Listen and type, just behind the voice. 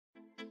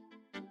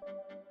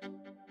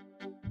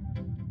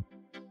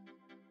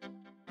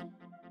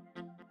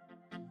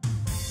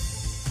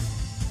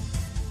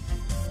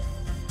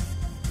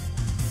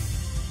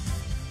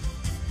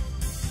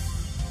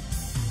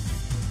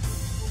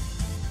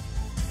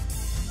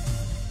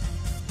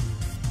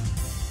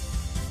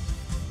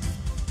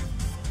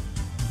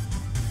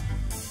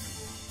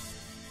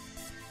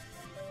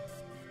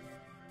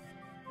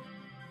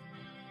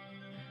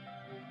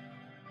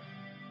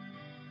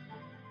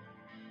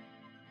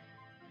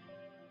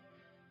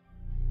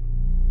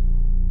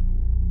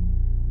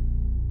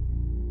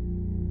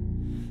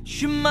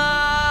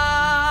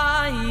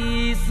Shema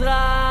Yisrael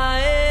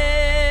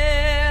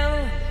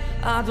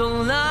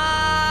Adonai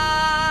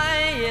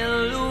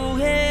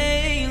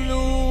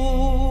Eloheinu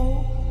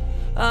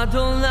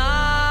Adonai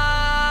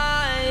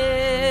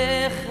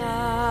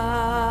Echad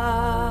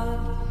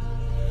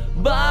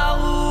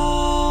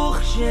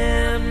Baruch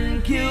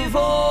Shem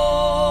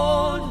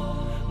Kivod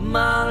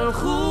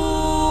Malchuto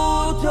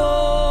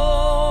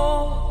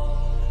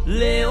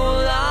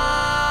Leolam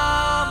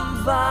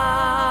Vaed.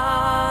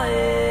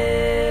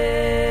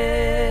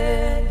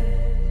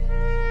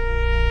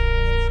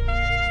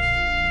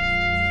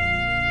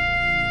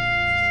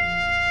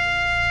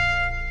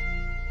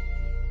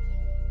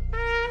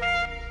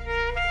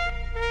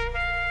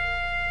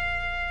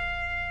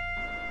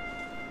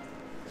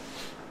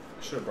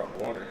 I should have brought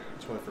water.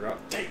 That's what I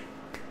forgot. Dang!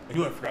 I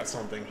knew I forgot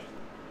something.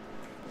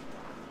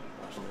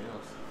 Something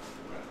else.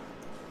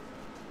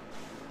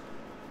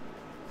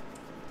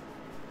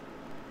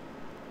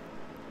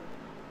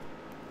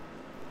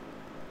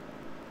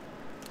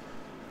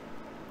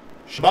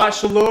 Shabbat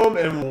Shalom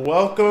and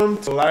welcome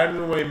to Light in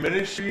the Way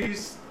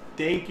Ministries.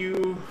 Thank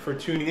you for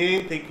tuning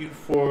in. Thank you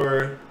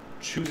for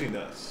choosing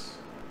us,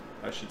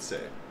 I should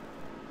say,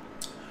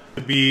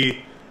 to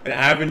be an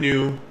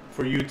avenue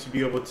for you to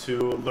be able to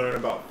learn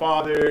about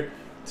Father,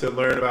 to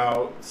learn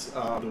about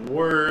the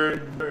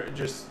Word.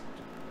 Just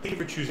thank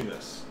you for choosing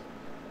us.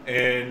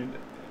 And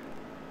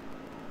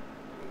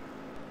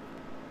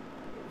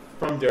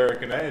from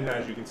Derek and I, and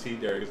as you can see,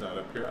 Derek is not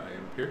up here. I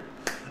am here.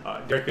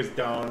 Derek is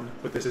down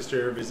with his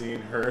sister,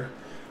 visiting her.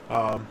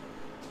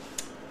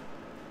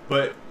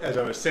 But as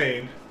I was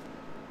saying,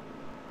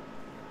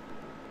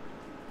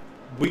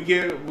 we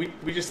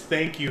just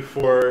thank you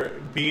for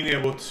being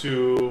able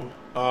to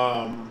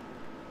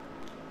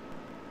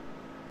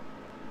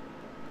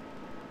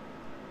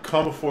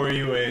come before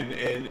you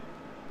and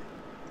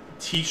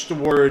teach the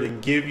Word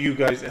and give you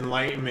guys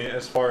enlightenment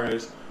as far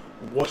as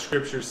what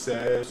Scripture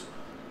says,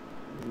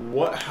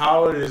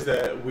 how it is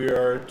that we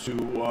are to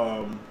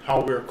how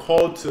we're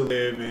called to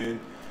live, and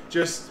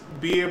just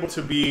be able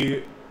to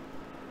be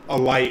a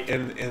light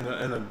in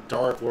a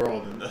dark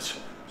world. And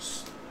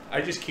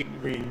I just keep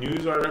reading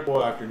news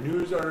article after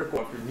news article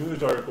after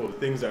news article of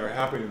things that are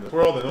happening in this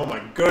world, and oh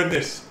my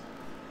goodness,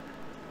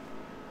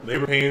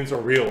 labor pains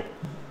are real.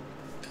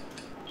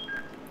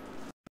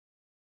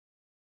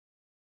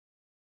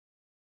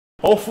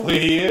 Hopefully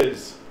he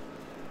is.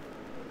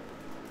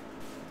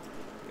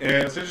 And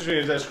it's interesting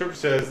is that Scripture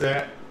says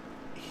that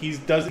he's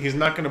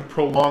not going to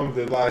prolong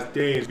the last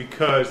days,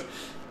 because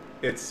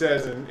it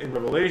says in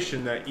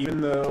Revelation that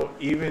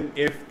even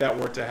if that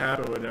were to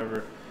happen or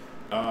whatever,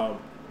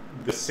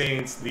 the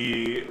saints,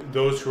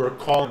 those who are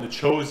called the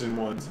chosen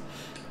ones,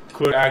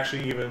 could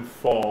actually even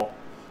fall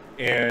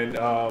and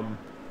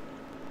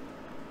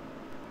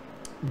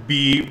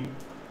be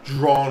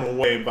drawn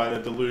away by the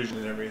delusion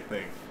and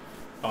everything.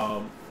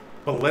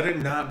 But let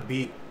it not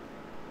be.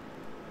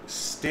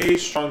 Stay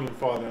strong in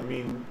Father. I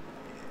mean,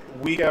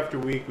 week after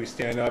week we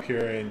stand up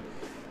here, and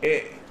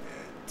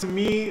to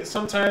me,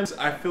 sometimes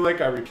I feel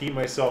like I repeat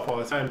myself all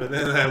the time, but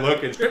then I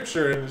look at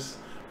Scripture and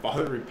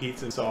Father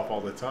repeats himself all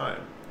the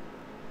time.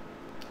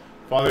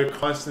 Father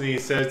constantly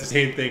says the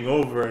same thing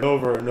over and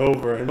over and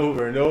over and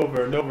over and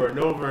over and over and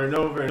over and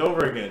over and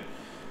over again.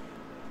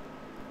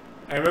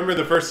 I remember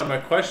the first time I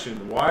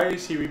questioned, why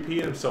is he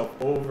repeating himself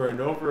over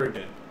and over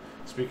again?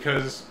 It's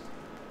because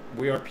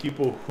we are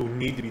people who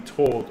need to be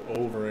told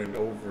over and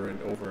over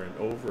and over and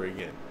over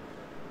again.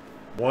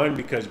 One,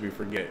 because we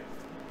forget.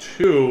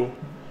 Two,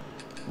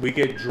 we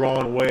get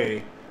drawn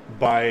away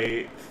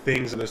by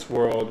things in this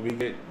world. We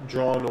get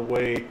drawn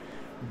away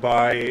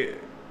by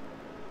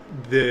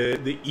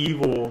the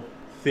evil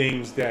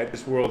things that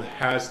this world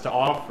has to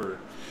offer.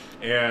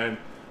 And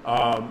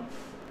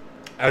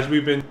as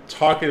we've been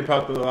talking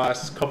about the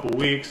last couple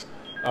weeks,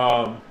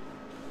 sorry,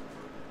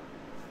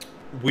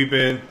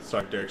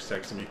 Derek's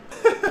texting me.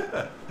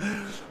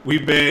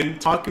 We've been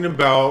talking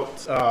about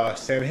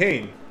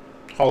Samhain,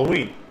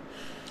 Halloween,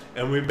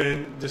 and we've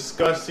been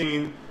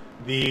discussing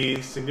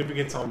the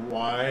significance on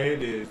why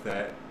it is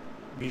that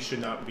we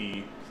should not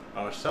be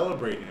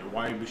celebrating it,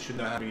 why we should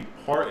not have any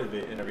part of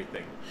it and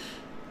everything.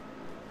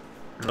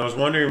 And I was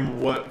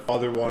wondering what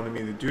Father wanted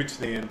me to do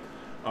today, and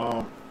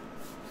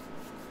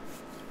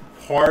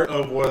part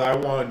of what I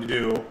wanted to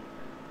do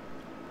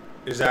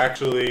is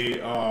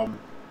actually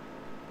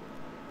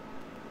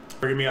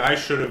forgive me, I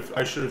should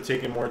have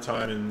taken more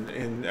time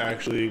and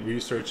actually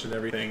researched and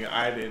everything.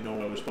 I didn't know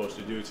what I was supposed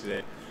to do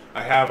today.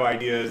 I have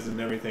ideas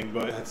and everything,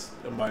 but that's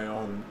my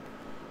own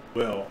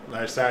will. And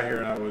I sat here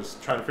and I was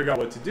trying to figure out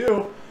what to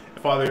do,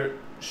 and Father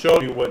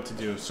showed me what to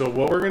do. So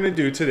what we're going to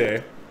do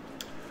today,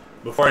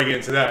 before I get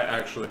into that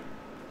actually,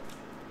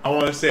 I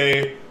want to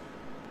say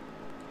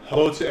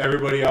hello to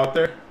everybody out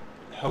there.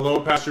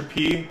 Hello, Pastor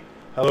P.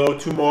 Hello,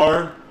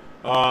 Tumar.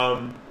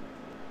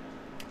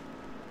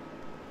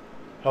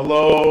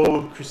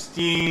 Hello,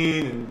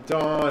 Christine and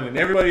Dawn and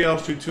everybody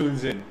else who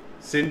tunes in.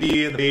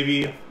 Cindy, the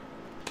baby.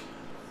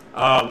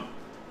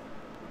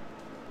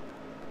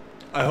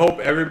 I hope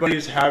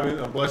everybody's having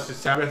a blessed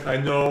Sabbath. I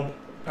know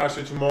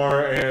Pastor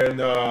Tamar and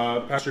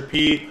Pastor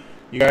P,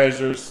 you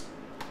guys are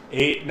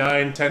 8,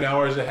 9, 10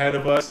 hours ahead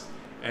of us.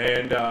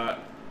 And,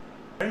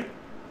 right?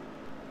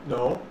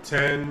 No,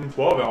 10,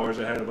 12 hours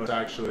ahead of us,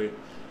 actually.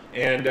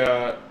 And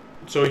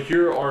so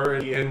you're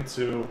already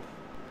into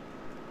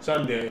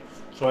Sunday.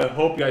 So I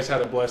hope you guys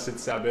had a blessed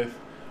Sabbath.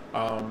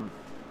 And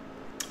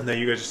that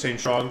you guys are staying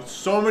strong.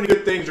 So many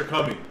good things are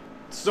coming.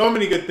 So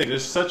many good things.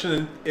 It's such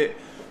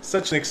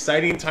an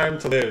exciting time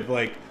to live.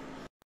 Like,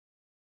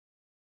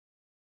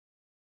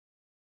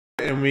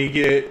 and we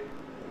get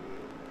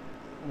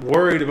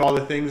worried about all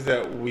the things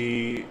that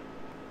we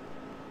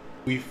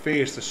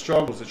face, the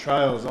struggles, the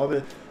trials, all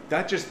that.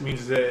 That just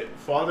means that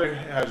Father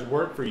has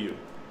work for you,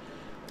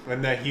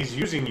 and that He's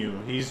using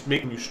you. He's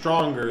making you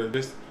stronger.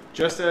 This,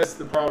 just as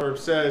the proverb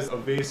says, a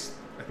vase.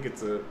 I think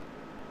it's a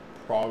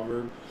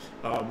proverb.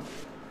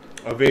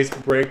 A vase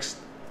breaks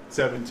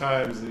 7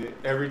 times.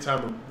 Every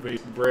time a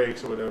vase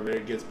breaks or whatever,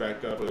 it gets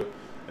back up and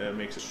it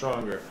makes it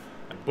stronger.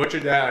 I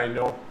butchered that, I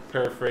know,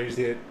 paraphrased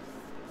it.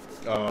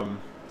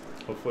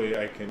 Hopefully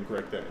I can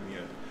correct that in the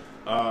end.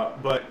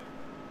 But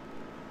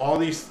all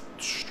these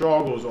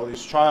struggles, all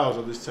these trials,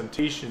 all these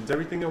temptations,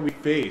 everything that we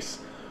face,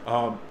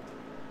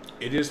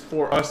 it is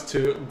for us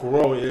to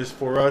grow. It is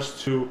for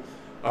us to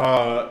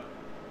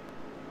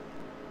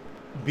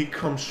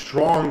become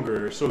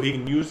stronger, so He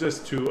can use us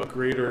to a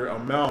greater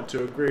amount,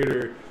 to a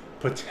greater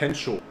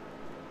potential.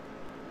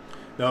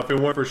 Now, if it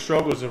weren't for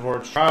struggles and for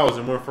trials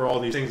and weren't for all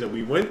these things that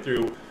we went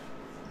through,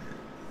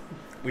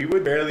 we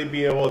would barely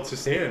be able to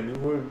stand.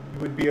 We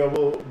would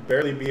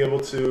barely be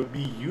able to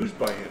be used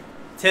by Him.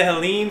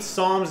 Tehillim,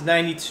 Psalms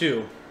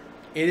 92.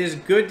 It is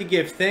good to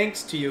give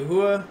thanks to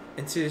Yahuwah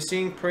and to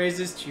sing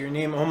praises to your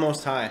name, O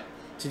Most High,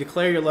 to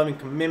declare your loving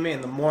commitment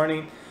in the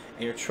morning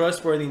and your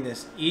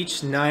trustworthiness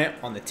each night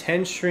on the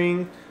 10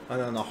 string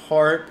and on the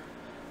harp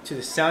to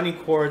the sounding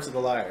chords of the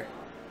lyre.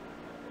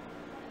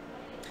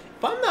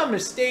 If I'm not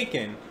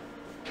mistaken,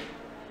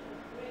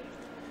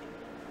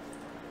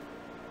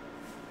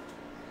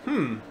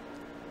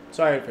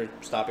 sorry for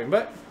stopping,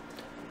 but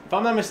if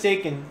I'm not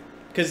mistaken,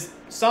 because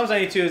Psalms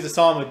 92 is a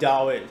psalm of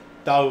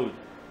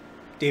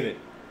David,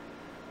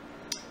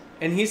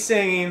 and he's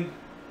saying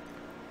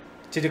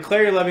to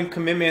declare your loving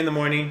commitment in the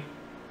morning,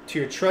 to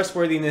your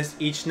trustworthiness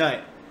each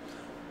night.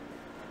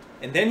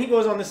 And then he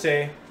goes on to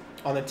say,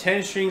 on the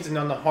 10 strings and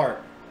on the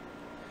harp.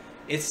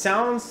 It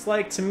sounds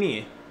like to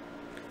me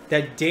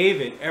that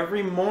David,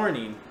 every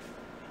morning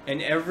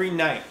and every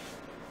night,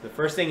 the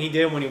first thing he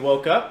did when he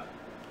woke up,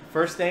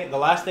 the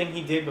last thing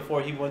he did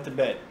before he went to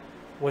bed,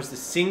 was to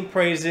sing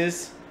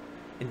praises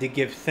and to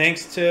give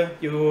thanks to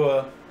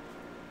Yahuwah,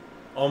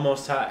 O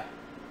Most High.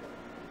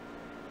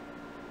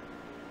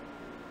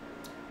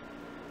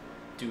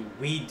 Do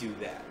we do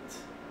that?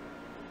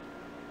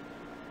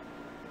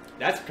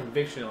 That's a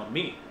conviction on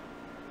me.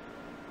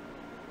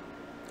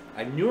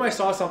 I knew I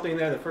saw something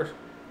there the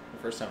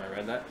first time I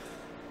read that.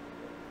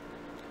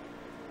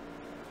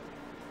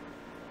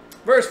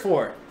 Verse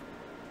 4.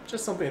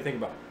 Just something to think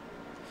about.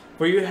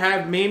 For you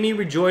have made me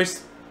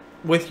rejoice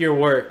with your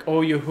work,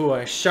 O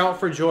Yahuwah. Shout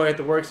for joy at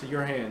the works of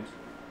your hands.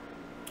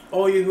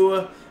 O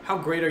Yahuwah, how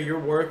great are your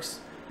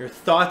works. Your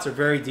thoughts are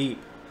very deep.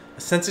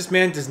 A senseless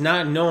man does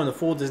not know, and the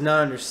fool does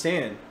not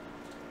understand.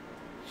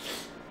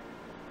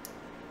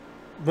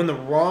 When the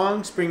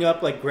wrong spring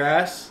up like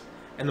grass,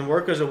 and the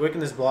workers of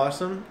wickedness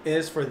blossom, it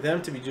is for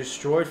them to be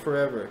destroyed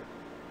forever.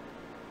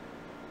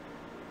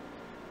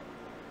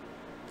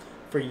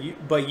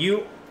 But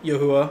you,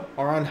 Yahuwah,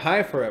 are on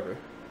high forever.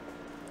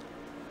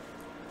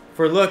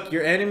 For look,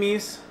 your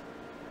enemies,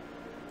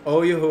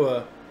 O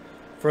Yahuwah,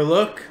 for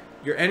look,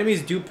 your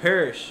enemies do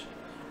perish.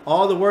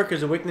 All the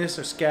workers of wickedness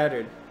are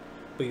scattered.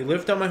 But you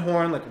lift up my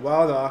horn like a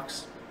wild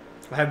ox.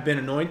 I have been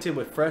anointed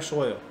with fresh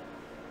oil.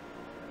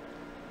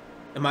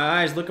 And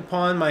my eyes look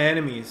upon my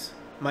enemies.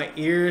 My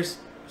ears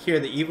hear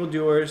the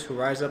evildoers who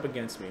rise up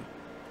against me.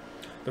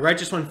 The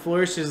righteous one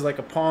flourishes like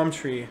a palm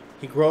tree.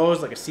 He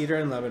grows like a cedar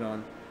in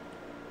Lebanon.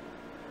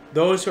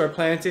 Those who are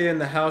planted in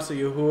the house of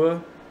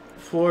Yahuwah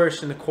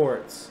flourish in the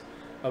courts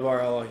of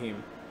our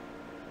Elohim.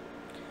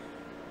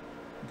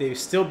 They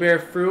still bear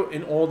fruit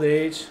in old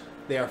age.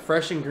 They are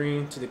fresh and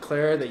green to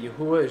declare that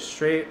Yahuwah is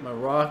straight, my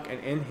rock,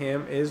 and in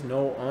Him is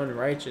no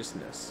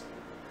unrighteousness.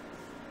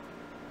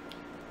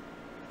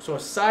 So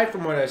aside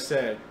from what I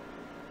said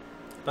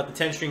about the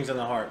 10 strings on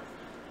the harp,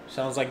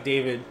 sounds like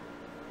David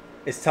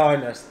is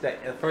telling us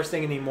that the first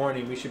thing in the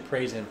morning we should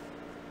praise Him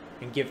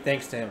and give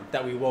thanks to Him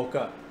that we woke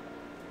up.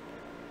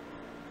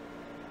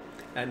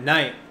 At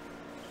night,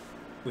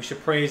 we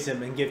should praise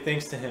Him and give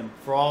thanks to Him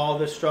for all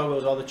the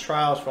struggles, all the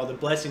trials, for all the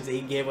blessings that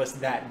He gave us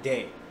that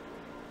day.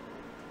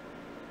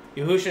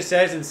 Yahushua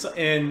says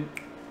in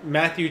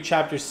Matthew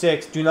chapter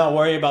 6, do not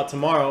worry about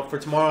tomorrow, for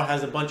tomorrow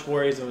has a bunch of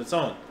worries of its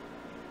own.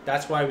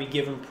 That's why we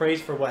give Him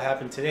praise for what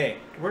happened today.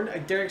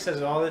 Derek says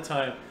it all the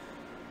time.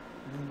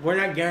 We're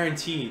not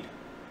guaranteed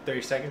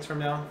 30 seconds from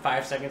now,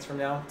 5 seconds from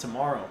now,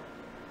 tomorrow.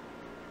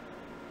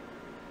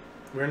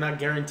 We're not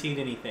guaranteed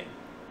anything.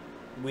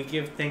 We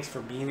give thanks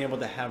for being able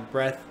to have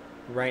breath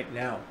right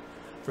now,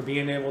 for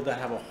being able to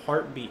have a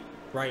heartbeat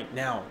right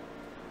now.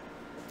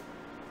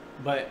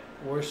 But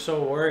we're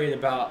so worried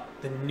about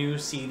the new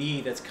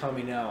CD that's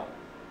coming out.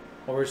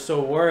 Or we're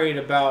so worried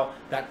about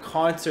that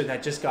concert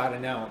that just got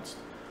announced.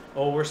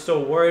 Or we're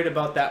so worried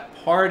about that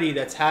party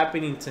that's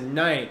happening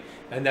tonight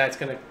and that's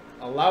going to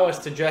allow us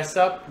to dress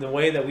up the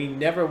way that we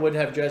never would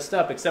have dressed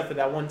up except for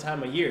that one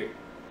time a year.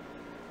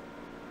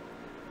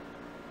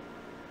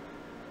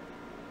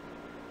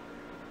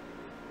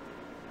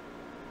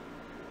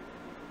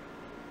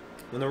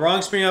 When the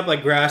wrongs spring up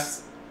like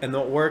grass and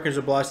the workers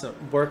of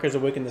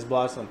wickedness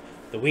blossom,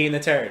 the wheat and the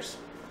tares.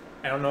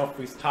 I don't know if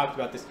we've talked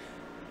about this.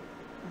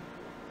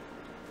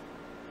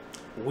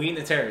 Wheat and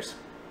the tares.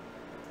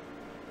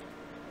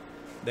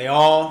 They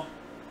all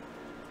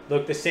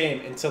look the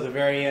same until the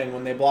very end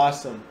when they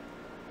blossom.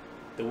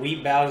 The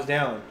wheat bows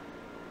down,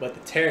 but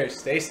the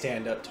tares, they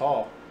stand up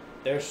tall.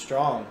 They're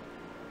strong.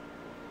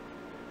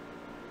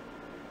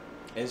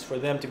 It's for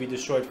them to be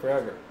destroyed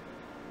forever.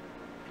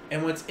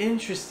 And what's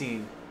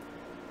interesting,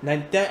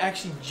 now that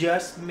actually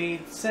just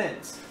made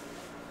sense.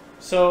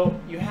 So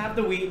you have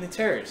the wheat and the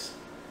tares.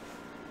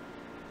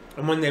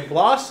 And when they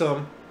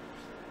blossom,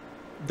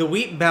 the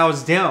wheat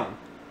bows down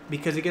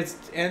because it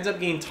ends up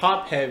getting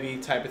top heavy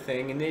type of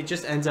thing, and it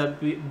just ends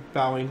up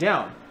bowing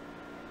down.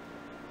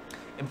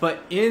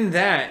 But in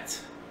that,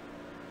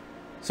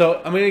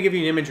 so I'm going to give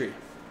you an imagery.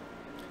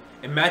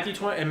 In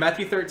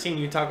Matthew 13,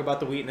 you talk about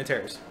the wheat and the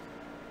tares.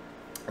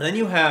 And then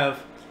you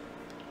have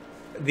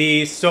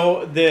the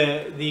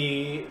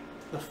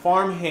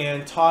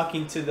farmhand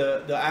talking to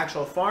the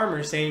actual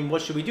farmer saying,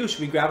 what should we do?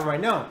 Should we grab them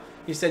right now?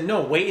 He said,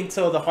 no, wait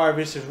until the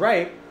harvest is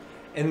ripe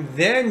and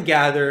then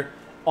gather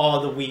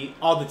all the wheat,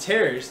 all the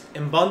tares,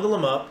 and bundle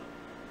them up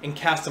and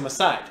cast them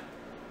aside.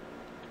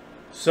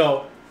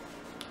 So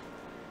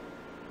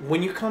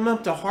when you come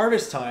up to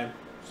harvest time,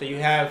 so you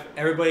have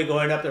everybody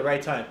going up at the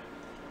right time,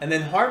 and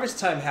then harvest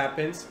time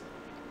happens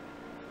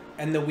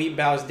and the wheat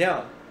bows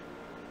down.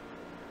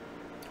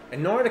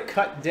 In order to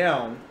cut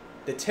down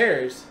the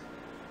tares,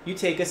 you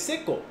take a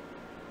sickle.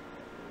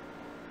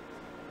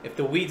 If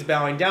the wheat's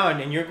bowing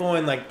down and you're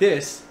going like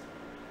this,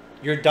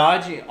 you're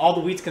dodging, all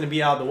the wheat's going to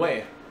be out of the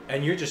way,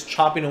 and you're just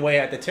chopping away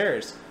at the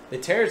tares. The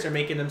tares are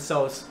making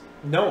themselves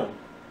known.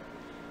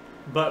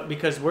 But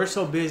because we're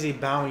so busy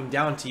bowing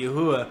down to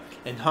Yahuwah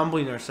and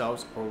humbling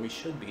ourselves, or we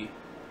should be,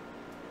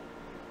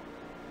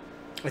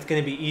 it's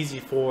going to be easy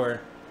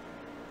for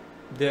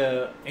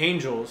the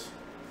angels,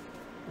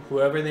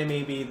 whoever they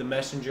may be, the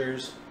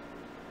messengers,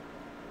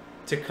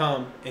 to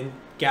come and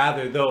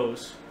gather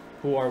those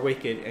who are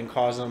wicked and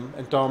cause them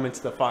and throw them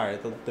into the fire,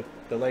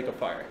 the lake of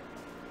fire.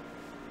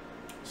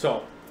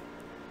 So,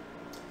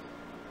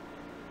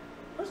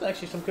 there's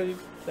actually some good.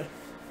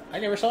 I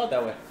never saw it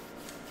that way.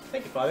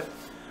 Thank you, Father.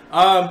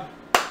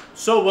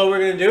 So what we're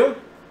going to do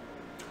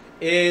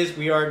is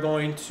we are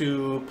going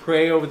to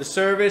pray over the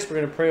service. We're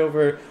going to pray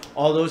over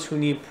all those who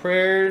need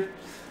prayer.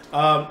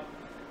 I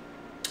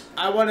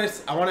want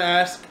to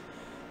ask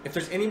if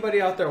there's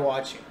anybody out there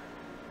watching.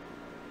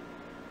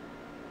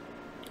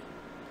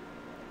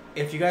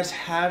 If you guys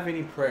have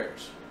any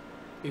prayers,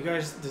 you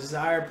guys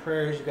desire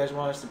prayers, you guys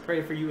want us to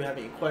pray for you, have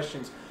any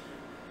questions.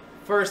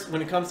 First,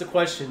 when it comes to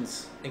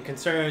questions and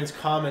concerns,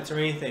 comments, or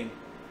anything,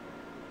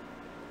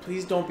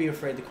 please don't be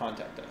afraid to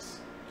contact us.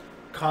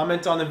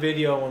 Comment on the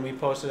video when we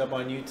post it up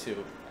on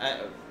YouTube.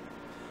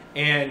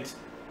 And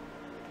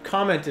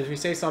comment if we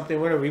say something,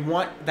 whatever. We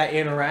want that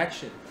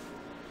interaction.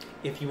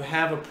 If you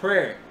have a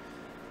prayer,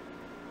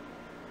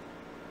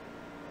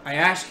 I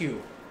ask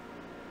you,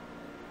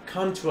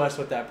 come to us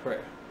with that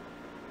prayer.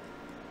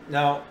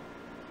 Now,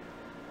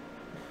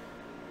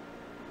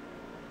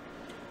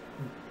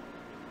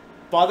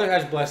 Father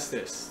has blessed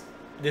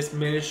this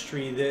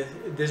ministry,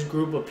 this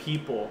group of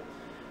people,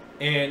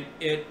 and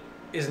it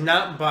is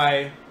not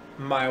by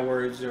my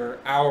words or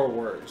our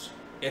words.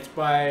 It's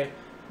by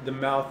the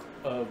mouth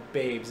of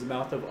babes, the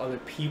mouth of other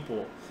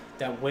people,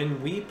 that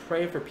when we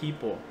pray for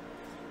people,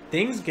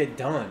 things get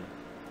done.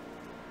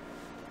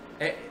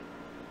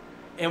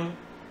 And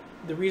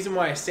the reason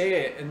why I say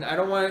it, and I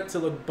don't want it to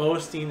look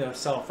boasting of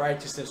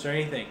self-righteousness or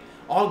anything.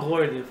 All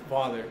glory to the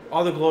Father.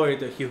 All the glory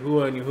to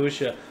Yahuwah and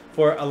Yahusha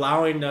for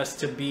allowing us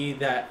to be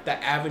that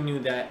avenue,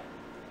 that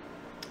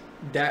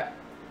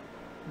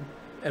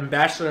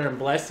ambassador and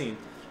blessing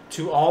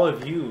to all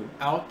of you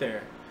out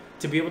there,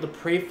 to be able to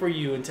pray for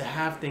you and to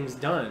have things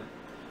done.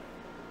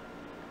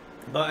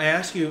 But I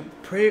ask you,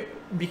 pray,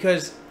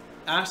 because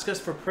ask us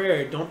for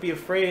prayer. Don't be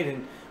afraid,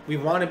 and we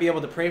want to be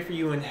able to pray for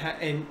you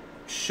and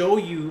show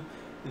you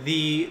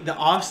the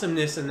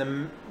awesomeness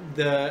and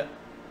the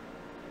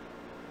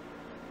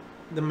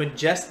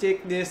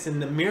majesticness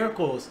and the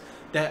miracles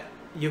that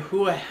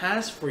Yahuwah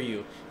has for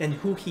you and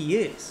who He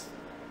is.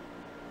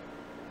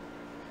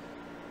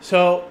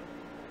 So,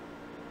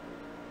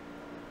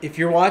 if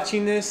you're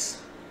watching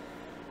this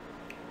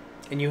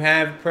and you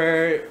have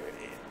prayer,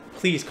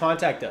 please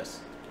contact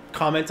us.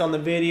 Comment on the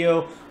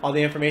video. All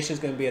the information is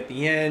going to be at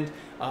the end.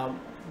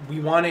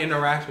 We want to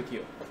interact with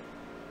you.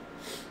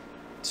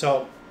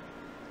 So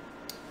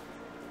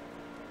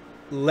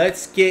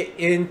let's get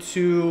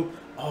into,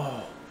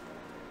 that's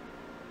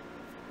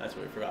what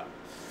we forgot.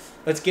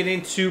 Let's get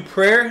into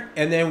prayer,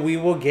 and then we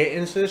will get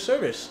into the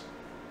service.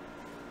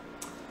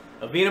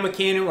 Avinu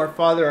Makenu, our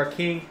Father, our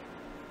King.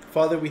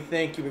 Father, we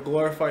thank you, we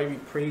glorify you, we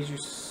praise you.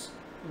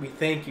 We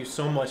thank you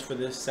so much for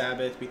this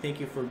Sabbath. We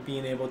thank you for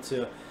being able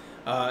to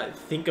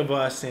think of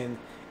us and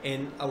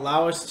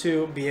allow us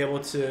to be able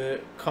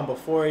to come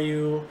before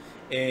you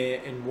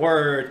in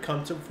word,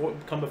 come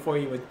before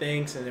you in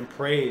thanks and in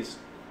praise.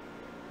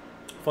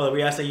 Father,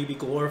 we ask that you be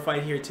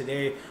glorified here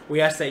today. We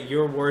ask that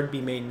your word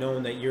be made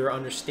known, that your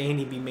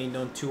understanding be made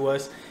known to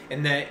us,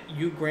 and that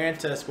you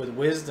grant us with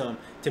wisdom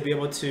to be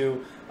able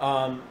to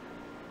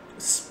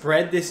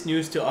spread this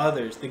news to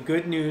others, the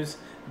good news,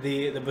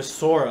 the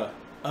Besorah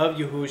of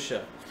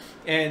Yahusha,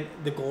 and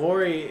the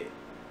glory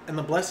and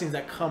the blessings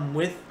that come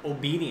with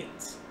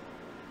obedience.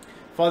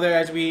 Father,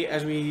 as we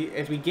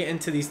get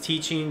into these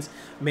teachings,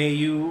 may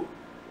you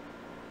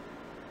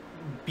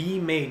be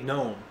made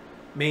known.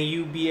 May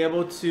you be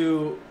able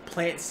to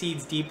plant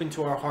seeds deep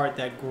into our heart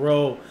that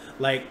grow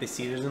like the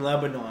cedars in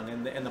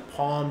Lebanon and the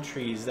palm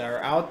trees that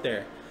are out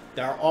there,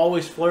 that are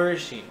always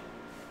flourishing.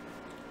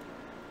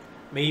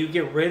 May you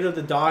get rid of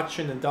the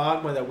doctrine and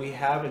dogma that we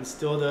have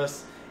instilled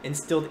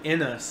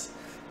in us,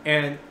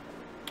 and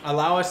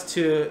allow us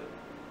to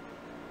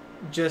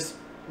just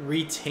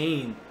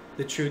retain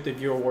the truth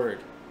of your word.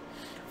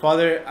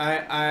 Father,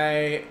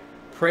 I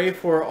pray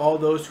for all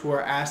those who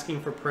are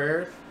asking for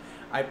prayer.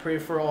 I pray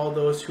for all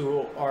those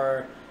who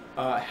are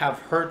have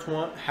hurt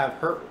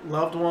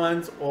loved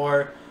ones,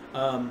 or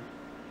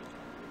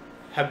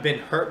have been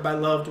hurt by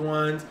loved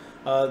ones.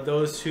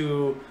 Those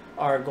who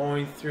are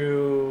going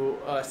through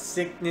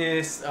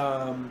sickness.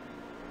 All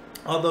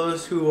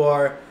those who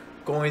are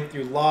going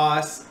through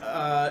loss,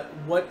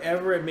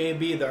 whatever it may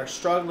be, that are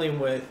struggling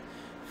with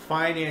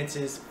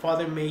finances.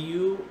 Father, may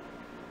you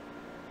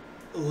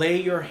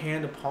lay your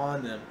hand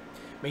upon them.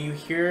 May you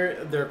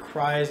hear their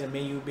cries, and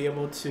may you be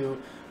able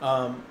to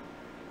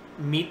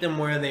meet them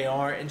where they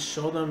are and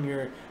show them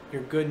your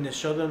goodness.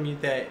 Show them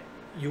that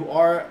you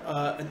are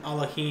an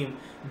Elohim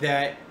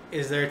that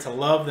is there to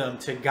love them,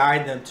 to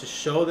guide them, to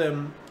show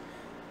them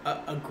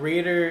a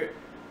greater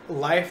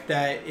life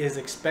that is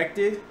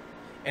expected,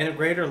 and a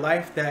greater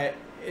life that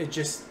it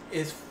just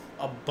is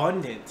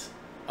abundant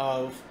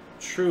of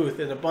truth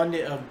and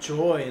abundant of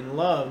joy and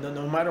love.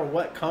 No matter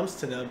what comes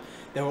to them,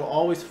 they will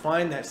always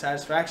find that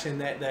satisfaction,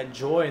 that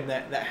joy, and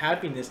that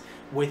happiness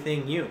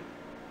within you.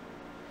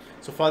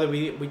 So Father,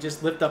 we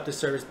just lift up the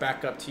service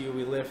back up to you.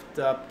 We lift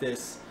up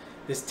this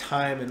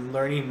time and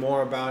learning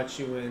more about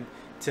you, and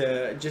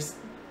to just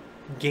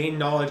gain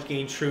knowledge,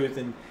 gain truth,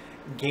 and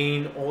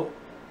gain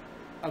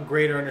a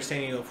greater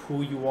understanding of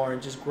who you are,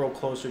 and just grow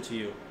closer to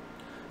you.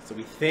 So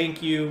we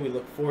thank you. We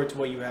look forward to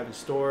what you have in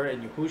store.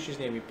 In Yahushua's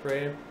name we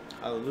pray.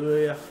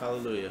 Hallelujah.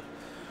 Hallelujah.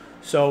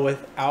 So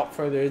without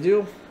further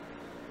ado,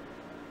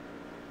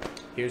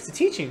 here's the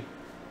teaching.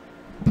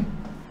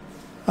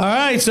 All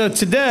right, so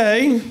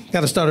today,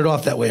 got to start it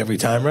off that way every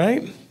time,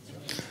 right?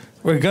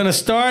 We're going to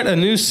start a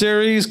new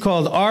series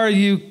called Are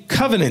You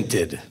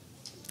Covenanted?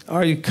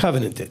 Are You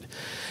Covenanted?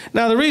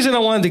 Now, the reason I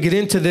wanted to get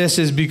into this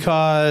is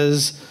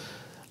because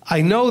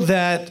I know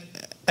that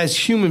as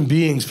human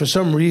beings, for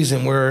some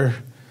reason,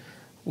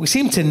 we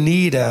seem to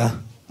need a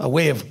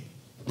way of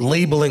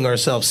labeling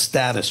ourselves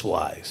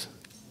status-wise,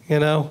 you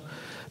know?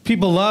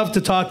 People love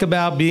to talk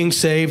about being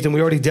saved, and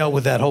we already dealt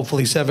with that,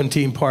 hopefully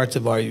 17 parts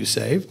of Are You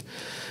Saved?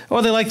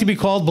 Or they like to be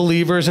called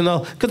believers, and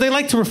because they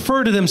like to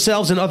refer to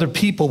themselves and other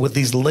people with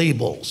these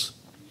labels.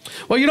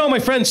 Well, you know, my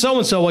friend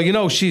so-and-so, well, you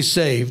know, she's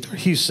saved, or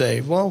he's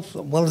saved. Well,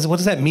 what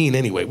does that mean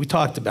anyway? We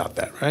talked about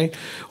that, right?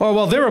 Or,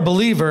 well, they're a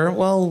believer.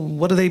 Well,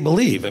 what do they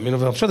believe? I mean,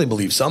 I'm sure they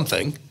believe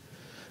something.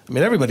 I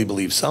mean, everybody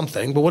believes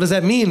something, but what does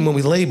that mean when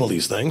we label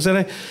these things?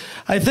 And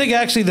I think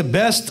actually the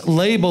best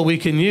label we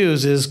can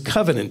use is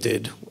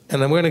covenanted, and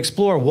we're going to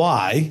explore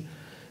why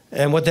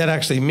and what that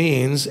actually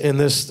means in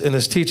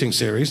this teaching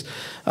series.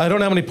 I don't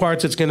know how many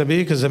parts it's going to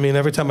be, because, I mean,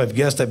 every time I've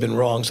guessed I've been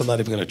wrong, so I'm not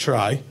even going to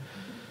try.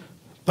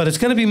 But it's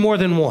going to be more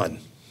than one.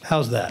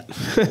 How's that?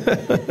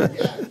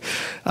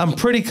 I'm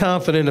pretty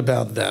confident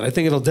about that. I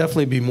think it'll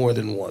definitely be more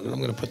than one. And I'm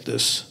going to put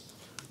this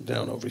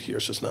down over here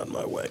so it's not in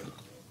my way.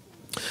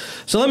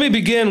 So let me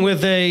begin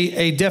with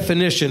a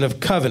definition of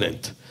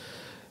covenant.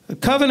 A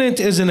covenant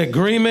is an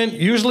agreement,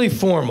 usually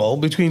formal,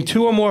 between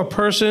two or more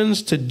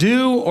persons to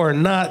do or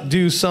not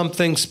do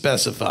something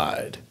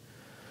specified.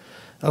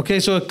 Okay,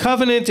 so a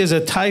covenant is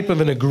a type of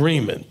an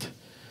agreement.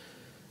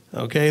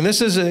 Okay, and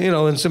this is,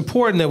 it's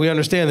important that we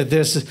understand that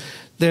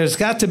there's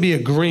got to be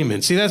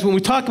agreement. See, that's when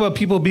we talk about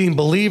people being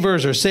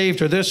believers or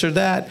saved or this or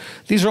that,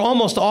 these are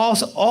almost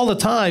all the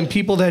time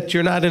people that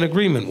you're not in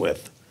agreement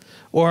with,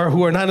 or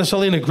who are not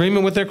necessarily in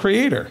agreement with their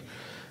Creator.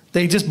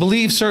 They just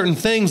believe certain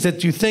things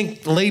that you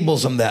think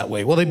labels them that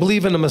way. Well, they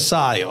believe in the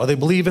Messiah, or they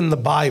believe in the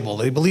Bible,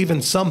 they believe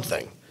in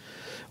something.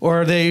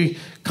 Or they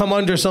come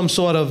under some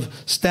sort of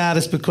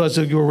status because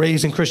you were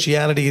raised in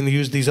Christianity and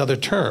use these other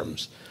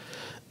terms.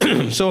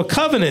 So a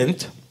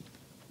covenant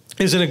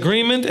is an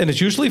agreement, and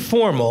it's usually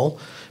formal,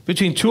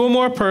 between two or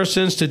more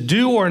persons to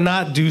do or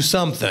not do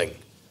something.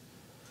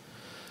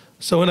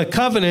 So in a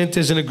covenant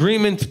is an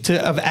agreement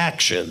of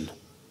action.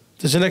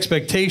 There's an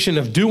expectation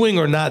of doing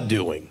or not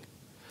doing,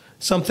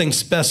 something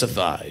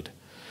specified.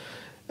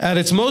 At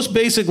its most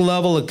basic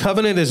level, a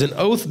covenant is an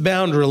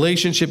oath-bound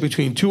relationship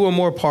between two or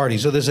more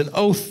parties. So there's an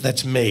oath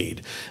that's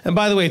made. And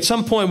by the way, at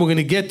some point we're going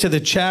to get to the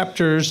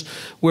chapters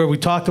where we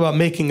talk about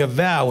making a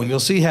vow, and you'll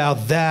see how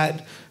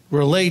that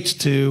relates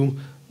to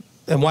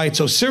and why it's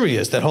so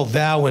serious, that whole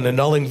vow and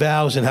annulling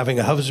vows and having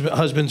a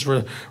husband's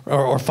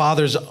or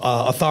father's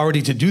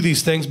authority to do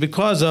these things,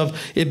 because of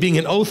it being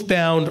an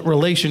oath-bound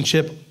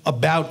relationship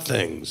about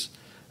things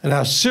and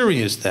how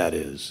serious that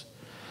is.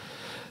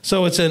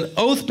 So it's an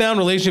oath-bound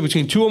relationship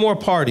between two or more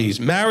parties.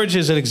 Marriage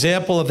is an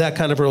example of that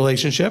kind of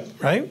relationship,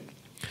 right?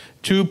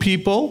 Two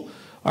people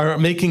are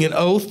making an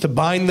oath to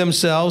bind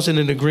themselves in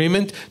an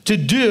agreement to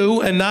do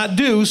and not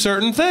do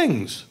certain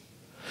things.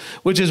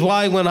 Which is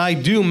why when I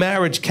do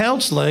marriage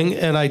counseling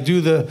and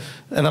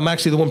and I'm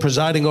actually the one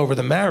presiding over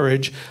the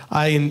marriage,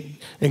 I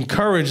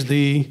encourage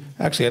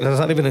actually, it's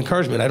not even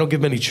encouragement, I don't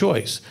give them any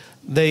choice.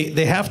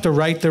 They have to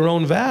write their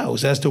own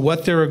vows as to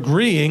what they're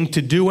agreeing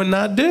to do and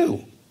not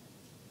do.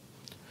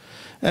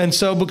 And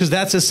so, because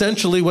that's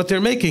essentially what they're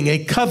making,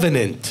 a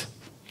covenant.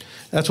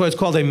 That's why it's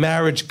called a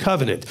marriage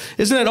covenant.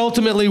 Isn't that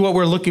ultimately what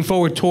we're looking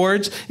forward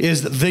towards,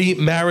 is the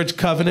marriage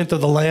covenant of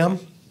the Lamb?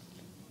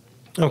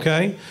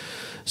 Okay?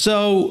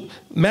 So,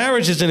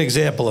 marriage is an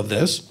example of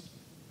this.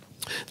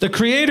 The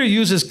Creator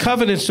uses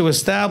covenants to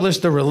establish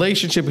the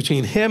relationship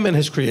between Him and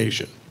His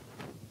creation.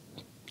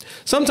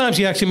 Sometimes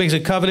He actually makes a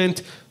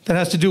covenant that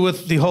has to do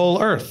with the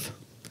whole earth.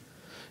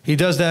 He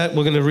does that,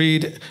 we're going to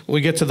read, when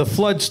we get to the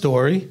flood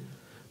story,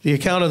 the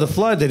account of the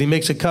flood, that He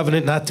makes a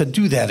covenant not to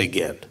do that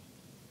again.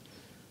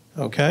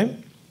 Okay?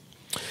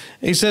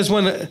 He says,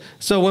 when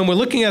we're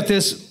looking at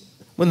this,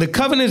 when the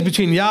covenant is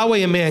between Yahweh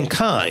and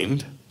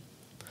mankind,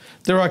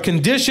 there are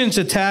conditions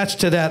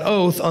attached to that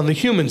oath on the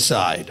human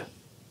side.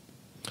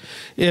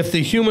 If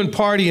the human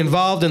party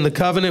involved in the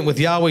covenant with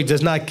Yahweh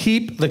does not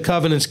keep the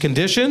covenant's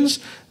conditions,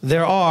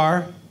 there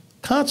are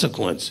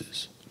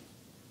consequences.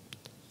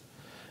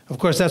 Of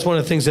course, that's one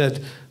of the things that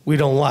we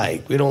don't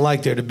like. We don't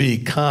like there to be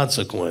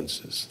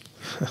consequences.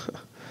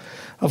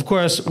 Of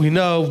course, we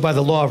know by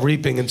the law of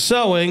reaping and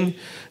sowing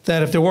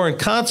that if there weren't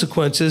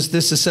consequences,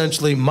 this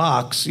essentially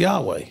mocks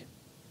Yahweh.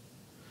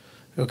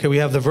 Okay, we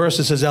have the verse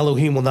that says,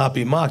 Elohim will not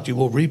be mocked. You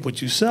will reap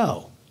what you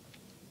sow.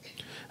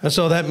 And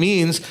so that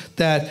means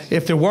that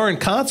if there weren't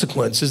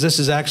consequences, this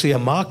is actually a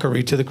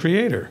mockery to the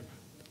Creator.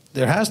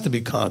 There has to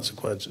be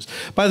consequences.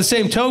 By the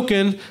same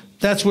token,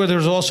 that's where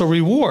there's also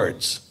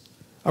rewards.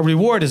 A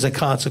reward is a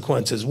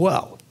consequence as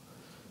well.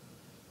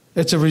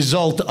 It's a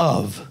result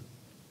of.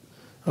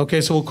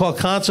 Okay, so we'll call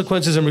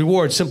consequences and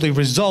rewards simply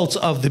results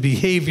of the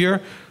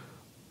behavior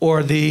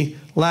or the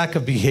lack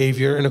of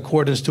behavior in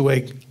accordance to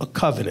a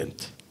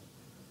covenant.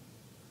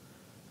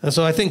 And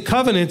so I think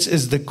covenants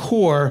is the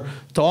core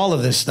to all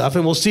of this stuff,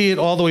 and we'll see it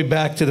all the way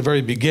back to the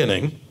very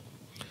beginning.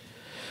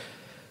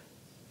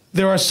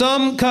 There are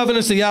some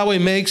covenants that Yahweh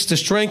makes to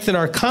strengthen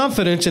our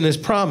confidence in His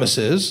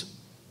promises.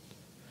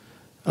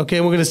 Okay,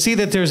 we're going to see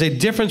that there's a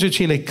difference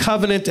between a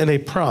covenant and a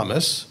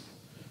promise.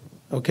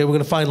 Okay, we're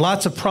going to find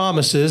lots of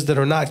promises that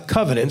are not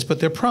covenants,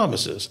 but they're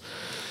promises.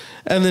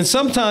 And then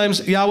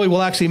sometimes Yahweh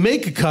will actually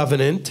make a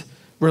covenant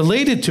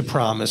related to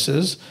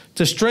promises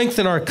to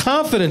strengthen our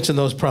confidence in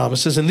those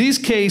promises. In these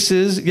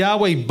cases,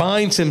 Yahweh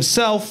binds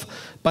Himself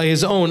by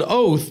His own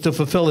oath to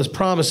fulfill His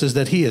promises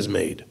that He has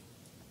made.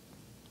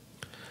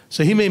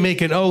 So He may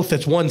make an oath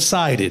that's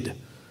one-sided.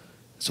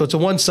 So it's a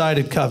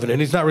one-sided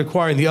covenant. He's not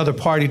requiring the other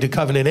party to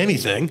covenant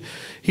anything.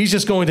 He's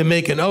just going to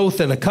make an oath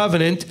and a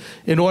covenant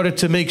in order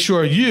to make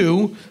sure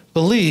you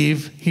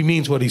believe He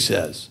means what He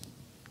says.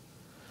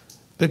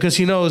 Because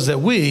He knows that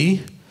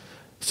we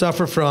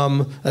suffer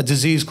from a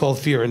disease called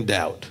fear and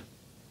doubt.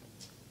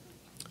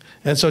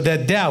 And so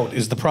that doubt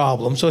is the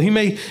problem. So He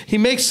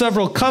makes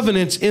several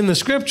covenants in the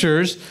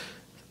Scriptures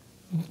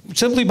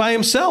simply by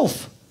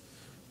Himself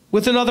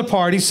with another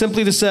party,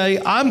 simply to say,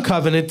 I'm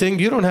covenanting,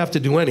 you don't have to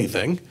do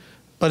anything,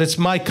 but it's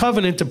my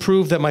covenant to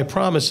prove that my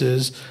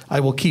promises, I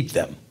will keep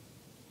them.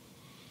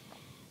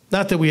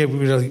 Not that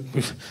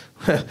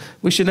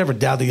we should never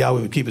doubt that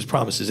Yahweh would keep His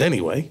promises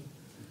anyway.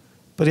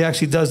 But He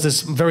actually does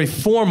this very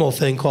formal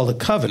thing called a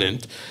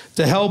covenant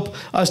to help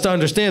us to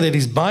understand that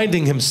He's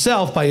binding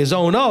Himself by His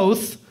own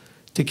oath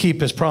to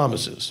keep His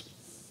promises.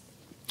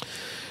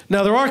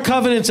 Now, there are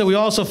covenants that we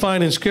also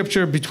find in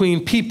Scripture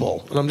between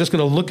people. And I'm just going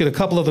to look at a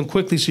couple of them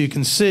quickly so you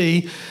can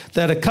see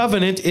that a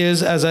covenant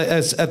is,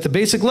 at the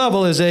basic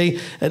level, is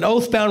an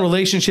oath-bound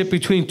relationship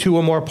between two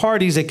or more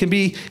parties. It can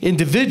be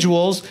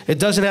individuals. It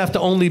doesn't have to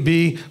only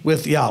be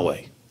with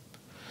Yahweh.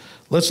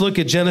 Let's look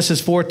at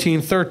Genesis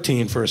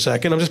 14:13 for a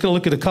second. I'm just going to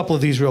look at a couple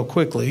of these real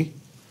quickly.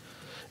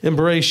 In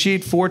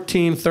Bereshit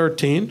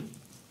 14:13.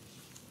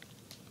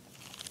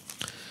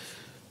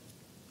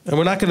 And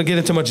we're not going to get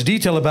into much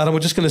detail about them. We're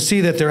just going to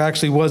see that there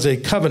actually was a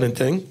covenant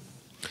thing.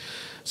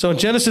 So in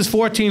Genesis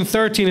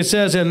 14:13 it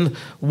says, and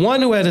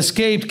one who had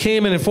escaped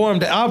came and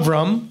informed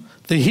Avram,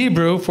 the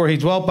Hebrew, for he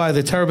dwelt by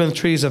the terebinth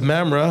trees of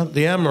Mamre,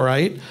 the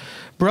Amorite,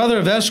 brother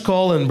of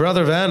Eshcol and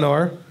brother of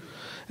Anor,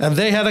 and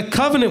they had a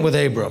covenant with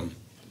Abram.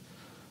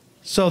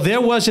 So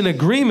there was an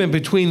agreement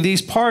between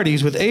these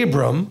parties with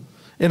Abram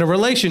in a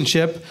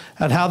relationship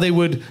and how they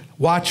would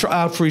watch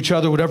out for each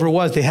other, whatever it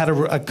was. They had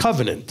a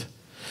covenant.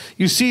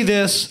 You see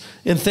this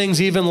in things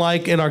even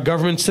like in our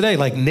governments today,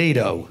 like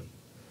NATO.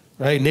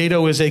 Right?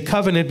 NATO is a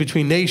covenant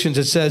between nations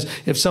that says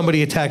if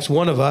somebody attacks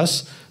one of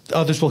us, the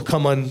others will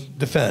come and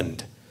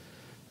defend.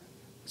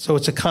 So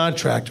it's a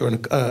contract or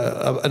an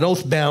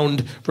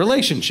oath-bound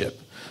relationship.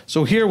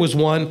 So here was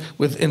one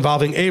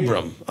involving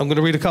Abram. I'm going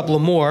to read a couple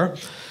of more.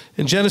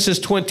 In Genesis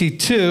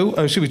 21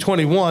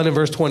 and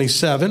verse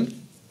 27.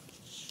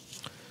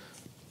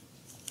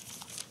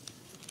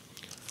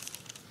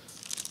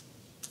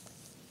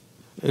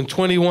 In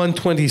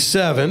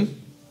 21:27.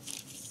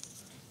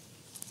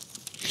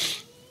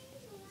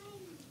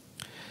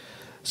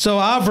 So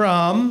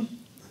Avraham,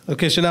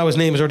 okay, so now his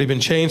name has already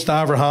been changed to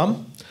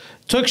Avraham,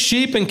 took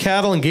sheep and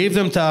cattle and gave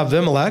them to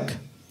Abimelech,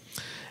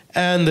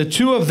 and the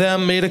two of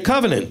them made a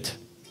covenant.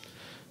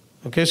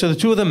 Okay, so the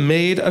two of them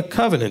made a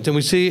covenant. And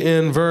we see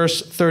in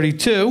verse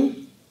 32,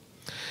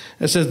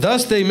 it says,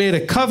 thus they made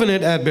a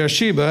covenant at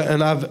Beersheba,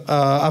 and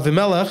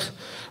Abimelech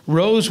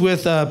rose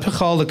with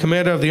Pichol, the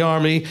commander of the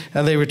army,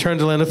 and they returned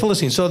to the land of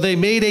Philistines. So they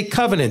made a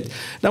covenant.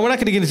 Now, we're not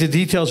going to get into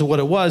details of what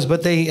it was,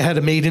 but they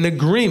had made an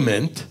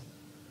agreement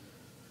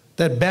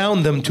that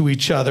bound them to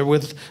each other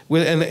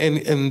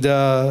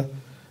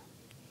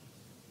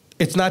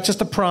it's not just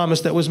a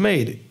promise that was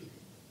made.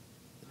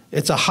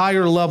 It's a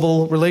higher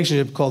level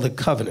relationship called a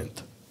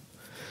covenant.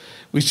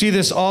 We see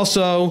this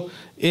also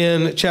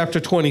in chapter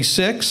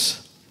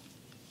 26,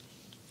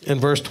 in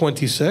verse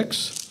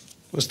 26.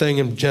 We're staying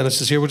in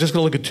Genesis here. We're just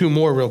going to look at two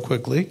more real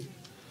quickly.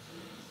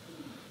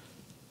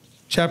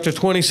 Chapter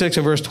 26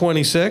 and verse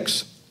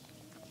 26.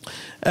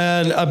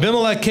 And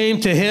Abimelech came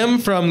to him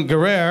from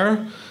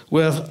Gerar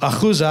with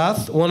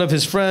Achuzath, one of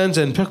his friends,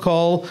 and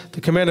Pichol,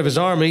 the commander of his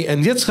army.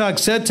 And Yitzchak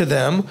said to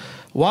them,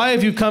 why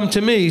have you come to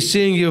me,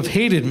 seeing you have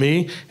hated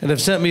me and have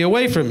sent me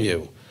away from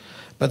you?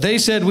 But they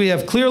said, we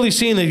have clearly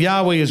seen that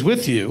Yahweh is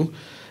with you.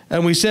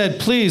 And we said,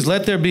 please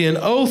let there be an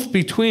oath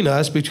between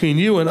us, between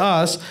you and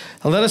us,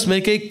 and let us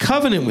make a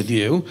covenant with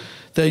you,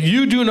 that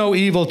you do no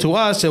evil to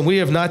us, and we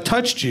have not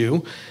touched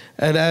you.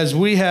 And as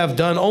we have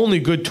done only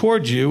good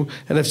towards you,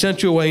 and have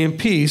sent you away in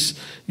peace,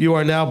 you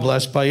are now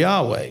blessed by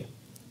Yahweh.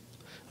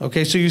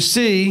 Okay, so you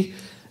see,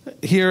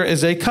 here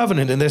is a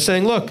covenant. And they're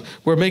saying, look,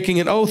 we're making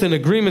an oath, an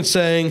agreement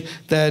saying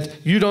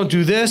that you don't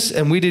do this,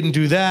 and we didn't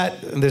do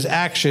that, and there's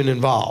action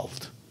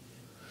involved.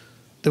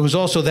 There was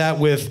also that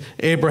with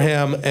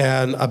Abraham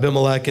and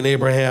Abimelech, and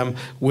Abraham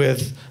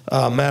with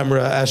Mamre,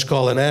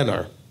 Eshcol, and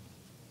Anor.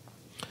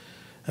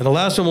 And the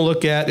last one we'll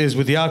look at is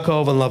with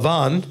Yaakov and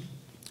Lavan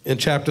in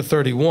chapter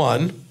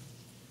 31.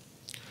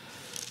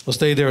 We'll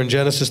stay there in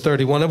Genesis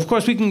 31. And of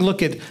course, we can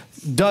look at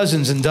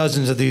dozens and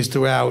dozens of these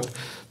throughout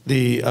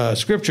the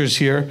scriptures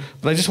here,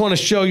 but I just want to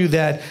show you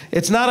that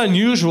it's not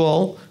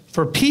unusual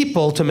for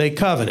people to make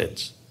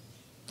covenants.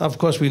 Of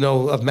course, we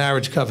know of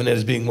marriage covenant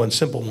as being one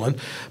simple one,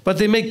 but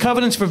they make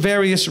covenants for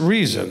various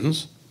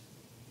reasons.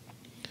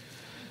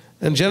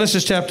 In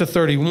Genesis chapter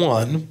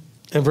 31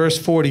 and verse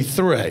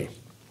 43.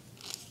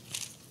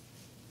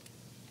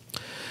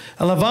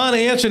 And Lavan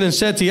answered and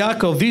said to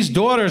Yaakov, these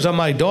daughters are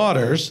my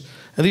daughters,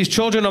 and these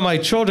children are my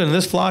children, and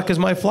this flock is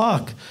my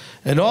flock.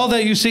 And all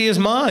that you see is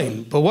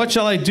mine. But what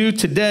shall I do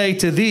today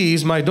to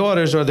these, my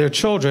daughters, or their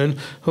children,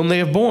 whom they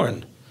have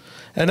borne?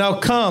 And now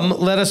come,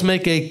 let us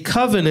make a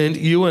covenant,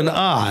 you and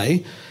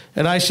I,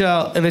 and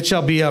it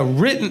shall be a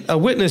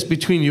witness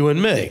between you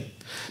and me.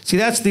 See,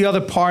 that's the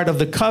other part of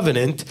the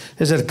covenant,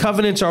 is that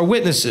covenants are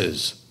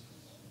witnesses.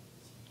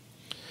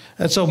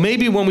 And so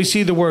maybe when we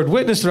see the word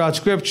witness throughout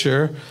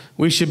Scripture,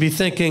 we should be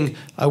thinking,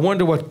 I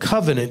wonder what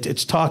covenant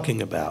it's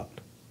talking about.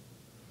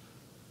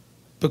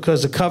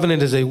 Because the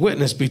covenant is a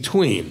witness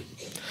between.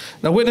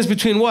 Now, witness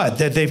between what?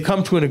 That they've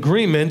come to an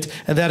agreement,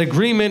 and that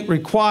agreement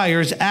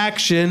requires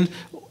action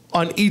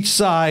on each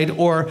side,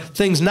 or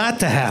things not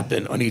to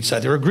happen on each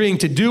side. They're agreeing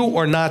to do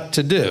or not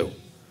to do.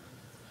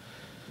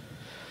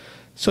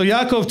 So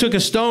Yaakov took a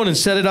stone and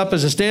set it up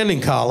as a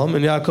standing column,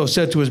 and Yaakov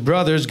said to his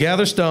brothers,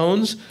 gather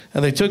stones,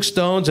 and they took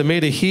stones and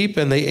made a heap,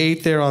 and they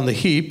ate there on the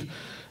heap.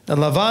 And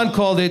Lavan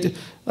called it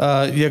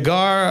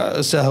Yagar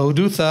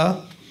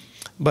Sehudutha,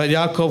 but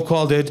Yaakov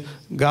called it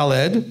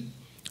Galed.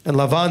 And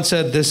Lavan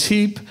said, this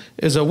heap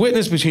is a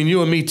witness between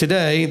you and me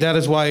today. That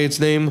is why its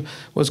name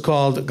was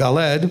called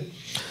Galed.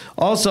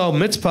 Also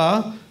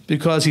Mitzpah,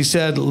 because he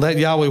said, let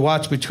Yahweh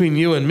watch between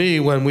you and me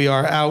when we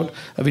are out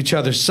of each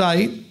other's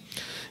sight.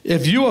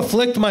 If you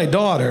afflict my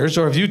daughters,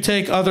 or if you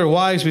take other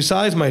wives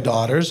besides my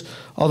daughters,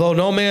 although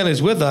no man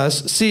is with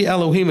us, see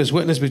Elohim is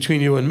witness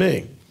between you and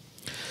me.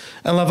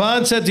 And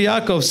Lavan said to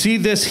Yaakov, see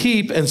this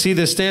heap and see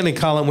this standing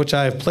column which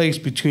I have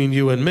placed between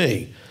you and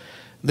me.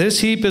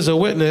 This heap is a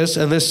witness,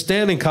 and this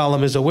standing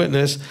column is a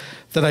witness,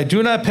 that I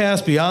do not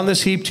pass beyond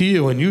this heap to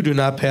you, and you do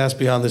not pass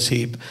beyond this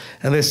heap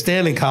and this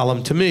standing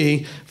column to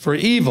me for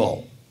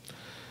evil.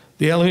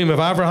 The Elohim of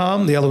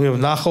Abraham, the Elohim of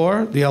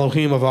Nahor, the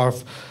Elohim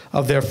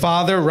of their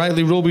father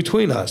rightly rule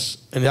between us.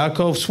 And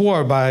Yaakov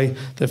swore by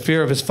the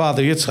fear of his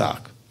father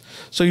Yitzchak.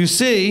 So you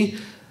see,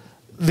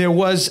 there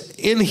was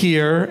in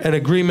here an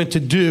agreement to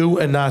do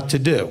and not to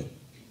do.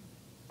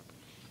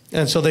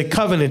 And so they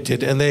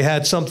covenanted, and they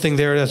had something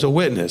there as a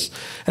witness.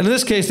 And in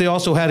this case, they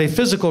also had a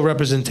physical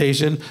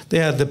representation. They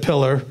had the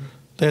pillar,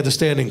 they had the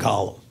standing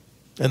column,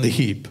 and the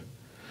heap.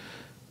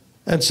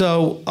 And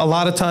so a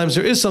lot of times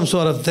there is some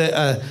sort of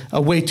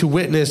a way to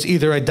witness,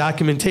 either a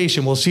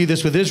documentation. We'll see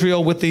this with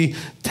Israel with the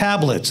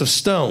tablets of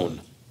stone,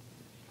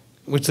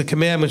 which the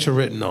commandments are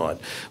written on.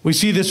 We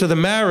see this with a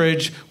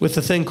marriage with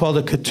the thing called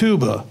a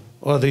ketubah,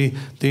 or the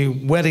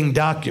wedding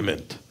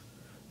document,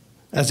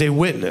 as a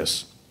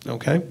witness,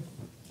 okay?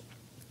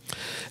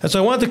 And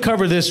so I want to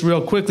cover this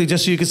real quickly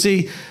just so you can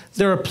see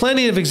there are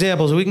plenty of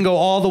examples. We can go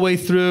all the way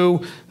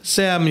through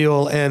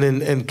Samuel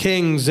and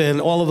Kings and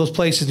all of those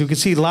places. You can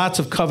see lots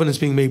of covenants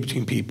being made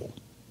between people.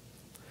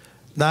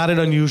 Not an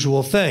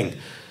unusual thing.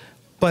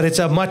 But it's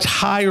a much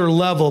higher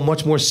level,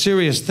 much more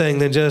serious thing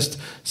than just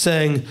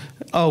saying,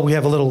 oh, we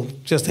have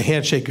just a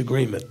handshake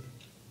agreement.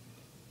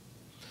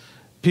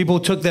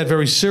 People took that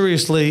very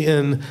seriously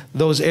in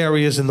those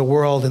areas in the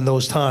world in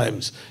those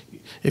times.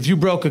 If you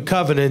broke a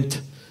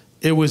covenant,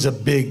 it was a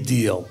big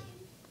deal.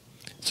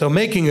 So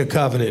making a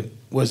covenant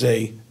was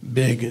a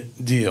big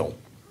deal.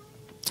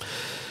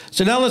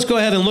 So now let's go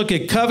ahead and look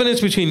at covenants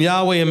between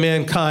Yahweh and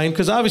mankind,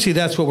 because obviously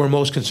that's what we're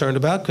most concerned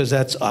about, because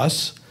that's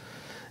us.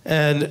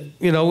 And,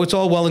 you know, it's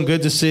all well and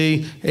good to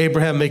see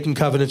Abraham making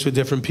covenants with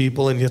different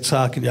people, and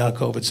Yitzhak and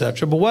Yaakov,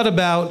 etc. But what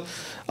about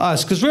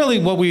us? Because really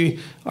what we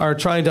are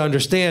trying to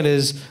understand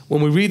is,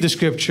 when we read the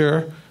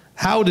scripture,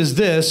 how does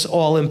this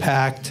all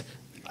impact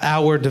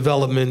our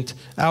development,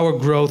 our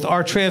growth,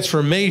 our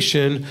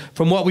transformation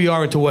from what we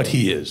are into what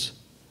he is?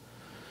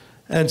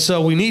 And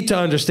so we need to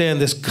understand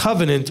this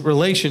covenant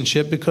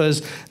relationship,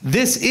 because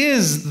this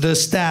is the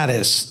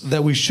status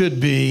that we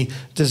should be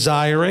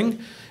desiring.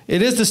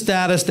 It is the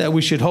status that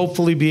we should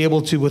hopefully be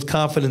able to, with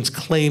confidence,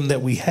 claim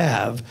that we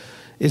have,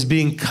 is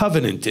being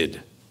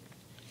covenanted.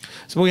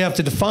 So we have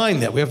to define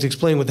that. We have to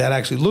explain what that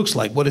actually looks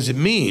like. What does it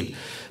mean?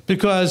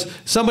 Because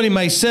somebody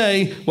might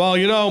say, well,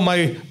 you know,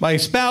 my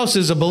spouse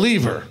is a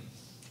believer.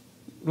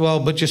 Well,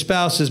 but your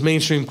spouse is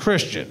mainstream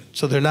Christian,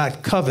 so they're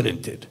not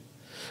covenanted.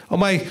 Oh,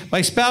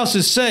 my spouse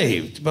is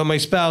saved, but my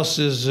spouse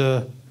is,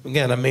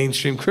 again, a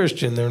mainstream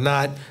Christian. They're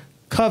not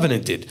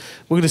covenanted.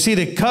 We're going to see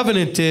that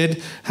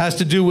covenanted has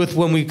to do with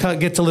when we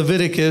get to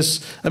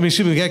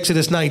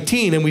Exodus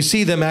 19, and we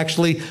see them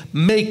actually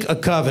make a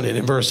covenant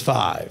in verse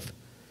 5.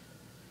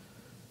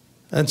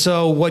 And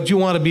so what you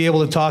want to be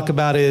able to talk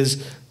about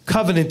is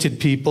covenanted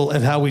people,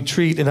 and how we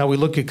treat and how we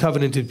look at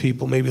covenanted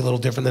people may be a little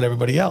different than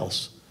everybody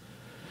else.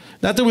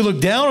 Not that we look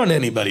down on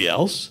anybody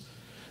else,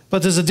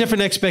 but there's a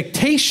different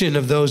expectation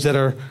of those that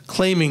are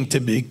claiming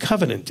to be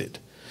covenanted.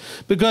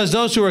 Because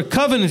those who are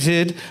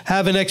covenanted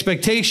have an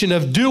expectation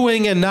of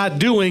doing and not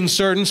doing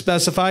certain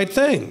specified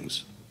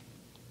things.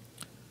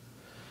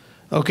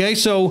 Okay,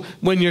 so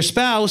when your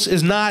spouse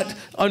is not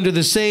under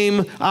the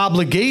same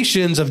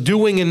obligations of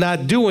doing and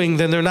not doing,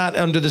 then they're not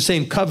under the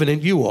same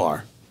covenant you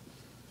are.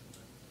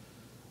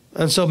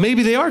 And so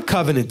maybe they are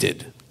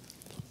covenanted,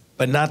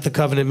 but not the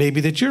covenant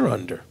maybe that you're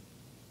under.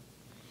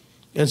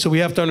 And so we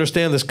have to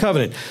understand this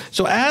covenant.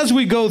 So as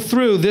we go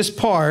through this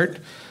part,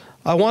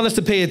 I want us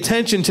to pay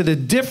attention to the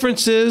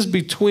differences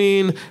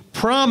between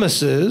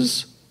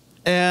promises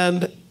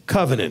and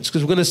covenants,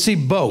 because we're going to see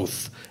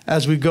both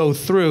as we go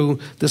through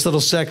this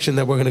little section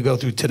that we're going to go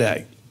through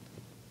today.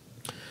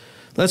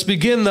 Let's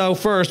begin, though,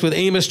 first with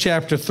Amos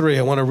chapter 3.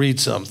 I want to read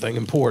something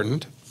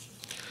important.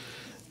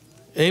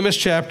 Amos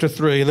chapter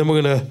 3, and then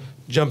we're going to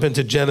jump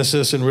into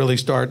Genesis and really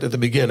start at the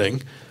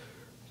beginning.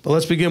 But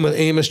let's begin with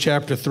Amos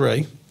chapter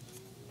 3.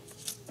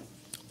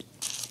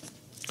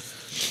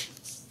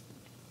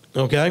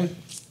 Okay?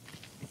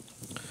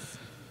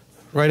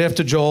 Right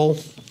after Joel,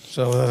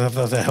 so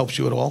if that helps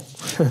you at all.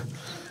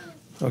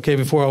 Okay,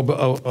 before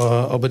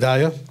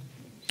Obadiah.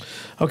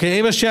 Okay,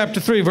 Amos chapter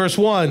 3, verse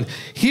 1.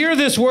 Hear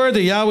this word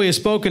that Yahweh has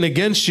spoken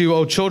against you,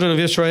 O children of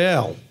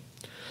Israel,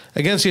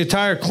 against the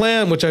entire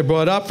clan which I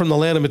brought up from the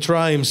land of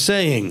Mitzrayim,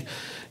 saying,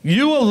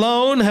 you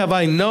alone have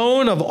I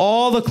known of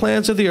all the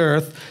clans of the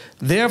earth,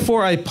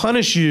 therefore I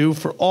punish you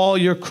for all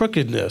your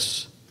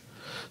crookedness.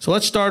 So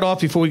let's start off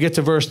before we get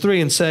to verse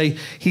 3 and say,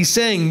 he's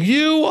saying,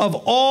 you of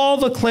all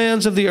the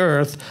clans of the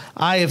earth,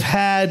 I have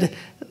had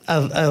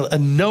a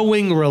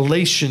knowing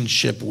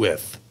relationship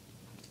with.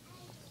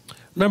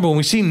 Remember, when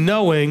we see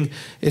knowing,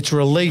 it's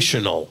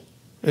relational.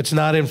 It's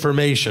not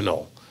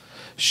informational.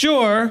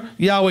 Sure,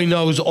 Yahweh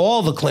knows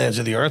all the clans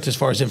of the earth as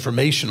far as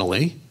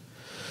informationally.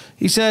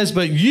 He says,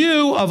 but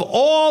you of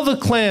all the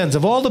clans,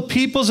 of all the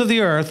peoples of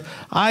the earth,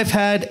 I've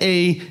had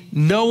a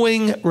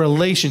knowing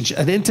relationship,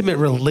 an intimate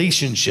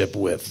relationship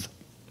with.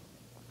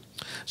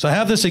 So I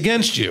have this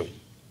against you.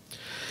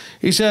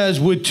 He says,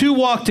 would two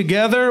walk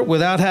together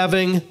without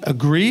having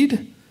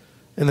agreed?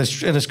 In the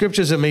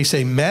scriptures, it may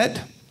say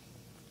met.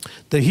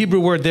 The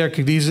Hebrew word there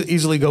could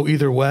easily go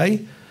either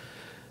way.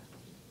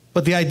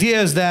 But the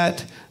idea is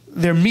that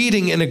they're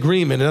meeting in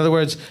agreement. In other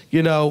words,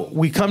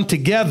 we come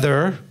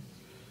together.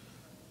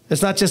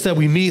 It's not just that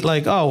we meet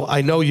like, oh,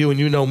 I know you and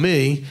you know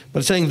me, but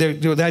it's saying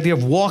the idea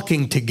of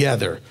walking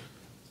together.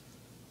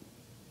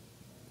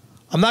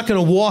 I'm not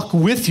going to walk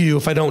with you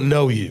if I don't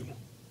know you.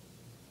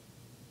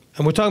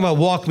 And we're talking about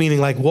walk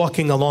meaning like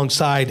walking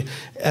alongside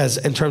as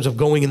in terms of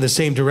going in the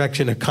same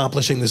direction,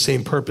 accomplishing the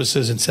same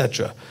purposes,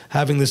 etc.,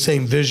 having the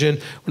same vision.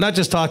 We're not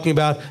just talking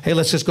about, hey,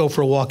 let's just go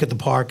for a walk at the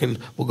park and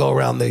we'll go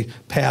around the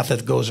path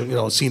that goes,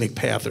 a scenic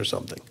path or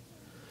something.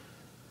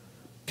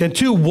 Can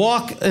two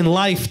walk in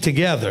life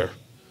together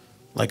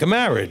like a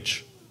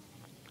marriage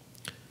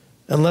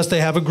unless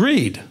they have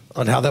agreed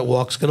on how that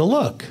walk's going to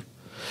look?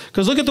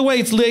 Because look at the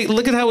way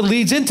look at how it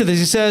leads into this.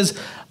 He says,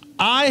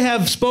 I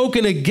have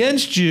spoken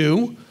against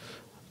you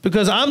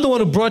because I'm the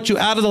one who brought you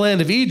out of the land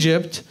of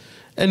Egypt,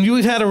 and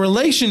you've had a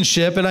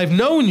relationship, and I've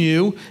known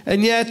you,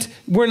 and yet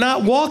we're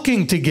not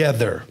walking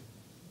together.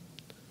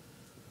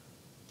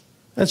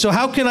 And so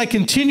how can I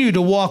continue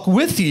to walk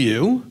with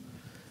you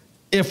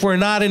if we're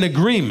not in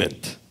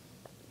agreement?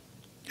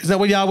 Isn't that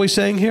what Yahweh's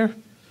saying here?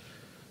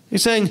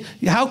 He's saying,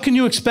 how can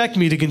you expect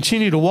me to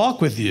continue to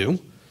walk with you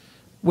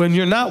when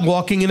you're not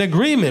walking in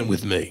agreement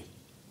with me?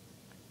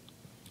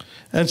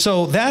 And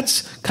so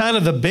that's kind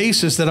of the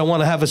basis that I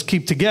want to have us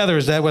keep together,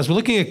 is that as we're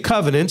looking at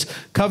covenants,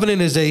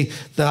 covenant is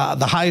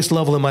the highest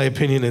level, in my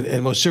opinion,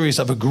 and most serious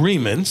of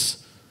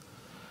agreements.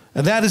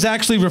 And that is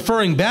actually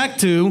referring back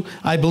to,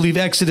 I believe,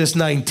 Exodus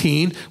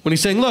 19, when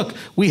he's saying, look,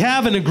 we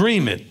have an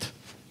agreement.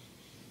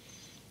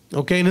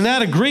 Okay, and in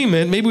that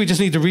agreement, maybe we just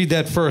need to read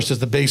that first as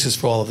the basis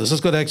for all of this.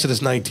 Let's go to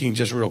Exodus 19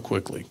 just real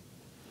quickly.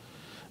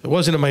 It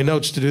wasn't in my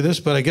notes to do this,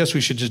 but I guess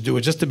we should just do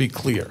it just to be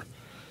clear.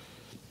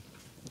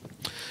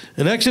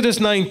 In Exodus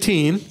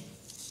 19,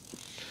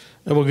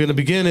 and we're going to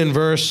begin in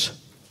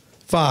verse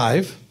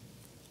 5.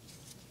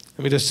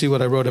 Let me just see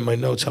what I wrote in my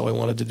notes, how I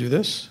wanted to do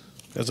this,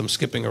 as I'm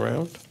skipping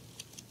around.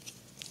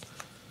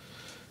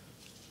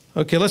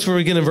 Okay, let's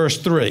begin in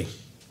verse 3.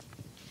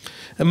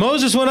 And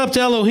Moses went up to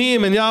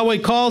Elohim, and Yahweh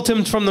called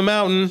him from the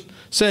mountain,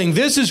 saying,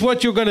 this is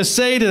what you're going to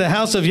say to the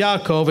house of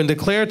Yaakov and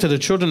declare to the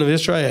children of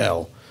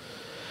Israel.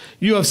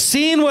 You have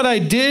seen what I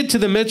did to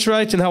the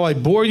Mitzrites and how I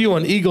bore you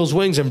on eagle's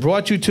wings and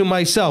brought you to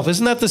myself.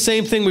 Isn't that the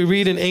same thing we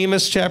read in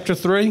Amos chapter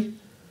 3?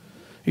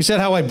 He said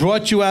how I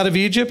brought you out of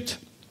Egypt.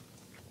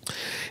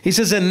 He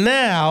says, and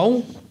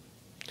now,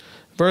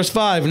 verse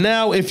 5,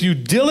 now if you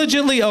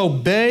diligently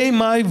obey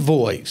my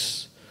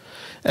voice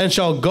and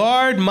shall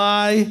guard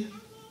my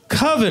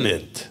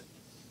covenant.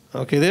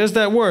 Okay, there's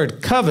that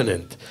word,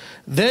 covenant.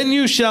 Then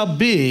you shall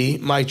be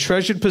my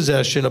treasured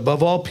possession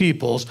above all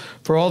peoples,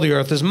 for all the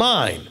earth is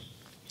mine.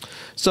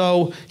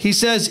 So he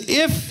says,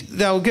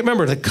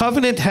 remember, the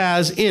covenant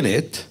has in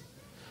it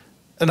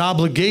an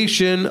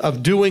obligation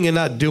of doing and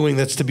not doing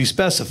that's to be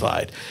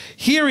specified.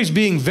 Here he's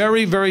being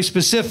very, very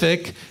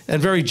specific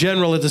and very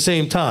general at the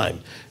same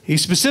time. He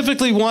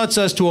specifically wants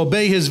us to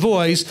obey his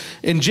voice.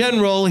 In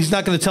general, he's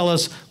not going to tell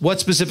us what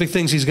specific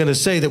things he's going to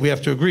say that we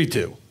have to agree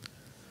to.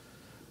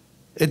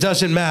 It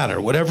doesn't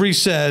matter. Whatever he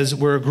says,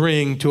 we're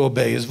agreeing to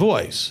obey his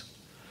voice.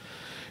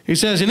 He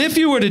says, and if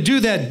you were to do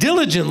that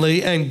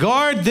diligently and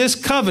guard this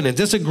covenant,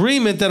 this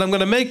agreement that I'm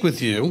going to make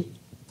with you,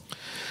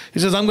 he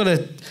says,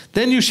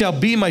 then you shall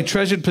be my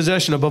treasured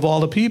possession above all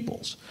the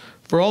peoples.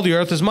 For all the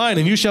earth is mine,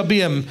 and you shall be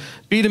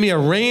to me a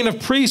reign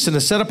of priests and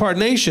a set-apart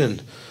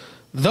nation.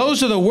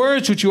 Those are the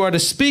words which you are to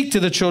speak to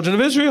the children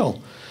of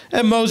Israel.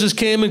 And Moses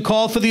came and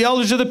called for the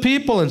elders of the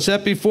people and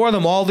set before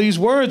them all these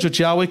words which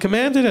Yahweh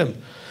commanded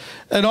him.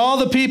 And all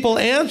the people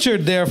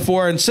answered,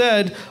 therefore, and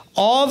said,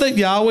 all that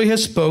Yahweh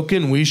has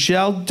spoken we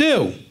shall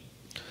do.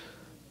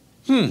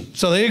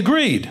 So they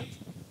agreed.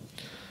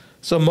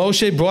 So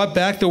Moshe brought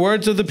back the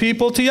words of the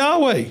people to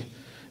Yahweh.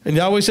 And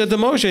Yahweh said to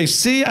Moshe,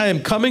 see, I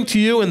am coming to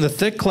you in the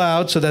thick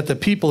cloud so that the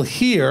people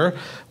hear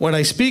when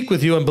I speak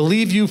with you and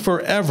believe you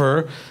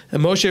forever.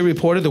 And Moshe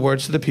reported the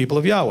words to the people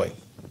of Yahweh.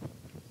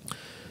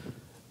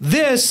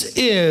 This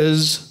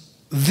is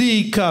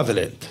the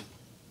covenant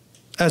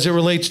as it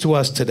relates to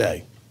us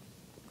today.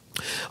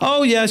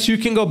 Oh, yes, you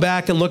can go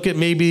back and look at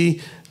maybe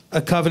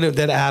a covenant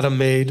that Adam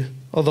made,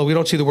 although we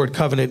don't see the word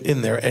covenant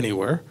in there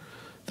anywhere.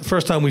 The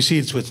first time we see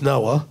it's with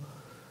Noah.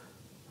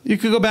 You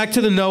can go back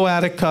to the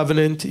Noahic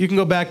covenant. You can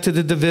go back to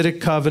the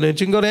Davidic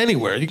covenant. You can go to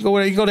anywhere. You can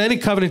go to any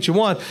covenant you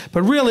want.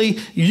 But really,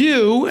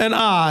 you and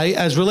I,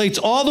 as relates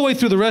all the way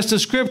through the rest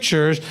of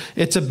Scriptures,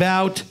 it's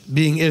about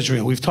being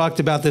Israel. We've talked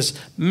about this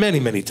many,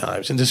 many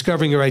times in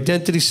Discovering Your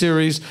Identity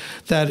series,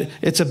 that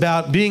it's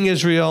about being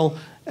Israel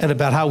and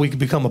about how we can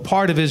become a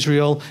part of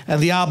Israel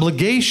and the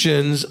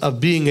obligations of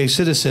being a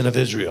citizen of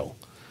Israel.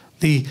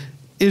 The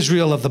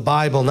Israel of the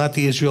Bible, not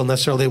the Israel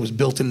necessarily that was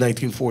built in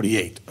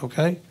 1948,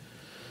 okay?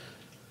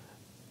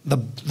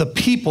 The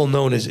people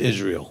known as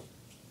Israel.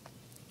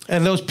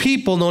 And those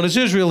people known as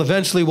Israel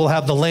eventually will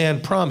have the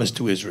land promised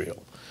to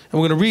Israel. And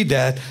we're going to read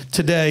that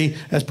today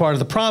as part of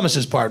the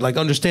promises part, like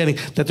understanding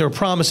that there are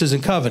promises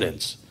and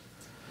covenants.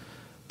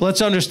 But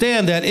let's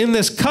understand that in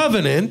this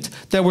covenant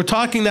that we're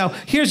talking now,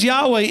 here's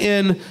Yahweh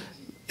in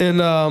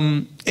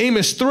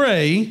Amos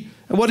 3.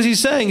 And what is he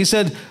saying? He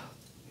said,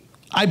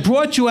 I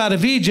brought you out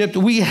of Egypt.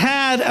 We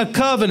had a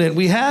covenant.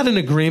 We had an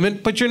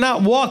agreement, but you're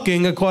not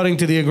walking according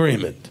to the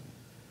agreement.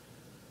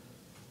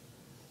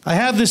 I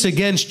have this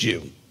against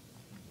you.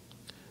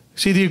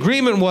 See, the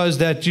agreement was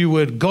that you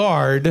would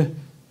guard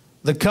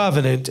the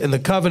covenant, and the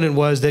covenant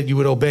was that you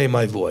would obey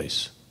my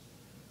voice.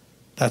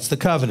 That's the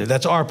covenant.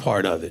 That's our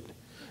part of it.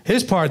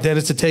 His part then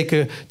is to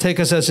take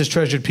us as his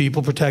treasured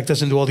people, protect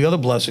us, and do all the other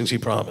blessings he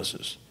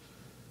promises.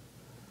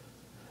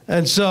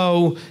 And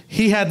so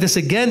he had this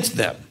against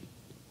them.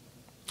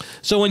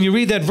 So when you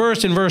read that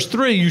verse in verse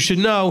 3, you should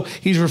know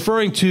he's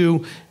referring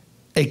to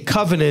a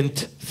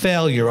covenant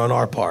failure on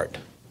our part.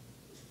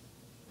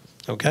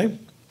 Okay?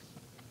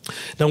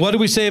 Now, what do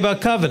we say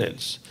about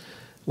covenants?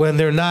 When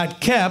they're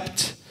not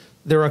kept,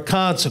 there are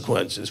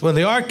consequences. When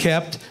they are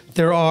kept,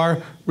 there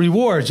are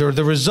rewards or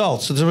the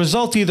results. So there's a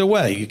result either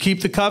way. You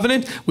keep the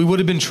covenant, we would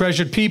have been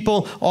treasured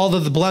people, all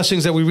of the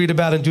blessings that we read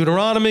about in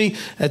Deuteronomy,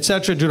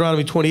 etc.,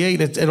 Deuteronomy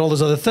 28 and all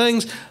those other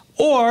things.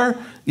 Or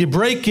you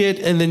break it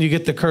and then you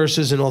get the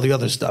curses and all the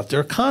other stuff. There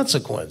are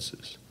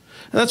consequences.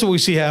 And that's what we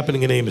see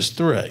happening in Amos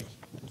 3.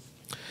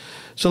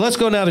 So let's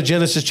go now to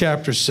Genesis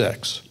chapter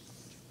 6.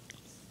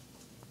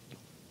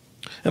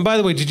 And by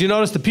the way, did you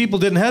notice the people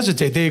didn't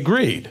hesitate? They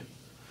agreed.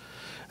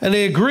 And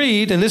they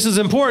agreed, and this is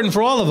important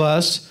for all of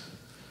us,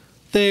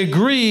 they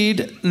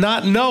agreed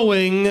not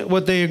knowing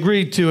what they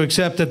agreed to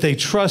except that they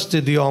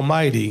trusted the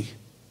Almighty,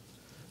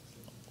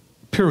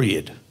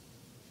 period.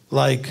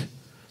 Like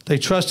they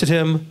trusted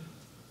him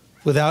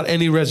without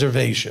any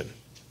reservation.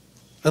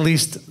 At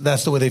least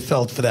that's the way they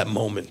felt for that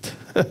moment.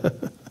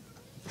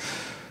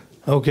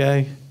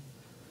 Okay?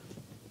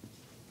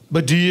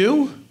 But do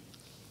you?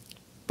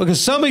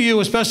 Because some of you,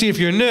 especially if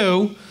you're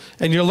new,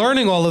 and you're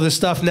learning all of this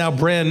stuff now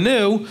brand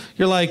new,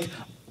 you're like,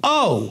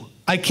 oh,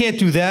 I can't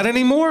do that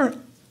anymore?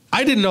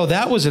 I didn't know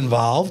that was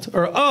involved.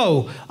 Or,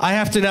 oh, I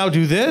have to now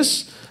do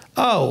this?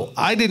 Oh,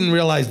 I didn't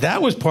realize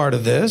that was part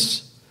of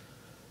this.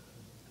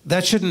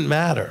 That shouldn't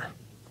matter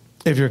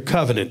if you're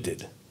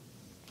covenanted.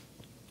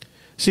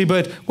 See,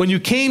 but when you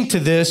came to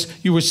this,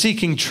 you were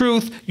seeking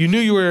truth. You knew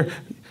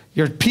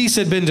your peace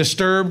had been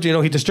disturbed. You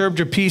know, he disturbed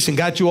your peace and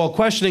got you all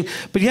questioning.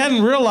 But you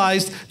hadn't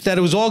realized that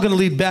it was all going to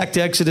lead back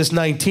to Exodus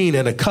 19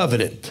 and a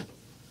covenant,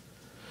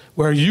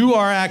 where you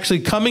are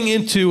actually coming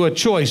into a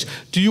choice.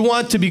 Do you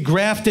want to be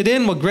grafted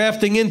in? Well,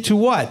 grafting into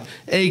what?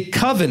 A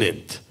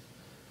covenant.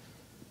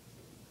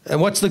 And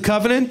what's the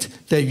covenant?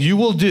 That you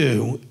will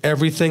do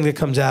everything that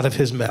comes out of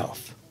his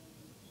mouth.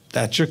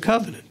 That's your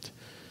covenant.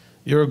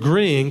 You're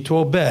agreeing to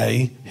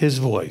obey his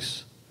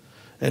voice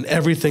and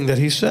everything that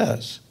he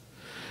says.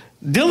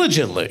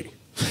 Diligently.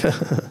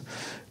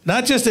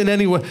 Not just in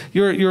any way.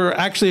 You're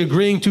actually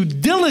agreeing to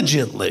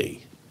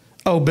diligently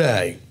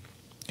obey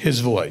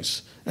his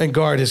voice and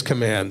guard his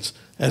commands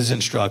and his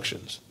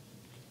instructions.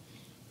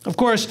 Of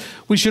course,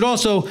 we should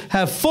also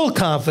have full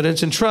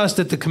confidence and trust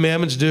that the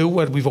commandments do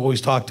what we've always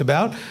talked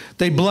about.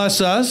 They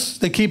bless us,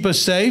 they keep us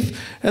safe,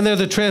 and they're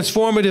the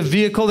transformative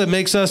vehicle that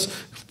makes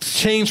us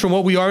change from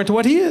what we are into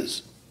what he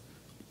is.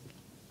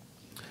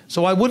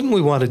 So why wouldn't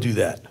we want to do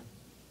that?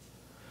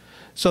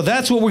 So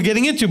that's what we're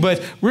getting into.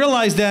 But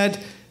realize that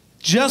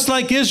just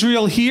like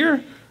Israel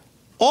here,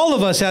 all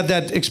of us had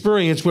that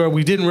experience where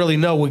we didn't really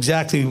know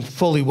exactly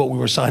fully what we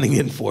were signing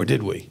in for,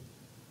 did we?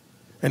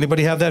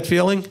 Anybody have that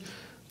feeling?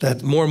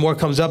 That more and more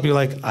comes up and you're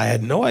like, I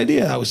had no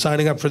idea I was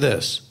signing up for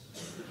this.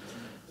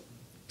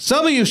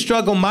 Some of you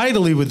struggle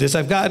mightily with this.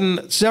 I've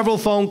gotten several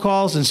phone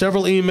calls and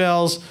several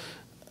emails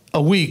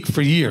a week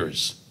for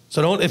years.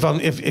 So don't,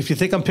 if you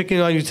think I'm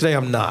picking on you today,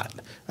 I'm not.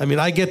 I mean,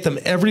 I get them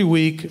every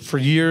week for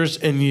years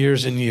and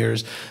years and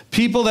years.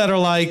 People that are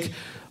like,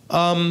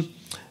 I'm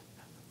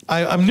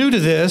new to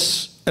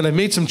this and I've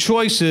made some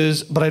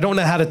choices, but I don't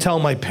know how to tell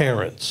my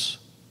parents,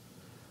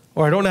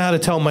 or I don't know how to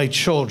tell my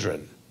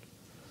children.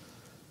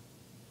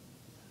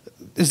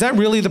 Is that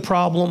really the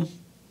problem?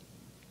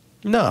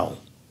 No.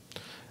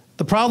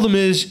 The problem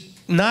is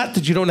not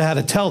that you don't know how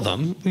to tell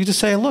them. You just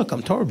say, look,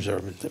 I'm Torah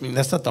observant. I mean,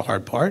 that's not the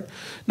hard part.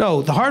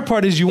 No, the hard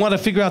part is you want to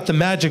figure out the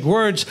magic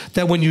words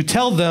that when you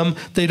tell them,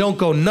 they don't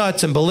go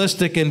nuts and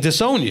ballistic and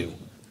disown you.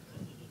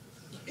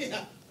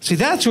 Yeah. See,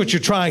 that's what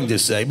you're trying to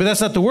say, but that's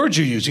not the words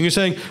you're using. You're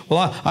saying,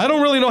 well, I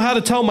don't really know how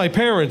to tell my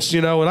parents,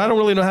 you know, and I don't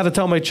really know how to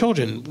tell my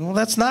children. Well,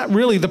 that's not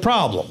really the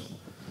problem.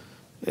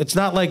 It's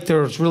not like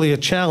there's really a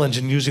challenge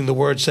in using the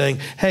word saying,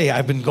 hey,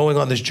 I've been going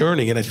on this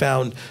journey and I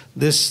found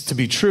this to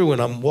be true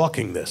and I'm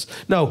walking this.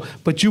 No,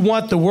 but you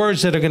want the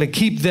words that are going to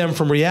keep them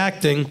from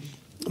reacting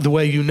the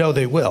way you know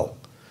they will.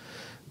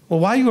 Well,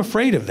 why are you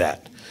afraid of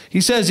that?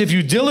 He says, if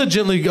you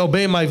diligently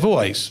obey my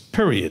voice,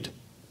 period.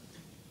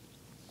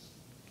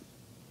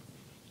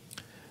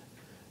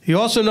 You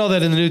also know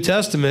that in the New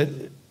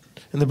Testament,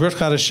 in the Brit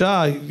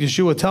Chadashah,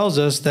 Yeshua tells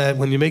us that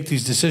when you make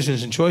these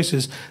decisions and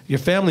choices, your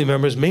family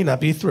members may not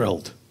be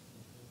thrilled.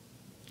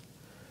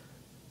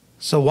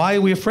 So why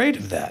are we afraid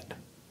of that?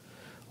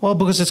 Well,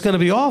 because it's going to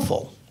be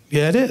awful.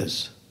 Yeah, it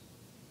is.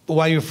 But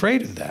why are you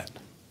afraid of that?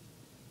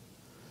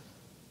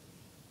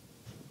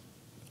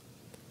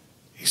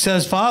 He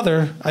says,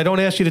 Father, I don't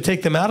ask you to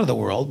take them out of the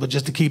world, but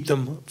just to keep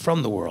them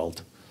from the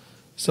world.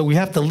 So we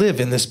have to live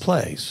in this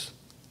place.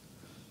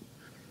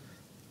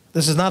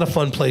 This is not a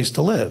fun place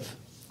to live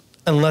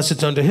unless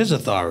it's under his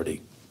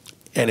authority.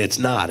 And it's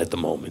not at the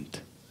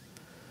moment.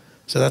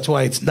 So that's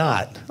why it's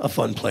not a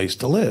fun place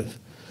to live.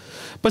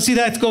 But see,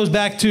 that goes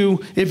back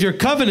to, if you're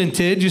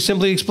covenanted, you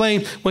simply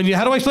explain,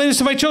 how do I explain this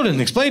to my children?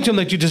 Explain to them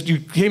that you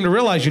came to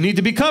realize you need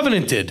to be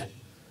covenanted.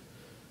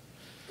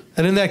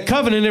 And in that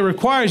covenant, it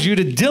requires you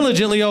to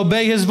diligently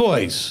obey his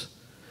voice,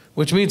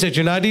 which means that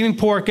you're not eating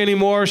pork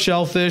anymore,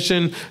 shellfish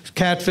and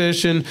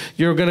catfish, and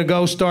you're going to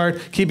go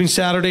start keeping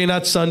Saturday and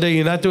not Sunday.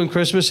 You're not doing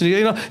Christmas. And,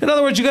 in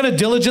other words, you're going to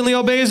diligently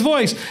obey his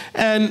voice.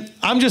 And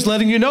I'm just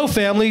letting you know,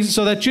 family,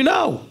 so that you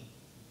know.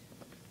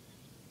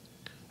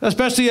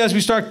 Especially as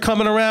we start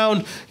coming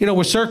around,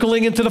 we're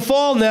circling into the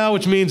fall now,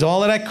 which means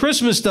all of that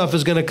Christmas stuff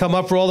is going to come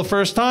up for all the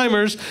first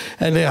timers.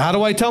 And how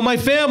do I tell my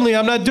family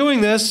I'm not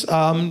doing this?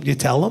 You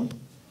tell them.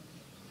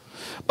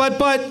 But,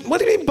 what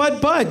do you mean,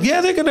 but? Yeah,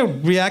 they're going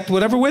to react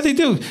whatever way they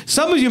do.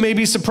 Some of you may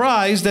be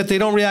surprised that they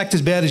don't react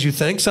as bad as you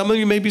think. Some of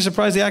you may be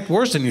surprised they act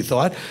worse than you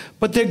thought.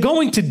 But they're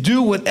going to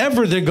do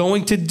whatever they're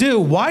going to do.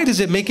 Why does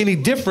it make any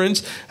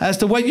difference as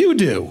to what you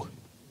do?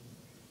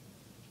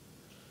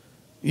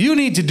 You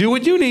need to do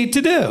what you need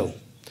to do.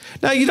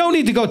 Now, you don't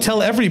need to go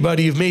tell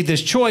everybody you've made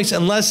this choice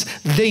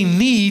unless they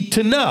need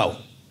to know.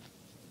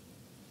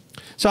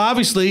 So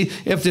obviously,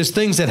 if there's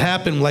things that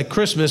happen like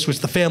Christmas, which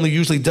the family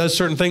usually does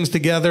certain things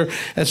together,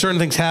 and certain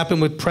things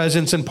happen with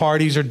presents and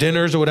parties or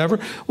dinners or whatever,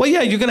 well,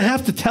 yeah, you're going to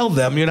have to tell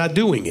them you're not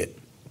doing it.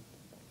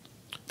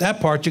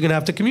 That part you're going to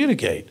have to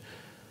communicate.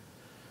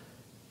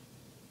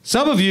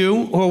 Some of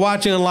you who are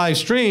watching a live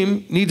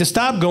stream need to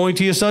stop going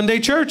to your Sunday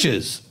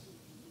churches.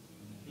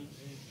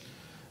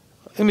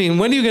 I mean,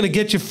 when are you going to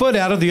get your foot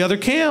out of the other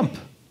camp?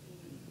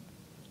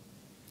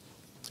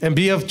 And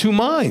be of two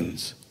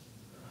minds.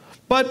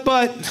 But,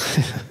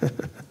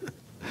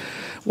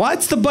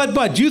 what's the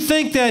but? Do you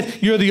think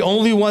that you're the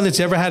only one that's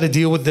ever had to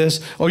deal with this?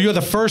 Or you're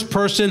the first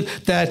person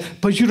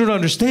but you don't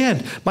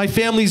understand. My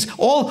family's,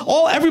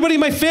 everybody in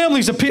my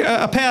family's a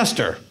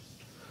pastor.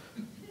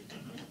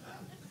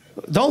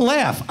 Don't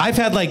laugh. I've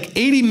had like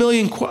 80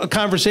 million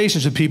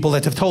conversations with people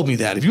that have told me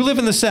that. If you live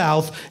in the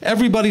South,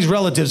 everybody's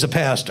relative's a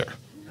pastor.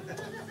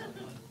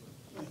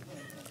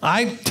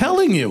 I'm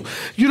telling you.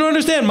 You don't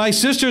understand. My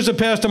sister's a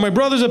pastor. My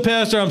brother's a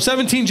pastor. I'm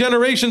 17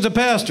 generations of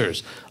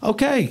pastors.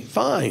 Okay,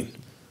 fine.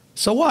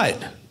 So what?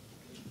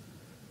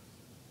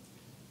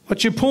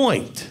 What's your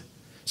point?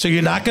 So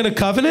you're not going to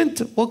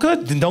covenant? Well,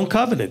 good. Then don't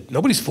covenant.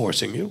 Nobody's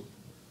forcing you.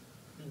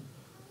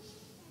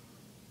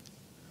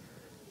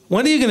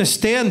 When are you going to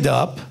stand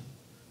up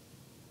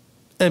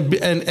and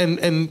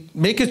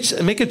make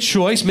a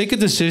choice, make a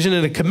decision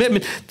and a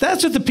commitment?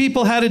 That's what the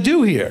people had to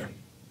do here.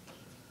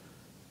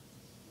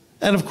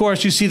 And of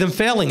course, you see them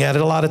failing at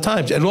it a lot of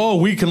times. And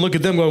we can look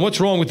at them going,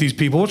 what's wrong with these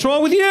people? What's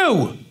wrong with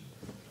you?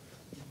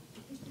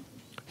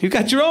 You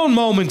got your own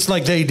moments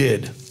like they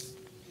did.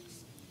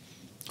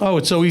 Oh,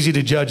 it's so easy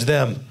to judge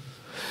them.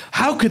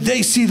 How could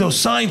they see those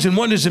signs and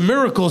wonders and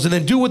miracles and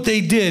then do what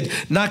they did,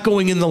 not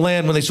going in the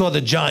land when they saw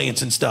the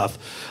giants and stuff?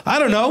 I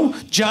don't know.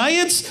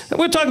 Giants?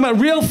 We're talking about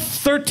real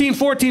 13,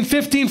 14,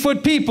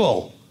 15-foot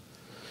people.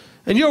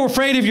 And you're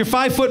afraid of your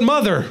 5-foot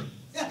mother.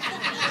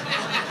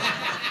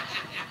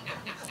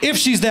 If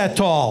she's that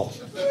tall.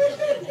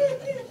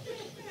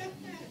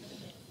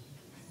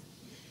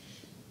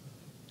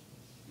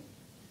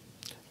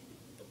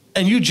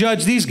 And you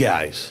judge these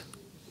guys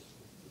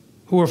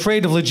who are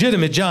afraid of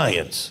legitimate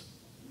giants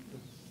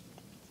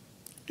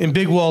in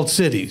big walled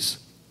cities.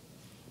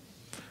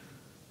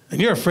 And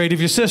you're afraid of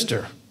your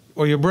sister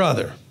or your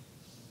brother.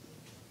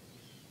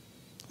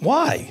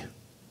 Why?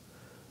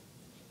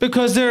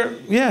 Because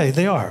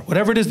they are.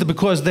 Whatever it is,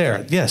 because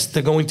yes,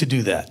 they're going to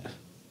do that.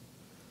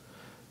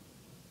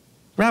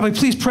 Rabbi,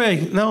 please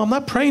pray. No, I'm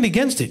not praying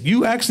against it.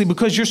 You actually,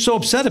 because you're so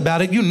upset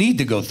about it, you need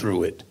to go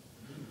through it.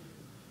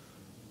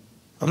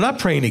 I'm not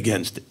praying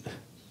against it.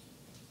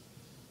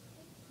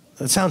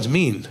 That sounds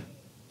mean.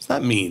 It's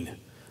not mean.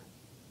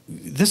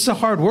 This is a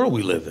hard world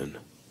we live in.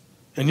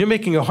 And you're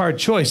making a hard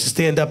choice to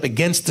stand up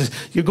against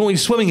you're going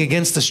swimming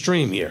against the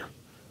stream here.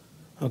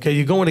 Okay,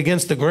 you're going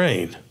against the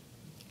grain.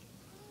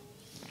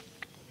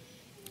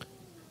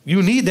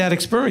 You need that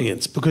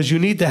experience because you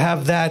need to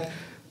have that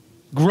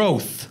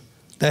growth,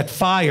 that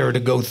fire to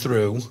go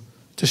through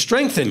to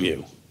strengthen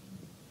you.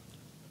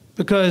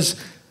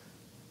 Because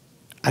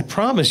I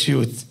promise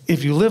you,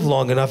 if you live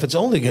long enough, it's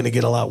only going to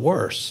get a lot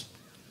worse.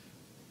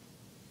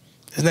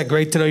 Isn't that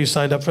great to know you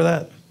signed up for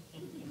that?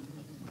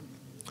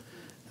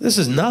 This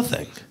is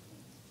nothing.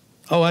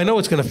 Oh, I know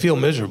it's going to feel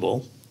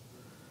miserable,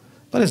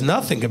 but it's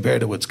nothing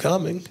compared to what's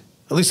coming.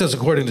 At least that's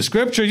according to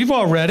Scripture. You've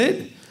all read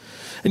it.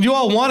 And you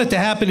all want it to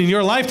happen in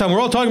your lifetime. We're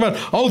all talking about,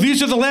 oh,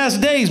 these are the last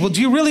days. Well,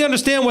 do you really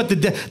understand what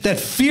that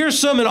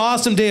fearsome and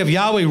awesome day of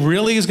Yahweh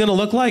really is going to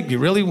look like? Do you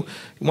really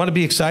want to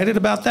be excited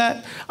about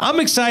that? I'm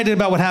excited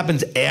about what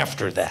happens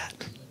after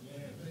that.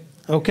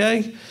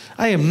 Okay?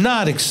 I am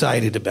not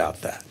excited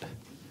about that.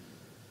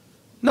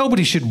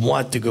 Nobody should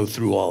want to go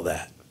through all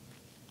that.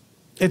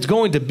 It's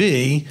going to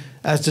be,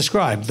 as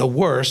described, the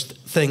worst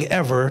thing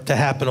ever to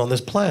happen on this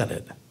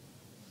planet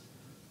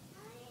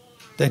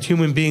that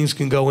human beings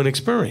can go and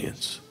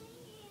experience.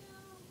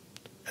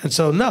 And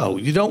so, no,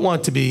 you don't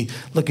want to be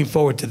looking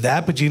forward to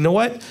that, but you know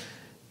what?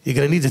 You're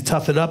going to need to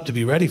toughen up to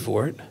be ready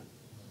for it.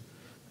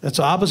 And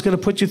so Abba's going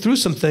to put you through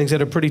some things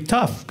that are pretty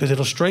tough because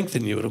it'll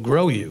strengthen you, it'll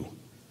grow you.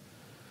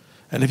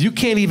 And if you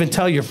can't even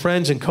tell your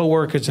friends and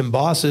coworkers and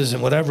bosses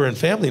and whatever and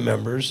family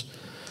members,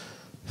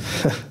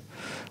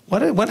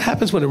 what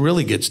happens when it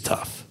really gets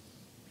tough?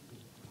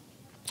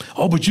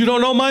 Oh, but you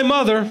don't know my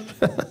mother.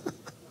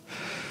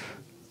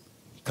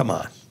 Come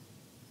on.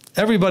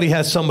 Everybody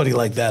has somebody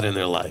like that in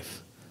their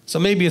life. So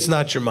maybe it's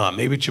not your mom.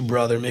 Maybe it's your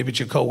brother. Maybe it's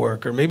your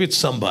coworker. Maybe it's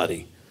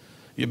somebody,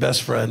 your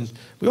best friend.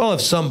 We all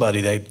have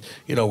somebody that,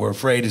 we're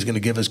afraid is going to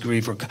give us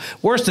grief. Or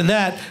worse than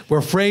that, we're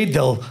afraid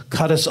they'll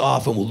cut us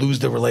off and we'll lose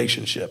the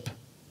relationship.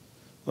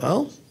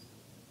 Well,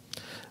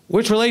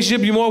 which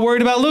relationship are you more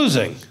worried about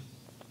losing?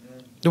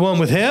 The one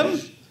with him,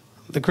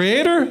 the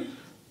Creator,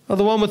 or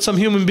the one with some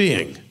human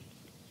being?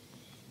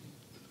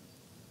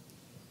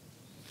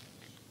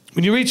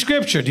 When you read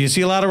Scripture, do you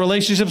see a lot of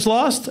relationships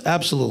lost?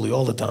 Absolutely,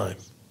 all the time.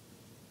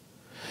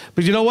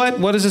 But you know what?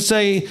 What does it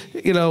say?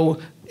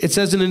 It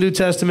says in the New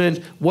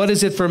Testament, what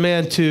is it for a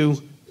man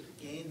to,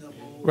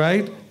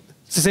 right?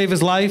 To save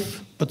his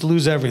life, but to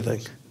lose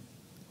everything.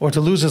 Or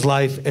to lose his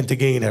life and to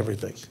gain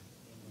everything.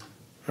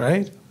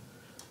 Right?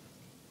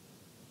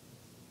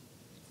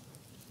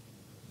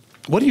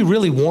 What do you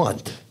really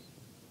want?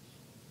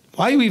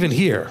 Why are you even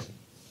here?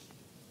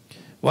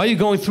 Why are you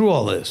going through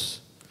all this?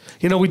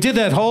 We did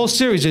that whole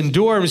series,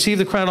 Endure and Receive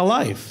the Crown of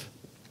Life.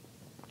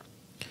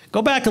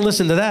 Go back and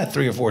listen to that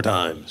 3 or 4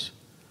 times.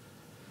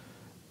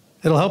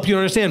 It'll help you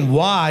understand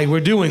why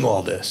we're doing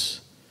all this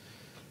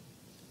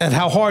and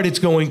how hard it's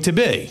going to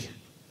be.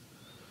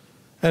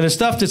 And the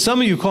stuff that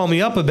some of you call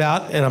me up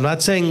about, and I'm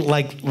not saying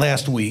like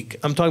last week,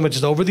 I'm talking about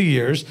just over the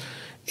years,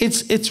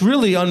 it's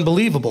really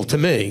unbelievable to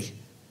me.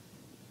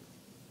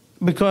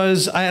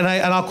 Because,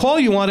 I'll call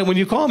you on it when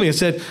you call me. I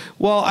said,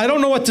 well, I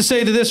don't know what to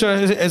say to this. Or,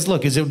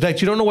 look, is it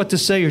that you don't know what to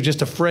say, you're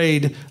just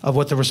afraid of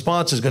what the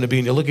response is going to be,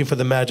 and you're looking for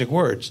the magic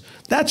words?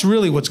 That's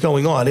really what's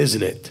going on,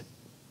 isn't it?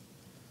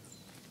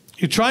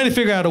 You're trying to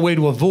figure out a way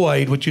to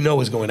avoid what you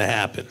know is going to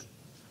happen.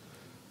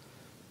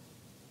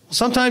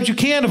 Sometimes you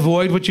can't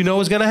avoid what you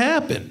know is going to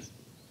happen.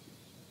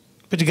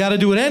 But you got to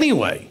do it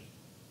anyway.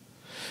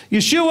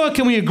 Yeshua,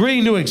 can we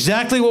agree, knew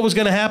exactly what was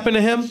going to happen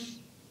to him?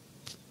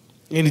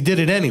 And he did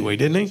it anyway,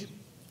 didn't he?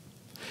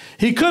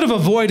 He could have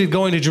avoided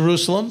going to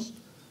Jerusalem.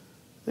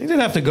 He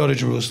didn't have to go to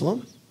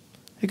Jerusalem.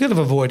 He could have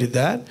avoided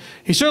that.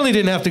 He certainly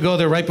didn't have to go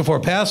there right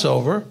before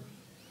Passover,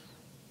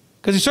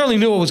 because he certainly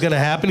knew what was going to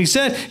happen.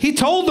 He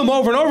told them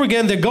over and over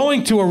again, they're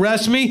going to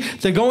arrest me.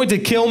 They're going to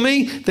kill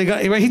me.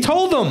 He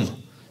told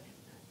them.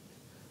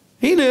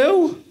 He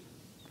knew.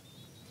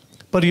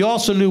 But he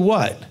also knew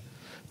what?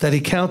 That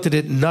he counted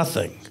it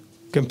nothing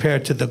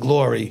compared to the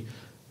glory,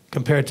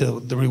 compared to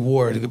the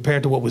reward,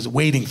 compared to what was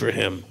waiting for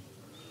him.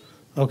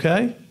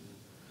 Okay?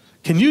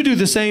 Can you do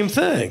the same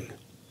thing?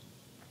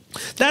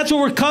 That's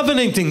what we're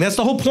covenanting. That's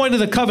the whole point of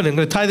the covenant. I'm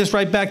going to tie this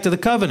right back to the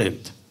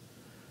covenant.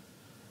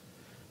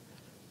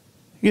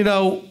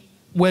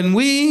 When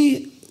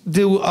we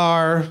do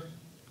our,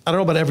 I don't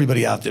know about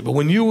everybody out there, but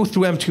when you,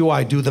 through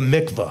MTOI, do the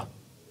mikvah,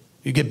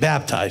 you get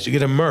baptized, you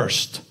get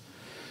immersed,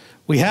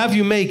 we have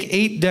you make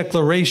 8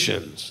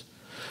 declarations.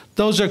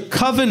 Those are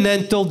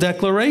covenantal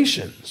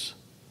declarations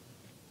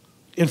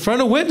in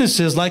front of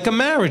witnesses, like a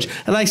marriage.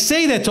 And I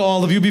say that to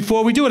all of you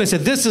before we do it. I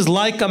said, this is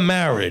like a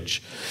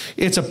marriage.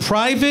 It's a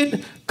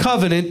private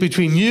covenant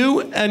between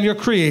you and your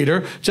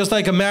Creator, just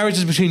like a marriage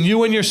is between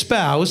you and your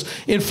spouse,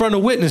 in front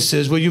of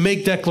witnesses where you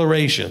make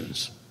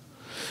declarations.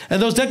 And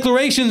those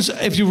declarations,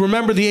 if you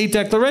remember the 8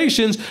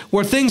 declarations,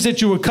 were things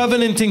that you were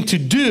covenanting to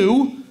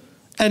do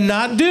and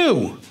not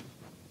do.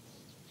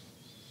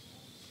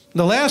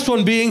 The last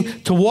one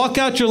being to walk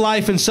out your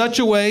life in such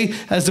a way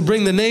as to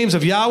bring the names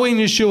of Yahweh and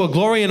Yeshua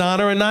glory and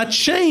honor and not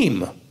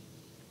shame.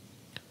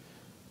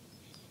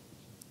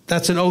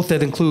 That's an oath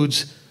that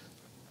includes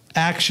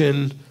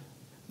action,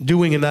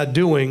 doing and not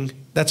doing.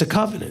 That's a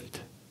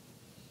covenant.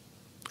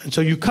 And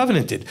so you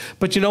covenanted.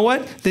 But you know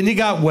what? Then you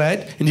got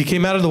wet and you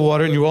came out of the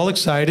water and you were all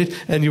excited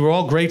and you were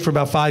all great for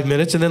about 5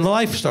 minutes and then the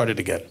life started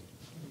again.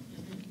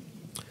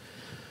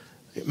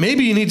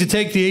 Maybe you need to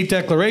take the 8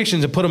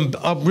 declarations and put them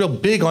up real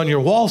big on your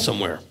wall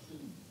somewhere.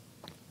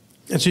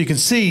 And so you can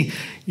see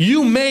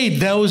you made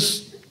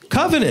those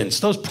covenants,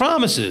 those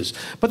promises.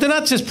 But they're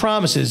not just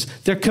promises,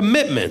 they're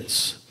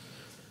commitments.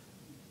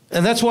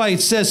 And that's why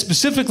it says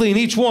specifically in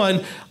each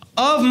one,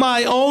 of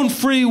my own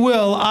free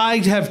will, I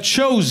have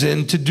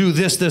chosen to do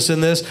this, this,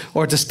 and this,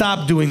 or to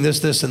stop doing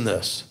this, this, and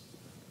this.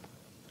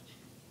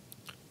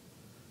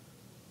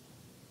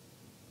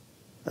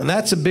 And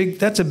that's a big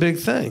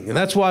thing. And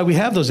that's why we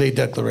have those 8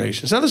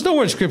 declarations. Now, there's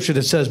nowhere in Scripture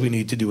that says we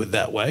need to do it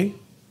that way.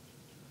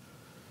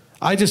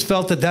 I just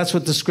felt that that's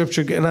what the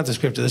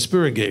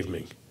Spirit gave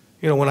me.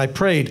 You know, when I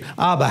prayed,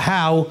 Abba,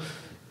 how?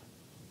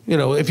 You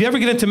know, if you ever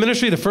get into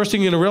ministry, the first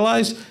thing you're going to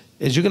realize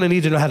is you're going to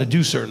need to know how to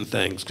do certain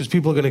things because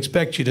people are going to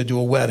expect you to do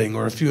a wedding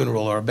or a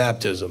funeral or a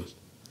baptism.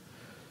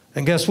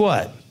 And guess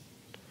what?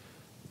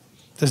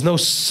 There's no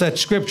set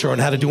scripture on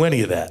how to do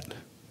any of that.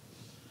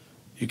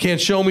 You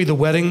can't show me the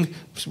wedding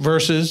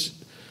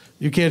verses.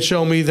 You can't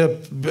show me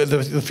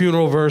the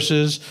funeral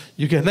verses.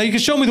 You can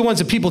show me the ones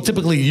that people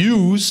typically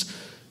use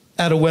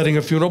at a wedding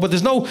or funeral, but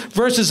there's no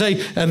verses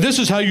say, and this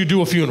is how you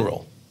do a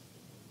funeral,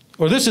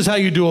 or this is how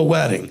you do a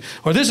wedding,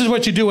 or this is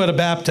what you do at a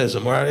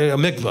baptism or a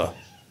mikvah,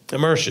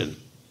 immersion,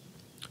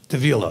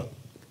 tevilah.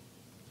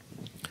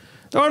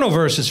 There are no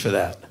verses for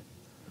that.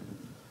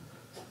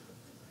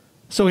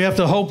 So we have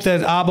to hope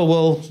that Abba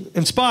will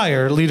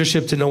inspire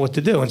leadership to know what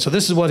to do. And so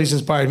this is what he's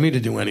inspired me to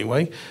do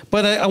anyway.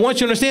 But I want you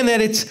to understand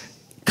that it's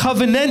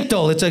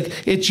covenantal.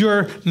 It's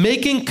your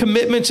making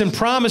commitments and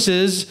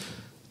promises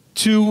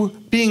to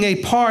being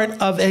a part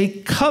of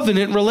a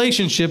covenant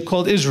relationship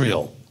called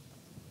Israel.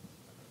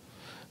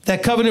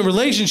 That covenant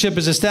relationship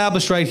is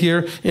established right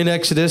here in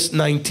Exodus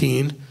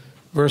 19,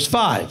 verse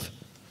 5.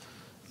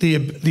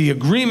 The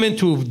agreement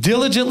to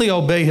diligently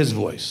obey his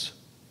voice.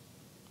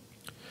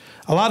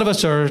 A lot of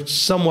us are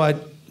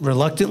somewhat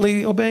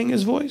reluctantly obeying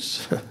his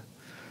voice.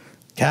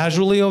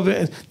 Casually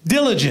obeying.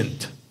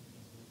 Diligent.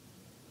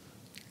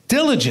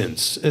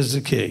 Diligence is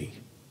the key.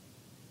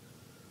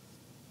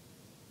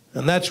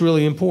 And that's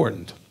really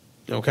important.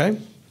 Okay?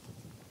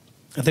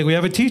 I think we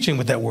have a teaching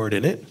with that word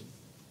in it.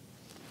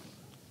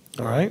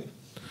 All right?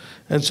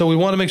 And so we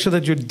want to make sure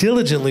that you're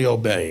diligently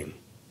obeying.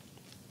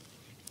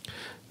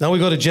 Now we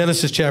go to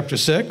Genesis chapter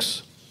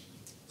 6.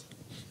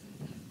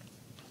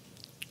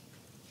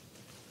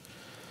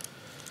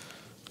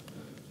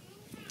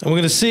 And we're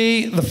going to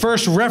see the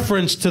first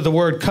reference to the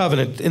word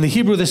covenant. In the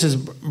Hebrew, this is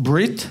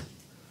brit.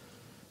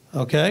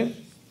 Okay?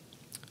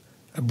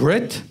 A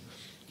brit.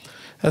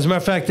 As a matter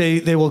of fact,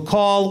 they will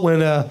call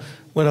when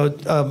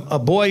a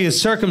boy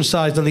is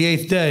circumcised on the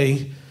 8th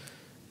day,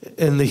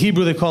 in the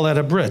Hebrew they call that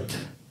a brit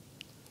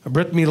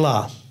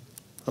milah.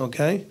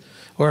 Okay?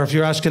 Or if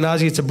you're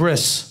Ashkenazi, it's a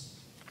bris.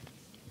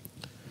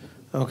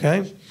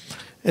 Okay?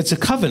 It's a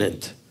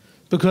covenant.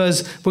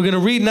 Because we're going to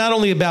read not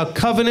only about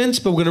covenants,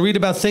 but we're going to read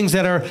about things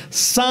that are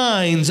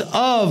signs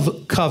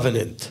of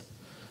covenant.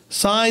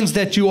 Signs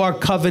that you are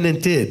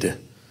covenanted.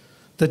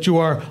 That you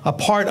are a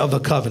part of a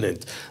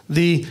covenant.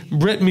 The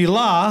Brit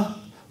Milah,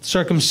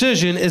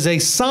 circumcision, is a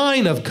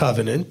sign of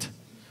covenant.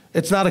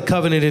 It's not a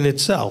covenant in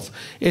itself.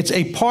 It's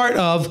a part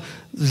of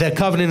the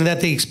covenant in that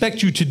they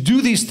expect you to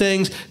do these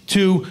things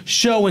to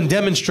show and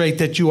demonstrate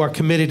that you are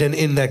committed and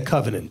in that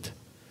covenant.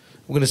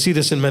 We're going to see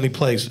this in many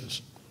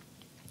places.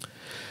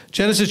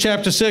 Genesis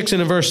chapter 6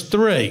 and in verse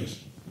 3.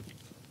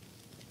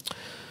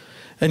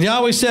 And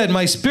Yahweh said,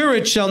 my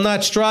spirit shall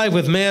not strive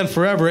with man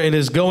forever in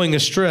his going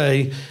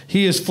astray.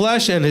 He is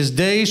flesh and his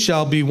days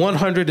shall be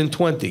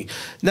 120.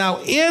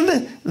 Now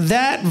in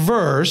that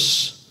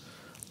verse,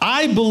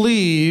 I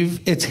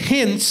believe it's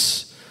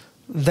hints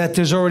that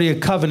there's already a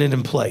covenant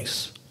in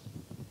place.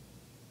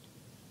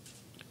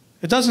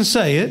 It doesn't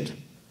say it.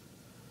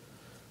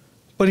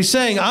 But he's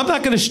saying, I'm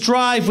not going to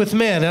strive with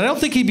man. And I don't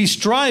think he'd be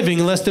striving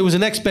unless there was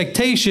an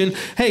expectation,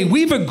 hey,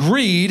 we've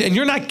agreed and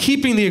you're not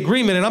keeping the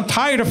agreement and I'm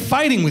tired of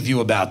fighting with you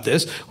about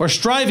this or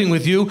striving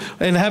with you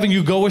and having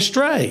you go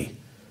astray.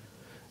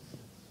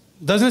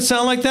 Doesn't it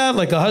sound like that?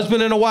 Like a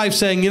husband and a wife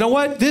saying, you know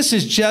what? This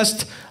is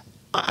just,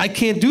 I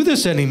can't do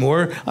this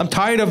anymore. I'm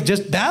tired of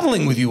just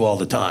battling with you all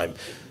the time.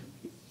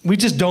 We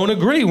just don't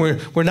agree.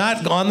 We're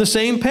not on the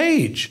same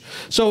page.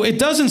 So it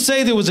doesn't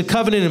say there was a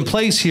covenant in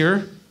place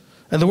here.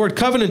 And the word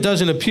covenant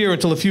doesn't appear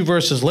until a few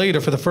verses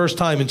later for the first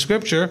time in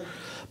Scripture.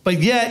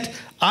 But yet,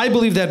 I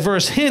believe that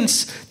verse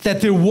hints that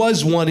there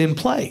was one in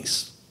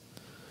place.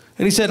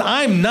 And he said,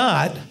 I'm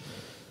not.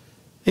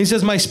 He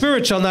says, my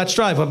spirit shall not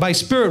strive. But by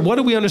spirit, what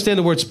do we understand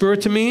the word spirit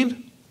to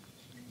mean?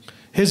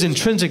 His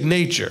intrinsic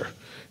nature.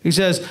 He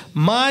says,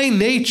 my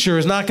nature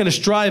is not going to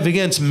strive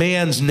against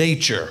man's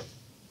nature.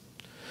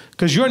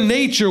 Because your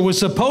nature was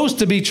supposed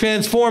to be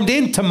transformed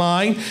into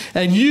mine,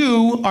 and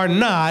you are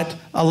not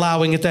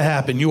allowing it to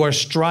happen. You are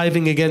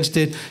striving against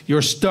it.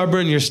 You're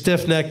stubborn, you're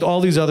stiff-necked,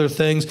 all these other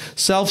things,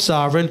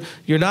 self-sovereign.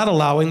 You're not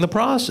allowing the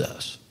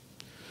process.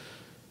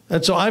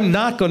 And so I'm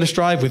not going to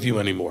strive with you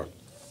anymore.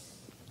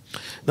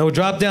 Now we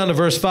drop down to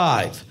verse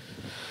 5.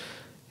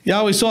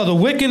 Yahweh saw the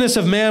wickedness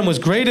of man was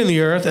great in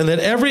the earth, and that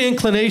every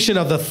inclination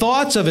of the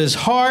thoughts of his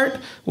heart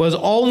was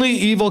only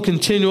evil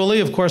continually.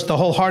 Of course, the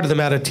whole heart of the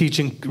matter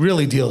teaching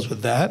really deals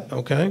with that,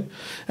 okay?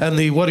 And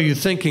the what are you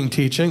thinking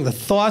teaching, the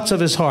thoughts of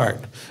his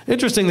heart.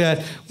 Interesting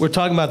that we're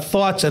talking about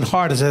thoughts and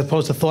heart as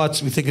opposed to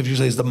thoughts we think of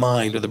usually as the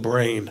mind or the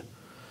brain.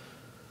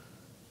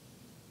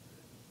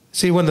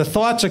 See, when the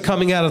thoughts are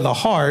coming out of the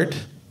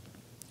heart,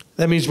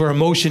 that means we're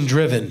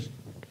emotion-driven.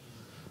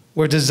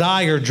 We're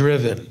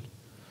desire-driven.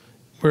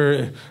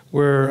 We're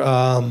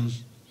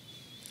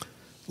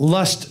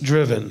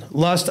Lust-driven.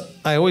 Lust,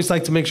 I always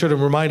like to make sure to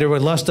remind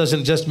everyone, lust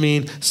doesn't just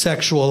mean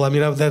sexual. I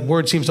mean, that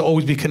word seems to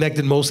always be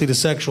connected mostly to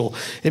sexual.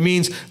 It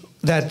means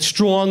that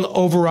strong,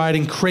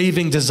 overriding,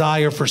 craving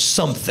desire for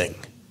something.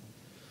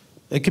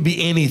 It could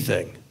be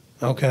anything,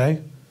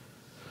 okay?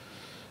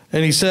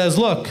 And he says,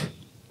 look,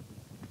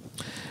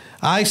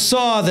 I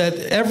saw that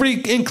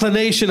every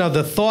inclination of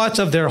the thoughts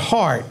of their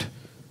heart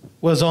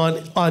was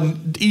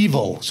on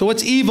evil. So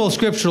what's evil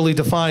scripturally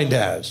defined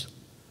as?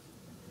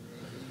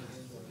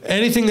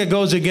 Anything that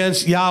goes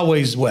against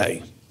Yahweh's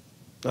way,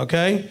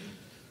 okay?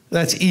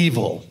 That's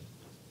evil.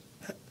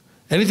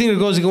 Anything that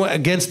goes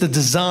against the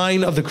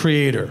design of the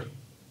Creator.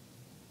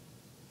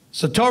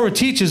 So Torah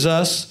teaches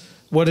us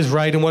what is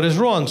right and what is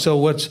wrong. So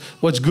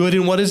what's good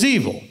and what is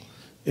evil.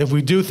 If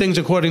we do things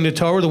according to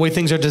Torah, the way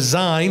things are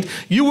designed,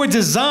 you were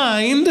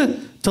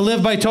designed to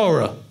live by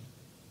Torah.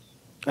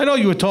 I know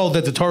you were told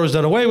that the Torah is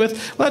done away with.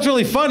 Well, that's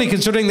really funny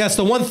considering that's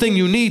the one thing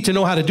you need to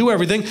know how to do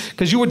everything,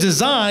 because you were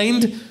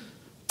designed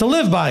to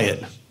live by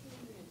it.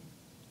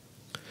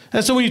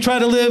 And so when you try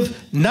to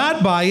live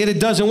not by it, it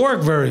doesn't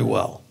work very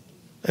well.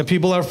 And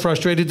people are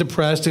frustrated,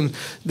 depressed, and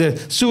the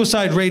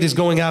suicide rate is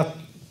going out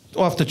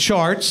off the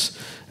charts,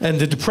 and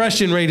the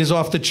depression rate is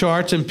off the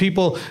charts, and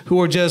people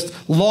who are just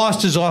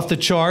lost is off the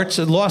charts.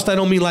 And lost, I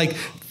don't mean like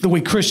the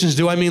way Christians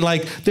do. I mean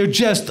like they're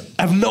just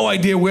have no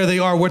idea where they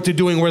are, what they're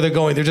doing, where they're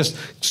going. They're just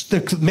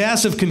the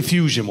massive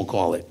confusion, we'll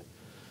call it.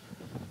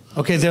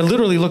 Okay, they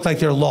literally look like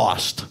they're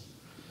lost.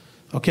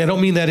 Okay, I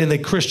don't mean that in the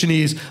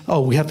Christianese,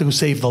 oh, we have to go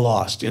save the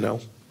lost, you know.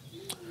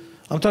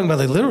 I'm talking about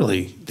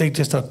they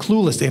just are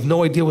clueless. They have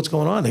no idea what's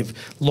going on. They've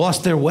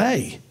lost their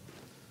way.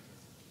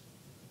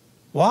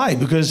 Why?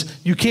 Because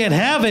you can't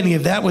have any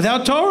of that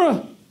without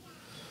Torah.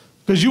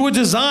 Because you were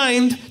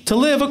designed to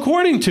live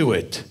according to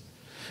it.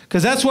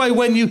 Because that's why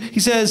he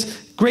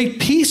says, great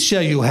peace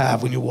shall you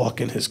have when you walk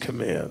in his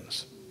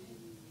commands.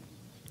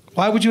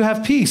 Why would you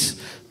have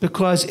peace?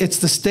 Because it's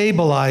the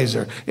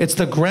stabilizer, it's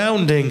the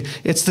grounding,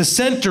 it's the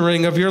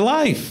centering of your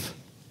life.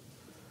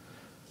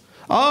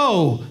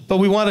 Oh, but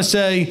we want to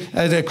say,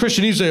 as a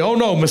Christian, you say, oh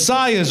no,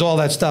 Messiah is all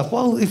that stuff.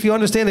 Well, if you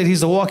understand that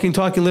he's the walking,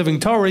 talking, living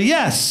Torah,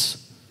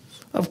 yes,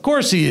 of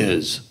course he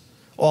is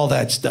all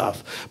that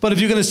stuff. But if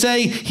you're going to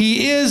say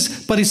he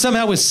is, but he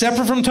somehow is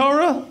separate from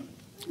Torah,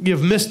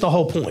 you've missed the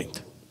whole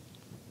point.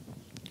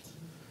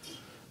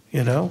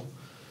 You know?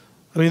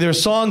 I mean, there are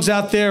songs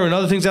out there and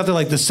other things out there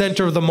like the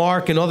center of the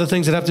mark and other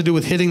things that have to do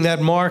with hitting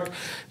that mark.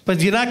 But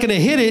you're not going to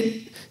hit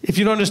it if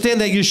you don't understand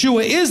that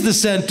Yeshua is the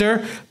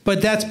center,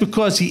 but that's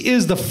because he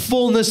is the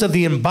fullness of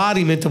the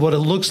embodiment of what it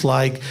looks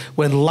like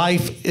when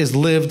life is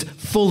lived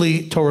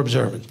fully Torah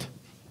observant.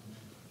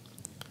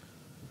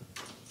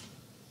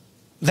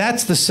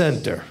 That's the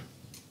center.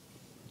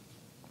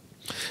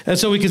 And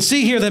so we can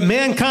see here that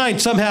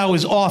mankind somehow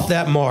is off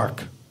that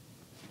mark.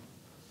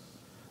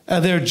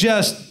 And they're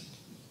just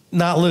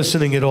not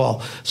listening at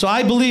all. So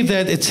I believe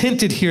that it's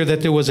hinted here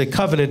that there was a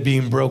covenant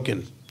being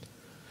broken.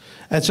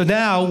 And so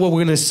now what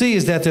we're going to see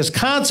is that there's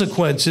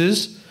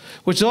consequences,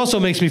 which also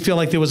makes me feel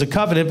like there was a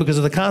covenant because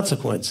of the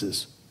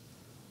consequences.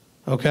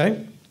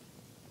 Okay?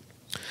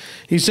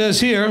 He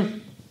says here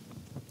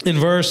in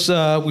verse,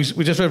 we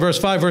just read verse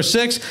 5, verse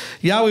 6,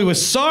 Yahweh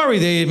was sorry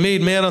they had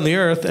made man on the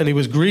earth, and he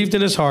was grieved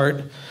in his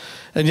heart.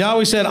 And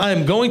Yahweh said, I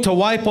am going to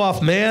wipe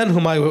off man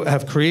whom I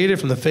have created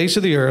from the face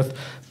of the earth,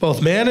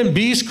 both man and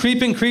beast,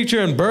 creeping creature,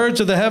 and birds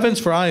of the heavens,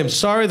 for I am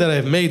sorry that I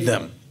have made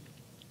them.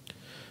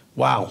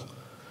 Wow.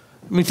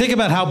 I mean, think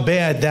about how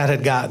bad that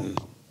had gotten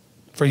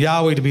for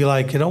Yahweh to be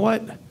like, you know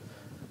what?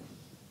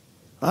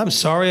 I'm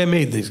sorry I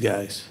made these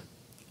guys.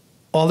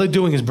 All they're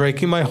doing is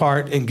breaking my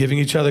heart and giving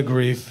each other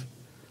grief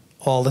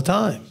all the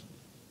time.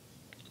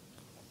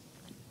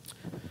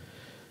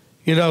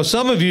 You know,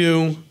 some of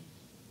you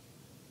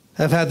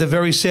have had the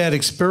very sad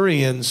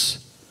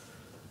experience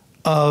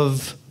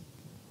of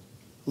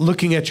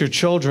looking at your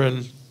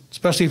children,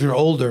 especially if you're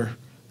older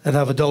and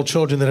have adult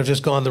children that have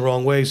just gone the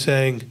wrong way,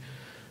 saying,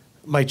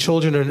 my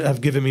children have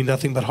given me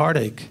nothing but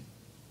heartache.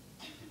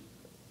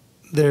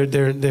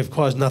 They've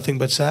caused nothing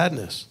but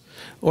sadness.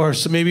 Or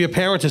so maybe a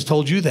parent has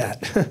told you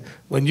that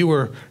when you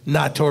were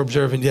not Torah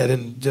observant yet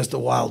and just a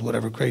wild,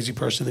 whatever, crazy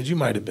person that you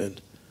might have been.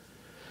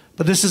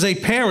 But this is a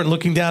parent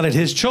looking down at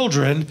his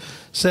children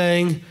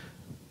saying,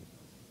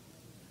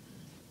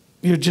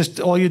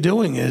 all you're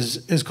doing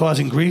is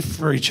causing grief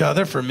for each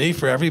other, for me,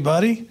 for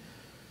everybody.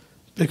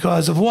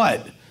 Because of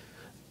what?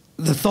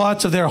 The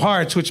thoughts of their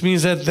hearts, which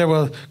means that they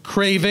were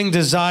craving,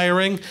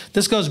 desiring.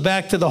 This goes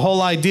back to the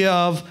whole idea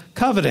of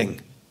coveting.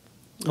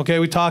 Okay,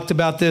 we talked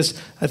about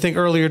this, I think,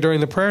 earlier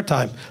during the prayer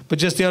time. But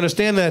just to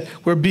understand that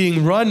we're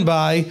being run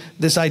by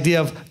this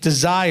idea of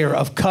desire,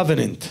 of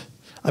covenant.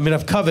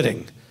 Of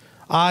coveting.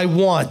 I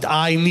want,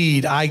 I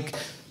need,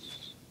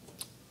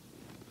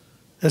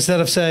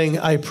 instead of saying,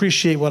 I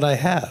appreciate what I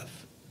have.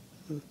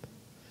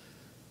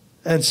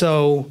 And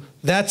so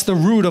that's the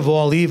root of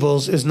all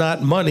evils, is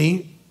not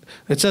money.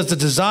 It says the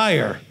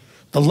desire,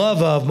 the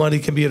love of money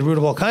can be at the root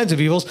of all kinds of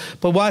evils.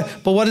 But why?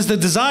 But what is the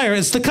desire?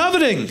 It's the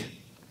coveting.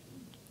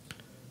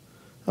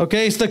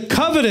 Okay, it's the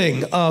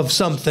coveting of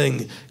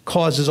something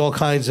causes all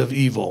kinds of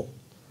evil.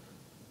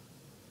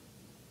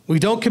 We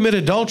don't commit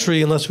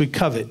adultery unless we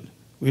covet.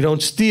 We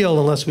don't steal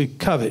unless we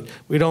covet.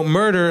 We don't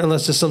murder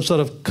unless there's some sort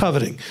of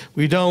coveting.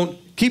 We don't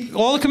keep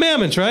all the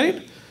commandments,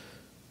 right?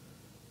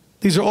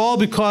 These are all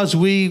because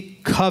we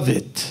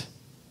covet.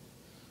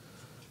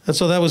 And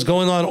so that was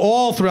going on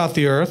all throughout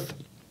the earth.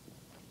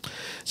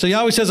 So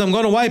Yahweh says, I'm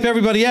going to wipe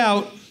everybody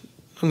out.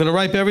 I'm going to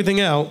wipe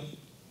everything out.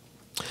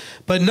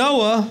 But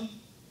Noah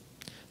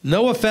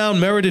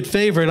found merited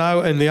favor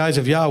in the eyes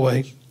of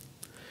Yahweh.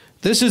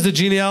 This is the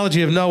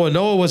genealogy of Noah.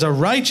 Noah was a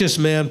righteous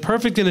man,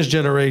 perfect in his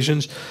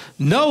generations.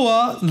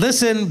 Noah,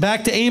 listen,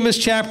 back to Amos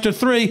chapter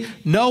 3,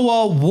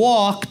 Noah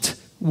walked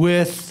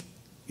with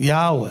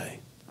Yahweh.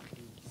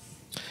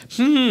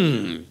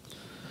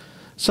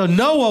 So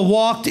Noah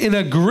walked in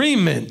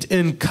agreement,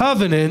 in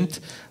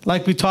covenant,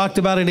 like we talked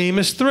about in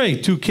Amos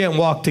 3. Two can't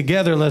walk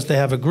together unless they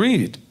have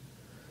agreed.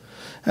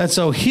 And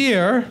so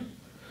here,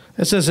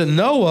 it says that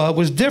Noah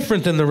was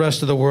different than the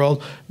rest of the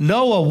world.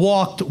 Noah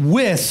walked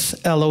with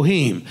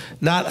Elohim,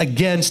 not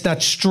against,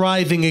 not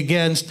striving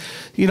against.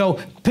 You know,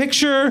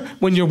 picture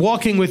when you're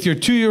walking with your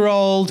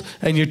 2-year-old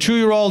and your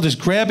 2-year-old is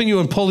grabbing you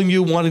and pulling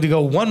you, wanting to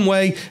go one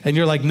way, and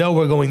you're like, no,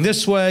 we're going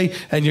this way,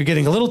 and you're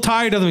getting a little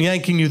tired of them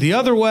yanking you the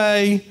other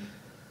way.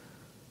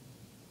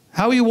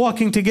 How are you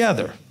walking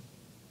together?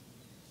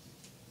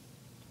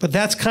 But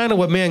that's kind of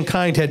what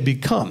mankind had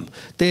become.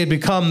 They had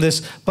become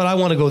this, but I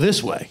want to go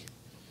this way.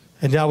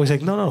 And Yahweh's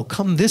like, no,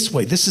 come this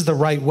way. This is the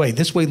right way.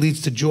 This way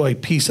leads to joy,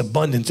 peace,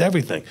 abundance,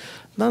 everything.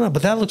 No,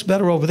 but that looks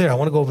better over there. I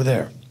want to go over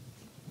there.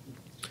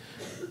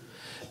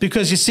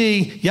 Because you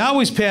see,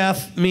 Yahweh's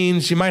path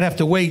means you might have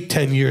to wait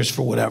 10 years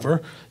for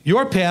whatever.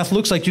 Your path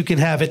looks like you can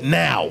have it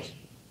now.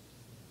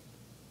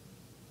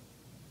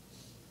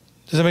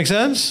 Does that make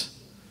sense?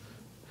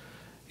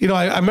 You know,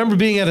 I remember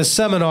being at a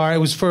seminar. It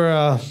was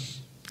for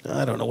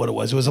I don't know what it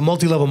was. It was a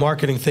multi-level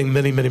marketing thing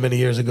many, many, many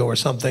years ago or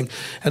something.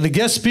 And the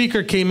guest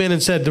speaker came in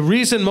and said, the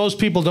reason most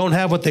people don't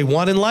have what they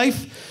want in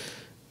life,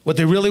 what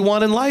they really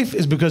want in life,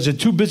 is because they're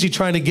too busy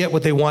trying to get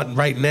what they want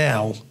right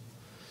now.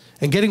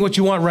 And getting what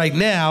you want right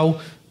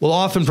now will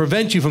often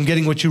prevent you from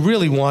getting what you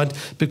really want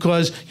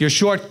because you're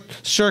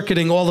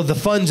short-circuiting all of the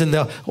funds and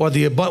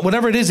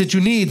whatever it is that you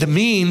need, the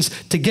means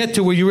to get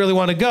to where you really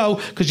want to go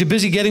because you're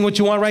busy getting what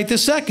you want right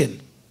this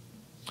second.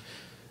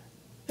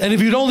 And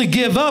if you'd only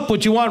give up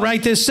what you want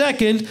right this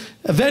second,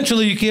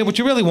 eventually you can get what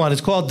you really want.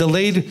 It's called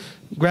delayed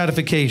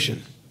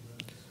gratification.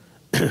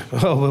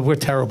 Oh, we're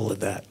terrible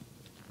at that.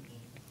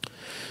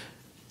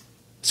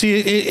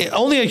 See,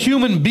 only a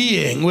human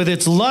being with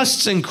its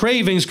lusts and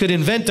cravings could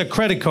invent a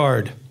credit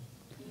card.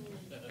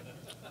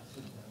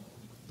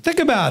 Think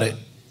about it.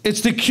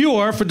 It's the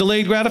cure for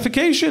delayed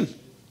gratification.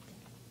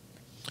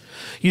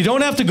 You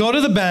don't have to go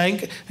to the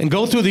bank and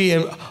go through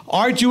the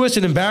arduous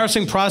and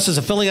embarrassing process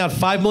of filling out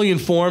 5 million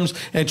forms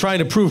and trying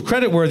to prove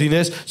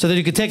creditworthiness so that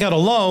you can take out a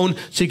loan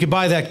so you can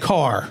buy that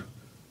car.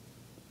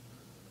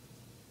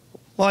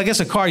 Well, I guess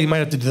a car, you might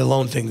have to do the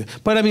loan thing.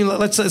 But I mean,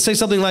 let's say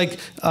something like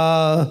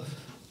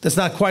that's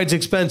not quite as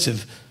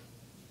expensive.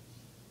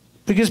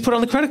 But you just put it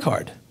on the credit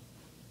card.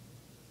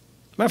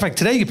 Matter of fact,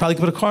 today you probably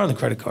could put a car on the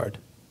credit card.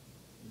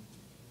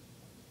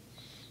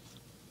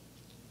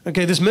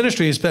 Okay, this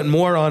ministry has spent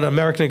more on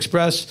American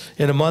Express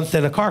in a month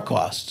than a car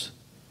costs.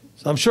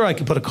 So I'm sure I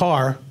can put a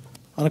car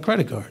on a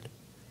credit card.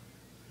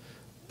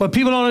 But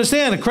people don't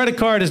understand, a credit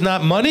card is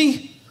not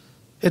money,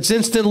 it's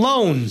instant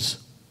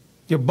loans.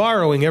 You're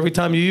borrowing every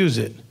time you use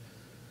it.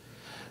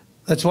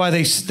 That's why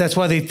they've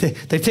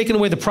taken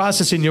away the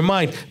process in your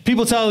mind.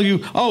 People tell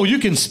you, oh, you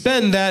can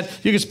spend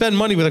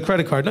money with a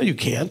credit card. No, you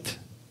can't.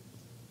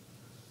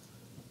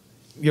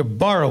 You're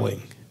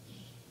borrowing.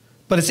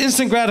 But it's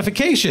instant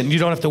gratification. You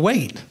don't have to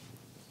wait.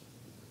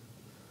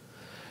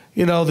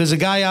 You know, there's a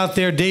guy out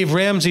there, Dave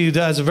Ramsey, who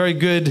does a very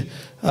good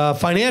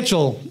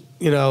financial,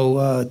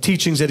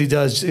 teachings that he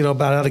does,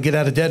 about how to get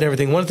out of debt and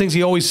everything. One of the things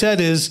he always said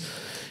is,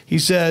 he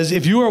says,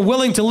 if you are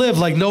willing to live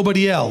like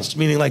nobody else,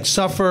 meaning like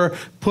suffer,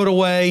 put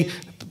away,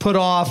 put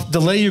off,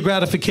 delay your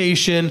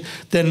gratification,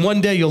 then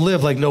one day you'll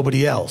live like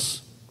nobody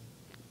else.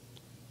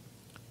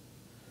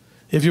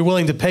 If you're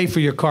willing to pay for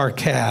your car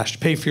cash,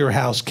 pay for your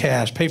house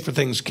cash, pay for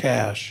things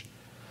cash,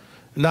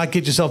 not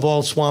get yourself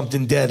all swamped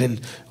in debt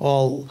and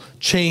all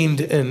chained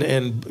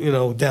and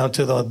down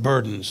to the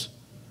burdens.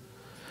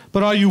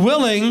 But are you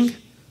willing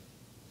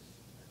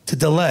to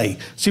delay?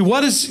 See,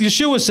 what does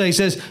Yeshua say? He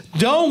says,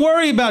 don't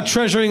worry about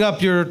treasuring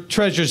up your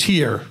treasures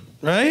here,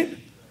 right?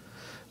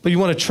 But you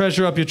want to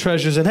treasure up your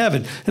treasures in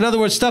heaven. In other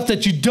words, stuff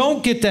that you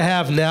don't get to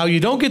have now, you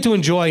don't get to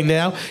enjoy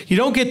now, you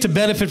don't get to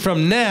benefit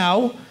from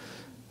now,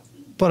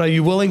 but are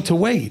you willing to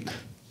wait?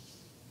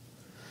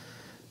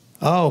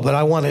 Oh, but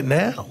I want it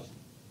now.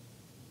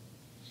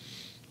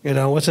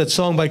 What's that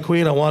song by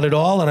Queen? I want it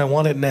all and I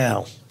want it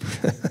now.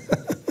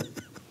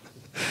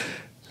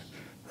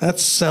 That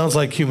sounds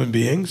like human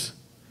beings,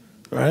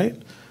 right?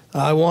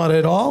 I want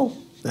it all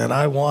and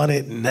I want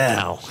it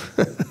now.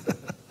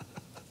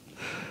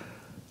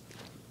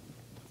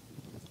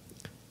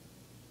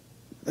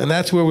 And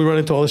that's where we run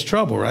into all this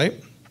trouble, right?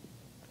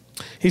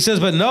 He says,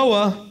 but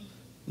Noah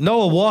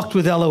walked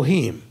with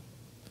Elohim.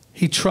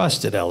 He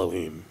trusted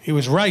Elohim. He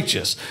was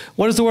righteous.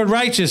 What does the word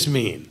righteous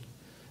mean?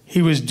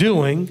 He was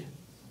doing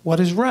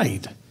what is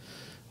right.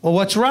 Well,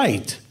 what's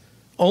right?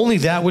 Only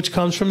that which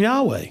comes from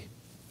Yahweh.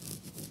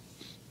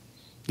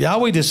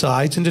 Yahweh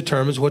decides and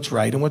determines what's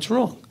right and what's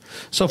wrong.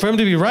 So for him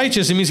to be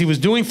righteous, it means he was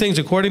doing things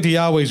according to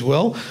Yahweh's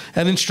will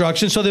and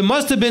instruction. So there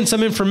must have been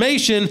some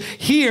information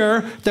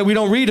here that we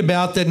don't read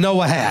about that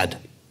Noah had.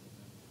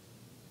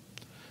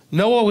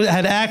 Noah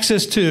had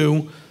access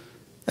to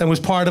and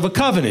was part of a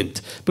covenant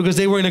because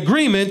they were in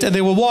agreement and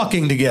they were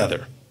walking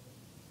together.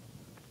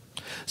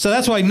 So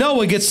that's why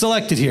Noah gets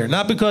selected here.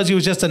 Not because he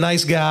was just a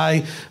nice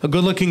guy, a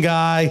good-looking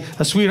guy,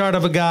 a sweetheart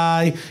of a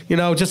guy,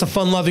 just a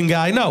fun-loving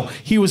guy. No,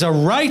 he was a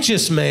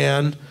righteous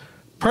man,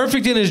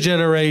 perfect in his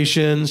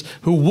generations,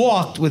 who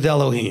walked with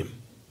Elohim.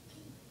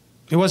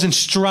 He wasn't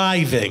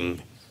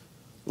striving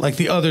like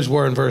the others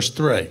were in verse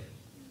 3.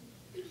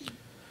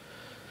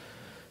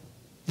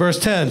 Verse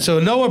 10, so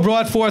Noah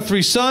brought forth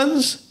 3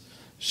 sons,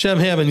 Shem,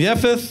 Ham, and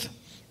Japheth,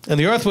 and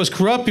the earth was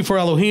corrupt before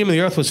Elohim, and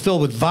the earth was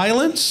filled with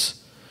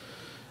violence.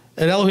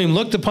 And Elohim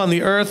looked upon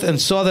the earth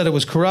and saw that it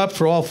was corrupt,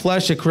 for all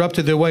flesh had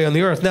corrupted their way on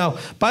the earth. Now,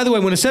 by the way,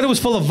 when it said it was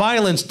full of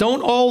violence,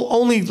 don't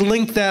only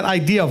link that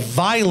idea of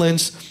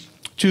violence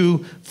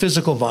to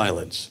physical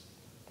violence.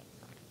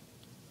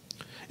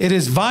 It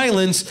is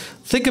violence.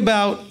 Think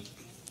about,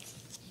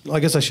 I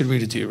guess I should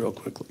read it to you real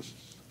quickly.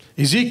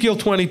 Ezekiel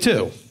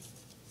 22.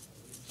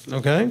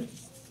 Okay?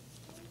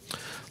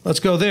 Let's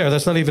go there.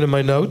 That's not even in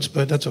my notes,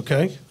 but that's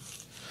okay.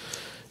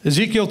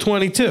 Ezekiel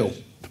 22.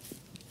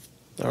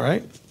 All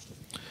right?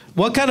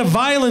 What kind of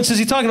violence is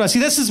he talking about? See,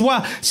 this is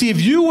why. See, if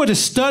you were to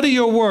study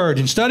your word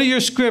and study your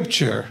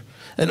scripture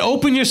and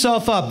open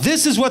yourself up,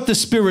 this is what the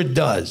Spirit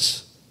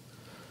does.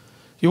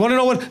 You want to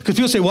know what? Because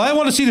people say, well, I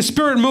want to see the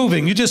Spirit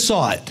moving. You just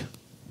saw it.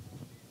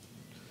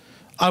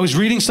 I was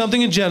reading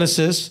something in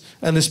Genesis,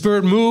 and the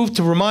Spirit moved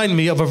to remind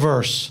me of a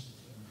verse.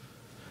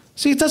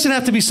 See, it doesn't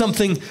have to be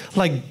something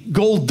like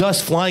gold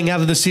dust flying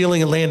out of the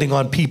ceiling and landing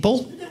on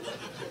people.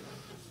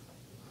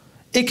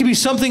 It can be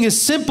something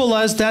as simple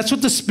as that's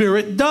what the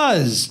Spirit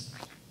does.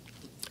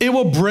 It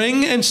will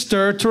bring and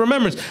stir to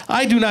remembrance.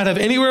 I do not have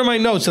anywhere in my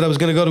notes that I was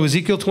going to go to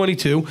Ezekiel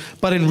 22,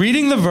 but in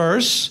reading the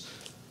verse,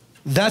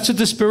 that's what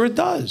the Spirit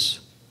does.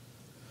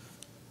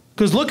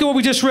 Because look at what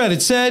we just read.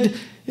 It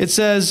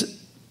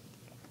says,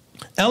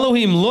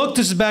 Elohim looked,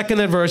 this is back in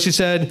that verse, he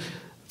said,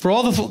 for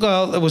all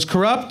the, it was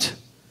corrupt.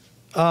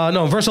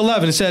 No, verse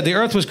 11, it said, the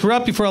earth was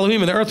corrupt before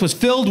Elohim, and the earth was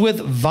filled with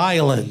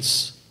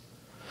violence.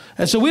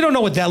 And so we don't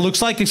know what that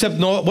looks like, except,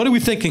 what are we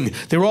thinking?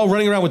 They were all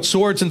running around with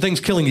swords and things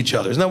killing each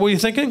other. Isn't that what you're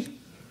thinking?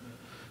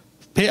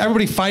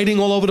 Everybody fighting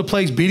all over the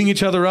place, beating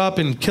each other up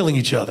and killing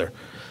each other.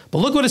 But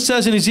look what it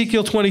says in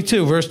Ezekiel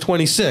 22, verse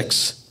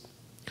 26.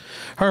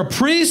 Her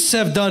priests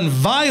have done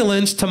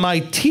violence to my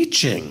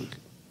teaching,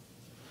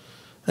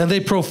 and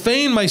they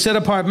profane my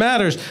set-apart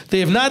matters. They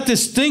have not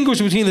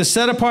distinguished between the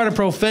set-apart and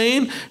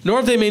profane, nor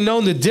have they made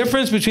known the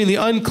difference between the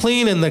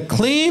unclean and the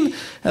clean,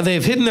 and they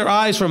have hidden their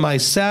eyes from my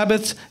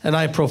Sabbaths, and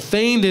I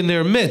profaned in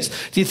their midst.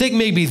 Do you think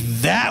maybe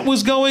that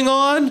was going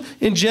on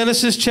in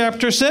Genesis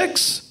chapter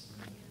 6?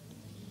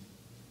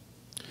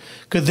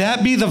 Could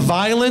that be the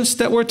violence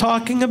that we're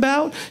talking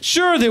about?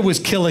 Sure, there was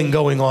killing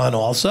going on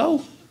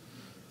also,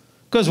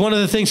 because one of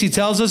the things he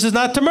tells us is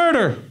not to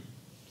murder.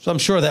 So I'm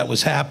sure that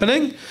was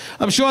happening.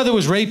 I'm sure there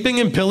was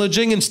raping and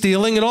pillaging and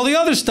stealing and all the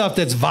other stuff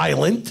that's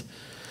violent.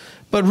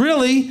 But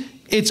really,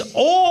 it's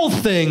all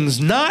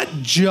things, not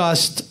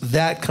just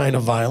that kind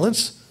of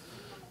violence.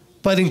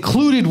 But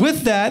included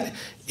with that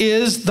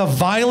is the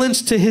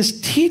violence to his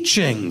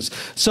teachings.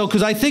 So,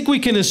 because I think we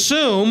can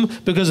assume,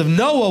 because of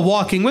Noah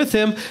walking with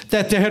him,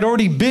 that there had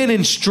already been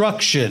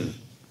instruction.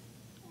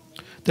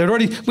 There had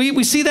already,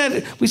 we see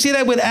that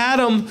with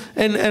Adam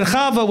and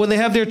Chava when they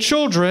have their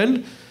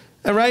children.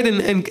 All right,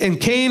 and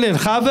Cain and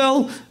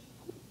Havel,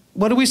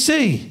 what do we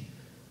see?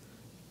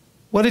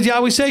 What did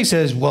Yahweh say? He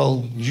says,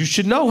 well, you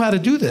should know how to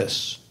do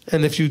this.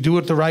 And if you do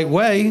it the right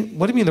way,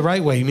 what do you mean the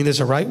right way? You mean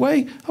there's a right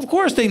way? Of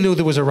course they knew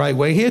there was a right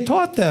way. He had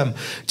taught them.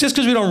 Just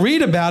because we don't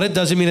read about it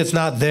doesn't mean it's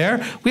not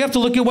there. We have to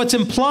look at what's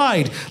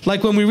implied.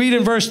 Like when we read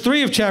in verse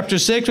 3 of chapter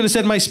 6, when it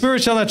said, my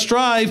spirit shall not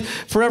strive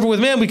forever with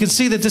man, we can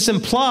see that this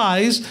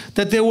implies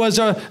that there was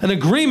an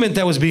agreement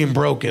that was being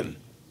broken.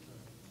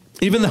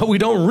 Even though we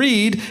don't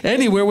read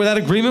anywhere where that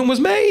agreement was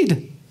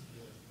made.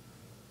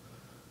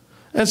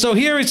 And so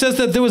here it says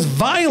that there was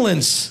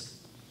violence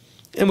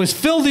and was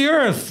filled the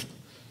earth.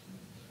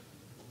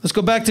 Let's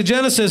go back to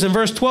Genesis. In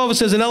verse 12 it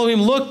says, and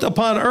Elohim looked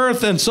upon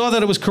earth and saw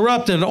that it was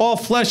corrupt, and all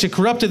flesh had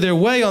corrupted their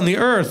way on the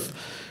earth.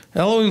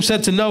 Elohim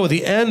said to Noah,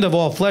 the end of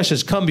all flesh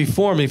has come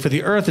before me, for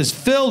the earth is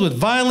filled with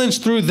violence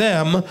through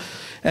them.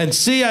 And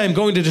see, I am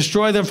going to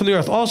destroy them from the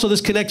earth. Also,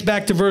 this connects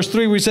back to verse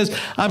 3 where he says,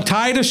 I'm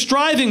tired of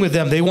striving with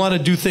them. They want to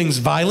do things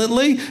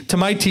violently to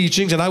my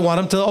teachings, and I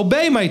want them to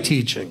obey my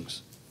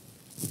teachings.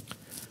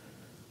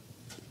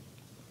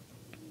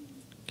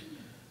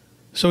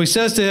 So he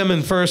says to him in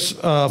verse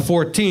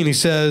 14, he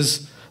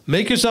says,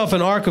 Make yourself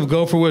an ark of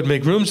gopher wood.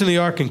 Make rooms in the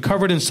ark and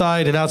cover it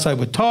inside and outside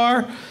with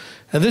tar.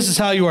 And this is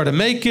how you are to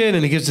make it.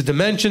 And he gives the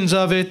dimensions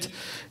of it.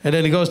 And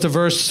then he goes to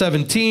verse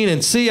 17.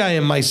 And see, I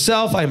am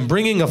myself. I am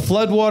bringing a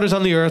flood waters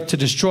on the earth to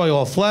destroy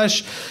all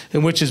flesh,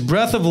 in which is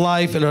breath of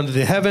life, and under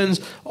the heavens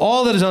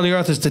all that is on the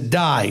earth is to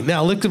die.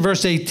 Now look at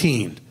verse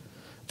 18.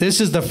 This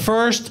is the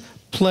first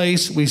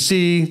place we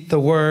see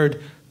the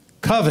word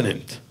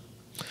covenant.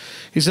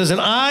 He says, and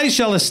I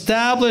shall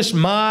establish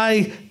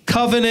my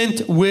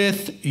covenant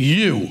with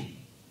you.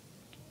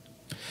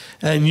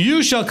 And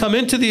you shall come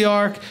into the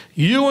ark,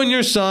 you and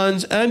your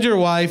sons and your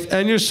wife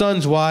and your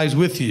sons' wives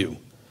with you.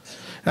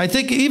 I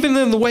think even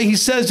in the way he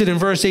says it in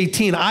verse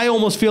 18, I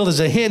almost feel there's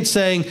a hint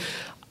saying,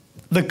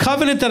 the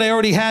covenant that I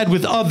already had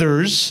with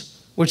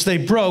others, which they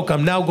broke,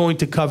 I'm now going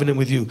to covenant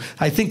with you.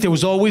 I think there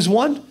was always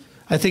one.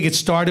 I think it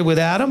started with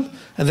Adam,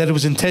 and that it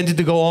was intended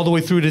to go all the way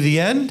through to the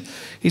end.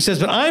 He says,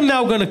 but I'm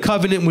now going to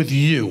covenant with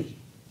you.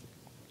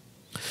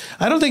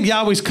 I don't think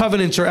Yahweh's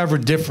covenants are ever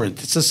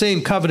different. It's the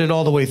same covenant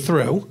all the way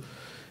through.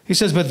 He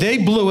says, but they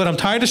blew it. I'm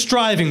tired of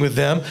striving with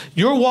them.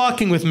 You're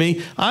walking with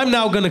me. I'm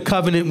now going to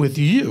covenant with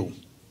you.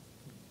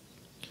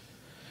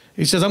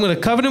 He says, I'm going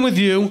to covenant with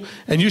you,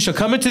 and you shall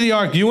come into the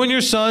ark, you and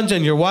your sons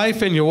and your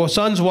wife and your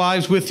sons'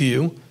 wives with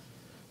you.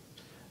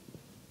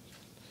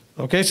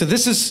 Okay, so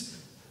this is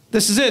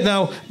it.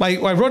 Now,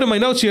 I wrote in my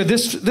notes here,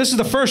 this is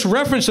the first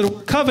reference to the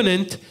word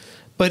covenant,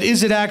 but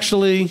is it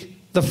actually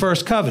the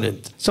first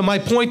covenant? So my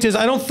point is,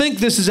 I don't think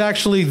this is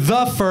actually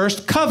the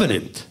first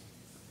covenant.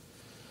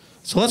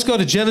 So let's go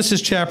to Genesis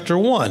chapter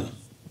 1.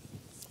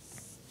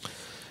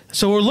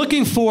 So what we're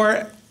looking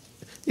for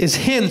is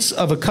hints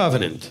of a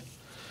covenant.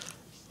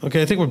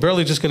 Okay, I think we're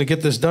barely just going to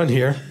get this done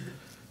here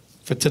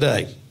for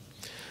today.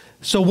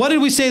 So what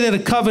did we say that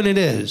a covenant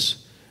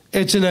is?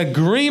 It's an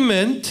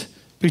agreement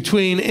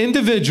between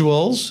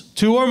individuals,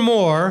 two or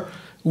more,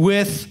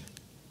 with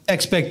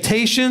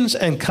expectations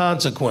and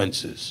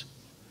consequences.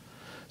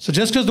 So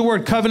just because the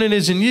word covenant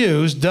isn't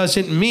used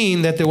doesn't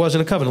mean that there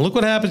wasn't a covenant. Look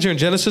what happens here in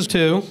Genesis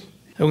 2.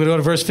 And we're going to go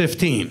to verse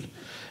 15.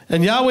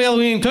 And Yahweh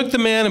Elohim took the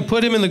man and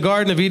put him in the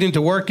Garden of Eden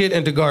to work it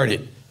and to guard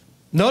it.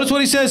 Notice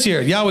what he says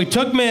here. Yahweh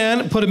took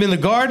man, put him in the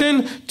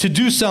garden to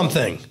do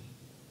something.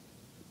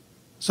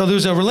 So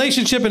there's a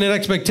relationship and an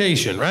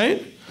expectation,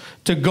 right?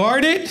 To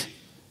guard it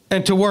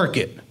and to work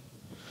it.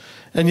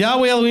 And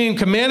Yahweh Elohim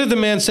commanded the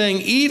man,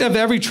 saying, eat of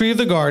every tree of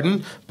the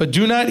garden, but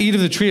do not eat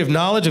of the tree of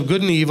knowledge of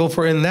good and evil,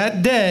 for in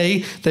that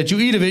day that you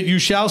eat of it, you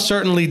shall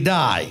certainly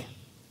die.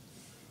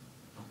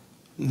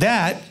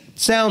 That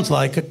sounds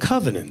like a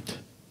covenant.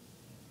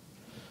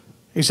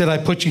 He said, I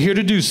put you here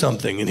to do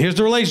something. And here's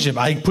the relationship.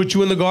 I put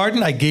you in the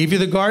garden. I gave you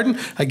the garden.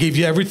 I gave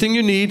you everything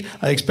you need.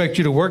 I expect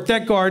you to work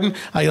that garden.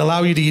 I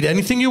allow you to eat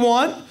anything you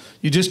want.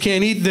 You just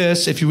can't eat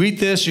this. If you eat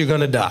this, you're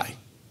going to die.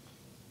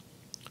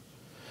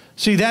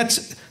 See,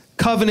 that's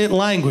covenant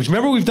language.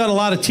 Remember, we've done a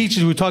lot of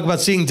teachings. We talk about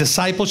seeing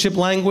discipleship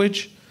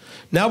language.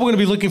 Now we're going to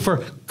be looking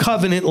for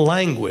covenant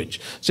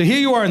language. So here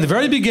you are in the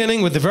very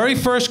beginning with the very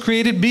first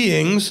created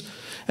beings,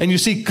 and you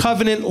see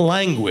covenant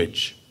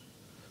language.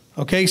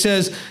 Okay, he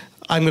says,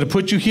 I'm going to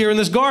put you here in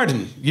this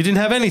garden. You didn't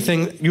have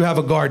anything. You have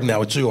a garden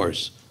now. It's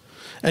yours.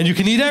 And you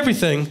can eat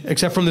everything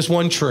except from this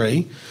one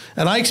tree.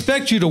 And I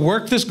expect you to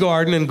work this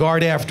garden and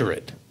guard after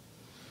it.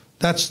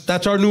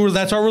 That's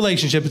our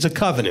relationship. It's a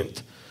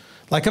covenant.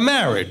 Like a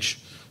marriage.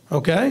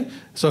 Okay?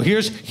 So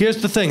here's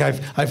the thing.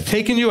 I've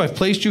taken you. I've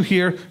placed you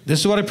here.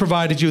 This is what I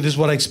provided you. This is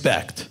what I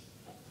expect.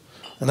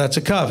 And that's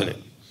a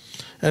covenant.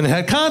 And it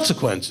had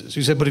consequences.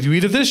 He said, but if you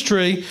eat of this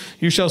tree,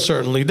 you shall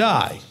certainly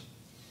die.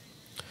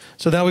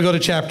 So now we go to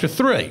chapter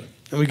 3,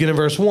 and we get in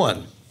verse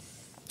 1.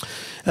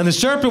 And the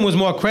serpent was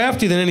more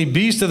crafty than any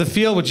beast of the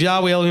field which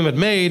Yahweh Elohim had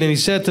made, and he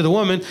said to the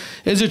woman,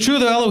 is it true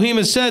that Elohim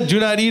has said, do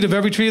not eat of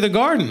every tree of the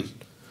garden?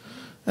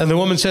 And the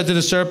woman said to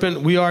the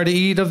serpent, we are to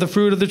eat of the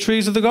fruit of the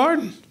trees of the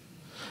garden.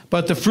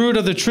 But the fruit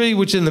of the tree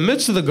which is in the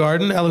midst of the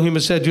garden, Elohim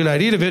has said, do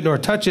not eat of it, nor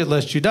touch it,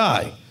 lest you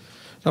die.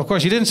 Now, of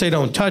course, he didn't say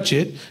don't touch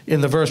it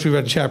in the verse we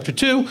read in chapter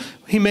 2.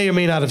 He may or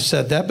may not have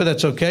said that, but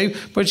that's okay.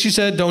 But she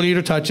said, don't eat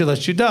or touch it,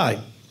 lest you die.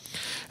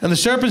 And the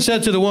serpent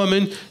said to the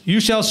woman, you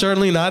shall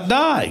certainly not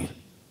die.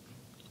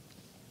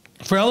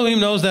 For Elohim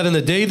knows that in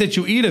the day that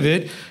you eat of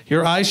it,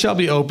 your eyes shall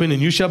be opened, and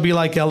you shall be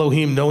like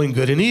Elohim, knowing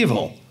good and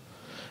evil.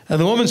 And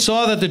the woman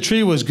saw that the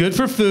tree was good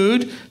for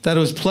food, that it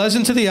was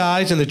pleasant to the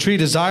eyes, and the tree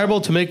desirable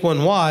to make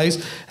one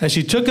wise. And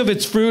she took of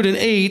its fruit and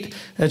ate,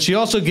 and she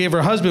also gave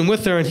her husband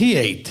with her, and he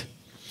ate.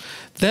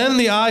 Then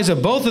the eyes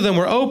of both of them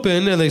were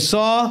opened, and they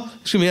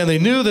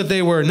knew that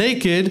they were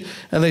naked,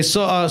 and they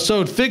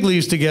sewed fig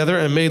leaves together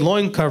and made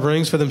loin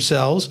coverings for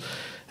themselves.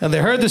 And they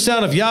heard the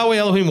sound of Yahweh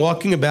Elohim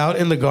walking about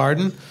in the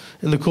garden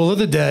in the cool of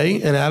the day,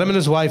 and Adam and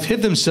his wife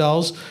hid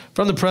themselves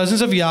from the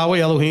presence of Yahweh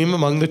Elohim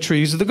among the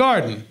trees of the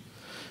garden.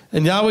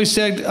 And Yahweh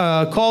said,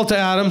 called to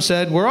Adam,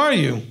 said, where are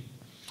you?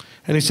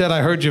 And he said,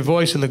 I heard your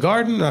voice in the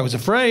garden, and I was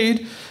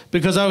afraid,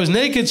 because I was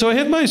naked, so I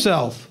hid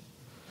myself.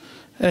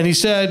 And he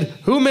said,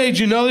 who made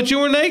you know that you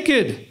were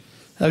naked?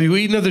 Have you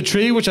eaten of the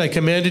tree which I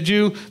commanded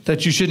you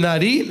that you should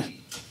not eat?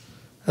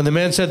 And the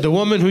man said, the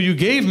woman who you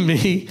gave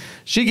me,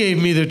 she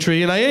gave me the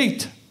tree and I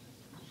ate.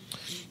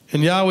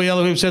 And Yahweh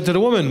Elohim said to the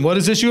woman, what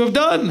is this you have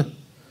done?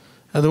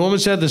 And the woman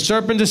said, the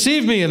serpent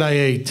deceived me and I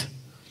ate.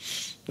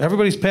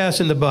 Everybody's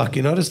passing the buck.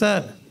 You notice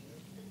that?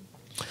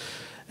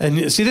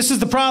 And see, this is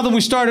the problem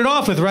we started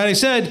off with, right? I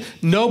said,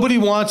 nobody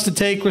wants to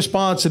take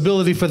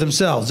responsibility for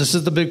themselves. This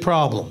is the big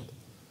problem.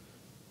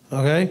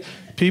 Okay?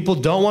 People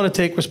don't want to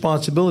take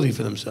responsibility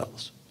for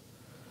themselves.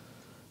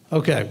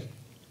 Okay.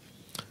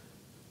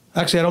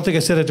 Actually, I don't think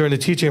I said it during the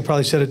teaching. I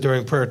probably said it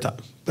during prayer time.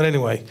 But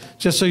anyway,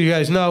 just so you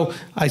guys know,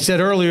 I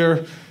said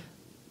earlier,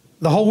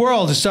 the whole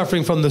world is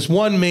suffering from this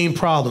one main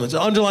problem. It's an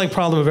underlying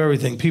problem of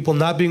everything. People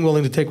not being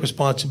willing to take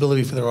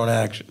responsibility for their own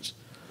actions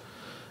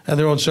and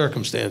their own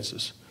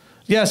circumstances.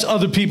 Yes,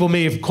 other people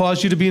may have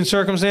caused you to be in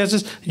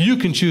circumstances. You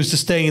can choose to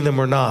stay in them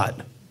or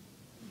not.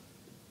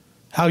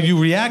 How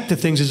you react to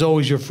things is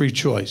always your free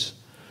choice.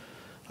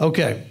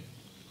 Okay.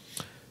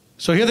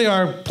 So here they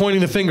are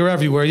pointing the finger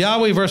everywhere.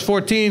 Yahweh, verse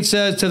 14,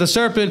 says to the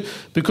serpent,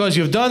 because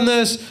you have done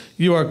this,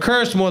 you are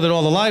cursed more than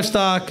all the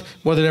livestock,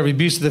 more than every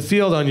beast of the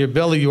field. On your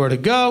belly you are to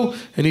go,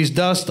 and eat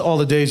dust all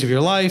the days of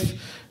your life.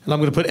 And I'm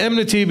going to put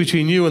enmity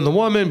between you and the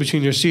woman,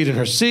 between your seed and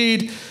her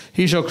seed.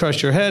 He shall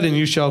crush your head, and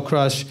you shall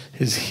crush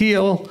his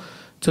heel.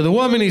 To the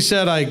woman he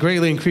said, I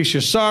greatly increase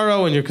your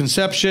sorrow and your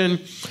conception.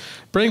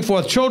 Bring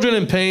forth children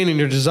in pain, and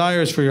your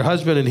desires for your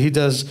husband, and he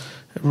does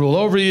rule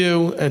over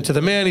you. And to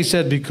the man he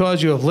said,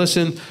 because you have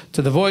listened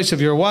to the voice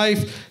of your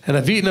wife, and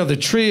have eaten of the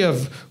tree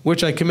of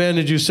which I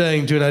commanded you,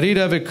 saying, do not eat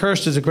of it,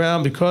 cursed is the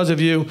ground because of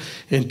you.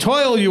 In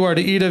toil you are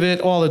to eat of it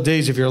all the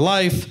days of your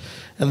life.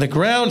 And the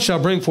ground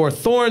shall bring forth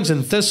thorns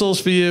and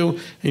thistles for you,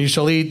 and you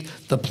shall eat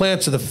the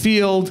plants of the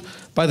field.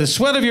 By the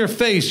sweat of your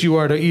face you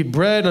are to eat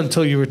bread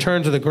until you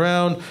return to the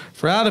ground.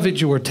 For out of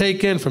it you were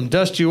taken, from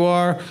dust you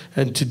are,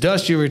 and to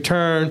dust you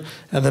return.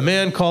 And the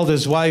man called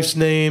his wife's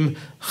name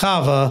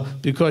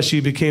Chava, because she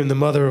became the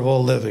mother of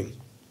all living.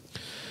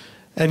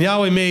 And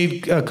Yahweh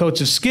made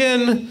coats of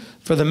skin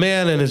for the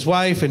man and his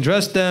wife, and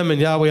dressed them.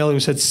 And Yahweh Elohim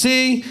said,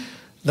 see,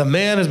 the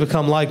man has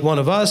become like one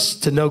of us,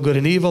 to know good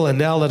and evil. And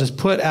now let us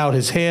put out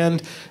his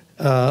hand,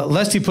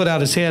 lest he put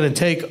out his hand and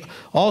take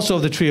also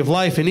of the tree of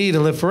life and eat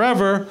and live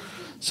forever.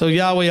 So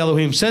Yahweh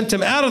Elohim sent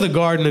him out of the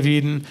Garden of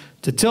Eden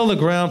to till the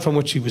ground from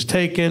which he was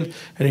taken.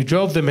 And he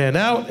drove the man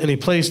out, and he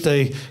placed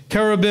a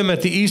cherubim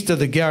at the east of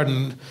the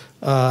garden,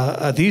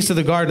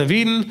 of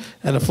Eden,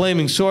 and a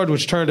flaming sword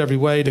which turned every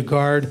way to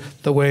guard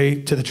the way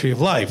to the tree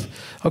of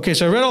life. Okay,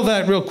 so I read all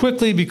that real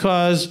quickly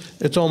because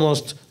it's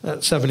almost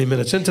 70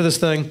 minutes into this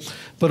thing,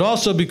 but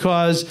also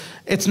because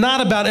it's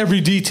not about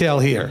every detail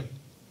here.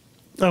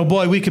 Oh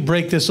boy, we could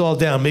break this all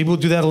down. Maybe we'll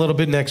do that a little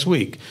bit next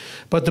week.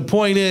 But the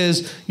point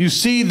is, you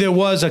see there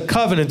was a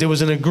covenant, there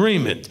was an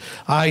agreement.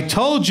 I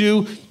told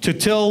you to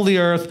till the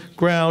earth,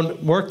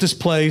 ground, work this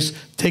place,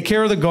 take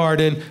care of the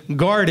garden,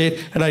 guard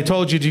it, and I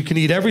told you you can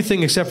eat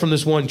everything except from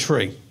this one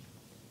tree.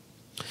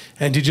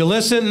 And did you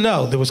listen?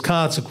 No, there was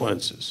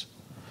consequences.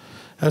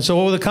 And so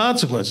what were the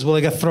consequences? Well,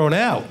 they got thrown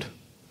out.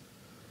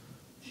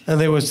 And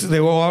there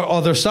were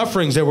other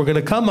sufferings that were going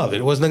to come of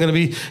it. It wasn't going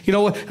to be,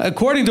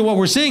 according to what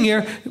we're seeing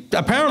here,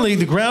 apparently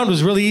the ground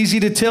was really easy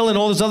to till and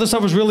all this other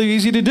stuff was really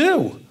easy to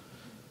do.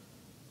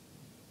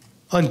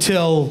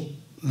 Until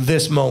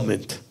this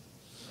moment.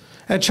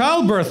 And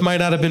childbirth might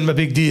not have been a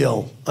big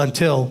deal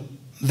until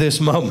this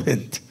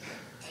moment.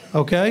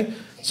 Okay?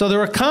 So there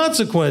are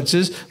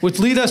consequences which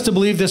lead us to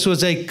believe this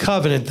was a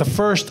covenant, the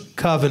first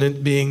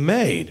covenant being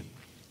made.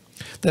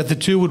 That the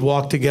two would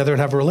walk together and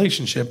have a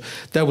relationship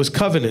that was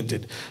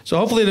covenanted. So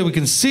hopefully that we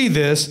can see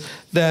this,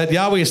 that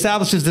Yahweh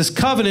establishes this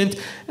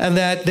covenant and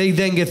that they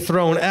then get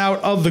thrown out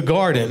of the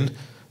garden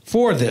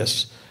for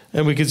this.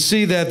 And we can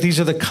see that these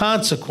are the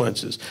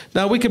consequences.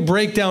 Now we could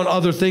break down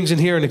other things in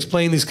here and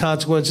explain these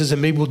consequences,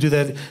 and maybe we'll do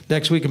that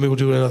next week and maybe we'll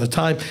do it another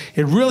time.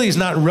 It really is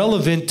not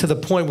relevant to the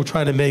point we're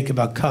trying to make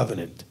about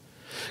covenant.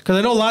 Because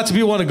I know lots of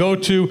people want to go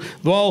to,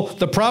 well,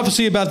 the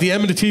prophecy about the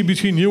enmity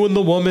between you and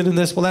the woman and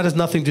this. Well, that has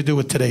nothing to do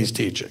with today's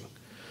teaching.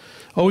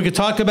 Or we could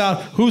talk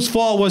about whose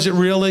fault was it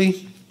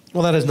really?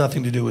 Well, that has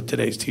nothing to do with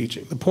today's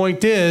teaching. The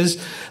point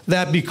is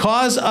that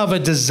because of a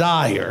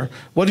desire,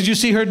 what did you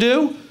see her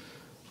do?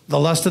 The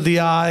lust of the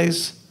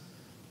eyes,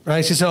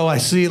 right? She said, oh, I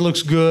see it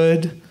looks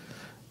good.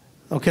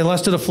 Okay,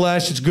 lust of the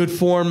flesh, it's good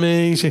for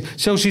me.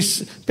 So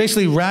she's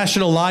basically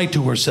rational lied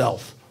to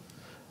herself.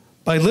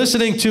 By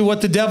listening to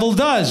what the devil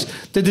does.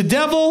 Did the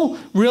devil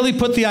really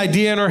put the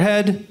idea in her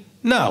head?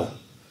 No.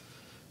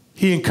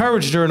 He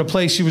encouraged her in a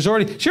place she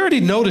already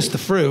noticed the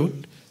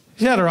fruit.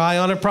 She had her eye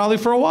on it probably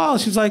for a while.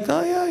 She's like,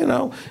 oh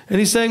yeah, And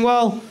he's saying,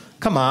 well,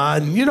 come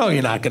on, you're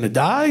not going to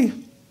die.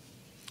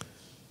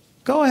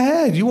 Go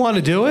ahead, you want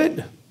to do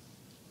it?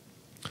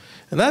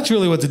 And that's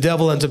really what the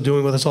devil ends up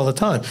doing with us all the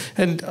time.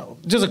 And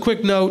just a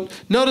quick note,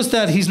 notice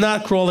that he's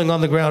not crawling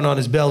on the ground on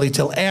his belly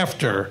till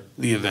after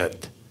the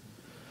event.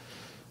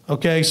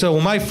 Okay, so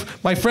my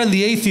friend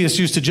the atheist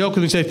used to joke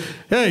with me and say,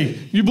 hey,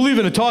 you believe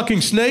in a talking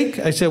snake?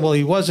 I said, well,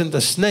 he wasn't a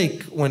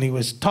snake when he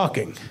was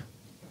talking.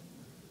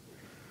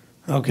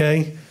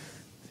 Okay?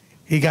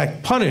 He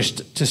got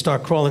punished to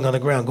start crawling on the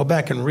ground. Go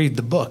back and read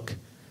the book.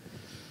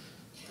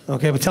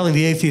 Okay, but telling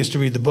the atheist to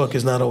read the book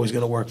is not always going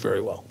to work very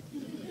well.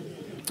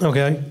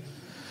 Okay?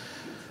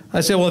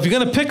 I said, well, if you're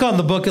going to pick on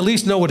the book, at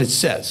least know what it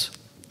says.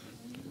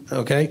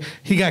 Okay?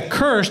 He got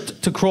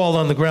cursed to crawl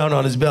on the ground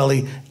on his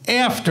belly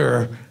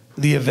after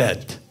the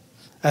event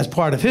as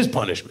part of his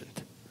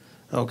punishment.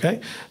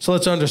 Okay? So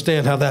let's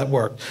understand how that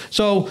worked.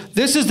 So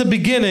this is the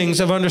beginnings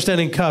of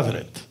understanding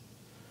covenant.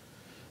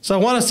 So I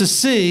want us to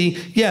see,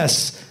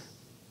 yes,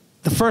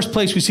 the first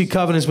place we see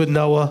covenants with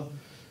Noah.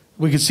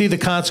 We can see the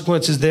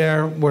consequences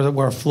there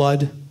were a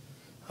flood.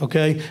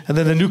 Okay? And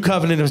then the new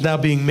covenant is now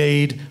being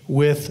made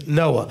with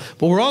Noah.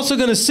 But we're also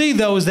going to see,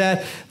 though, is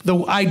that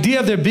the idea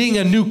of there being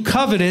a new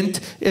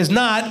covenant is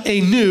not a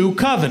new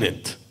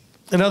covenant.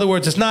 In other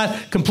words, it's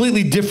not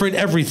completely different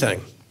everything.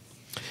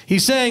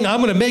 He's saying,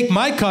 I'm going to make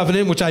my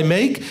covenant, which I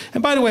make.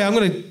 And by the way, I'm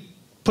going to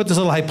put this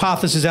little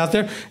hypothesis out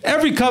there.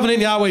 Every covenant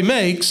Yahweh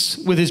makes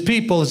with his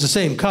people is the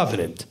same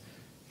covenant.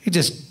 He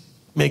just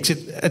makes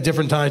it at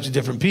different times to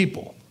different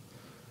people.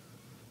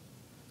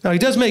 Now, he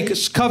does make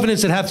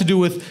covenants that have to do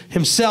with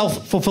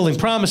himself fulfilling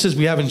promises.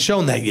 We haven't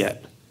shown that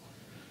yet.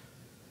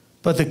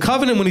 But the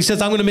covenant, when he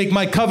says, I'm going to make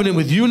my covenant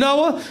with you,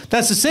 Noah,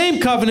 that's the same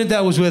covenant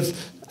that was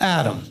with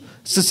Adam.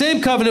 It's the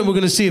same covenant we're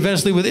going to see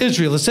eventually with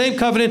Israel. The same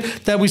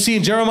covenant that we see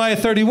in Jeremiah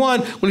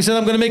 31 when he said,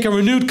 I'm going to make a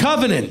renewed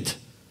covenant.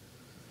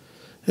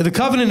 And the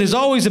covenant is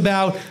always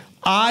about,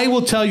 I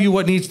will tell you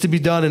what needs to be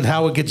done and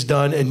how it gets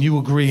done, and you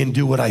agree and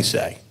do what I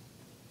say.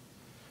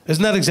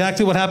 Isn't that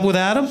exactly what happened with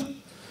Adam?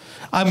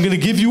 I'm going to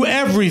give you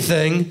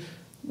everything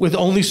with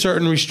only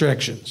certain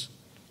restrictions.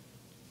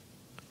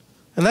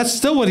 And that's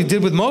still what he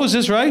did with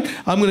Moses, right?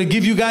 I'm going to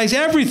give you guys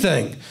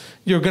everything.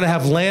 You're going to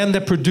have land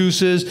that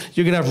produces.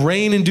 You're going to have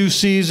rain in due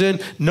season.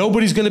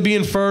 Nobody's going to be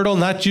infertile,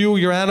 not you,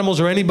 your animals,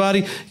 or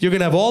anybody. You're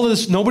going to have all of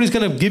this. Nobody's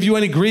going to give you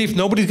any grief.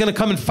 Nobody's going to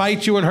come and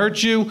fight you and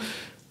hurt you.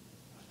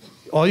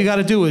 All you got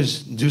to do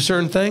is do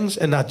certain things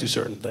and not do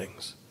certain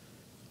things.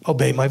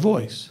 Obey my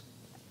voice.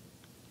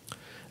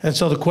 And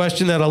so the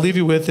question that I'll leave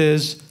you with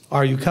is,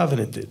 are you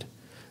covenanted?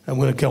 I'm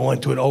going to go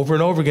into it over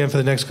and over again for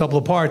the next couple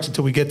of parts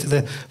until we get to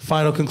the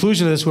final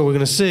conclusion of this, where we're going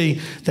to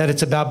see that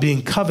it's about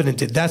being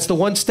covenanted. That's the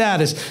one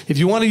status. If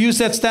you want to use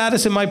that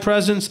status in my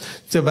presence,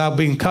 it's about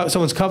being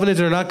someone's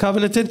covenanted or not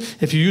covenanted.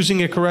 If you're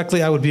using it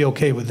correctly, I would be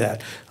okay with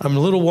that. I'm a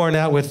little worn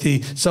out with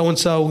the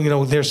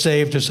so-and-so, they're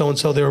saved, or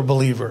so-and-so, they're a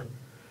believer.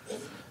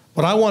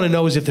 What I want to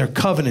know is if they're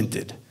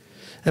covenanted.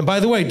 And by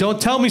the way,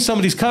 don't tell me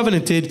somebody's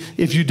covenanted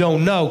if you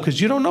don't know,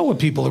 because you don't know what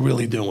people are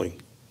really doing.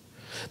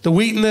 The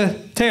wheat and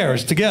the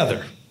tares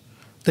together.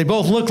 They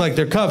both look like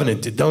they're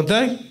covenanted, don't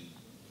they?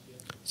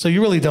 So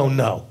you really don't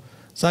know.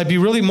 So I'd be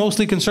really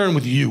mostly concerned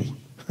with you.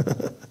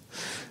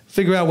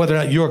 Figure out whether or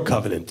not you're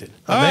covenanted.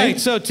 All right,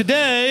 so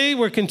today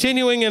we're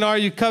continuing in Are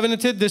You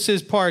Covenanted? This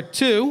is part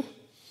 2.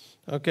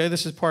 Okay,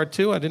 this is part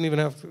 2. I didn't even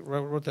have to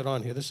wrote that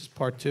on here. This is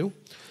part 2.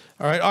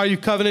 All right, are you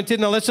covenanted?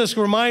 Now let's just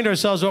remind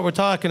ourselves what we're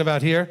talking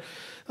about here.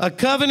 A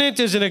covenant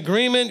is an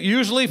agreement,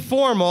 usually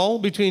formal,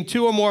 between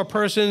two or more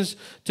persons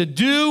to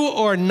do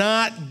or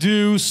not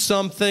do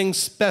something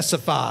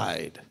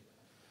specified.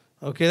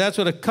 Okay, that's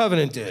what a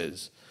covenant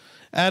is.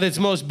 At its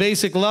most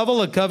basic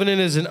level, a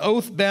covenant is an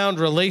oath-bound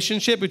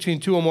relationship between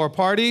two or more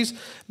parties.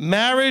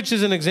 Marriage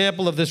is an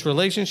example of this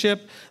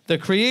relationship. The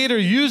Creator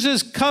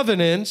uses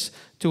covenants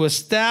to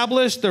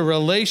establish the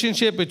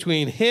relationship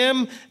between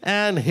him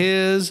and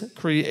his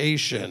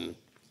creation.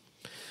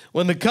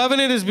 When the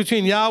covenant is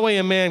between Yahweh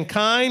and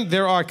mankind,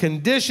 there are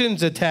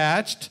conditions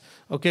attached.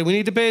 Okay, we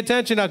need to pay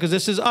attention now because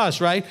this is us,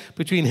 right?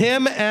 Between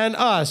him and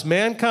us,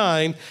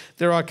 mankind,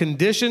 there are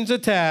conditions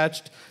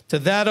attached to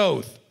that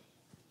oath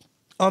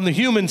on the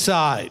human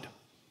side.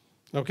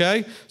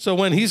 Okay? So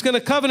when he's going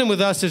to covenant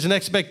with us, there's an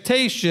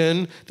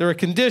expectation, there are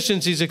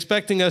conditions he's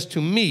expecting us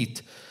to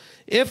meet.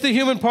 If the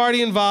human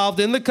party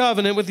involved in the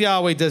covenant with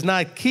Yahweh does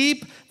not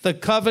keep the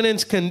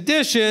covenant's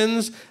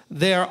conditions,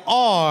 there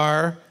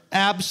are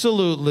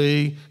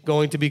absolutely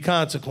going to be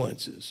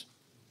consequences.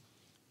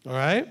 All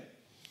right?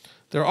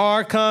 There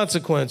are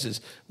consequences.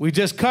 We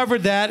just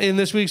covered that in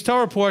this week's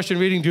Torah portion,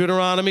 reading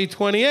Deuteronomy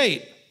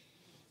 28.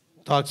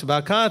 Talks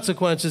about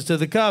consequences to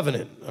the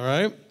covenant. All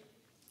right?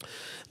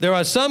 There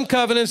are some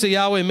covenants that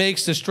Yahweh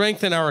makes to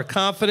strengthen our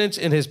confidence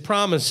in his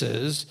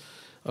promises.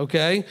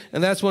 Okay?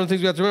 And that's one of the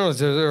things we have to remember.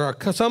 There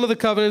are some of the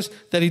covenants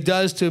that he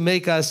does to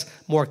make us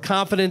more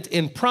confident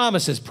in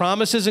promises.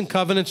 Promises and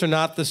covenants are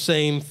not the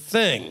same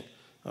thing.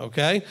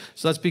 Okay?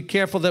 So let's be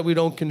careful that we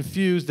don't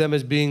confuse them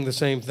as being the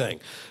same thing.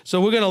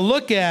 So we're going to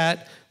look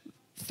at,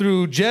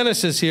 through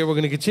Genesis here, we're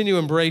going to continue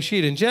in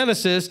Bereshit in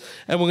Genesis,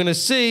 and we're going to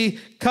see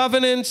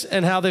covenants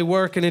and how they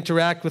work and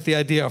interact with the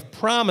idea of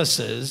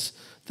promises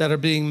that are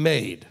being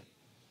made.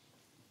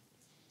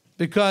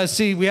 Because,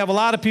 see, we have a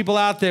lot of people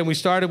out there, and we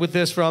started with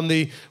this from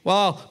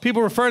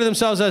people refer to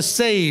themselves as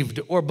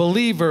saved or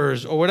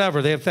believers or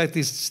whatever. They have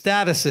these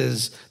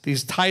statuses,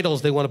 these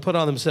titles they want to put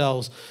on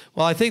themselves.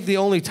 Well, I think the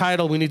only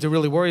title we need to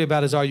really worry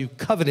about is, are you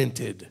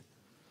covenanted?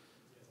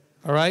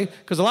 All right?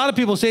 Because a lot of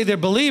people say they're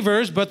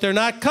believers, but they're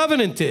not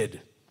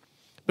covenanted.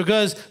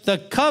 Because the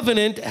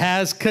covenant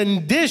has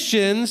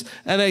conditions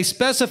and a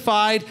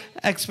specified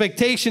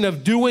expectation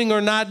of doing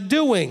or not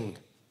doing.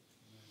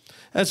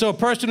 And so a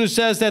person who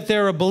says that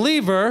they're a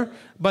believer,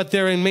 but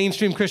they're in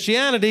mainstream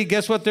Christianity,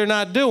 guess what they're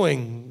not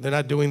doing? They're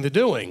not doing the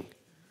doing.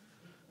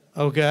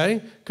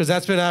 Okay? Because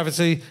that's been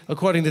obviously,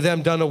 according to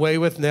them, done away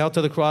with, nailed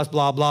to the cross,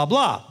 blah, blah,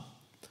 blah.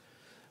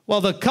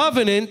 Well, the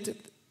covenant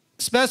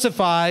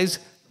specifies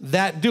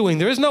that doing.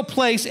 There is no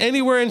place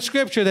anywhere in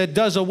Scripture that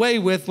does away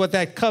with what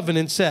that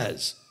covenant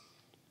says.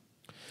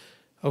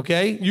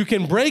 Okay? You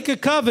can break a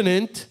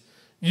covenant,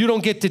 you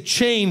don't get to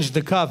change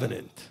the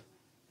covenant.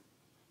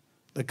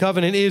 The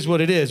covenant is what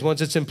it is.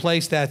 Once it's in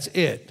place, that's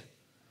it.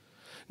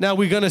 Now,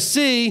 we're going to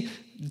see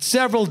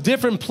several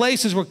different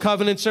places where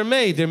covenants are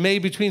made. They're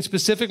made between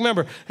specific,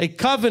 remember, a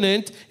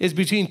covenant is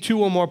between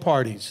two or more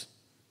parties.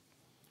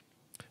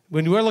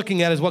 When we're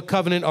looking at is what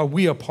covenant are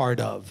we a part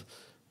of?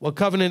 What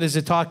covenant is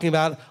it talking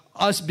about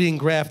us being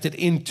grafted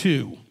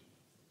into?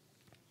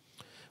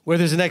 Where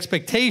there's an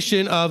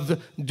expectation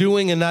of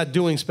doing and not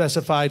doing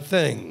specified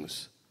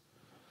things.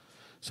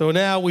 So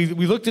now we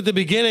looked at the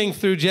beginning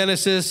through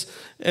Genesis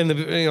and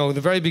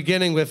the very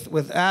beginning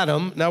with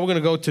Adam. Now we're going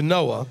to go to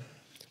Noah.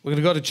 We're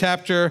going to go to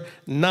chapter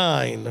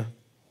 9.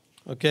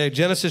 Okay,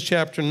 Genesis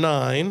chapter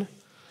 9. And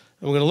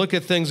we're going to look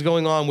at things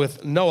going on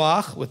with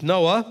Noah.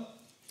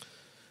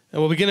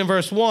 And we'll begin in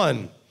verse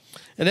 1.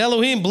 And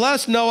Elohim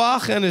blessed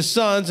Noah and his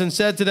sons and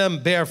said to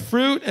them, bear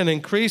fruit and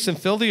increase and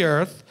fill the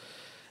earth.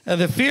 And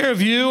the fear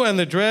of you and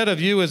the dread of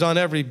you is on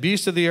every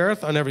beast of the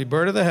earth, on every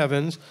bird of the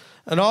heavens,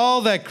 and all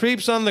that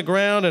creeps on the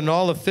ground and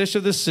all the fish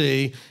of the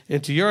sea.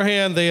 Into your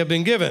hand they have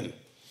been given.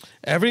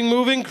 Every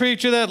moving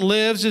creature that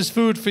lives is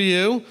food for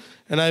you,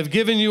 and I have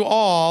given you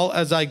all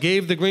as I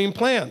gave the green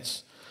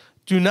plants.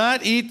 Do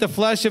not eat the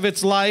flesh of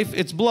its life,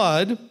 its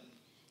blood,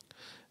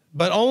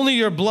 but only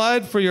your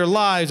blood for your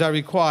lives I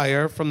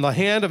require. From the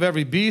hand of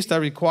every beast I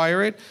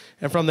require it,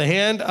 and from the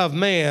hand of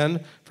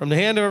man, from the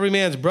hand of every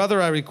man's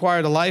brother I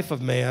require the life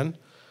of man.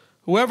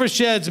 Whoever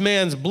sheds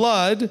man's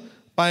blood,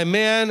 by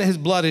man his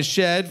blood is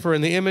shed, for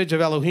in the image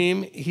of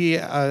Elohim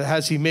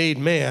has he made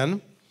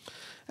man.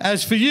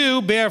 As for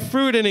you, bear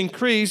fruit and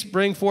increase,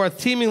 bring forth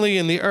teemingly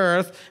in the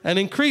earth, and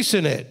increase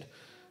in it.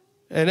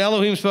 And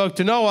Elohim spoke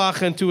to Noah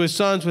and to his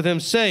sons with him,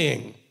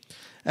 saying,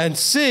 I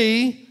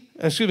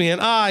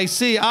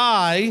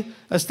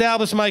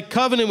establish my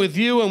covenant with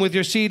you and with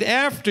your seed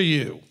after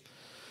you.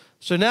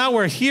 So now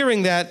we're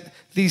hearing that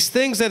these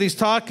things that he's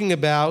talking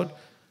about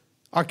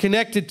are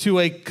connected to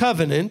a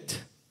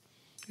covenant.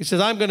 He says,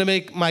 I'm going to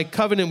make my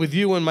covenant with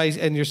you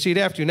and your seed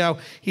after you. Now,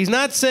 he's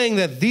not saying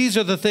that these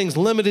are the things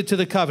limited to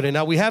the covenant.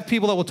 Now, we have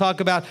people that will talk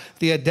about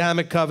the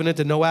Adamic covenant,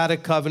 the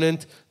Noahic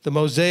covenant, the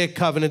Mosaic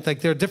covenant,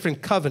 like there are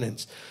different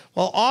covenants.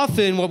 Well,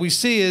 often what we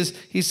see is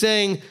he's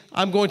saying,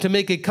 I'm going to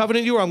make a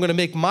covenant with you, or I'm going to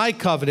make my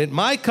covenant.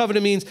 My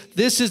covenant means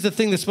this is the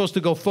thing that's supposed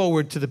to go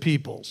forward to the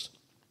peoples.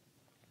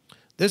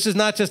 This is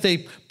not just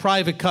a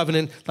private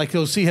covenant like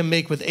you'll see him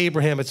make with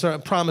Abraham. It's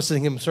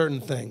promising him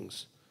certain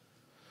things.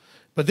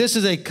 But this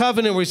is a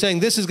covenant where he's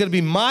saying, this is going to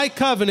be my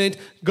covenant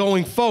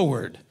going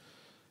forward.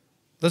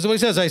 That's what he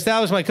says. I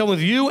establish my covenant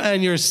with you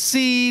and your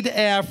seed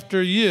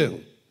after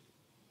you.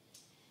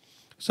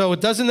 So it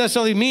doesn't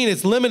necessarily mean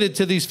it's limited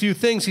to these few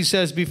things he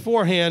says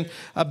beforehand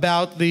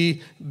about the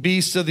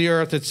beasts of the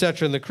earth,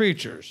 etc., and the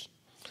creatures.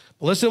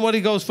 But listen to what he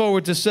goes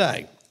forward to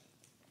say.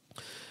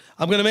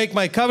 I'm going to make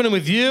my covenant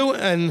with you,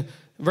 and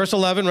verse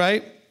 11,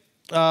 right?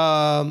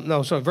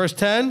 Verse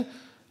 10.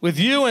 With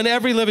you and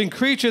every living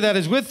creature that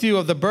is with you,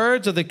 of the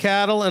birds, of the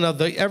cattle, and of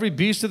every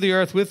beast of the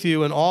earth with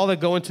you, and all that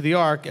go into the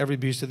ark, every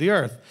beast of the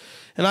earth.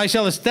 And I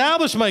shall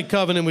establish my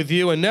covenant with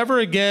you, and never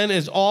again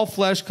is all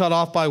flesh cut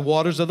off by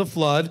waters of the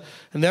flood,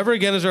 and never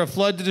again is there a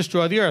flood to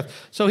destroy the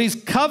earth. So he's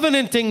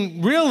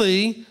covenanting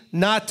really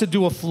not to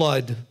do a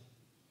flood.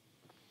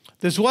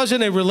 This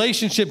wasn't a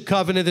relationship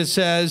covenant that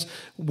says,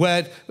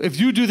 if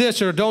you do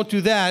this or don't do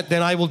that,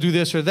 then I will do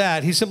this or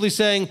that. He's simply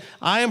saying,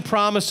 I am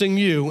promising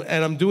you,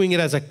 and I'm doing it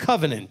as a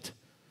covenant,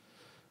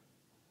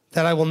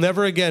 that I will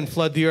never again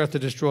flood the earth to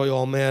destroy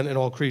all man and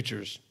all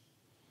creatures,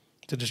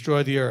 to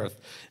destroy the earth.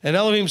 And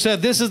Elohim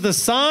said, this is the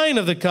sign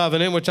of the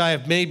covenant which I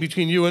have made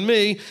between you and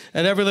me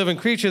and every living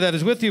creature that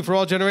is with you for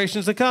all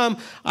generations to come.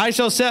 I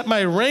shall set my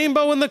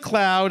rainbow in the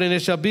cloud, and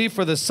it shall be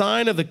for the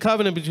sign of the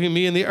covenant between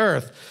me and the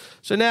earth.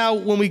 So now,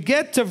 when we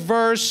get to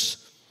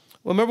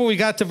remember when we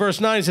got to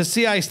verse 9, it says,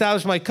 see, I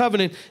established my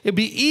covenant. It'd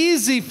be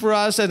easy for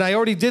us, and I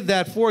already did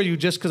that for you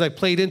just because I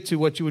played into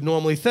what you would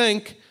normally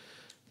think,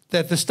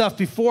 that the stuff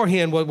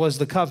beforehand was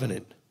the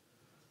covenant.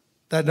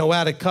 That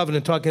Noahic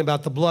covenant talking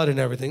about the blood and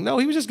everything. No,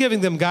 he was just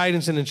giving them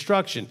guidance and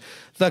instruction.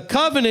 The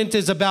covenant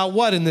is about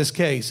what in this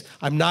case?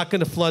 I'm not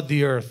going to flood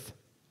the earth.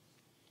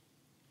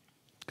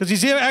 Because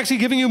he's actually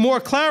giving you more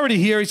clarity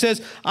here. He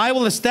says, I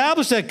will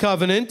establish that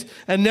covenant,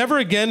 and never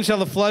again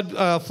shall the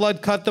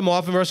flood cut them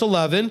off in verse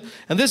 11.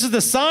 And this is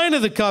the sign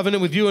of the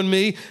covenant with you and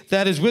me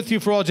that is with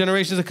you for all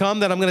generations to come,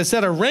 that I'm going to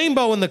set a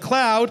rainbow in the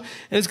cloud,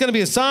 and it's going to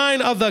be a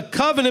sign of the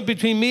covenant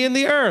between me and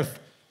the earth.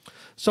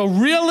 So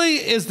really,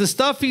 is the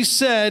stuff he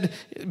said,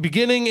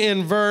 beginning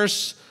in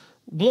verse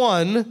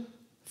 1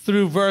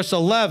 through verse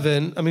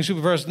 11,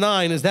 verse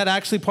 9, is that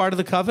actually part of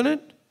the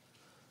covenant?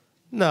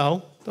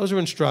 No, those are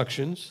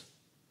instructions.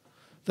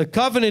 The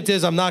covenant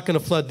is, I'm not going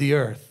to flood the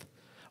earth.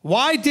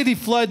 Why did he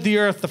flood the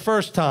earth the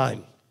first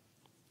time?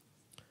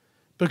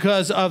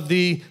 Because of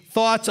the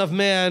thoughts of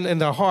man and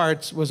their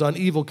hearts was on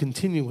evil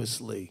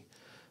continuously.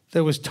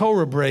 There was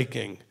Torah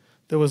breaking.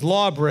 There was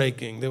law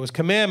breaking. There was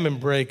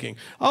commandment breaking.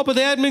 Oh, but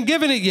they hadn't been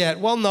given it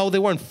yet. Well, no, they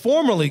weren't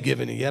formally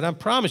given it yet. I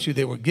promise you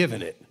they were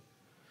given it.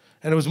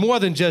 And it was more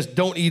than just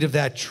don't eat of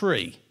that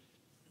tree.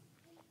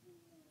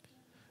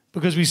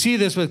 Because we see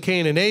this with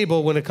Cain and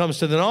Abel when it comes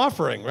to the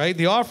offering, right?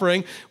 The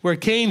offering where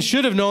Cain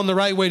should have known the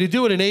right way to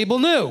do it and Abel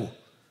knew.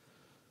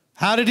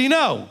 How did he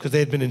know? Because they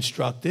had been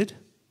instructed.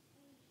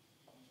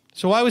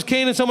 So why was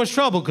Cain in so much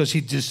trouble? Because he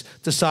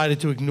just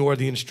decided to ignore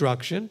the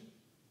instruction.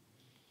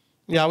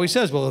 Yahweh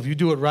says, well, if you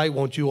do it right,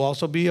 won't you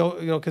also be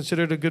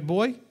considered a good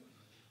boy?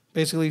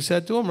 Basically, he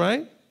said to him,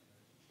 right?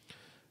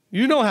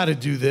 You know how to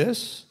do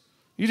this.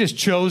 You just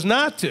chose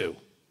not to.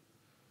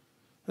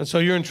 And so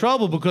you're in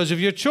trouble because of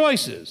your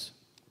choices.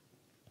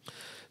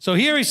 So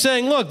here he's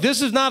saying, look,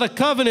 this is not a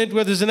covenant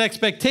where there's an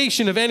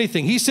expectation of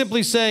anything. He's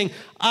simply saying,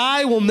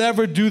 I will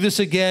never do this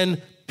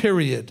again,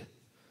 period.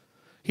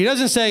 He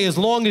doesn't say, as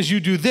long as you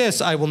do this,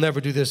 I will never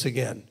do this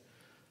again.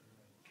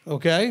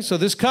 Okay? So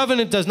this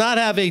covenant does not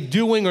have a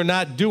doing or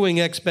not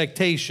doing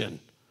expectation.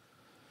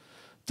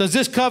 Does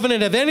this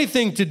covenant have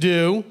anything to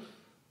do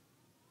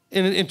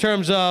in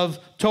terms of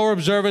Torah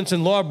observance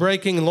and law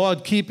breaking and law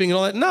keeping and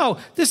all that? No,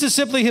 this is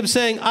simply him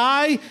saying,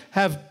 I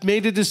have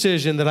made a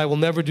decision that I will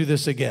never do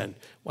this again.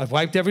 I've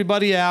wiped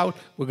everybody out.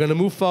 We're going to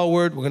move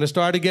forward. We're going to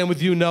start again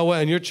with you, Noah,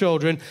 and your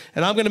children.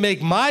 And I'm going to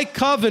make my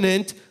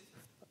covenant.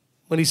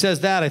 When he says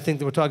that, I think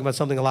that we're talking about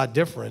something a lot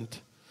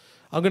different.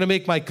 I'm going to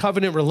make my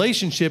covenant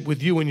relationship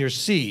with you and your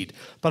seed.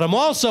 But I'm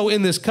also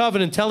in this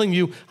covenant telling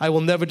you I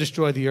will never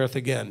destroy the earth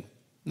again,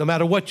 no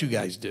matter what you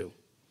guys do.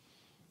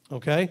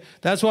 Okay?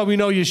 That's why we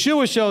know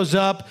Yeshua shows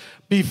up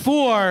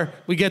before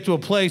we get to a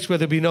place where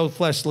there'll be no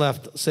flesh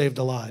left saved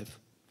alive.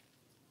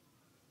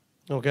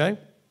 Okay?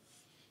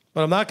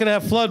 But I'm not going to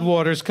have flood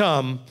waters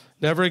come,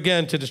 never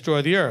again, to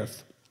destroy the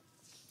earth.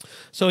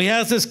 So he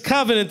has this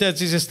covenant that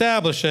he's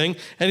establishing,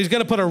 and he's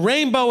going to put a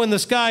rainbow in the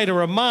sky to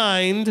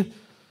remind,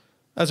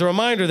 as a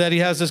reminder that he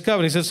has this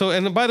covenant. He says, so,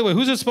 and by the way,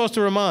 who's it supposed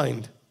to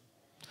remind?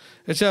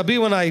 It shall be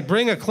when I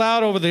bring a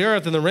cloud over the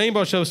earth and the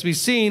rainbow shall be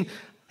seen.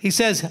 He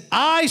says,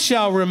 I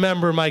shall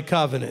remember my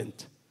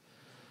covenant.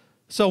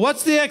 So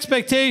what's the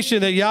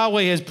expectation that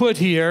Yahweh has put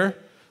here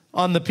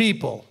on the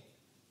people?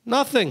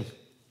 Nothing.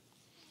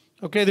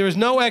 Okay, there is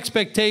no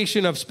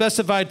expectation of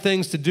specified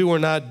things to do or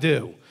not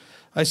do.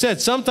 I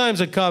said sometimes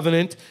a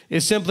covenant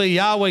is simply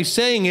Yahweh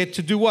saying it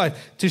to do what?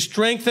 To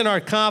strengthen our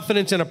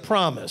confidence in a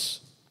promise.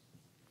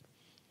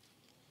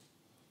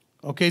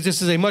 Okay,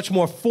 this is a much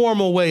more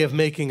formal way of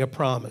making a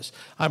promise.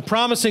 I'm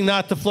promising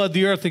not to flood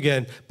the earth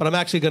again, but I'm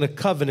actually going to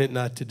covenant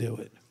not to do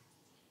it.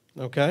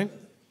 Okay?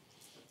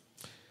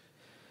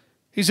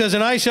 He says,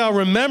 and I shall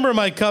remember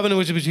my covenant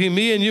which is between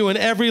me and you and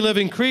every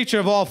living creature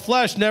of all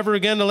flesh, never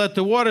again to let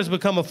the waters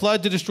become a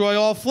flood to destroy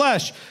all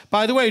flesh.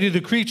 By the way, do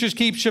the creatures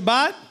keep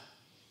Shabbat?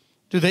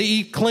 Do they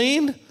eat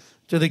clean?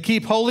 Do they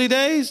keep holy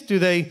days?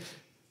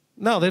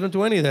 No, they don't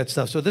do any of that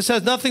stuff. So this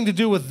has nothing to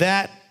do with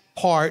that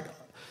part.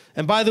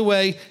 And by the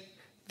way,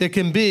 there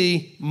can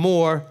be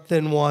more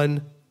than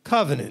one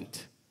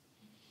covenant.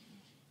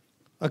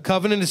 A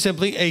covenant is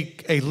simply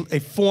a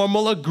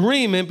formal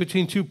agreement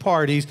between two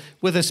parties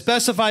with a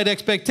specified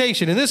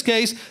expectation. In this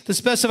case, the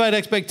specified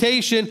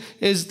expectation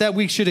is that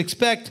we should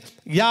expect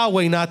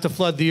Yahweh not to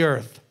flood the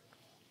earth.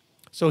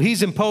 So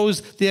he's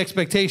imposed the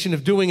expectation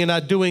of doing and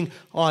not doing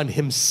on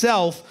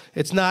himself.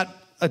 It's not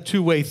a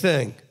two-way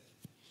thing.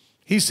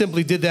 He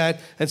simply did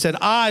that and said,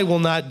 I will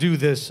not do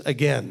this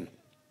again.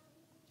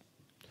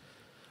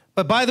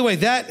 But by the way,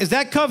 is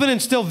that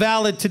covenant still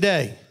valid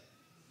today?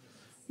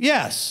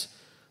 Yes.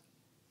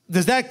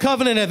 Does that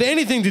covenant have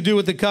anything to do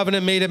with the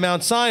covenant made at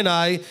Mount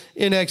Sinai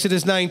in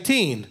Exodus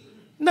 19?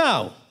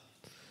 No.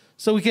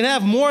 So we can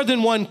have more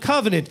than one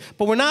covenant,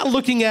 but we're not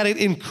looking at it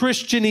in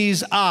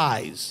Christianese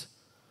eyes.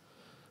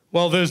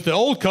 Well, there's the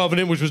old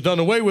covenant, which was done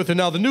away with, and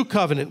now the new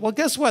covenant. Well,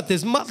 guess what?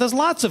 There's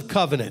lots of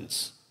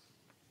covenants.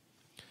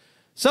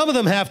 Some of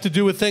them have to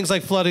do with things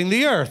like flooding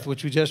the earth,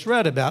 which we just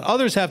read about.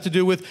 Others have to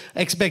do with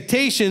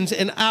expectations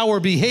and our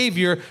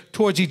behavior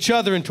towards each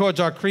other and towards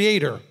our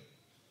Creator.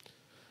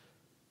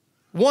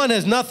 One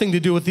has nothing to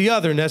do with the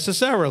other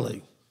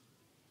necessarily.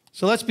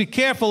 So let's be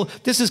careful.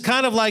 This is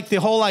kind of like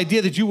the whole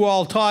idea that you were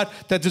all taught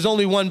that there's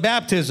only one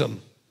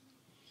baptism.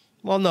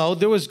 Well, no,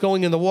 there was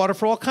going in the water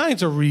for all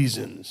kinds of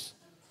reasons.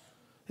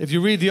 If you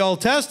read the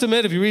Old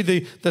Testament, if you read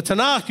the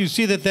Tanakh, you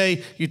see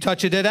that you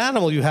touch a dead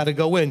animal, you had to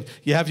go in.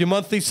 You have your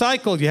monthly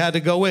cycle, you had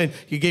to go in.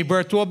 You gave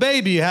birth to a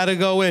baby, you had to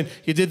go in.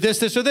 You did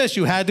this, or this,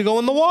 you had to go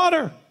in the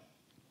water.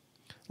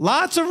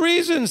 Lots of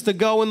reasons to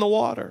go in the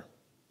water.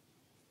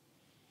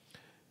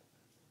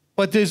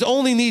 But there's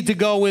only need to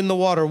go in the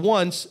water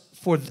once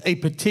for a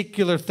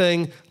particular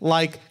thing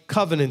like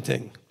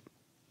covenanting.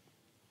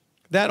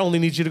 That only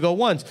needs you to go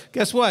once.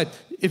 Guess what?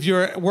 If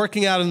you're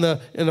working out in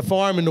the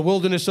farm, in the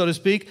wilderness, so to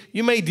speak,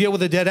 you may deal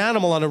with a dead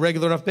animal on a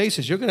regular enough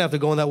basis. You're going to have to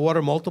go in that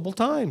water multiple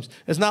times.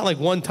 It's not like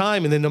one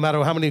time and then no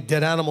matter how many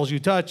dead animals you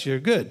touch, you're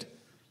good.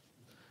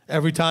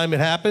 Every time it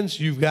happens,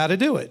 you've got to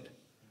do it.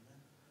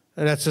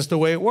 And that's just the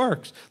way it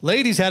works.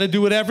 Ladies had to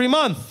do it every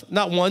month,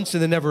 not once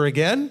and then never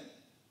again.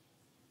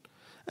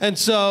 And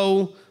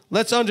so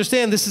let's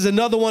understand this is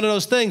another one of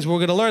those things where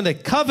we're going to learn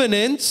that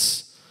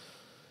covenants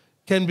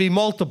can be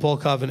multiple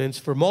covenants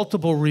for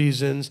multiple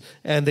reasons,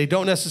 and they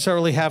don't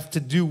necessarily have to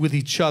do with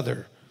each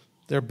other.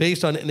 They're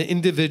based on an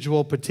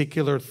individual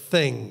particular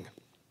thing.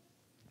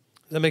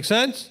 Does that make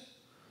sense?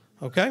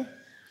 Okay.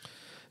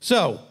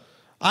 So,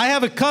 I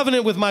have a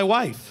covenant with my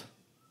wife.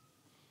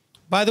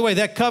 By the way,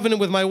 that covenant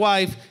with my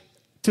wife,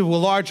 to a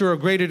larger or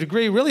greater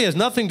degree, really has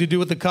nothing to do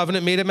with the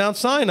covenant made at Mount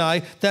Sinai,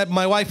 that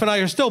my wife and I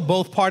are still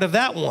both part of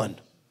that one.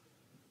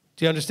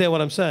 Do you understand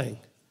what I'm saying?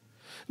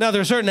 Now,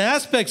 there are certain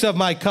aspects of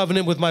my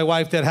covenant with my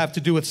wife that have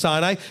to do with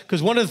Sinai,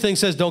 because one of the things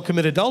says don't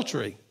commit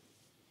adultery.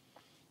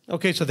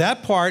 Okay, so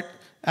that part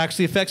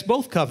actually affects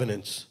both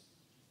covenants,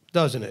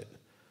 doesn't it?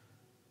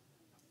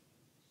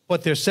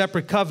 But they're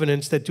separate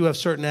covenants that do have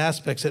certain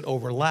aspects that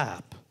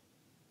overlap.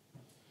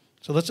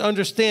 So let's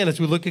understand as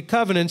we look at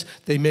covenants,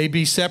 they may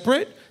be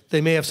separate,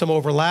 they may have some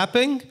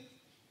overlapping,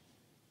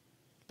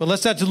 but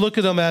let's not just look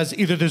at them as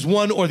either there's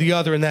one or the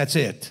other and that's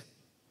it.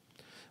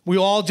 We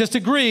all just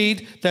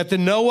agreed that the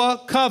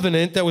Noah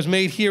covenant that was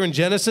made here in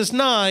Genesis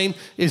 9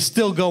 is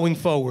still going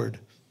forward.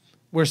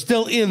 We're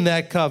still in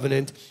that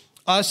covenant,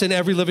 us and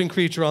every living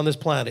creature on this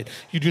planet.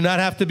 You do not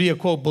have to be a,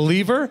 quote,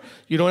 believer.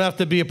 You don't have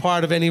to be a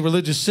part of any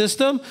religious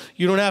system.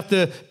 You don't have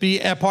to be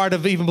a part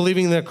of even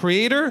believing in the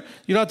Creator.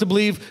 You don't have to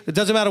believe, it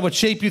doesn't matter what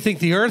shape you think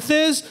the earth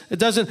is.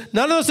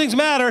 None of those things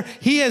matter.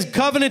 He has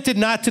covenanted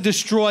not to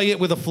destroy it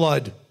with a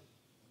flood.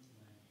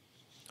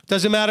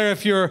 Doesn't matter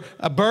if you're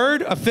a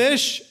bird, a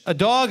fish, a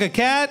dog, a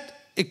cat.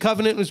 It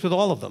covenant is with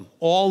all of them,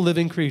 all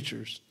living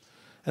creatures.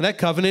 And that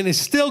covenant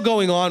is still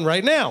going on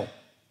right now.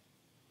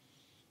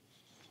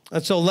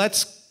 And so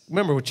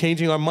remember, we're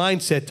changing our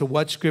mindset to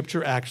what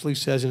Scripture actually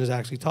says and is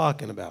actually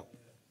talking about.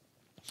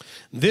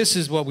 This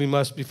is what we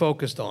must be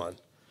focused on.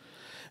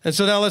 And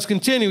so now let's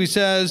continue. He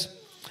says,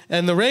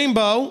 and the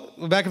rainbow,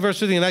 back in verse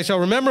 15, and I shall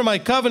remember my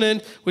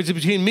covenant, which is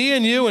between me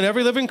and you and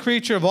every living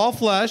creature of all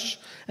flesh,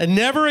 and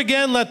never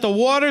again let the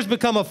waters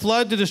become a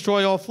flood to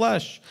destroy all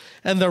flesh.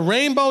 And the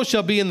rainbow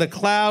shall be in the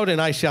cloud,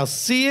 and I shall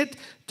see it,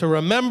 to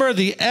remember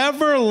the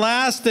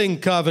everlasting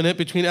covenant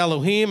between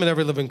Elohim and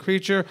every living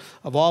creature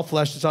of all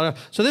flesh. So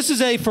this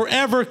is a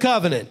forever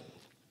covenant.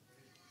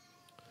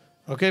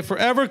 Okay,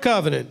 forever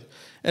covenant.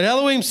 And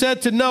Elohim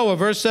said to Noah,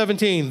 verse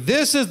 17,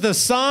 this is the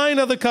sign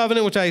of the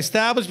covenant which I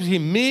established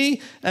between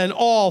me and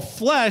all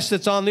flesh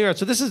that's on the earth.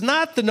 So this is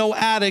not the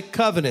Noahic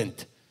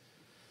covenant.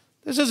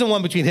 This isn't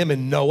one between him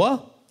and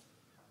Noah.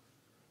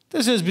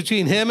 This is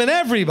between him and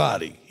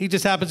everybody. He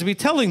just happens to be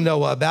telling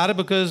Noah about it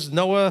because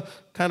Noah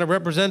kind of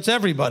represents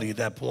everybody at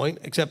that point,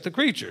 except the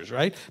creatures,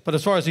 right? But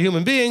as far as the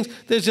human beings,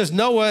 there's just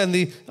Noah and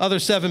the other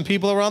 7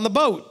 people are on the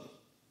boat,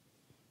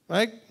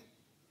 right?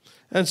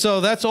 And so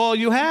that's all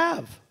you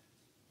have.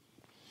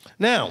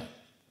 Now,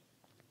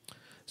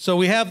 so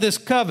we have this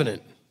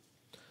covenant.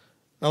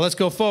 Now let's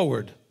go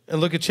forward and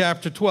look at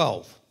chapter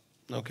 12,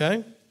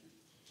 okay?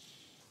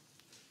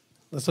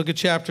 Let's look at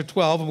chapter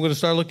 12. I'm going to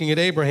start looking at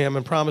Abraham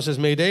and promises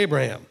made to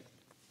Abraham.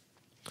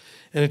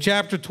 And in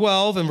chapter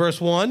 12 and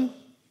verse 1,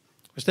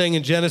 we're staying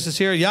in Genesis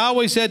here,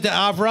 Yahweh said to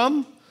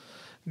Avram,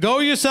 go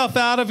yourself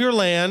out of your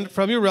land,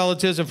 from your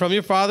relatives and from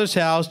your father's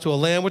house to a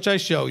land which I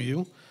show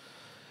you.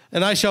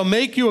 And I shall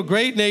make you a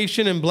great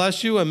nation and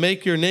bless you and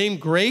make your name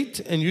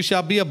great, and you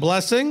shall be a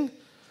blessing.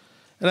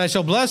 And I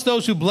shall bless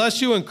those who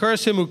bless you and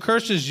curse him who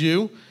curses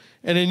you.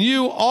 And in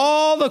you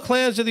all the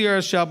clans of the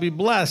earth shall be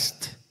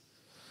blessed.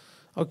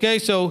 Okay,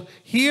 so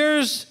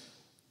here's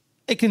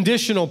a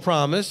conditional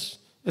promise.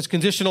 It's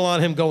conditional on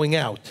him going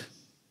out.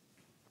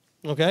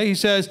 Okay, he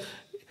says,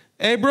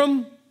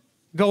 Abram,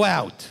 go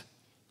out.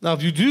 Now,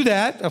 if you do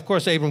that, of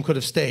course, Abram could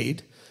have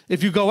stayed.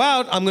 If you go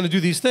out, I'm going to do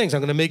these things. I'm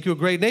going to make you a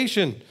great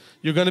nation.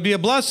 You're going to be a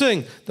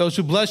blessing. Those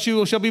who bless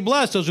you shall be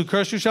blessed. Those who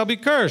curse you shall be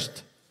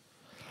cursed.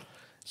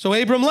 So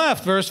Abram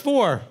left, verse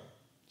 4.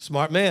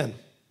 Smart man.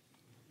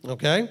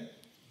 Okay?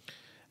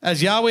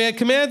 As Yahweh had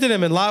commanded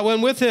him, and Lot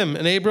went with him.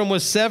 And Abram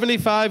was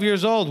 75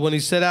 years old when he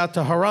set out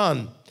to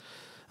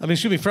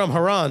from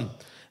Haran.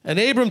 And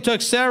Abram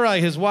took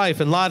Sarai his wife,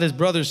 and Lot his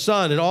brother's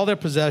son, and all their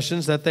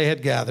possessions that they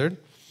had gathered,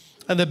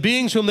 and the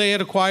beings whom they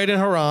had acquired in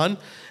Haran,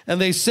 and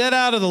they set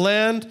out of the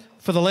land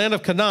for the land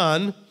of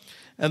Canaan,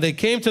 and they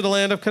came to the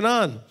land of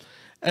Canaan.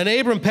 And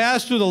Abram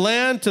passed through the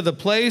land to the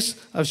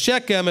place of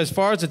Shechem as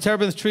far as the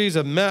terebinth trees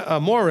of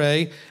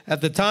Moreh,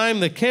 at the time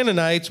the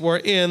Canaanites were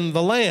in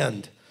the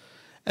land.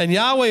 And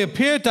Yahweh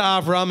appeared to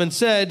Avram and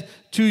said,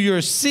 to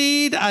your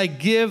seed I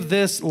give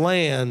this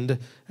land.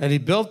 And he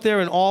built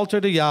there an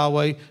altar to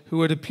Yahweh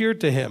who had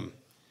appeared to him.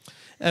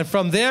 And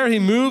from there he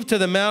moved to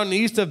the mountain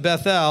east of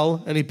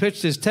Bethel, and he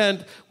pitched his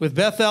tent with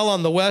Bethel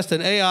on the west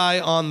and Ai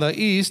on the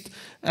east.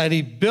 And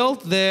he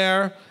built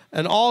there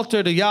an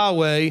altar to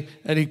Yahweh,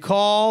 and he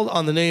called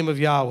on the name of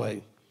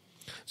Yahweh.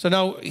 So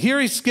now here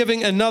he's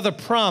giving another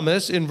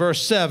promise in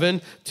verse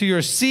 7, to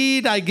your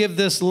seed I give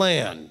this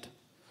land.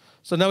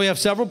 So now we have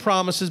several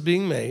promises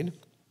being made.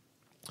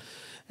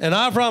 And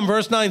Avram,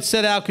 verse 9,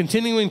 set out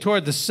continuing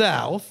toward the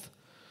south,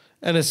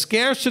 and a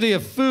scarcity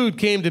of food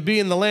came to be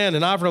in the land,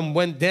 and Avram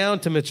went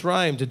down to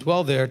Mitzrayim to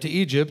dwell there, to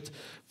Egypt,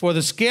 for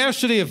the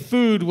scarcity of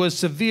food was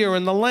severe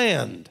in the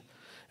land.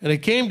 And it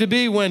came to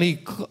be when he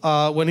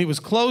was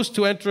close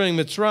to entering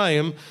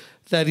Mitzrayim,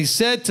 that he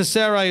said to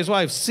Sarai his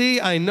wife,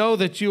 see, I know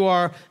that you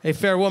are a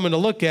fair woman to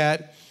look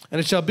at, and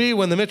it shall be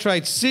when the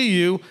Mitzrites see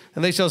you,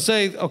 and they shall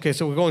say, okay,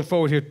 so we're going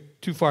forward here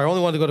too far. I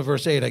only wanted to go to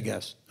verse 8, I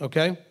guess,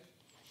 okay?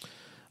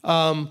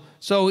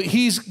 So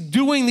he's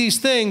doing these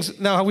things.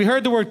 Now, have we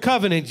heard the word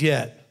covenant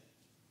yet?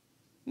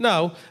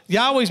 No.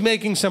 Yahweh's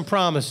making some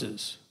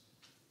promises.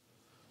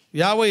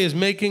 Yahweh is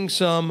making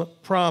some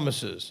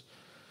promises.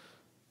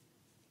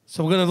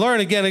 So we're going to learn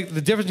again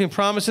the difference between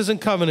promises and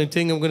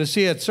covenanting. And we're going to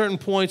see at certain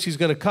points he's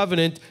going to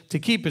covenant to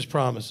keep his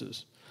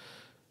promises.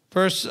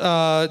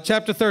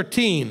 Chapter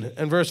 13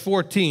 and verse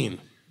 14.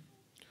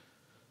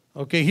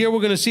 Okay, here we're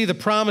going to see the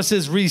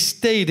promises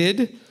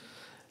restated.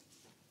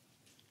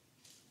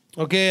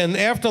 Okay, and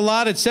after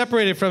Lot had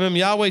separated from him,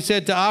 Yahweh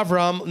said to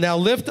Avram, now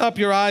lift up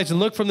your eyes and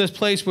look from this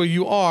place where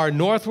you are,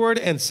 northward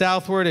and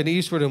southward and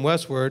eastward and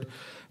westward.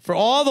 For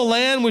all the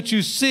land which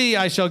you see,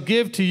 I shall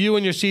give to you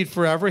and your seed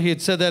forever. He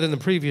had said that in the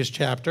previous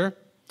chapter.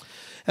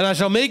 And I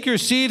shall make your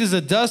seed as the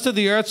dust of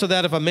the earth, so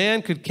that if a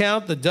man could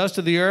count the dust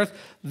of the earth,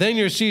 then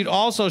your seed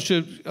also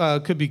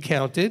could be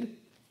counted.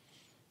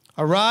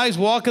 Arise,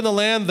 walk in the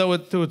land,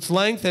 through its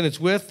length and its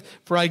width,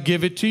 for I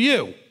give it to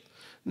you.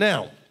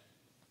 Now,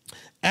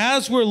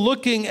 as we're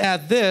looking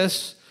at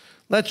this,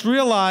 let's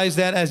realize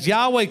that as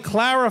Yahweh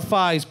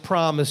clarifies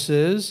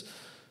promises,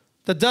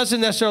 that doesn't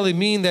necessarily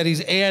mean that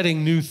he's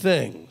adding new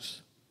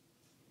things.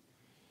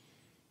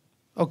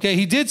 Okay,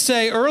 he did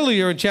say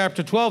earlier in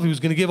chapter 12 he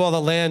was going to give all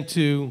the land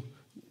to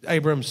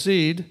Abram's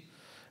seed.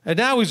 And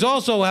now he's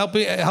also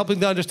helping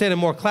to understand in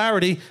more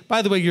clarity,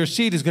 by the way, your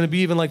seed is going to be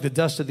even like the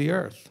dust of the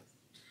earth.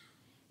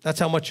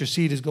 That's how much your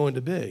seed is going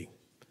to be.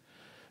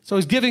 So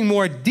he's giving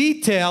more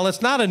detail.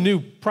 It's not a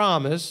new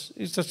promise.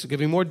 He's just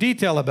giving more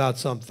detail about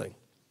something.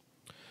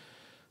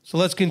 So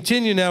let's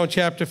continue now in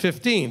chapter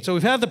 15. So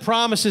we've had the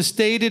promises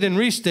stated and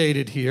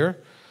restated here.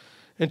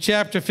 In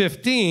chapter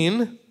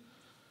 15,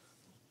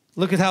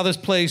 look at how this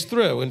plays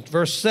through in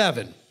verse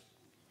 7.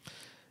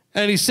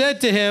 And he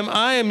said to him,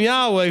 I am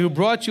Yahweh who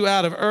brought you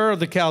out of Ur of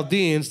the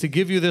Chaldeans to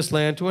give you this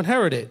land to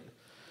inherit it.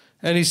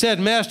 And he said,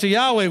 Master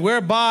Yahweh,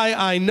 whereby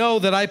I know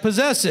that I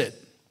possess it.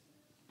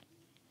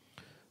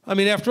 I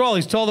mean, after all,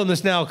 he's told him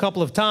this now a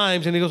couple of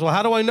times, and he goes, well,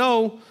 how do I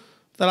know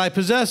that I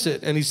possess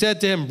it? And he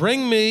said to him,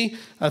 bring me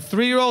a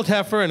 3-year-old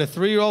heifer and a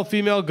 3-year-old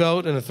female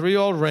goat and a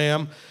 3-year-old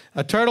ram,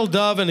 a turtle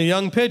dove and a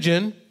young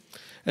pigeon.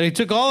 And he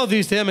took all of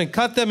these to him and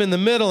cut them in the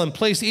middle and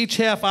placed each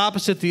half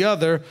opposite the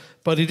other,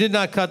 but he did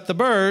not cut the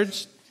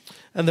birds.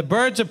 And the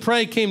birds of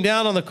prey came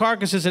down on the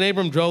carcasses, and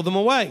Abram drove them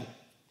away.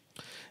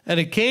 And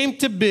it came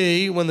to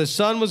be, when the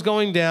sun was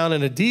going down,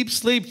 and a deep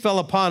sleep fell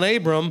upon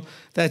Abram,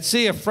 that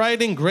see, a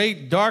frightening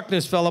great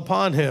darkness fell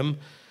upon him.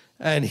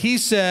 And he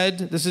said,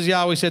 this is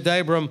Yahweh said to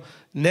Abram,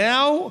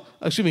 know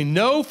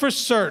for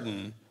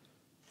certain.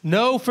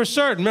 Know for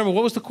certain. Remember,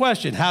 what was the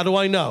question? How do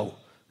I know?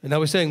 And now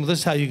we're saying, well, this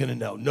is how you're going to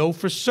know. Know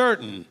for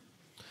certain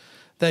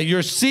that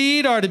your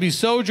seed are to be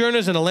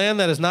sojourners in a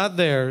land that is not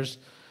theirs,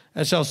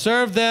 and shall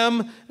serve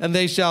them, and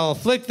they shall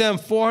afflict them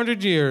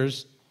 400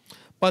 years.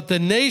 But the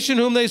nation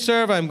whom they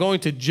serve I am going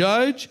to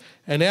judge,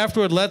 and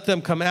afterward let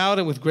them come out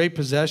and with great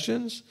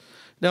possessions.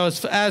 Now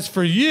as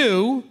for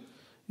you,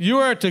 you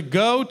are to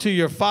go to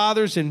your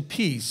fathers in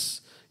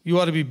peace. You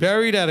are to be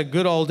buried at a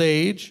good old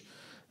age.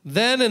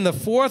 Then in the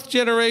 4th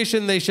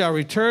generation they shall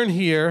return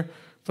here,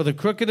 for the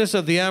crookedness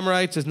of the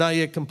Amorites is not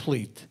yet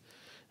complete.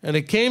 And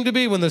it came to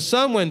be when the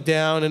sun went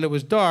down and it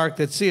was dark,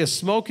 that see a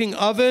smoking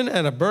oven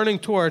and a burning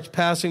torch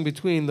passing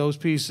between those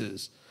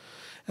pieces.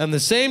 And the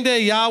same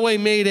day Yahweh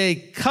made a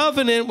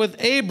covenant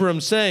with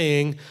Abram,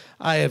 saying,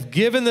 I have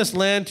given this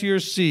land to your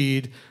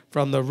seed,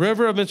 from the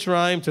river of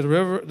Mitzrayim to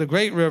the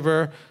great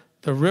river,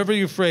 the river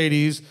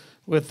Euphrates,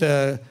 with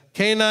the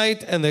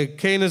Canaanite and the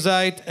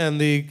Canaanite and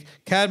the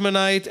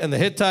Cadmonite and the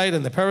Hittite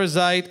and the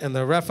Perizzite and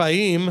the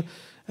Rephaim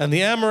and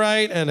the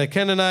Amorite and the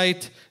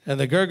Canaanite and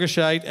the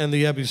Girgashite and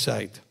the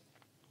Jebusite.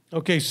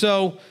 Okay,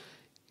 so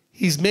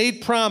he's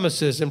made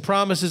promises and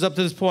promises up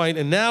to this point,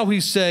 and now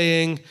he's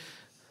saying,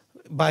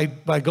 by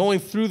going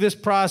through this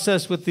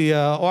process with the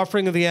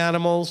offering of the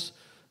animals,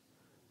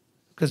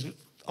 because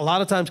a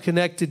lot of times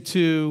connected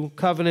to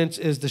covenants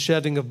is the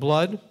shedding of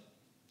blood,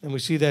 and we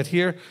see that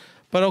here.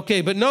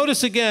 But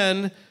notice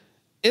again,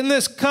 in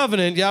this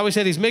covenant, Yahweh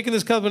said he's making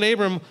this covenant with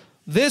Abram.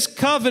 This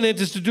covenant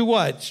is to do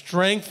what?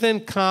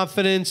 Strengthen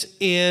confidence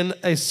in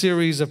a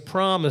series of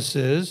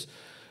promises.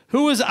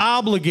 Who is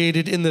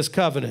obligated in this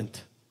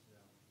covenant?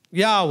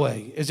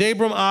 Yahweh. Is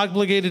Abram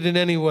obligated in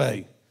any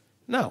way?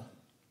 No.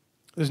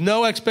 There's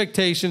no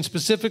expectation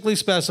specifically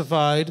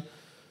specified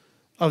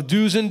of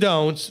do's and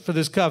don'ts for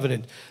this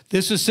covenant.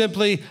 This is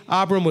simply,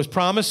 Abram was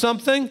promised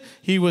something.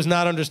 He was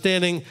not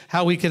understanding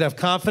how he could have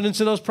confidence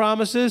in those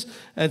promises.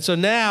 And so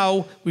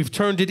now we've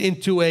turned it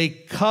into a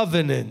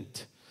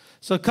covenant.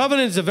 So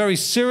covenant is a very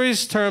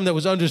serious term that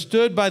was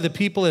understood by the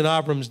people in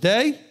Abram's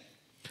day.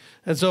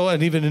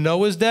 And even in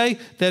Noah's day,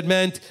 that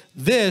meant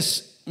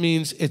this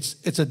means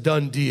it's a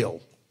done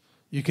deal.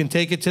 You can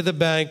take it to the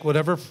bank,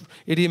 whatever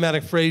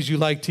idiomatic phrase you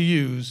like to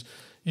use.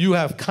 You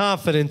have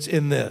confidence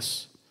in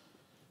this.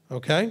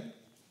 Okay?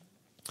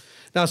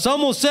 Now,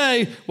 some will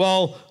say,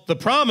 well, the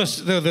promise,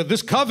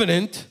 this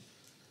covenant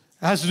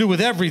has to do with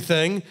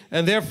everything,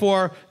 and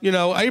therefore,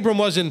 Abram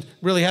wasn't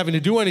really having to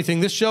do anything.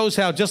 This shows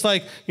how, just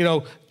like,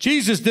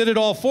 Jesus did it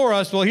all for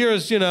us. Well,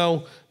 here's,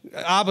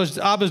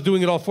 Abba's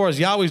doing it all for us.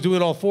 Yahweh's doing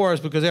it all for us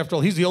because, after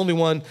all, he's the only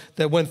one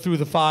that went through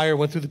the fire,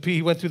 went through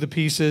the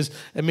pieces,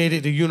 and made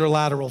it a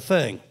unilateral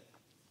thing.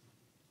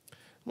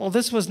 Well,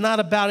 this was not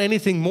about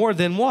anything more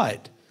than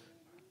what?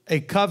 A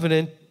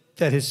covenant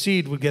that his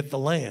seed would get the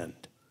land.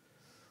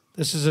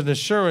 This is an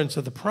assurance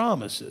of the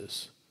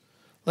promises.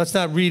 Let's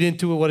not read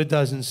into it what it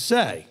doesn't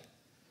say.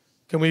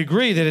 Can we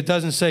agree that it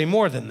doesn't say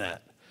more than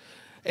that?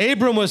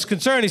 Abram was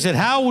concerned. He said,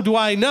 how do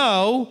I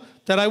know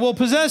that I will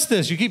possess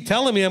this? You keep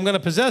telling me I'm going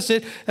to possess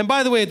it. And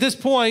by the way, at this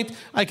point,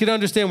 I can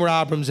understand where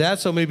Abram's at,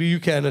 so maybe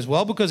you can as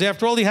well, because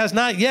after all, he has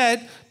not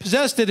yet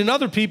possessed it, and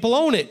other people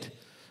own it.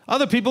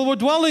 Other people were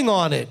dwelling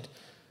on it.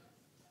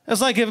 It's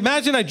like,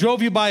 imagine I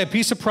drove you by a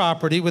piece of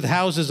property with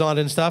houses on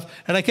it and stuff,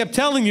 and I kept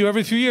telling you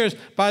every few years,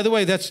 by the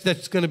way,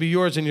 that's going to be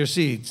yours and your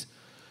seeds.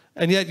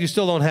 And yet you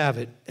still don't have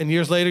it. And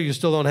years later, you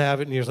still don't have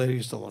it. And years later,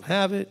 you still don't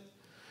have it.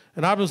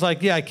 And Abram's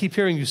like, yeah, I keep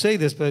hearing you say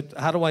this, but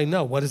how do I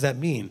know? What does that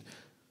mean?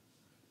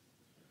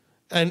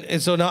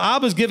 And so now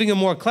Abba's giving him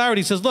more clarity.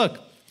 He says, look,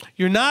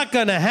 you're not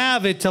going to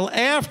have it till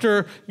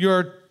after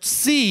your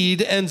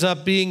seed ends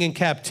up being in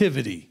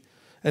captivity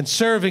and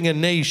serving a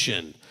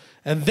nation.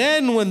 And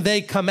then when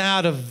they come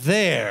out of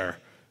there,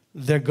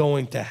 they're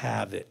going to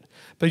have it.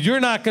 But you're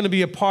not going to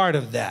be a part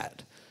of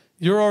that.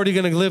 You're already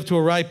going to live to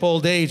a ripe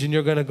old age, and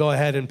you're going to go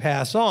ahead and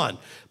pass on.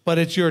 But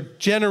it's your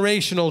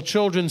generational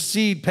children's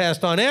seed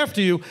passed on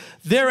after you.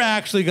 They're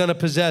actually going to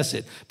possess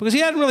it. Because he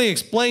hadn't really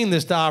explained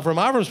this to Avram.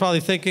 Avram's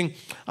probably thinking,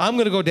 I'm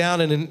going to go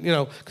down and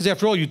because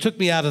after all, you took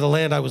me out of the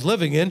land I was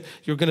living in.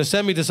 You're going to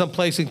send me to some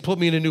place and put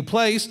me in a new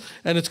place,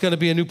 and it's going to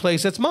be a new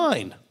place that's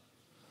mine.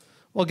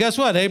 Well, guess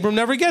what? Abram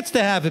never gets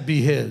to have it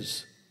be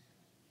his.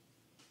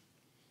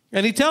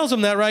 And he tells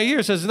him that right here.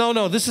 He says,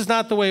 no, this is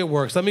not the way it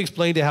works. Let me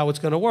explain to you how it's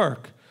going to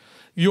work.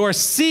 Your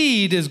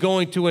seed is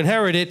going to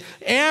inherit it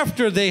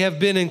after they have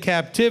been in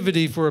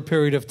captivity for a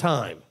period of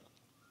time.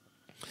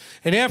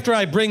 And after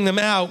I bring them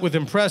out with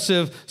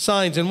impressive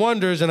signs and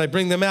wonders, and I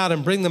bring them out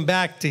and bring them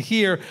back to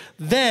here,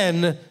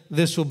 then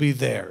this will be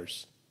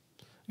theirs.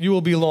 You will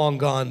be long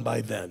gone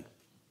by then.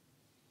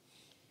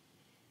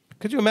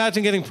 Could you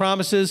imagine getting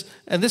promises?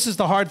 And this is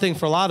the hard thing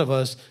for a lot of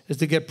us, is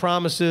to get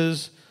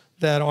promises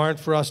that aren't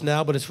for us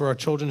now, but it's for our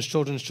children's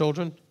children's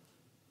children.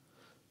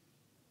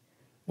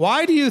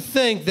 Why do you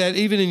think that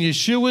even in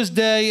Yeshua's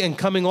day and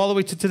coming all the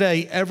way to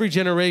today, every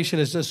generation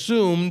has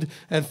assumed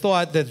and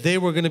thought that they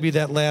were going to be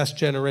that last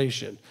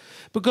generation?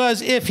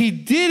 Because if he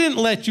didn't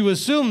let you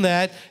assume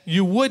that,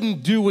 you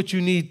wouldn't do what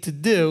you need to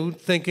do,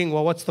 thinking,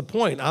 well, what's the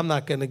point? I'm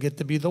not going to get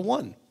to be the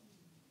one.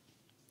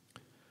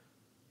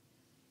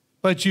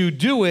 But you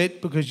do it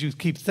because you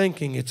keep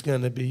thinking it's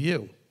going to be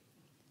you.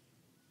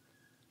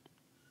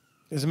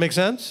 Does it make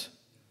sense?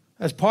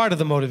 That's part of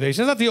the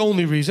motivation. It's not the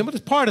only reason, but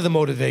it's part of the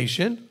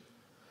motivation.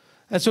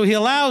 And so he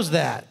allows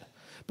that.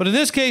 But in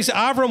this case,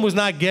 Avram was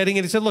not getting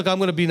it. He said, look, I'm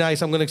going to be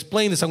nice. I'm going to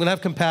explain this. I'm going to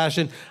have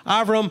compassion.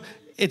 Avram,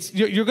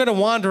 you're going to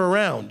wander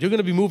around. You're going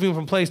to be moving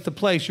from place to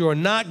place. You are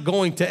not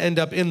going to end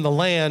up in the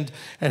land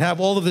and have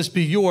all of this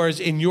be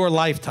yours in your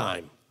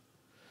lifetime.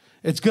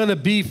 It's going to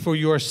be for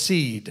your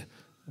seed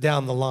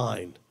down the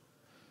line.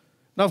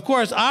 Now, of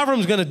course,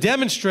 Avram's going to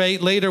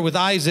demonstrate later with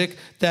Isaac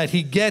that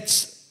he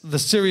gets the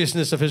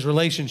seriousness of his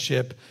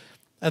relationship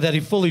and that he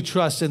fully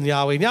trusts in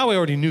Yahweh. And Yahweh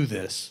already knew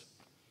this.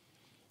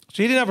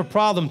 So he didn't have a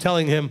problem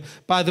telling him,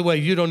 by the way,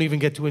 you don't even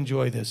get to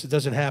enjoy this. It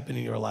doesn't happen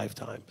in your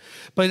lifetime.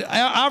 But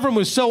Avram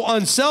was so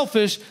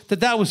unselfish that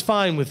that was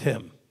fine with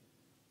him.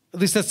 At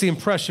least that's the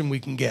impression we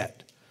can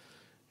get.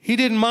 He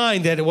didn't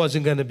mind that it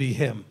wasn't going to be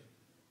him.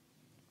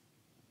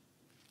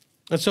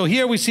 And so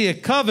here we see a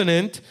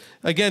covenant,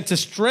 again, to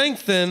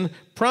strengthen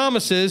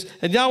promises.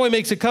 And Yahweh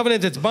makes a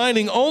covenant that's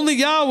binding only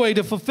Yahweh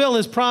to fulfill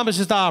his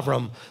promises to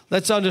Avram.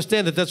 Let's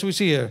understand that. That's what we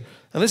see here.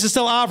 And this is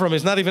still Avram.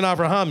 It's not even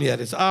Abraham yet.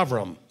 It's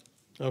Avram.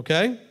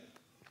 Okay?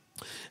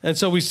 And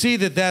so we see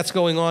that that's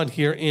going on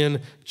here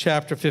in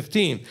chapter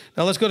 15.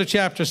 Now let's go to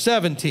chapter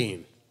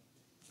 17.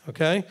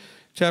 Okay?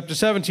 Chapter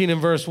 17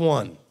 and verse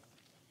 1.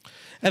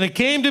 And it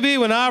came to be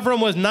when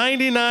Avram was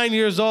 99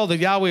 years old that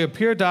Yahweh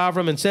appeared to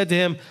Avram and said to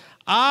him,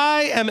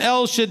 I am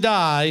El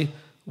Shaddai,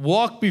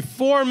 walk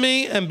before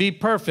me and be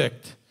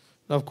perfect.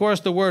 Now, of course,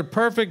 the word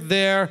perfect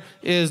there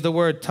is the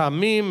word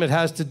tamim. It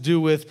has to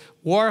do with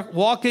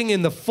walking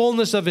in the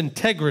fullness of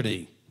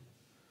integrity.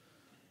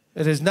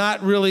 It is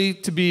not really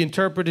to be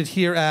interpreted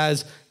here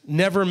as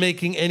never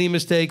making any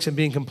mistakes and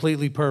being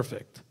completely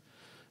perfect.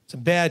 It's a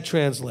bad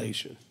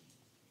translation.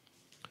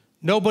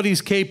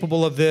 Nobody's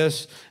capable of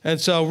this. And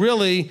so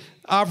really,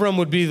 Avram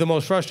would be the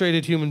most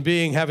frustrated human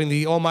being, having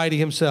the Almighty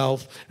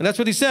himself. And that's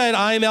what he said,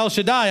 I am El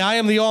Shaddai, I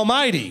am the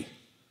Almighty.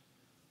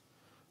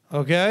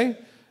 Okay?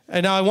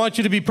 And now I want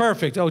you to be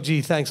perfect. Oh,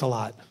 gee, thanks a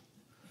lot.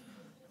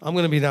 I'm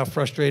going to be now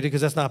frustrated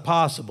because that's not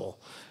possible.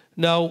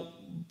 No,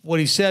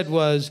 what he said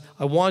was,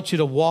 I want you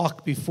to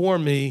walk before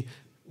me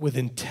with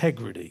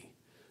integrity,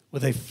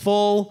 with a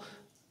full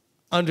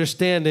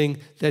understanding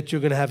that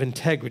you're going to have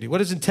integrity. What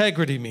does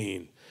integrity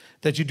mean?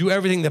 That you do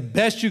everything the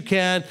best you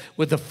can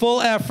with the full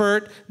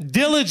effort,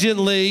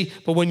 diligently,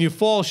 but when you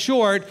fall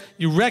short,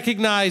 you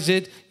recognize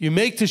it, you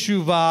make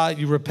teshuvah,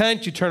 you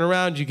repent, you turn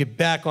around, you get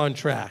back on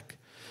track.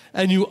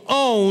 And you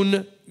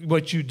own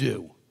what you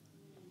do.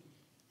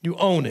 You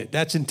own it.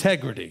 That's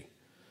integrity.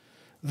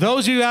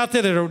 Those of you out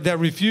there that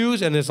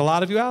refuse, and there's a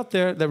lot of you out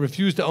there that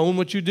refuse to own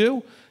what you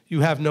do,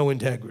 you have no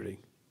integrity.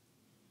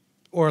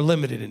 Or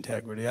limited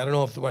integrity. I don't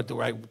know what the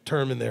right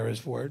term in there is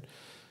for it.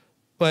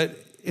 But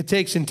it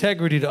takes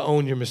integrity to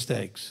own your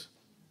mistakes.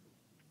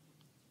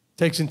 It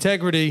takes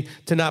integrity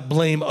to not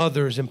blame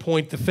others and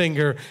point the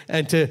finger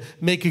and to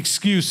make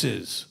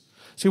excuses.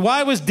 See,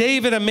 why was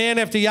David a man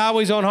after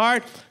Yahweh's own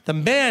heart? The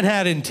man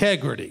had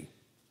integrity.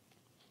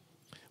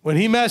 When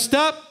he messed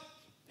up,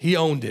 he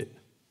owned it.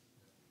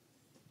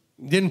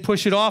 Didn't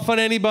push it off on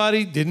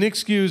anybody, didn't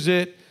excuse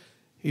it.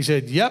 He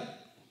said, yep,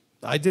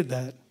 I did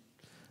that.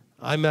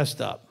 I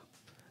messed up,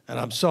 and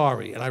I'm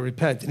sorry, and I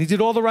repent. And he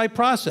did all the right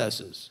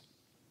processes.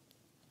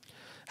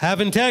 Have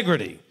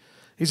integrity.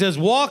 He says,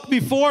 walk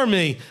before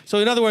me. So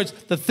in other words,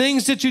 the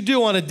things that you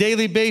do on a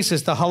daily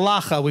basis, the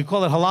halacha, we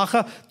call it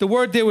halacha. The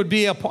word there would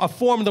be a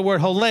form of the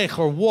word holech,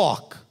 or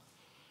walk.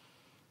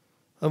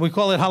 And we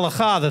call it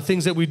halacha, the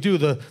things that we do,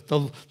 the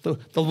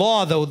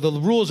law, the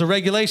rules or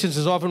regulations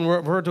is often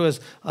referred to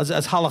as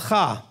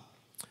halacha.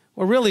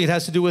 Well, really, it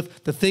has to do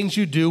with the things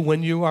you do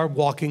when you are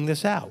walking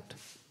this out.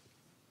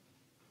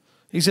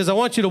 He says, I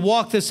want you to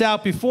walk this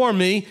out before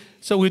me,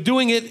 so we're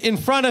doing it in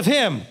front of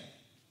him.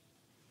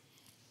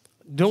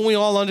 Don't we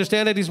all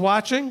understand that he's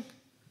watching?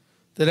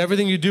 That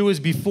everything you do is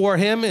before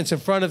him, it's in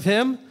front of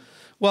him?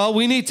 Well,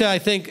 we need to, I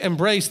think,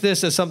 embrace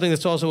this as something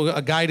that's also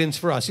a guidance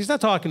for us. He's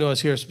not talking to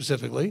us here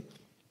specifically.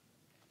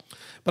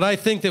 But I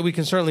think that we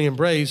can certainly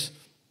embrace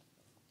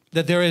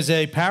that there is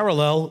a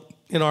parallel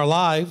in our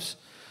lives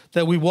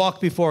that we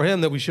walk before him,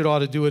 that we should ought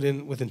to do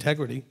it with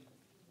integrity.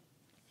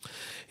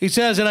 He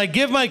says, and I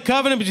give my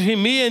covenant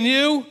between me and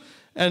you,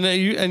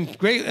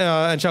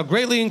 and shall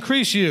greatly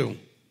increase you.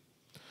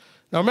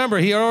 Now remember,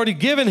 he had already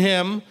given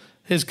him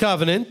his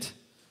covenant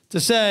to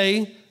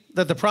say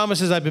that the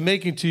promises I've been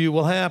making to you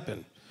will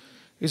happen.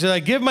 He said, I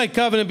give my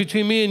covenant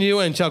between me and you,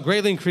 and shall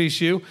greatly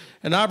increase you.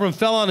 And Abram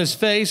fell on his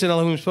face, and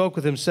Elohim spoke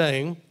with him,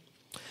 saying,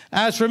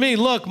 as for me,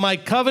 look, my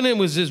covenant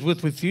is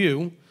with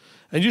you,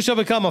 and you shall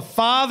become a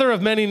father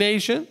of many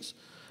nations.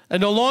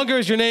 And no longer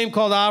is your name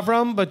called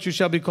Avram, but you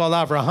shall be called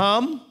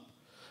Avraham,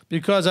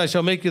 because I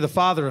shall make you the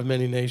father of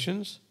many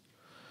nations.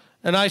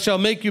 And I shall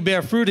make you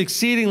bear fruit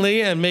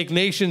exceedingly, and make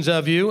nations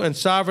of you, and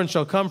sovereigns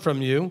shall come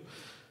from you.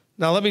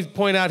 Now let me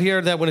point out here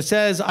that when it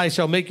says, I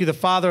shall make you the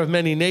father of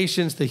many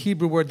nations, the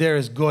Hebrew word there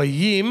is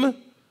goyim.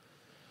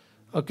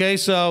 Okay,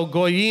 so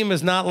goyim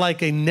is not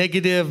like a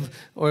negative,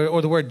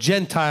 or the word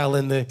Gentile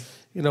in the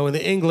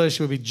English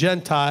would be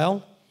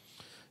Gentile.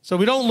 So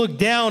we don't look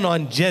down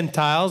on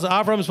Gentiles.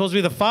 Avram is supposed to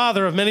be the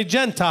father of many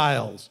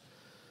Gentiles.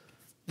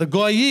 The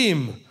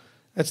goyim,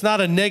 it's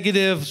not a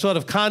negative sort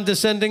of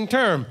condescending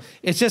term.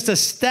 It's just a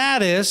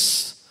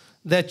status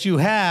that you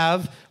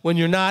have when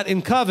you're not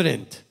in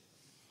covenant.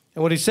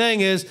 And what he's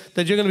saying is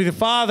that you're going to be the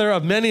father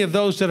of many of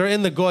those that are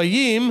in the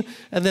goyim,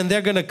 and then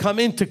they're going to come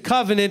into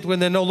covenant when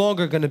they're no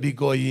longer going to be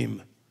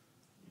goyim.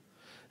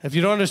 If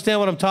you don't understand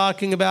what I'm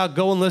talking about,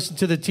 go and listen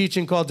to the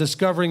teaching called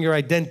Discovering Your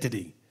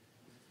Identity.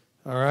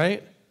 All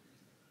right?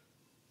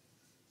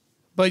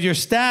 But your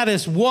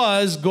status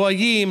was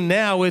goyim,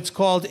 now it's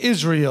called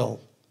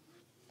Israel.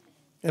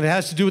 And it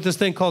has to do with this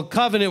thing called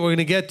covenant we're going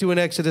to get to in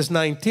Exodus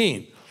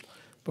 19.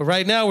 But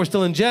right now we're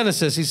still in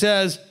Genesis. He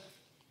says,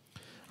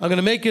 I'm going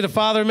to make you the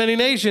father of many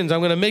nations. I'm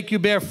going to make you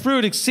bear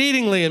fruit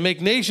exceedingly and make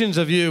nations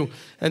of you,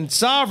 and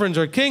sovereigns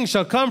or kings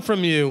shall come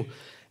from you.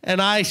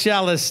 And I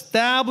shall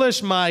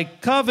establish my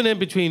covenant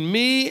between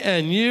me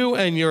and you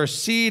and your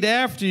seed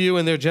after you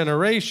and their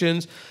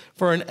generations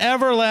for an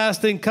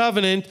everlasting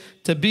covenant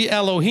to be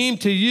Elohim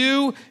to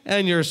you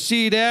and your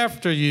seed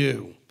after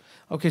you.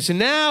 Okay, so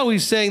now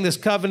he's saying this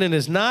covenant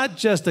is not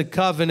just a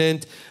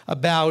covenant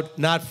about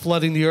not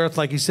flooding the earth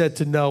like he said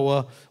to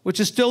Noah, which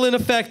is still in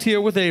effect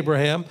here with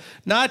Abraham.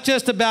 Not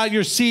just about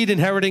your seed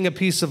inheriting a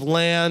piece of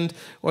land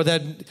or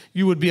that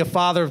you would be a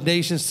father of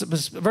nations,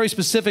 very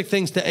specific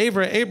things to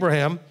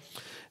Abraham.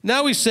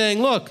 Now he's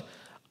saying, look,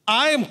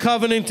 I am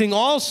covenanting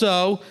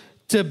also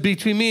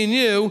between me and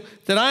you,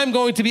 that I'm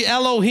going to be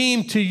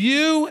Elohim to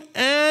you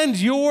and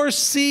your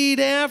seed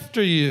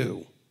after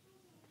you.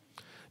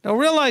 Now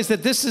realize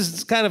that this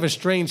is kind of a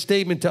strange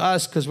statement to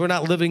us because we're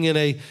not living in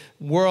a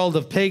world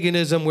of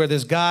paganism where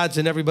there's gods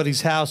in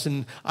everybody's house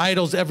and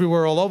idols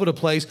everywhere all over the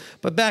place.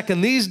 But back in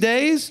these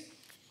days,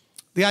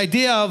 the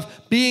idea of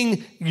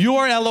being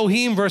your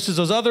Elohim versus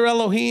those other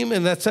Elohim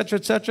and et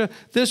cetera,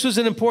 this was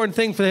an important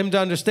thing for him to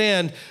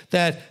understand,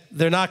 that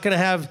they're not going to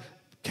have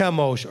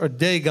Chemosh or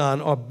Dagon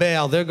or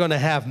Baal. They're going to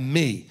have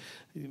me.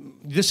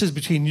 This is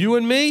between you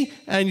and me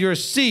and your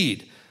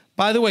seed.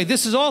 By the way,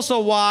 this is also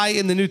why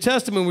in the New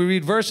Testament we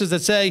read verses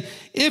that say,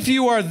 if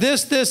you are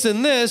this, this,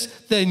 and this,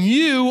 then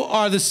you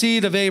are the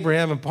seed of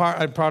Abraham and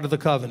part of the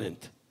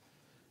covenant.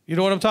 You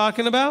know what I'm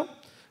talking about?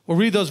 We'll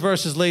read those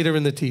verses later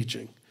in the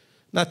teaching.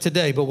 Not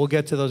today, but we'll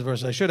get to those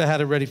verses. I should have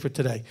had it ready for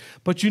today.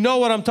 But you know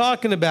what I'm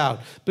talking about,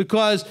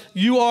 because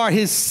you are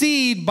his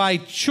seed by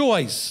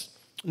choice,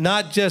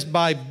 not just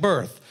by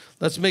birth.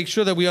 Let's make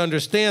sure that we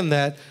understand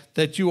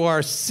that you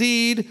are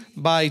seed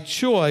by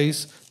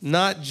choice,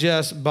 not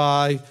just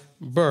by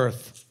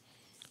birth.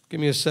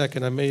 Give me a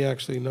second. I may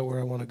actually know where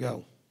I want to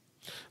go.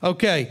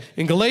 Okay,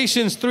 in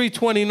Galatians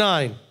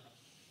 3:29,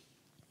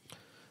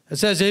 it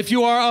says, if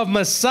you are of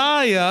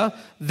Messiah,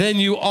 then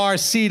you are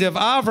seed of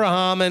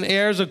Abraham and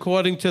heirs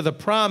according to the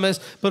promise,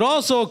 but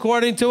also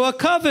according to a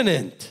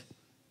covenant.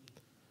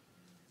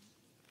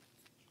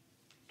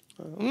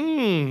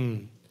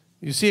 You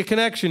see a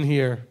connection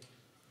here.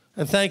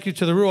 And thank you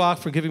to the Ruach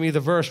for giving me the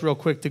verse real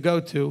quick to go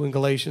to in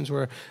Galatians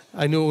where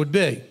I knew it would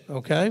be,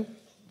 okay?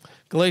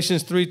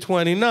 Galatians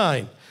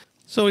 3:29.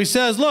 So he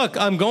says, look,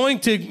 I'm going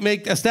to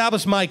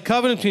establish my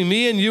covenant between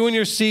me and you and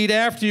your seed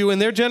after you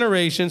and their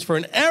generations for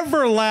an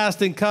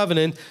everlasting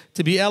covenant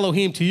to be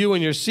Elohim to you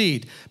and your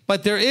seed.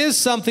 But there is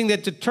something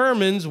that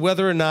determines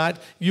whether or not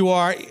you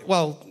are,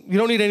 well, you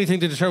don't need anything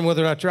to determine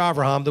whether or not you're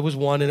Abraham. There was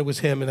one and it was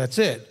him and that's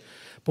it.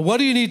 But what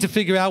do you need to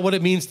figure out? What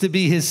it means to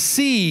be his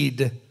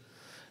seed.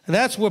 And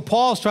that's what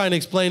Paul's trying to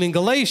explain in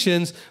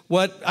Galatians,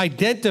 what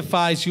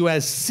identifies you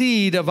as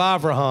seed of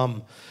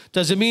Abraham.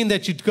 Does it mean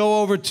that you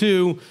go over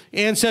to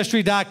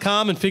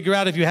Ancestry.com and figure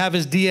out if you have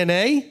his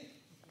DNA?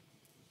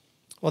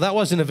 Well, that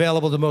wasn't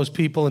available to most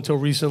people until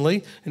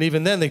recently. And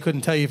even then, they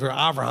couldn't tell you if you're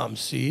Abraham's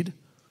seed.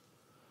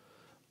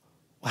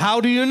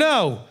 How do you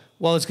know?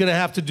 Well, it's going to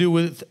have to do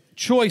with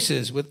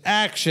choices, with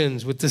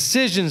actions, with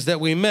decisions that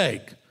we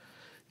make.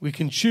 We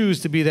can choose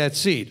to be that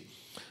seed.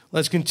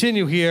 Let's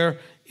continue here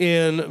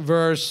in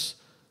verse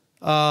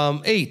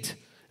 8.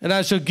 And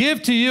I shall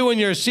give to you and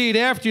your seed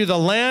after you the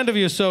land of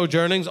your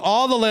sojournings,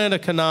 all the land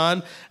of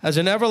Canaan, as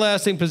an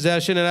everlasting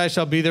possession, and I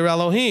shall be their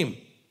Elohim.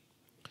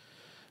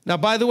 Now,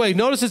 by the way,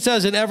 notice it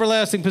says an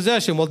everlasting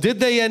possession. Well, did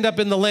they end up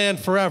in the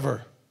land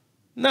forever?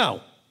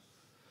 No.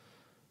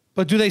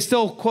 But do they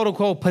still, quote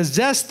unquote,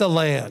 possess the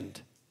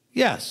land?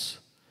 Yes.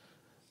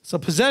 So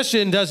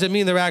possession doesn't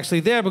mean they're actually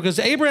there, because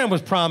Abraham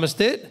was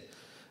promised it,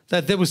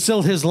 that it was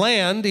still his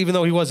land, even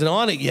though he wasn't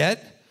on it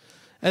yet.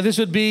 And this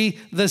would be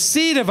the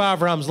seed of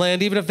Abraham's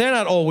land, even if they're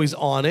not always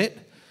on it,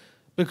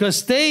 because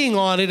staying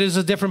on it is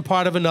a different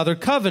part of another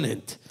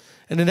covenant.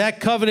 And in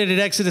that covenant in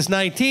Exodus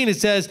 19, it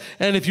says,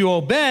 and if you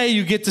obey,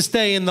 you get to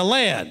stay in the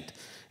land.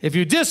 If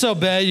you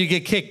disobey, you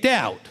get kicked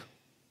out.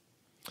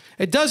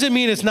 It doesn't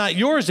mean it's not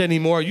yours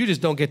anymore. You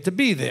just don't get to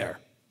be there.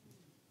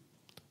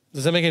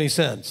 Does that make any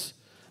sense?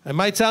 It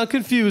might sound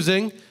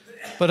confusing,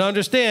 but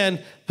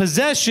understand,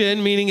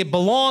 possession, meaning it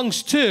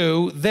belongs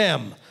to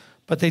them.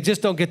 But they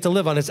just don't get to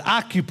live on its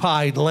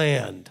occupied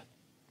land.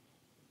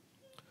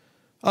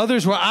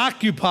 Others were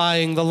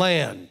occupying the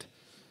land.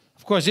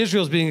 Of course,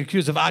 Israel's being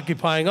accused of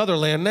occupying other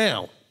land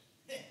now.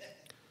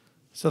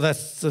 So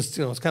that's just,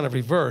 it's kind of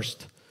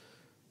reversed.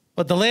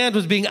 But the land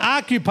was being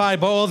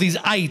occupied by all these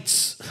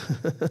ites,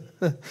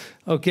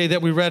 okay,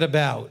 that we read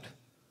about.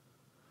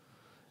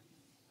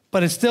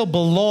 But it still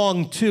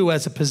belonged to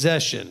as a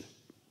possession.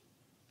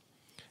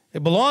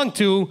 It belonged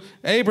to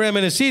Abraham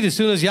and his seed as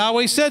soon as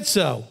Yahweh said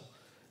so.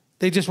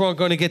 They just weren't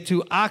going to get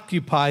to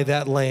occupy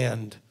that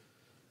land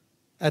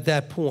at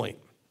that point.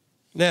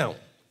 Now,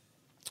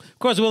 of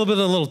course, it would have been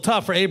a little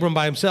tough for Abram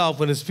by himself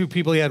when his few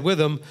people he had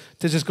with him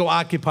to just go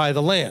occupy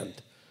the land.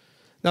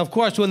 Now, of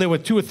course, when there were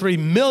 2 or 3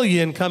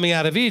 million coming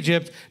out of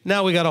Egypt,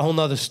 now we got a whole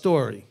nother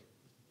story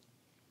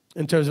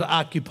in terms of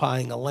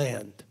occupying a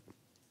land.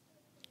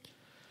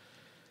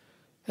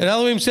 And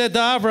Elohim said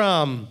to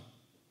Abram,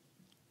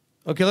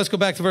 okay, let's go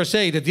back to verse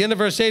 8. At the end of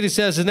verse 8, it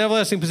says, an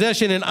everlasting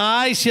possession, and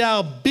I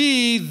shall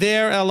be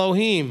their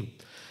Elohim.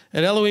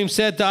 And Elohim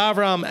said to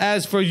Avram,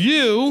 as for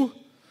you,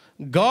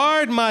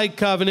 guard my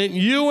covenant,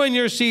 you and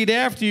your seed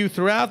after you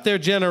throughout their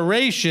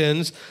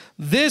generations.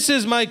 This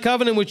is my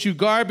covenant which you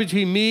guard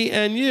between me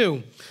and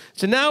you.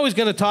 So now he's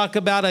going to talk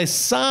about a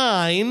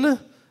sign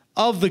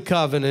of the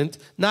covenant,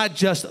 not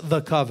just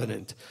the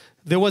covenant.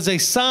 There was a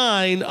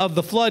sign of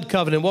the flood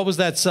covenant. What was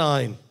that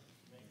sign?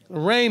 A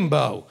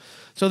rainbow.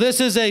 So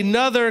this is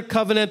another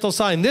covenantal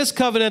sign. This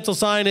covenantal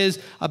sign is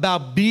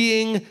about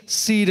being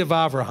seed of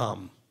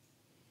Abraham,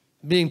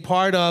 being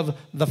part of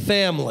the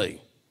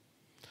family.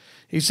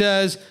 He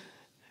says,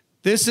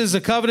 this is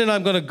a covenant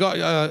I'm going to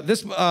guard.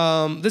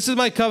 This is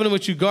my covenant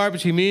which you guard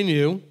between me and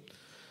you.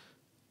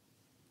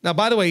 Now,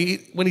 by the way,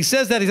 when he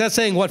says that, he's not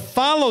saying what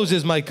follows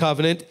is my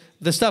covenant.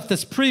 The stuff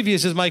that's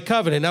previous is my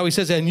covenant. Now he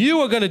says, and you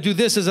are going to do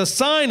this as a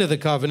sign of the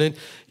covenant.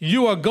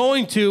 You are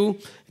going to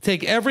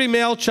take every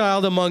male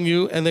child among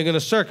you, and they're going to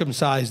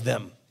circumcise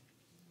them.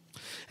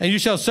 And you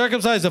shall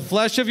circumcise the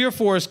flesh of your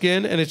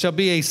foreskin, and it shall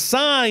be a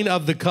sign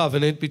of the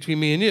covenant between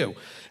me and you.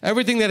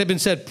 Everything that had been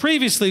said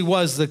previously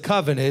was the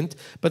covenant,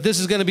 but this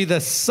is going to be the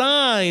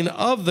sign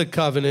of the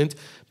covenant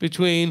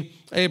between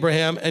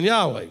Abraham and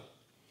Yahweh.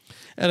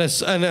 And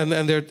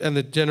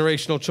the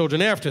generational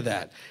children after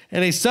that.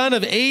 And a son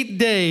of 8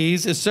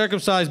 days is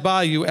circumcised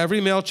by you,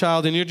 every male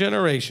child in your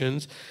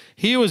generations.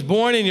 He who was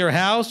born in your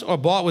house or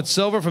bought with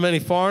silver from any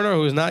foreigner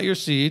who is not your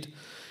seed.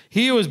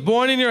 He who was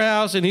born in your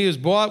house and he who is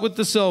bought with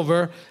the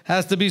silver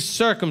has to be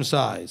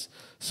circumcised.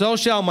 So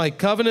shall my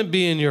covenant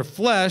be in your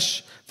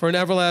flesh for an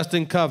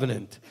everlasting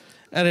covenant.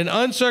 And an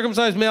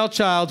uncircumcised male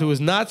child who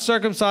is not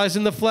circumcised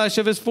in the flesh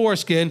of his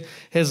foreskin,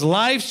 his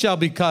life shall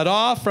be cut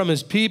off from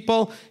his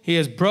people. He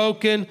has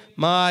broken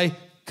my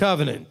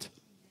covenant.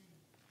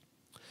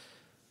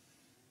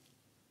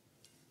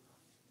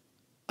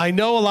 I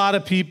know a lot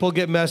of people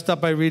get messed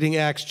up by reading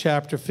Acts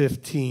chapter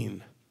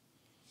 15.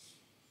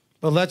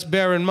 But let's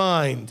bear in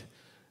mind,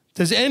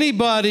 does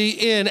anybody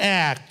in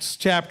Acts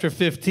chapter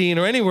 15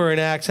 or anywhere in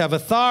Acts have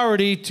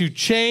authority to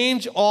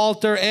change,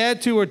 alter,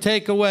 add to, or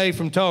take away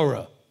from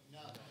Torah?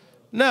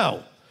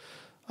 No.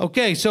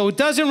 Okay, so it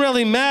doesn't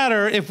really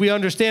matter if we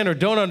understand or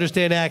don't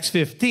understand Acts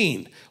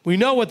 15. We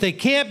know what they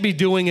can't be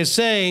doing is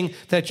saying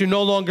that you're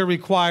no longer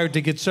required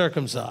to get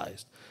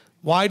circumcised.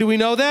 Why do we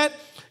know that?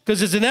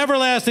 Because it's an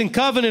everlasting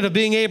covenant of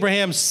being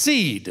Abraham's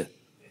seed.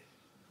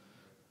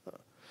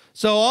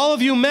 So all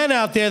of you men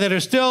out there that are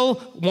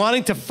still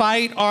wanting to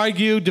fight,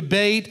 argue,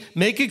 debate,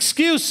 make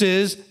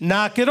excuses,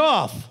 knock it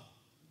off.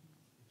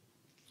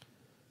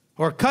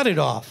 Or cut it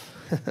off.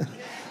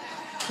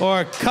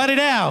 Or cut it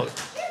out.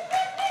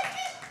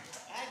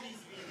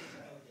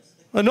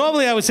 Well,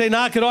 normally I would say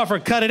knock it off or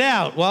cut it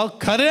out. Well,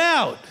 cut it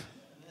out.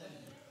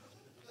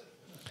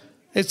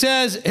 It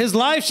says, his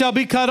life shall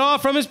be cut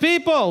off from his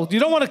people. You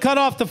don't want to cut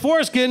off the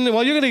foreskin,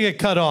 well, you're going to get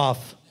cut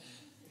off.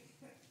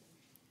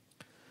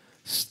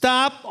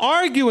 Stop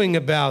arguing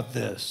about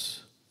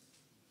this.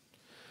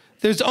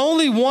 There's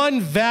only one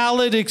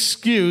valid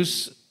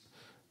excuse,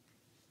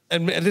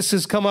 and this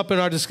has come up in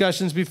our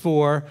discussions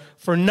before,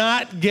 for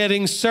not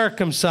getting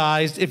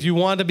circumcised if you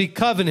want to be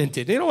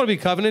covenanted. You don't want to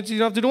be covenanted, you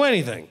don't have to do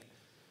anything.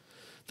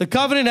 The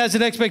covenant has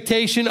an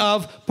expectation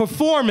of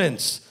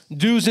performance,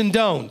 do's and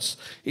don'ts.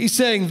 He's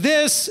saying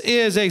this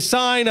is a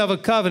sign of a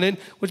covenant,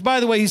 which, by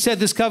the way, he said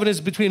this covenant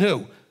is between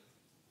who?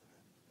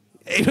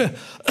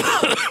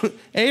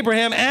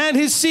 Abraham and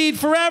his seed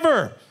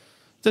forever.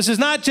 This is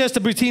not just a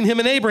between him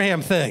and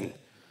Abraham thing.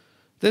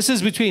 This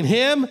is between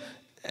him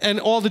and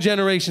all the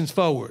generations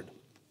forward.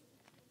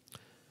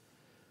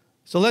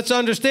 So let's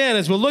understand,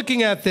 as we're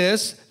looking at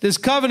this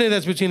covenant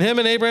that's between him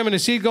and Abraham and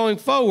his seed going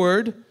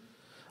forward,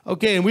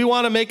 okay, and we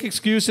want to make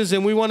excuses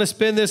and we want to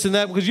spin this and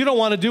that because you don't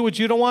want to do what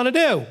you don't want to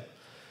do.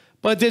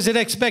 But there's an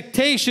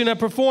expectation of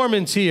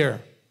performance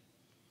here.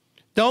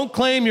 Don't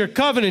claim you're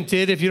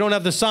covenanted if you don't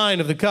have the sign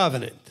of the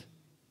covenant.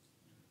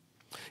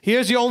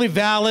 Here's the only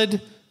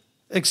valid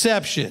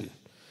exception.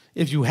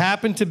 If you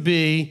happen to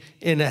be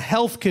in a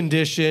health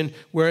condition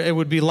where it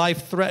would be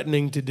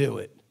life-threatening to do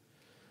it.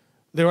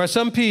 There are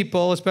some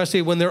people,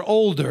 especially when they're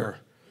older,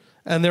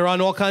 and they're on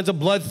all kinds of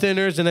blood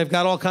thinners, and they've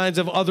got all kinds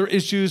of other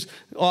issues,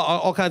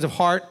 all kinds of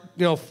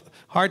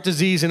heart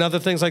disease and other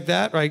things like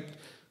that, right?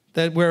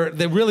 That where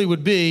they really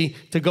would be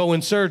to go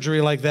in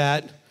surgery like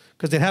that,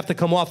 because they'd have to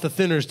come off the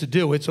thinners to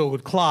do it, so it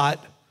would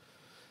clot.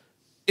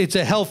 It's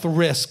a health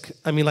risk.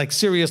 I mean, like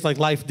serious, like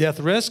life-death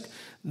risk.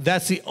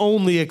 That's the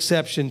only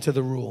exception to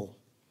the rule.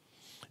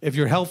 If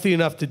you're healthy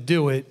enough to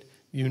do it,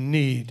 you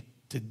need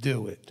to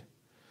do it.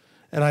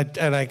 And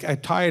I'm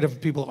tired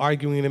of people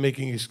arguing and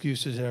making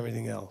excuses and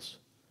everything else.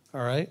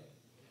 All right?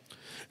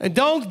 And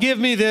don't give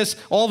me this,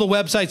 all the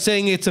websites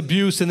saying it's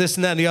abuse and this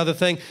and that and the other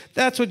thing.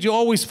 That's what you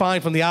always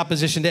find from the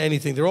opposition to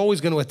anything. They're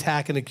always going to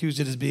attack and accuse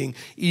it as being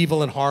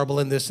evil and horrible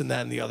and this and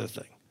that and the other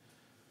thing.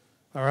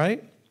 All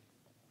right?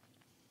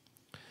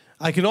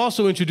 I can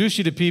also introduce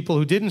you to people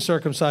who didn't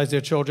circumcise their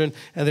children,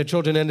 and their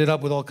children ended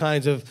up with all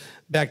kinds of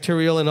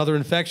bacterial and other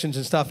infections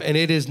and stuff, and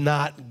it is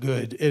not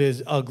good. It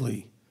is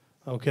ugly.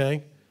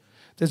 Okay?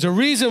 There's a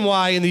reason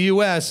why in the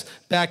U.S.,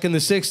 back in the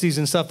 60s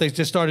and stuff, they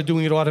just started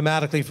doing it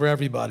automatically for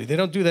everybody. They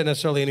don't do that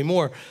necessarily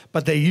anymore,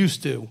 but they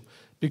used to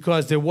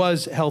because there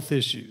was health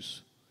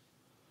issues.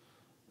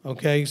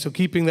 Okay, so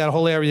keeping that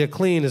whole area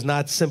clean is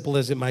not simple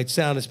as it might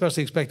sound,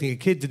 especially expecting a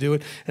kid to do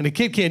it. And the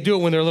kid can't do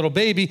it when they're a little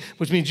baby,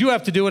 which means you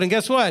have to do it. And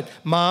guess what,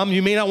 Mom?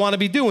 You may not want to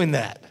be doing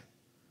that.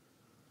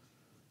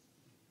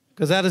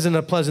 Because that isn't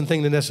a pleasant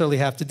thing to necessarily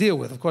have to deal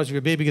with. Of course, if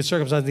your baby gets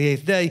circumcised on the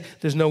 8th day,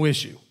 there's no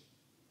issue.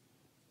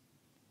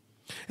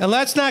 And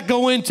let's not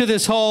go into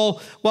this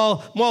whole,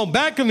 well,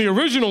 back in the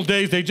original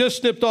days, they just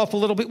snipped off a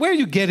little bit. Where are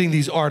you getting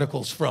these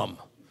articles from?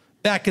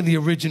 Back in the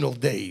original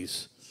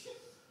days.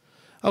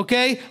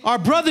 Okay? Our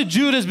brother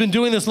Judah has been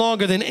doing this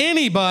longer than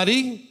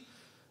anybody.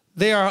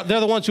 They're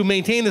the ones who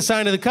maintain the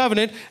sign of the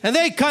covenant, and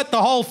they cut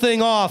the whole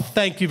thing off.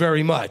 Thank you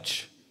very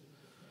much.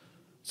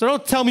 So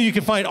don't tell me you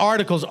can find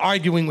articles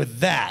arguing with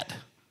that.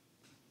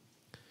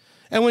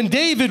 And when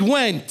David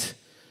went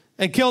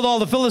and killed all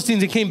the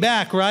Philistines and came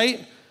back,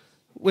 right,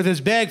 with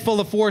his bag full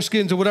of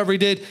foreskins or whatever he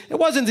did, it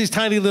wasn't these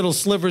tiny little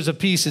slivers of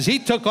pieces. He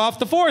took off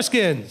the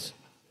foreskins.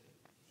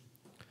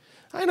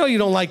 I know you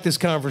don't like this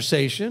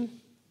conversation.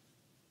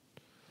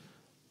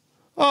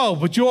 Oh,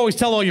 but you always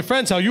tell all your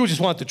friends how you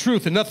just want the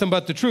truth and nothing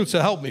but the truth, so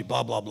help me,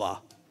 blah, blah, blah.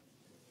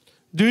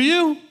 Do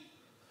you?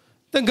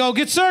 Then go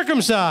get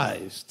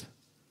circumcised.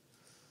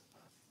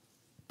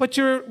 But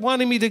you're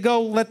wanting me to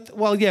go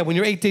when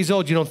you're 8 days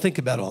old, you don't think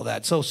about all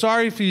that. So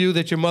sorry for you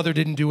that your mother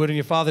didn't do it and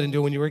your father didn't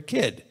do it when you were a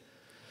kid.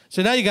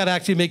 So now you got to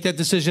actually make that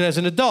decision as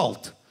an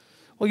adult.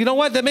 Well, you know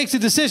what? That makes the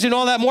decision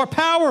all that more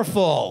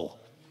powerful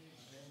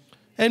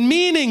and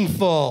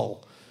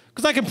meaningful.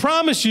 Because I can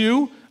promise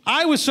you,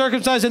 I was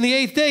circumcised on the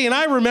 8th day, and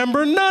I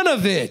remember none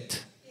of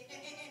it.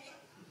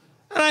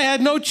 And I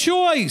had no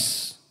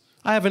choice.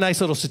 I have a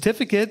nice little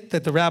certificate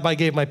that the rabbi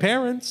gave my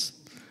parents.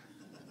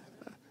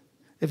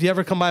 If you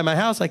ever come by my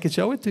house, I could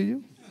show it to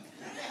you.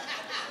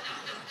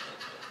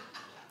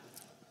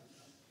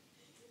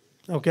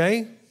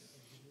 Okay?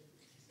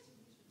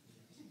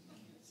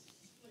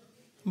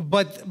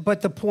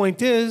 But the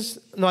point is,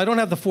 no, I don't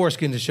have the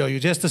foreskin to show you,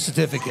 just the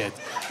certificate.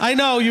 I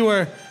know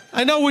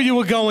where you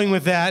were going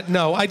with that.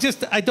 No, I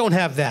don't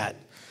have that.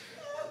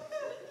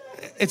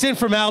 It's in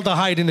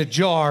formaldehyde in a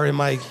jar in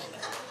my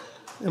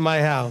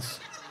house.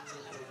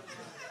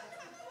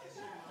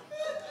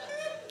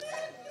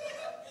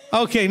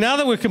 Okay, now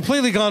that we're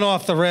completely gone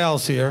off the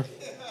rails here,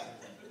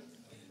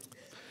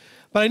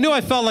 but I knew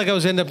I felt like I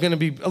was going to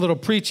be a little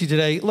preachy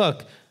today.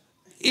 Look,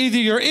 either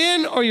you're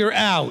in or you're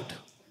out.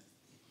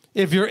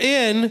 If you're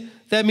in,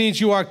 that means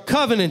you are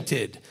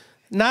covenanted.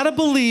 Not a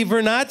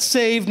believer, not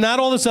saved, not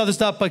all this other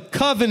stuff, but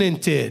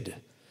covenanted.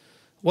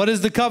 What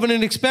does the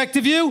covenant expect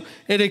of you?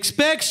 It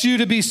expects you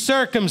to be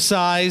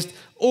circumcised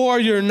or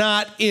you're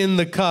not in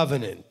the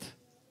covenant.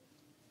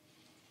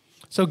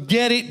 So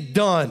get it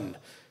done.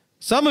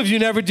 Some of you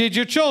never did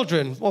your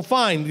children. Well,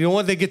 fine. You know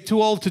what? They get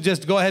too old to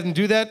just go ahead and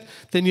do that.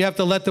 Then you have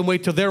to let them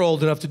wait till they're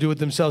old enough to do it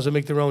themselves and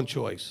make their own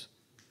choice.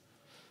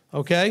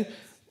 Okay?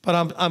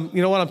 But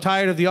you know what? I'm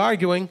tired of the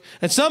arguing.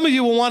 And some of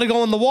you will want to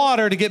go in the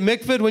water to get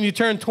mikvah'd when you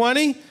turn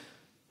 20.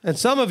 And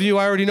some of you,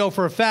 I already know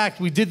for a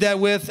fact, we did that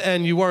with,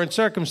 and you weren't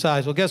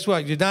circumcised. Well, guess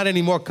what? You're not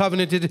any more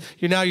covenanted.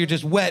 You're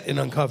just wet and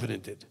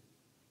uncovenanted.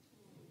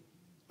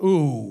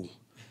 Ooh.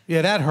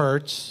 Yeah, that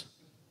hurts.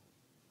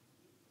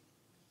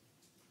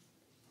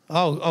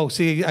 Oh,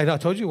 see, I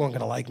told you weren't going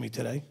to like me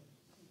today.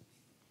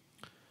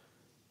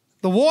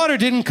 The water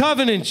didn't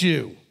covenant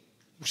you.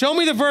 Show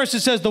me the verse that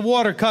says the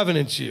water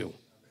covenants you.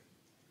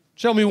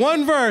 Show me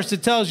one verse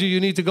that tells you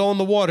need to go in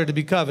the water to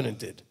be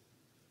covenanted.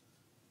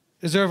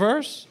 Is there a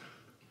verse?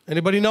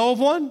 Anybody know of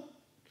one?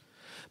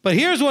 But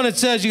here's one that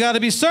says you got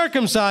to be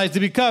circumcised to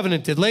be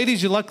covenanted.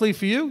 Ladies, luckily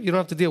for you, you don't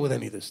have to deal with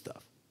any of this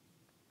stuff.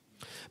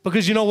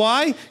 Because you know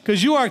why?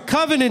 Because you are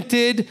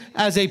covenanted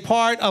as a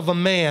part of a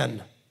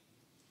man.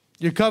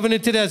 You're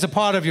covenanted as a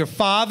part of your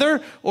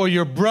father or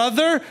your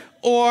brother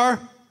or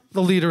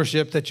the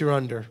leadership that you're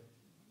under.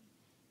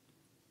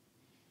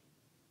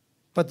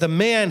 But the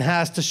man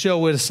has to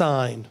show it a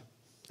sign,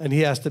 and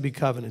he has to be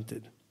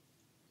covenanted.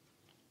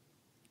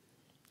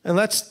 And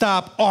let's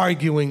stop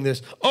arguing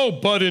this. Oh,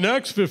 but in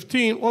Acts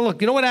 15, well,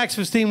 look, you know what Acts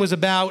 15 was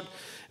about?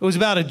 It was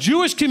about a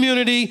Jewish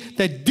community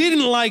that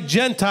didn't like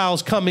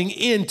Gentiles coming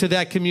into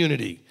that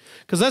community.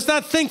 Because let's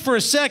not think for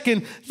a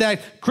second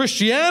that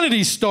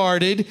Christianity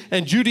started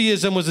and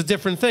Judaism was a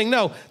different thing.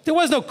 No, there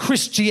was no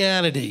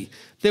Christianity.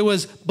 There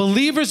was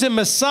believers in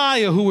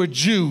Messiah who were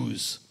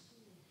Jews.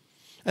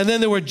 And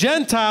then there were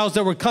Gentiles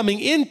that were coming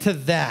into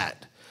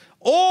that.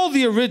 All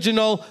the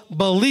original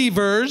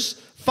believers,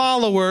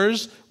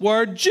 followers,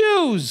 were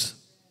Jews.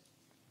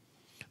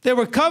 There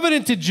were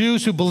covenanted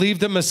Jews who believed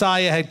that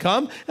Messiah had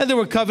come, and there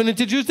were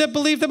covenanted Jews that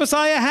believed that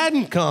Messiah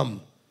hadn't come.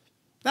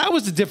 That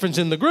was the difference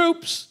in the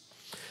groups.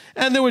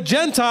 And there were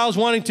Gentiles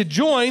wanting to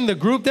join the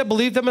group that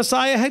believed that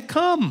Messiah had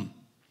come.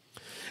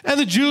 And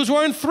the Jews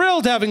weren't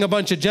thrilled having a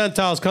bunch of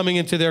Gentiles coming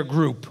into their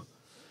group.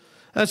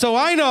 And so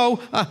I know,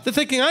 they're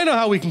thinking, I know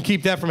how we can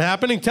keep that from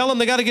happening. Tell them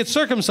they got to get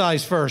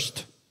circumcised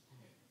first.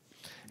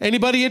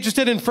 Anybody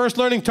interested in first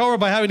learning Torah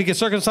by having to get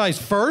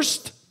circumcised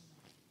first?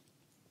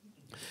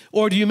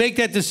 Or do you make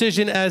that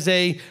decision as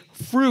a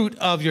fruit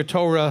of your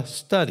Torah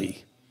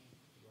study?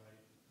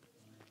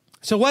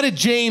 So what did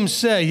James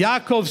say?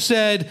 Yaakov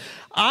said,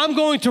 I'm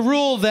going to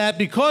rule that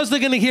because they're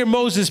going to hear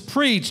Moses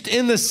preached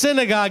in the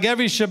synagogue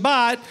every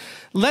Shabbat,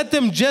 let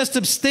them just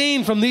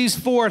abstain from these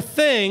 4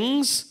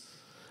 things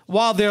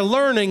while they're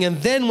learning,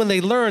 and then when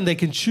they learn, they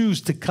can choose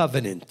to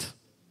covenant.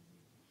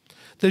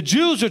 The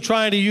Jews are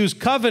trying to use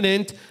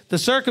covenant, the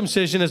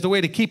circumcision, as the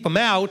way to keep them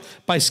out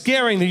by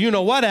scaring the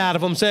you-know-what out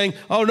of them, saying,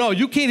 oh, no,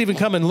 you can't even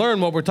come and learn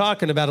what we're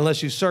talking about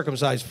unless you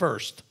circumcise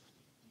first.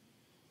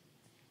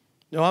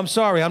 No, I'm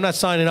sorry, I'm not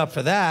signing up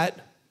for that.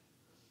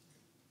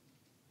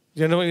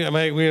 You know,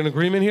 we in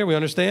agreement here? We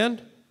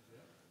understand?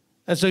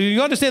 And so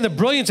you understand the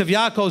brilliance of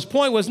Yaakov's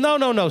point was,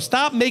 no,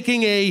 stop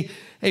making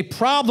a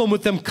problem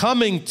with them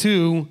coming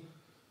to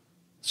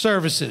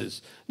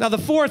services. Now, the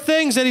 4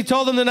 things that he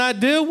told them to not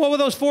do, what were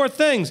those 4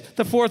 things?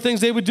 The 4 things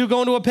they would do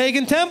going to a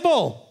pagan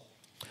temple.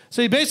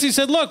 So he basically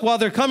said, look, while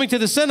they're coming to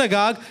the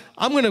synagogue,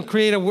 I'm going to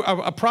create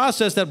a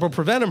process that will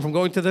prevent them from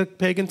going to the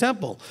pagan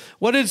temple.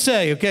 What did it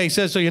say? Okay, he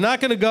says, so you're not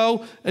going to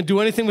go and do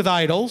anything with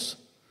idols.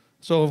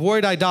 So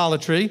avoid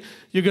idolatry.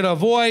 You're going to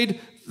avoid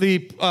the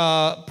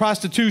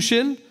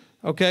prostitution,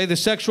 okay, the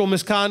sexual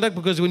misconduct,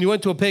 because when you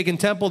went to a pagan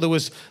temple, there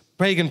was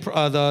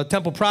the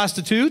temple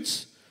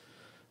prostitutes.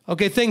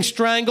 Okay, things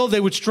strangled.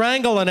 They would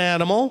strangle an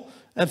animal,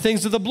 and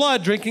things of the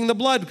blood, drinking the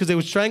blood, because they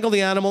would strangle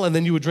the animal and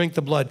then you would drink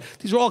the blood.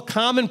 These are all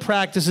common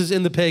practices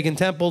in the pagan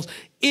temples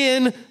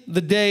in the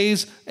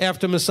days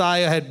after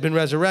Messiah had been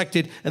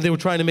resurrected, and they were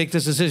trying to make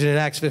this decision in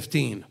Acts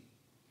 15.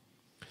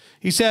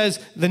 He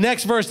says, the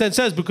next verse then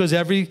says, because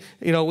there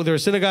are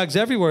synagogues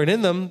everywhere, and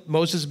in them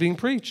Moses is being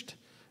preached.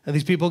 And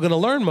these people are going to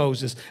learn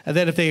Moses. And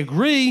then if they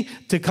agree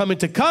to come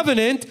into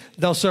covenant,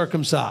 they'll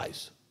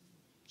circumcise.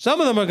 Some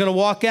of them are going to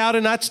walk out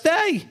and not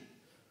stay.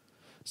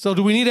 So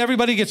do we need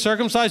everybody to get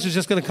circumcised who's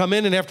just going to come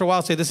in and after a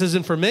while say, this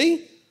isn't for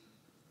me?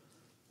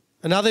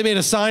 And now they made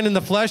a sign in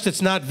the flesh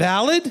that's not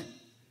valid?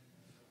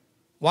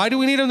 Why do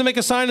we need them to make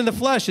a sign in the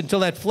flesh until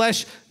that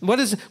flesh,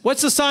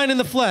 what's the sign in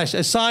the flesh?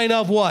 A sign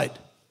of what?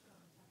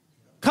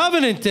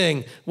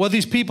 Covenanting. Were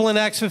these people in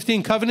Acts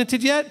 15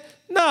 covenanted yet?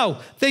 No.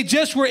 They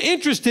just were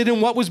interested in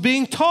what was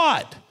being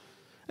taught.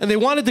 And they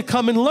wanted to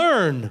come and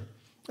learn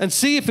and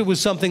see if it was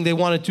something they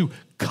wanted to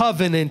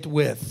covenant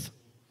with.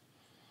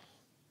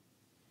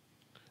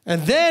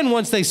 And then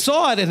once they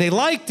saw it and they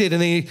liked it and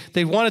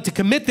they wanted to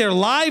commit their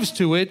lives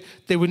to it,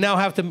 they would now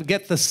have to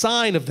get the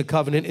sign of the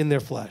covenant in their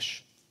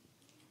flesh.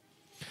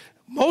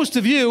 Most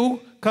of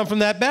you come from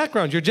that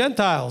background. You're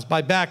Gentiles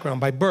by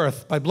background, by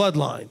birth, by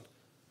bloodline.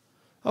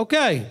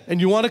 Okay, and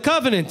you want a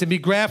covenant to be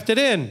grafted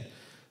in.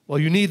 Well,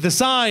 you need the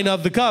sign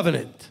of the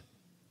covenant.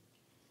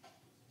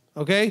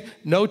 Okay?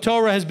 No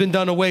Torah has been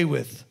done away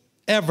with,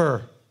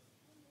 ever.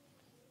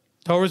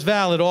 Torah is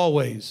valid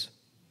always.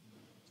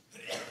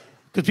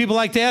 Because people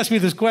like to ask me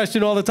this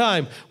question all the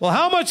time. Well,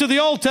 how much of the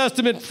Old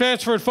Testament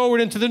transferred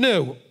forward into the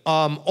New?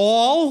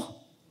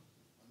 All?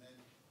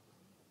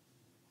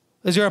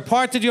 Is there a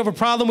part that you have a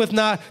problem with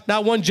not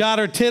one jot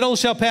or tittle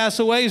shall pass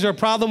away? Is there a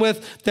problem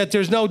with that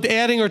there's no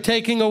adding or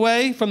taking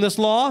away from this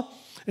law?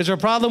 Is there a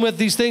problem with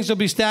these things will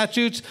be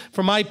statutes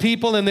for my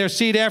people and their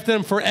seed after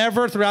them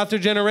forever throughout their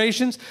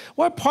generations?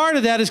 What part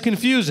of that is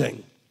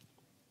confusing?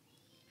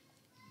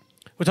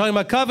 We're talking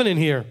about covenant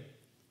here.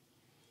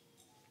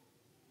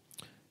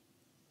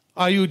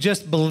 Are you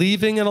just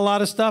believing in a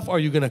lot of stuff, or are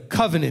you going to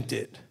covenant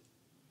it?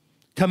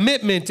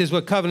 Commitment is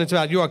what covenant's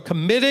about. You are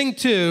committing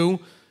to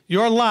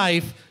your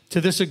life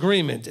to this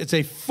agreement. It's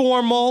a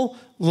formal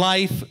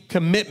life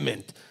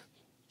commitment.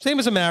 Same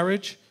as a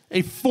marriage,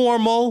 a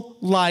formal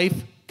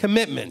life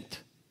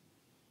commitment.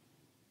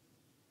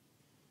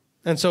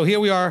 And so here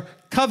we are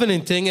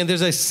covenanting, and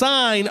there's a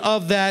sign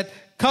of that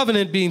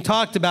covenant being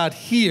talked about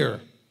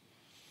here.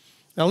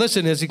 Now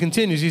listen, as he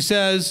continues, he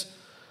says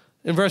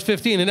in verse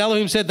 15, and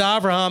Elohim said to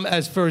Abraham,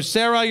 as for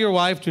Sarai your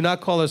wife, do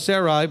not call her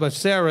Sarai, but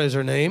Sarah is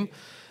her name,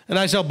 and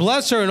I shall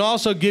bless her and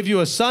also give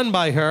you a son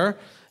by her,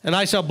 and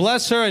I shall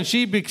bless her, and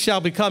she shall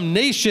become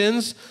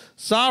nations,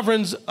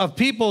 sovereigns of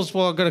peoples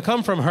are going to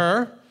come from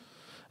her.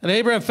 And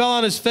Abraham fell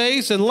on his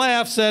face and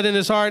laughed, said in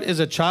his heart, is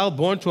a child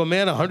born to a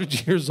man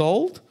 100 years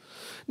old?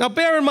 Now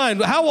bear in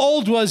mind, how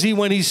old was he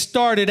when he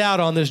started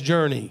out on this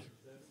journey?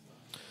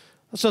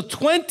 So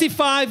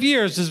 25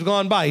 years has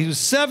gone by. He was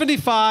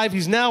 75,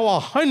 he's now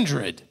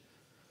 100.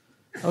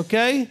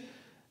 Okay?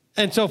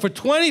 And so for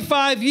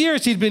 25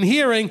 years he'd been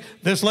hearing,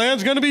 this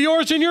land's going to be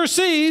yours and your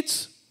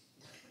seeds.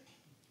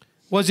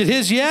 Was it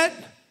his yet?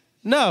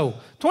 No.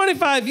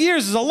 25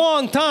 years is a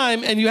long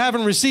time and you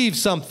haven't received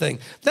something.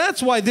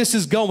 That's why this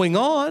is going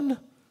on.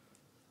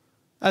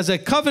 As a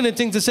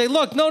covenanting to say,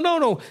 look,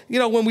 no. You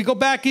know, when we go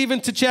back even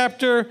to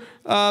chapter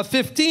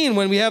 15,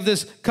 when we have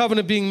this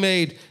covenant being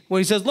made, when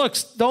he says, look,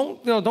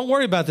 don't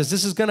worry about this.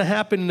 This is going to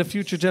happen in the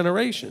future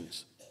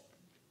generations.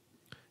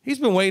 He's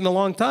been waiting a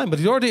long time, but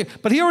he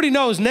already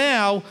knows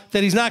now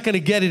that he's not going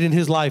to get it in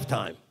his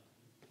lifetime.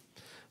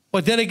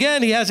 But then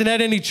again, he hasn't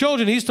had any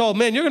children. He's told,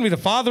 man, you're going to be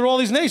the father of all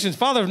these nations.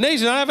 Father of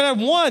nations, I haven't had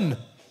one.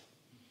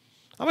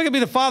 I'm going to be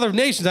the father of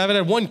nations. I haven't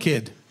had one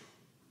kid.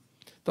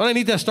 Don't I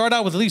need to start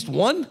out with at least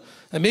one?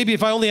 And maybe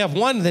if I only have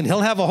one, then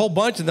he'll have a whole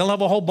bunch, and they'll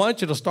have a whole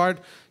bunch. It'll start,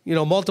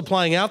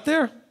 multiplying out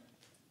there.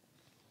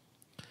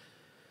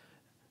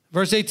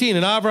 Verse 18,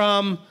 and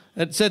Abraham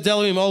had said to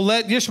Elohim, oh,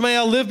 let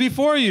Ishmael live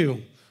before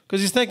you.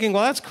 Because he's thinking,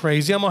 well, that's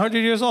crazy. I'm 100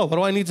 years old. What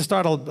do I need to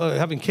start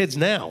having kids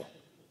now?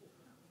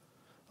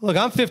 Look,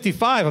 I'm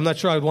 55. I'm not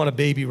sure I'd want a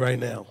baby right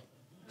now.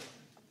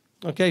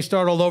 Okay,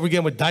 start all over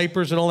again with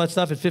diapers and all that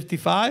stuff at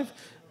 55.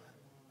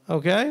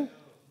 Okay?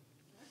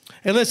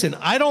 And listen,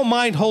 I don't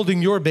mind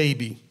holding your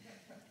baby.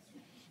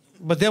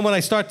 But then when I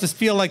start to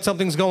feel like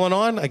something's going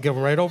on, I give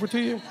them right over to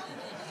you.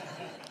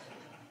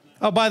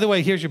 Oh, by the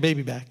way, here's your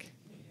baby back.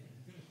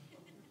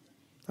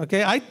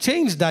 Okay, I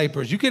changed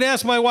diapers. You could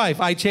ask my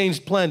wife. I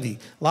changed plenty.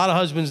 A lot of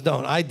husbands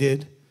don't. I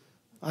did.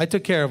 I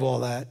took care of all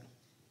that.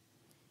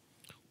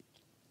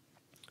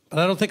 But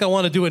I don't think I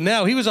want to do it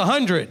now. He was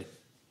 100.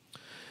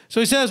 So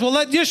he says, well,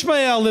 let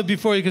Yishmael live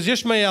before you, because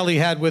Yishmael he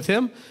had with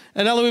him.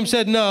 And Elohim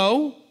said,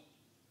 no.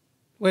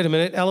 Wait a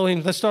minute.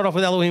 Let's start off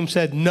with Elohim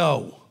said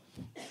no.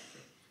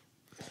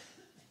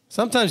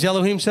 Sometimes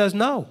Elohim says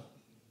no.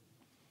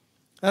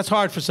 That's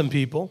hard for some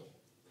people.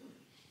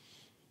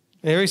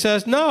 Here he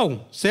says,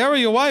 no, Sarah,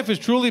 your wife, is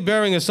truly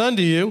bearing a son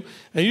to you,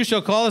 and you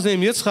shall call his name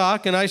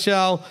Yitzchak, and I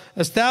shall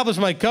establish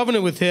my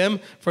covenant with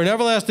him for an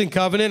everlasting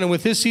covenant, and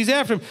with his seeds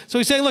after him. So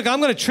he's saying, look, I'm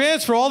going to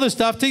transfer all this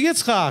stuff to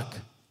Yitzchak.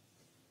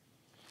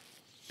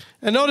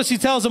 And notice he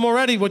tells him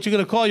already what you're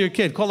going to call your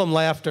kid. Call him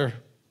Laughter.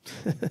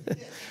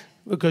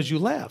 Because you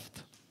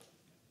laughed.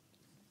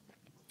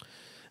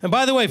 And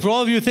by the way, for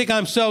all of you who think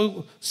I'm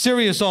so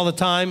serious all the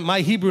time,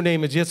 my Hebrew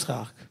name is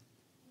Yitzchak.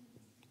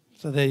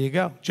 So there you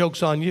go.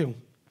 Joke's on you.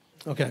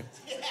 Okay.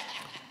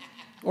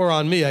 Or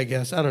on me, I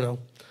guess. I don't know.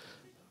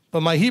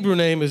 But my Hebrew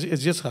name is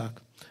Yitzchak,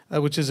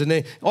 which is a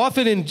name.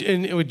 Often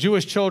with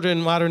Jewish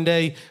children, modern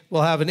day,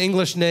 will have an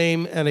English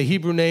name and a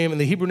Hebrew name,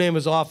 and the Hebrew name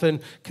is often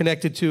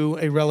connected to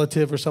a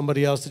relative or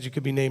somebody else that you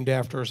could be named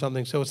after or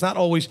something. So it's not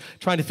always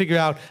trying to figure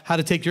out how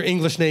to take your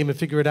English name and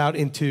figure it out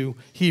into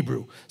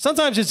Hebrew.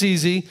 Sometimes it's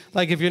easy,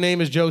 like if your name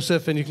is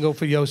Joseph and you can go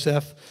for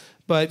Yosef.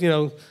 But,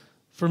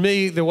 for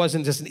me, there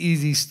wasn't just an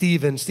easy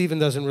Stephen. Stephen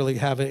doesn't really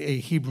have a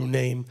Hebrew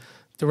name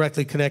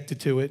directly connected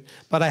to it.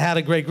 But I had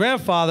a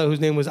great-grandfather whose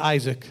name was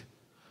Isaac.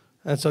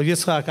 And so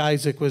Yitzchak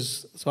Isaac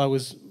so I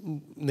was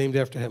named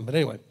after him. But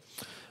anyway,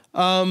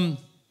 that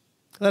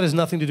has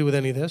nothing to do with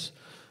any of this.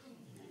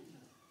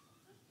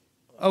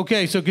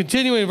 Okay, so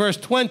continuing in verse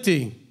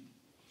 20.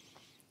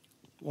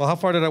 Well, how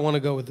far did I want to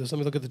go with this? Let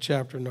me look at the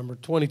chapter number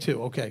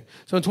 22. Okay.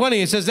 So in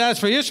 20, it says, as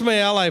for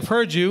Ishmael, I have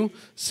heard you.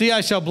 See,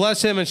 I shall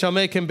bless him and shall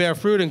make him bear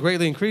fruit and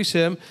greatly increase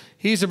him.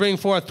 He's to bring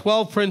forth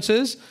 12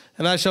 princes,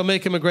 and I shall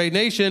make him a great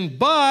nation.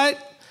 But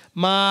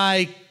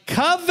my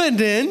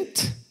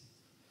covenant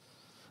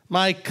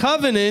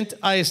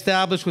I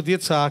establish with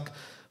Yitzhak,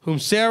 whom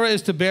Sarah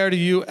is to bear to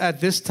you at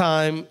this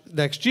time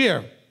next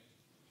year.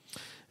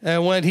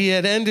 And when he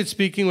had ended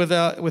speaking with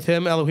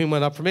him, Elohim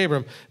went up from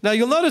Abram. Now,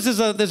 you'll notice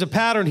there's a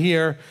pattern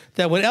here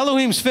that when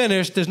Elohim's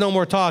finished, there's no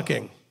more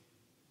talking.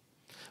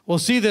 We'll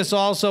see this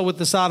also with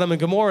the Sodom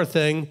and Gomorrah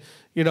thing.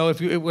 We're not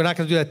going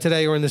to do that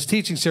today or in this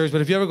teaching series,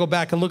 but if you ever go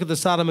back and look at the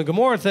Sodom and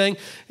Gomorrah thing,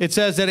 it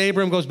says that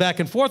Abram goes back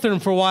and forth with him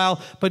for a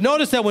while. But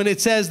notice that when it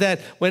says that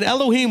when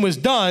Elohim was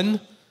done,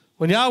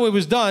 when Yahweh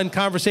was done,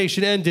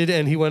 conversation ended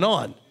and he went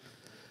on.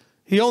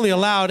 He only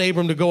allowed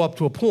Abram to go up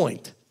to a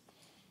point.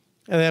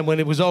 And then when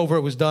it was over,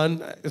 it was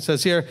done. It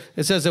says here,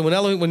 it says that when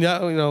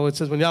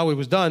Yahweh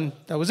was done,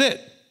 that was it.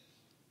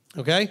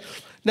 Okay?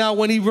 Now,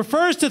 when he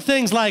refers to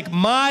things like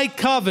my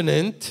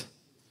covenant,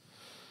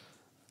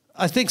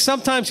 I think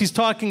sometimes he's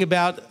talking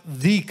about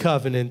the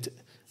covenant.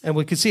 And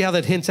we can see how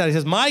that hints at it. He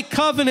says, my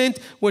covenant,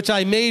 which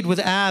I made with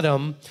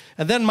Adam,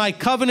 and then my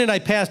covenant I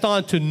passed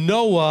on to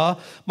Noah,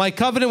 my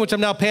covenant, which I'm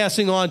now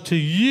passing on to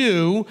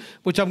you,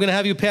 which I'm going to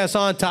have you pass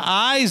on to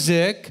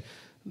Isaac.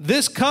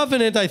 This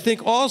covenant, I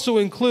think, also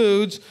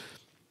includes,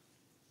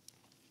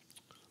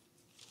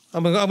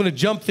 I'm going to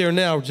jump there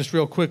now just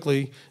real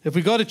quickly. If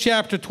we go to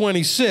chapter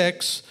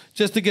 26,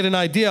 just to get an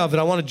idea of it,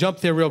 I want to jump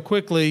there real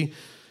quickly.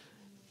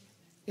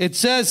 It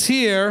says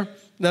here,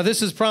 now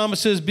this is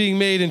promises being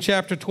made in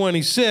chapter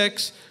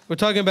 26. We're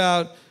talking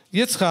about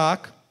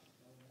Yitzchak.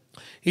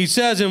 He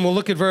says, and we'll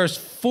look at verse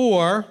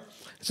 4,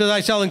 it says,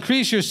 I shall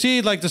increase your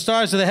seed like the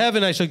stars of the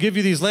heaven. I shall give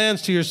you these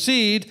lands to your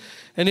seed.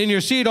 And in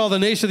your seed, all the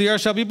nations of the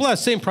earth shall be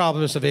blessed. Same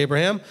promise of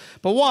Abraham.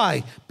 But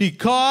why?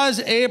 Because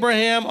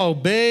Abraham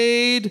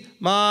obeyed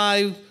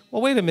well,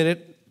 wait a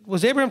minute.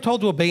 Was Abraham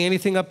told to obey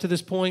anything up to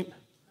this point?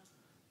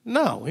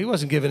 No, he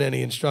wasn't given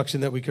any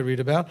instruction that we could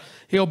read about.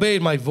 He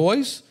obeyed my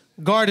voice,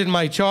 guarded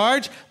my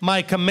charge,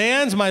 my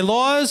commands, my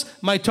laws,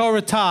 my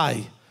Torah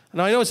tie.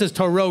 Now, I know it says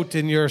Torot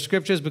in your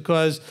scriptures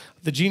because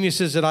the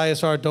geniuses at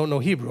ISR don't know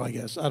Hebrew, I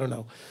guess. I don't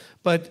know.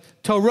 But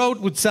Torot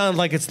would sound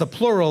like it's the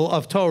plural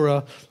of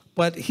Torah.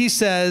 But he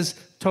says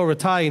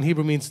Toratai in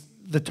Hebrew means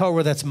the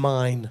Torah that's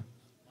mine.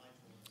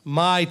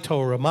 My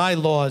Torah, my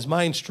laws,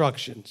 my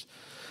instructions.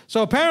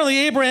 So apparently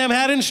Abraham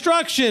had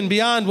instruction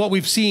beyond what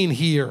we've seen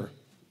here.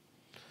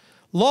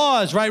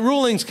 Laws, right,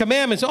 rulings,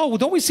 commandments. Oh,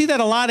 don't we see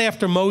that a lot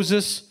after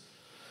Moses?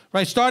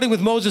 Right, starting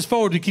with Moses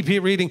forward, we keep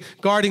reading,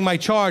 guarding my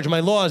charge, my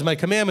laws, my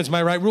commandments,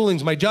 my right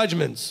rulings, my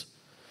judgments.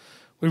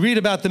 We read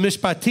about the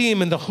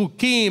Mishpatim and the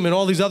Chukim and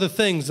all these other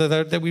things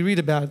that we read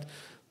about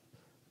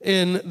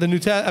in the New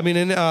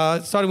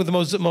Testament, starting with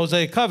the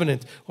Mosaic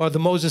covenant or the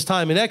Moses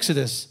time in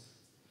Exodus.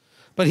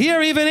 But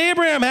here, even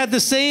Abraham had the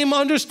same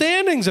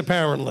understandings,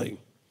 apparently.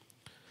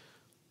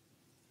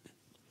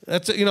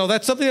 That's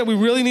something that we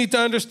really need to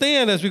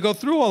understand as we go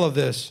through all of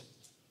this.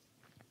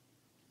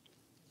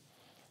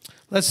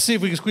 Let's see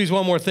if we can squeeze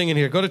one more thing in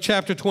here. Go to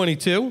chapter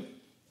 22.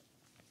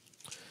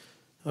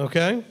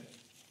 Okay.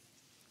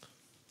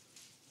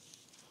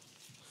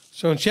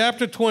 So in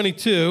chapter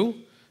 22,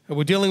 and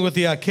we're dealing with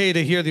the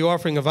Akedah here, the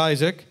offering of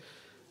Isaac.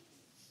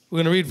 We're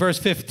going to read verse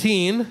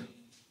 15.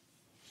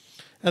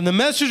 And the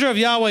messenger of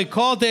Yahweh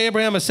called to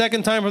Abraham a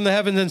second time from the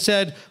heavens and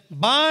said,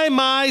 by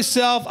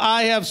myself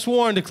I have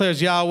sworn,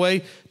 declares Yahweh,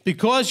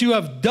 because you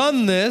have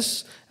done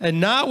this and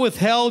not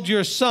withheld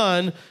your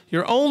son,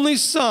 your only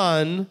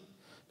son.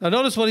 Now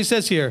notice what he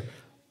says here.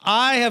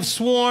 I have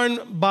sworn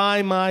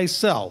by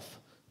myself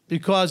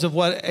because of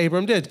what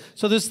Abram did.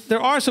 So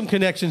there are some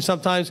connections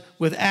sometimes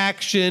with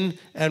action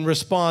and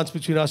response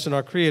between us and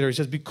our Creator. He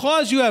says,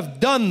 because you have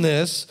done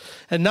this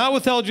and not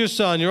withheld your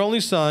son, your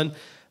only son,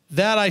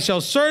 that I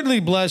shall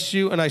certainly bless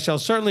you, and I shall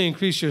certainly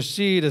increase your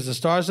seed as the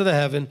stars of the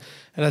heaven,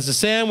 and as the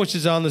sand which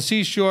is on the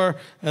seashore,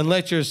 and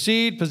let your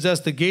seed possess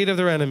the gate of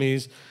their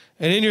enemies.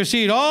 And in your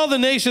seed all the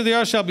nations of the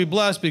earth shall be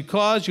blessed,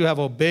 because you have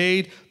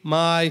obeyed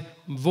my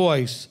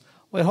voice.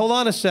 Wait, hold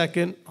on a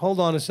second.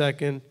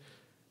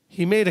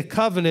 He made a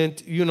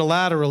covenant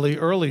unilaterally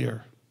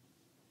earlier.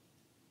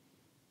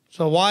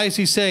 So why is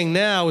he saying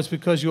now it's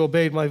because you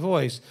obeyed my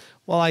voice?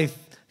 Well,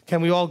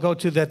 can we all go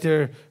to that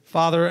their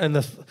father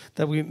and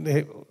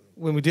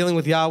when we're dealing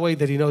with Yahweh,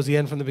 that he knows the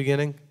end from the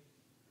beginning?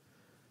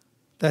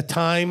 That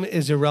time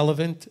is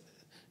irrelevant.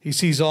 He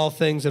sees all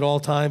things at all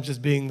times as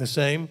being the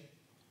same.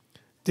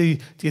 Do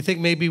you think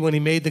maybe when he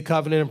made the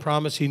covenant and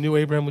promise, he knew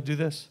Abraham would do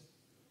this?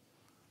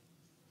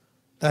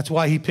 That's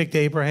why he picked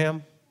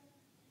Abraham,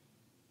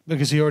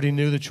 because he already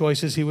knew the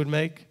choices he would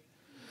make.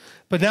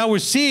 But now we're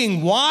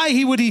seeing why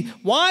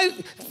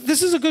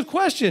this is a good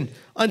question.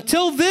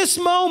 Until this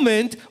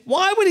moment,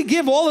 why would he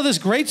give all of this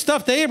great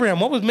stuff to Abraham?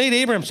 What made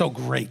Abraham so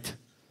great?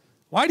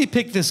 Why did he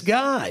pick this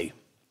guy?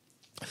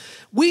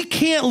 We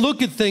can't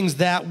look at things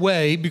that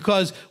way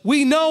because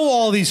we know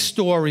all these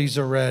stories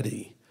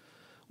already.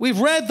 We've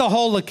read the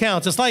whole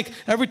accounts. It's like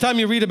every time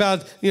you read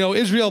about,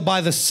 Israel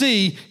by the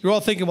sea, you're all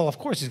thinking, well, of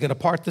course he's going to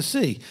part the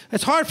sea.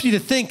 It's hard for you to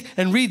think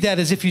and read that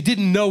as if you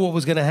didn't know what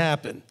was going to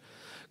happen.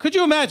 Could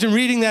you imagine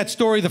reading that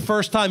story the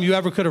first time you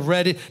ever could have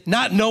read it,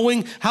 not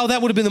knowing how that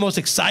would have been the most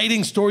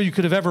exciting story you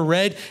could have ever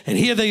read? And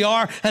here they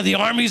are, and the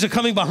armies are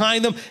coming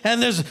behind them,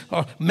 and there's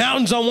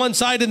mountains on one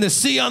side and the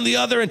sea on the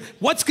other, and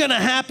what's going to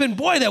happen?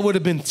 Boy, that would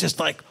have been just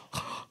like,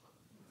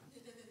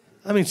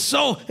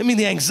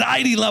 the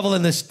anxiety level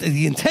and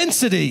the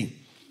intensity.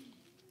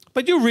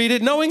 But you read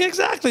it knowing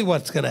exactly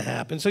what's going to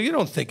happen, so you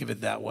don't think of it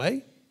that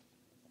way.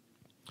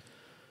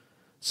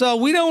 So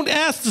we don't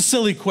ask the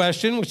silly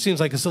question, which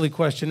seems like a silly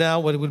question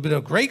now, but it would have been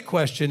a great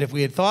question if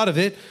we had thought of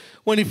it.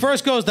 When he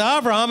first goes to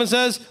Abraham and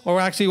says, or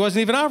actually he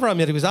wasn't even Abraham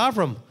yet, he was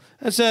Avram,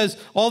 and says,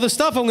 all this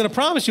stuff I'm going to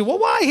promise you. Well,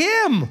 why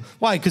him?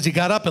 Why? Because he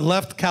got up and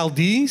left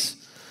Chaldees,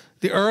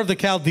 the Ur of the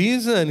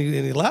Chaldees, and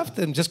he left?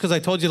 And just because I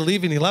told you to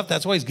leave and he left,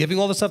 that's why he's giving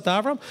all this stuff to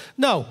Abraham?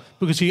 No,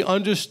 because he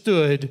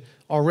understood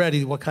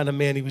already what kind of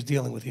man he was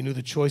dealing with. He knew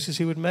the choices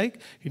he would make.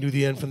 He knew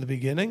the end from the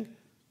beginning.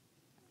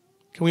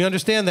 Can we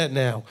understand that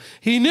now?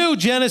 He knew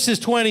Genesis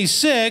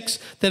 26,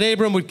 that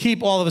Abram would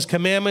keep all of his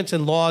commandments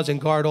and laws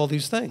and guard all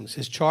these things.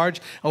 His charge,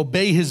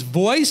 obey his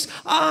voice.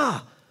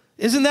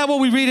 Isn't that what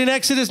we read in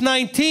Exodus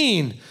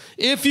 19?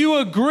 If you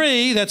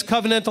agree, that's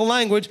covenantal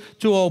language,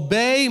 to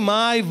obey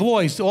my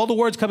voice, all the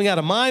words coming out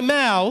of my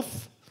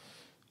mouth,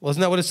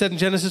 wasn't that what it said in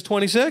Genesis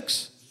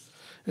 26?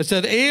 It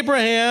said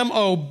Abraham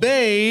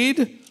obeyed,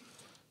 it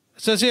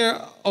says here,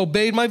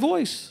 obeyed my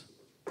voice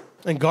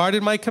and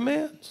guarded my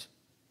commands.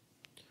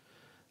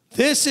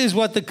 This is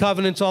what the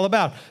covenant's all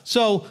about.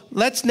 So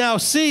let's now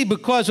see,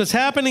 because what's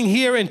happening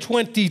here in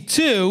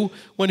 22,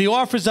 when he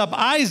offers up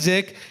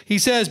Isaac, he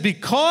says,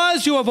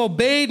 because you have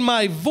obeyed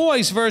my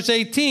voice, verse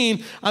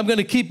 18, I'm going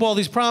to keep all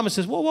these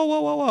promises.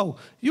 Whoa.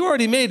 You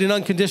already made an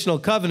unconditional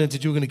covenant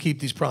that you were going to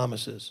keep these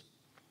promises.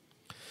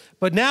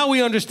 But now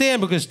we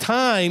understand, because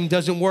time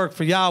doesn't work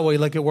for Yahweh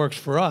like it works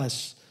for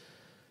us.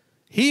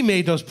 He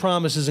made those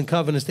promises and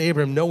covenants to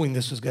Abraham knowing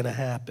this was going to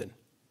happen.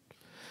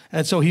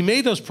 And so he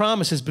made those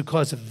promises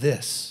because of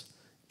this,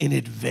 in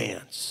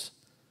advance.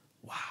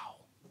 Wow.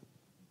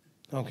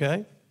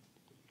 Okay?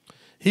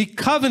 He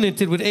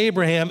covenanted with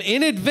Abraham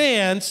in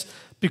advance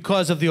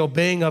because of the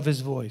obeying of his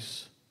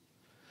voice,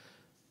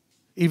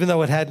 even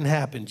though it hadn't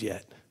happened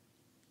yet.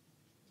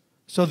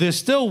 So there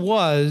still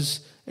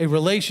was a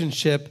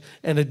relationship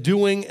and a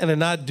doing and a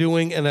not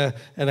doing and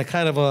a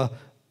kind of a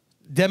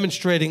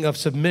demonstrating of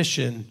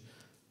submission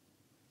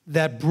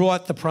that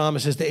brought the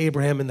promises to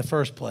Abraham in the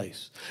first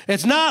place.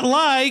 It's not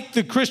like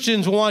the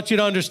Christians want you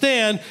to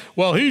understand,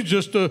 well, he's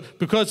just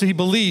because he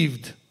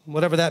believed,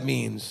 whatever that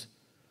means.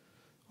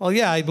 Well,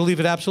 yeah, I believe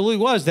it absolutely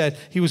was that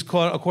he was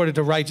called according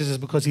to righteousness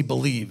because he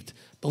believed.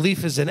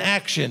 Belief is an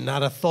action,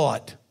 not a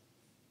thought.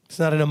 It's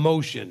not an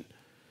emotion.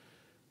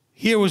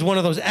 Here was one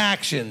of those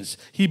actions.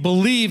 He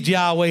believed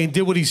Yahweh and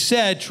did what he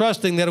said,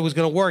 trusting that it was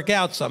going to work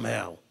out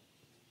somehow.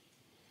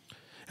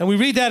 And we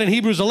read that in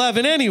Hebrews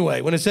 11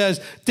 anyway, when it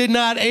says, did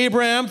not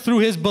Abraham, through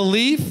his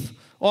belief,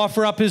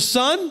 offer up his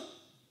son?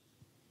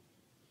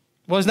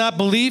 Was not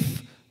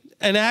belief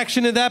an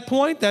action at that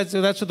point? That's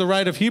what the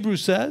writer of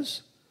Hebrews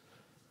says.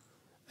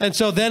 And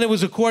so then it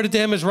was accorded to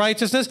him as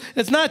righteousness.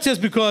 It's not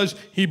just because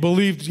he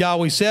believed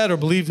Yahweh said or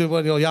believed in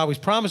Yahweh's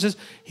promises.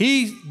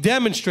 He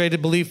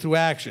demonstrated belief through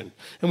action.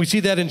 And we see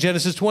that in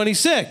Genesis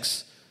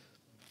 26,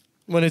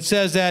 when it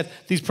says that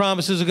these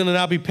promises are going to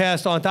now be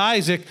passed on to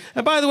Isaac.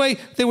 And by the way,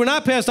 they were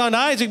not passed on to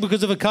Isaac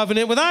because of a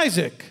covenant with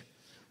Isaac.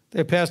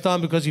 They passed on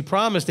because he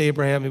promised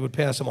Abraham he would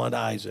pass them on to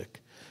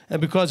Isaac.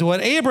 And because of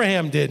what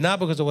Abraham did, not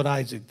because of what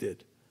Isaac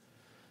did.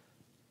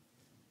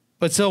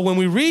 But so when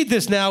we read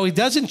this now, he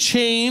doesn't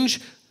change.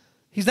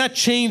 He's not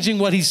changing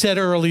what he said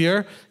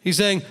earlier. He's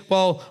saying,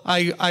 well,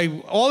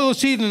 all your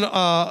seed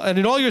and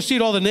in all your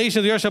seed all the nations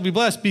of the earth shall be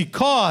blessed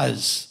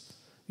because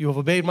you have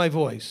obeyed my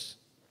voice.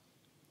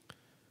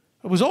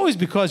 It was always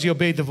because he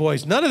obeyed the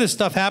voice. None of this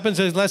stuff happens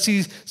unless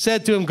he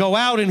said to him, go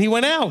out, and he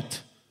went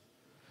out.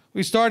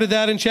 We started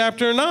that in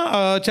chapter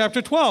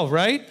 12,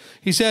 right?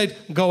 He said,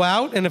 go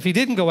out, and if he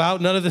didn't go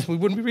out, none of this, we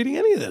wouldn't be reading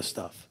any of this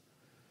stuff.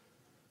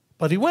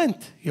 But he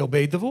went. He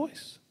obeyed the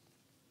voice.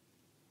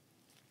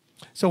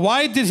 So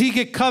why did he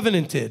get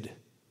covenanted?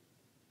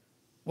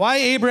 Why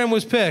Abraham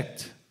was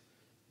picked?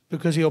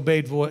 Because he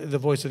obeyed the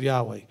voice of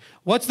Yahweh.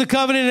 What's the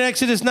covenant in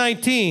Exodus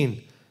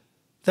 19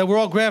 that we're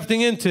all grafting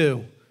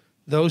into?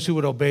 Those who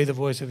would obey the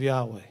voice of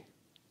Yahweh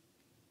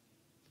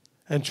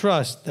and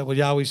trust that what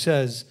Yahweh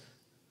says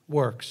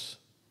works.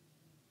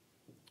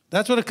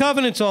 That's what a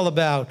covenant's all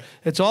about.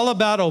 It's all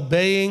about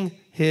obeying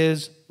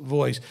his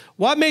voice.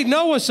 What made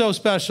Noah so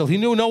special? He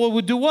knew Noah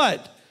would do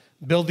what?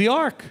 Build the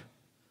ark.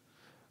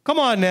 Come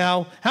on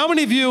now. How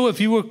many of you, if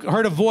you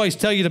heard a voice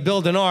tell you to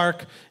build an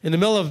ark in the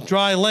middle of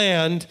dry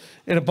land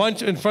in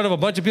front of a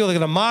bunch of people, they're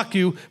going to mock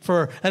you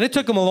and it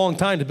took them a long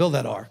time to build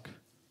that ark.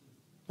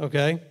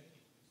 Okay?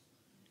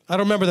 I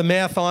don't remember the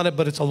math on it,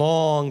 but it's a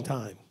long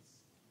time.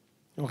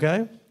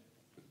 Okay?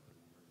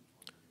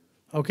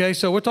 Okay,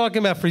 so we're talking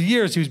about for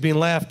years he was being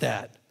laughed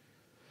at.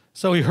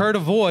 So he heard a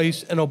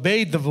voice and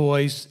obeyed the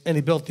voice, and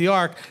he built the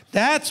ark.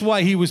 That's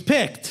why he was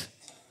picked.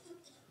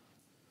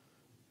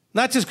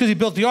 Not just because he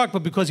built the ark,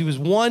 but because he was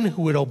one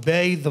who would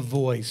obey the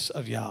voice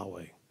of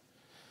Yahweh.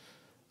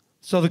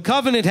 So the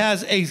covenant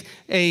has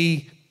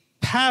a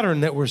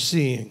pattern that we're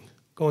seeing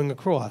going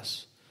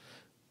across.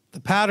 The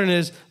pattern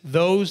is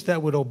those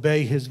that would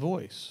obey his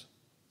voice.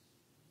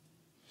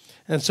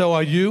 And so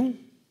are you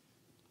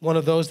one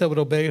of those that would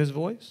obey his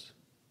voice?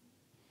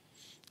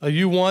 Are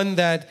you one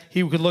that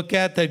he could look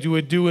at that you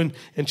would do in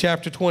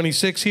chapter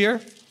 26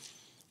 here?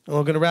 And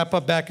we're going to wrap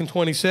up back in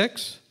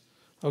 26.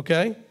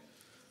 Okay?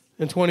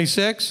 In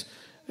 26,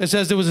 it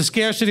says there was a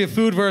scarcity of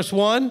food, verse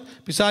 1.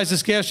 Besides the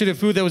scarcity of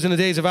food that was in the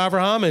days of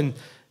Abraham, and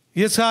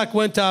Yitzhak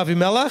went to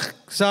Avimelech,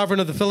 sovereign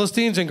of the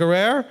Philistines, in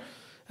Gerar.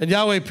 And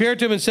Yahweh appeared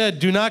to him and said,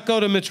 do not go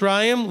to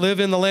Mitzrayim,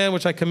 live in the land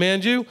which I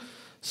command you.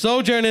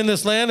 Sojourn in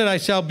this land, and I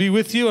shall be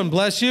with you and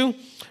bless you.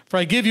 For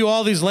I give you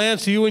all these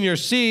lands to you and your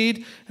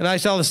seed, and I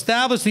shall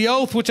establish the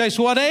oath which I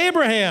swore to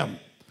Abraham.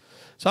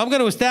 So I'm going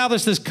to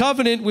establish this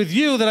covenant with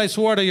you that I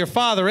swore to your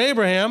father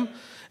Abraham,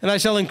 and I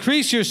shall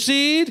increase your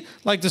seed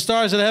like the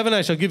stars of heaven.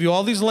 I shall give you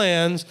all these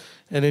lands,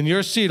 and in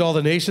your seed all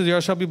the nations of the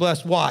earth shall be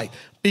blessed. Why?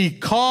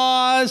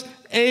 Because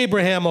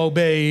Abraham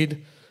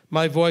obeyed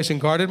my voice and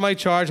guarded my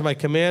charge, my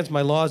commands,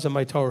 my laws, and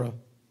my Torah.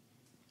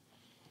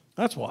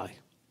 That's why.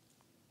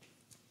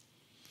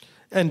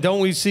 And don't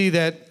we see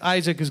that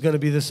Isaac is going to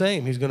be the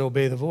same? He's going to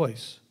obey the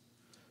voice.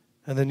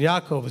 And then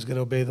Yaakov is going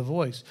to obey the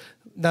voice.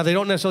 Now, they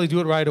don't necessarily do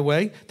it right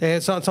away.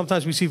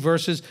 Sometimes we see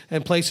verses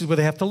and places where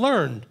they have to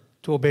learn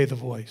to obey the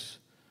voice.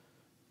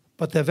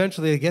 But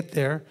eventually they get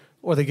there,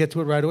 or they get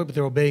to it right away, but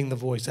they're obeying the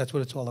voice. That's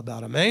what it's all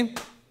about. Amen?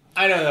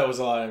 I know that was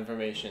a lot of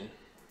information.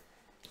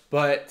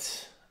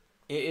 But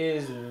it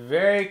is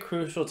very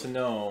crucial to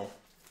know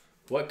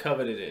what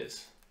covenant it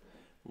is.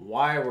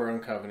 Why we're in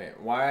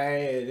covenant, why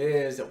it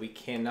is that we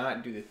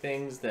cannot do the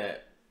things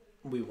that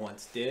we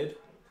once did,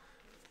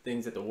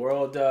 things that the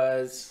world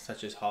does,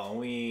 such as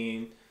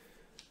Halloween,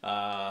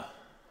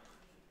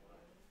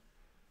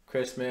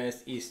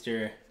 Christmas,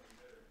 Easter,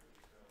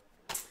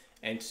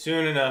 and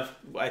soon enough,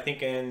 I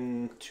think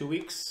in 2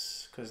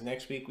 weeks, because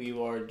next week we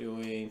are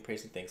doing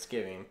Praise and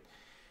Thanksgiving.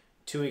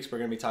 2 weeks we're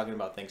going to be talking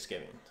about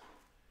Thanksgiving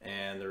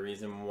and the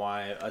reason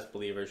why us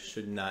believers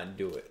should not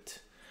do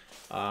it.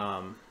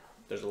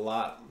 There's a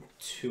lot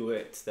to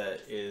it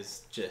that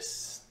is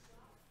just,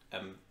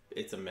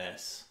 it's a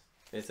mess.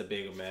 It's a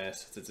big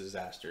mess. It's a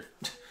disaster,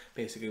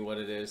 basically what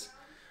it is.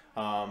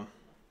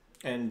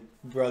 And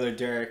Brother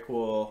Derek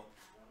will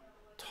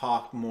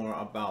talk more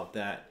about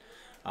that.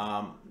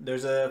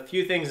 There's a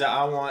few things that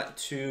I want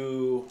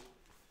to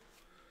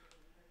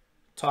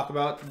talk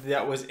about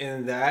that was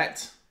in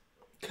that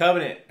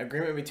covenant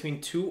agreement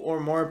between two or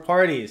more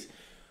parties.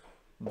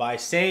 By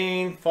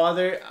saying,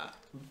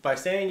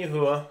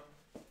 Yahuwah,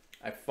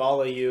 I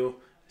follow you,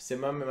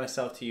 submit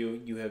myself to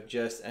you, you have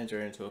just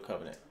entered into a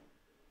covenant.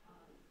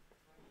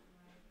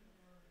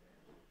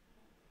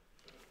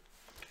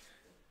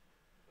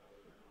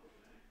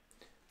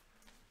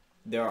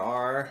 There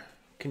are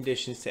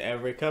conditions to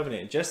every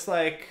covenant. Just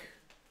like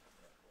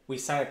we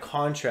sign a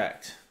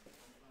contract.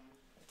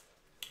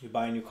 You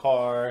buy a new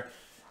car,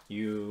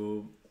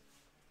 you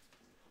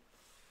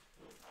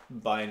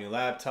buy a new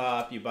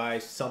laptop, you buy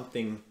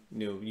something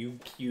new,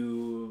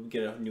 you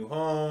get a new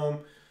home,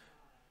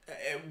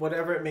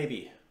 whatever it may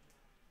be,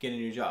 get a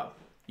new job.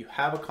 You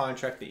have a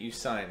contract that you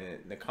sign,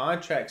 and the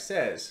contract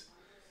says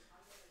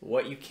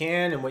what you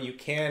can and what you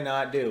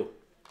cannot do.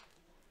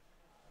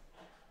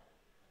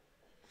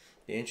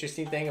 The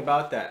interesting thing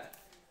about that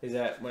is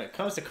that when it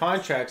comes to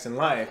contracts in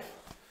life,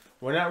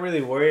 we're not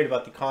really worried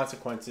about the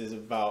consequences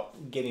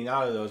about getting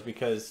out of those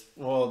because,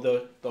 well,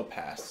 they'll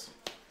pass.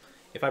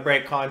 If I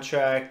break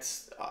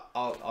contracts,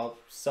 I'll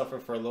suffer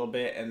for a little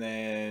bit and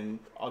then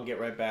I'll get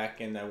right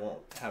back and I won't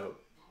have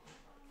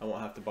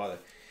to bother.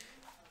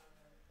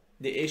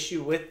 The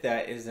issue with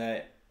that is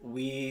that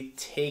we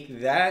take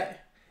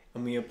that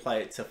and we apply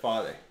it to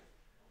Father.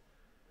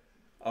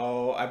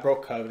 Oh, I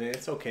broke covenant.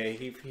 It's okay.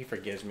 He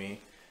forgives me.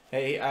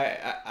 Hey,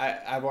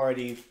 I've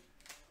already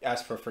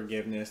asked for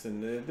forgiveness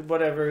and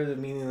whatever the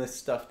meaningless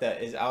stuff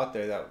that is out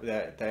there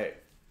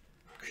that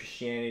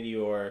Christianity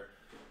or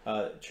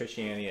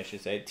Christianity, I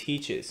should say,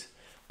 teaches.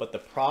 But the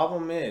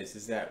problem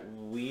is that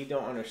we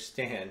don't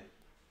understand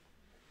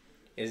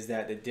is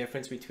that the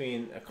difference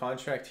between a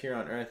contract here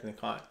on earth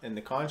and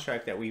the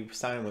contract that we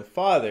sign with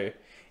Father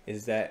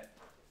is that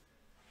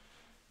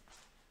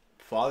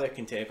Father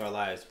can take our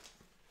lives,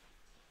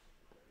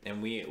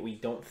 and we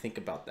don't think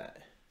about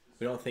that.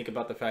 We don't think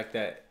about the fact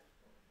that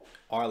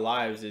our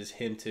lives is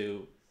his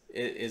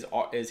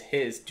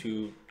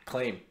to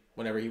claim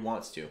whenever he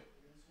wants to.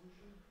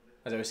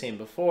 As I was saying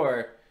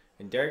before,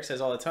 and Derek says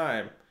all the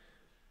time,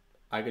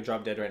 I could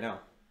drop dead right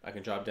now. I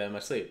can drop dead in my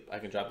sleep. I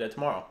can drop dead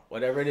tomorrow.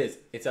 Whatever it is,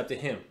 it's up to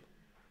him.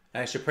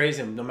 And I should praise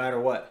him no matter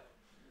what.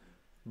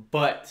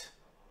 But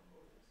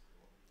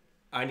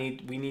I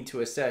need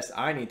to assess,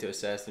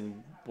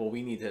 and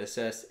we need to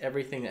assess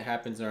everything that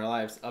happens in our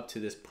lives up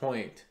to this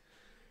point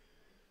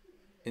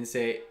and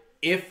say,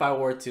 if I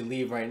were to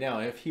leave right now,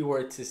 if he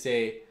were to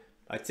say,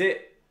 that's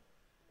it,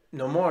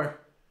 no more,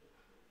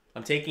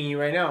 I'm taking you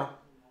right now,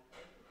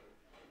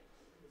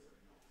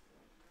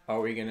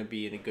 are we going to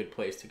be in a good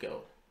place to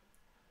go?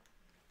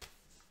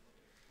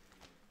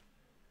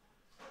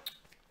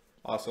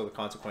 Also, the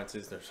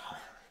consequences, there's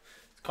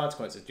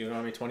consequences,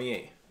 Deuteronomy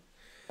 28.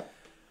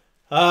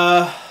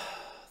 Let's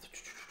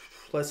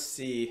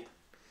see.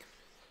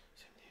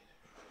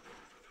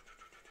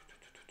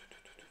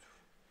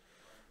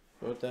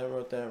 Wrote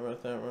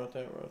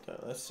that.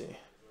 Let's see.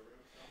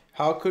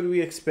 How could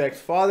we expect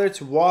Father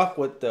to walk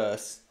with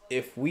us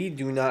if we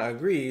do not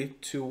agree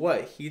to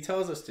what he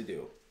tells us to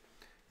do?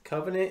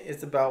 Covenant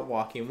is about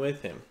walking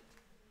with him.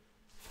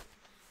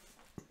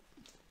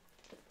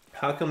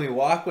 How can we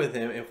walk with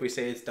him if we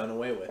say it's done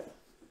away with?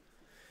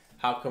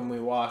 How can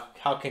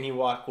he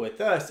walk with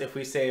us if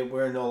we say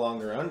we're no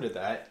longer under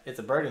that? It's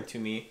a burden to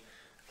me.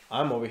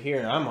 I'm over here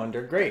and I'm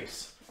under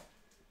grace.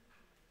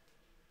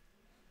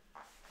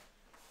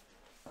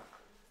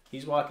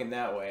 He's walking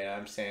that way, and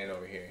I'm standing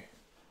over here.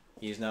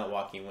 He's not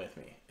walking with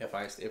me.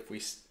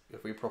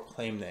 If we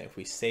proclaim that, if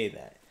we say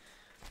that,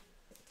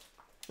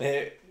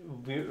 me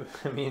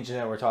and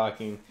Jeanette were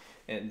talking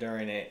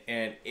during it,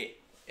 and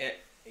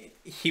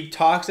he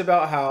talks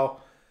about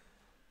how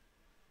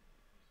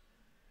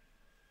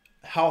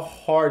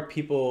hard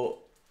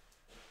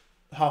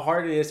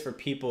it is for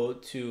people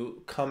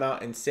to come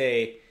out and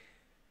say,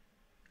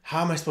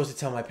 how am I supposed to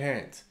tell my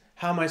parents?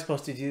 How am I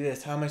supposed to do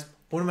this?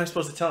 What am I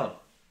supposed to tell them?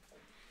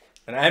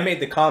 And I made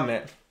the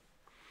comment,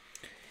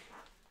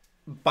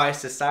 by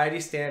society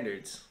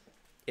standards,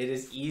 it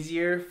is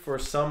easier for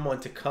someone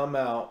to come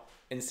out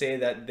and say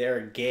that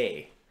they're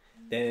gay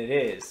than it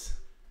is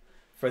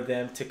for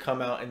them to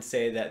come out and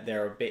say that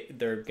they're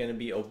going to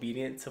be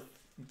obedient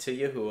to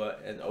Yahuwah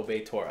and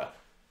obey Torah.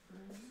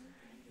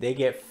 They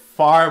get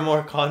far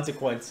more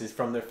consequences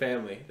from their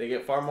family. They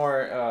get far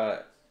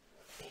more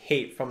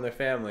hate from their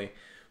family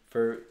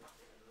for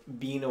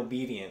being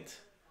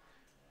obedient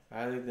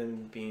rather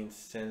than being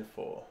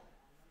sinful.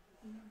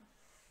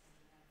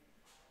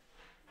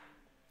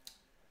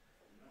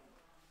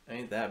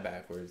 Ain't that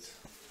backwards?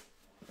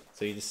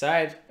 So you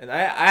decide, and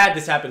I had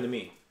this happen to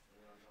me.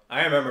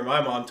 I remember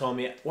my mom told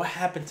me, what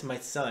happened to my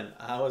son?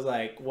 I was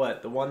like,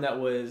 what? The one that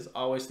was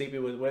always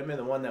sleeping with women?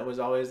 The one that was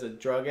always a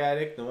drug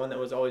addict? The one that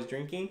was always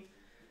drinking?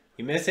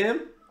 You miss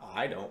him? Oh,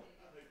 I don't.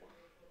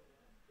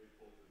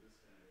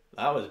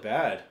 That was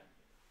bad.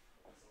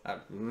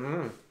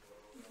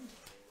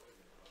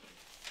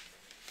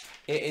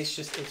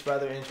 It's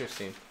rather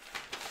interesting.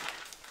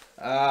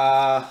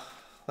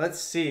 Let's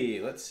see.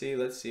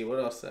 What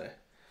else say?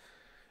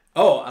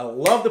 Oh, I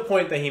love the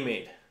point that he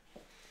made.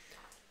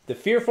 The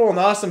fearful and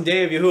awesome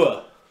day of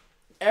Yahuwah.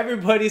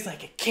 Everybody's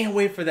like, I can't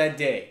wait for that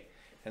day.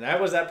 And I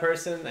was that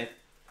person. I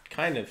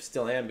kind of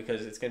still am,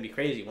 because it's going to be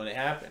crazy when it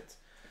happens.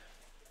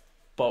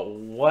 But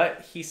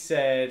what he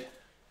said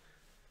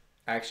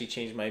actually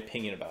changed my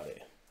opinion about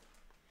it.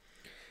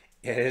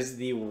 It is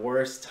the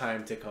worst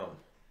time to come.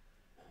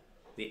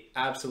 The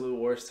absolute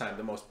worst time.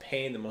 The most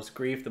pain, the most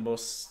grief, the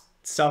most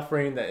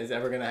suffering that is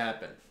ever going to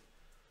happen.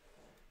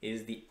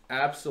 Is the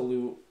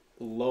absolute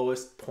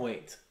lowest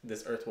point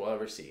this earth will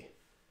ever see.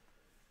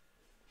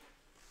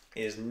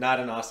 It is not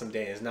an awesome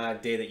day. It is not a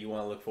day that you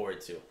want to look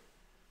forward to.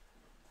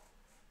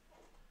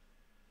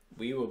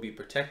 We will be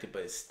protected,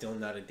 but it's still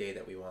not a day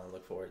that we want to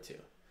look forward to.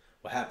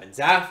 What happens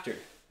after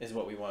is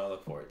what we want to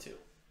look forward to.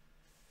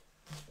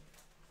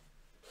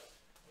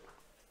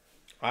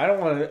 I don't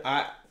want to.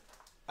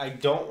 I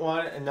don't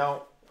want.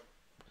 No,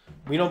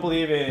 we don't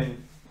believe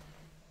in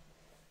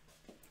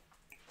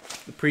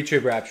the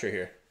pre-trib rapture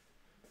here.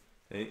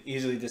 It's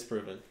easily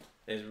disproven.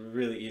 It's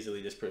really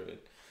easily disproven.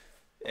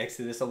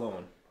 Exodus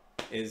alone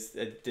is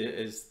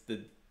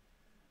the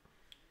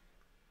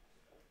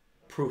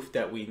proof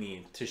that we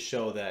need to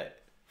show that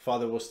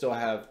Father will still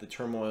have the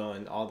turmoil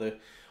and all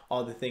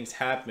the things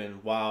happen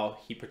while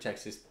he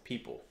protects his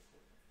people.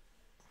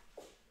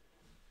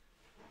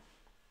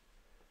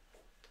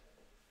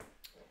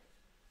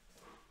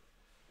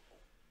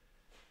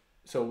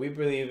 So we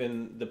believe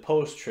in the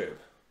post-trib.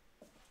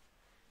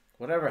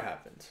 Whatever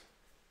happens.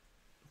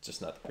 It's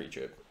just not the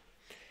pre-trib.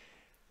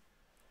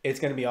 It's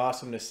going to be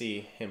awesome to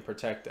see him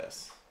protect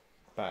us.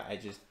 But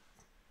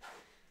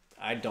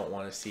I don't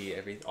want to see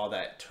all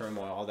that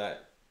turmoil, all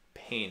that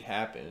pain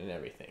happen and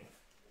everything.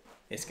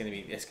 It's going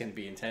to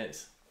be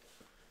intense.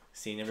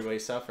 Seeing everybody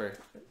suffer.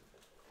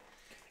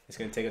 It's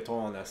going to take a toll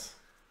on us.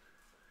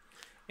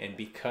 And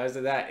because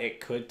of that, it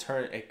could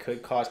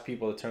cause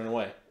people to turn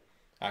away.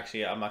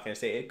 Actually, I'm not going to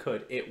say it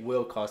could. It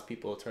will cause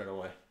people to turn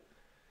away.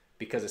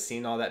 Because of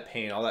seeing all that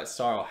pain, all that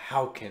sorrow.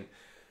 How can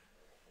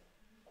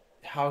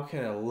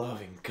a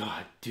loving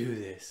God do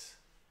this?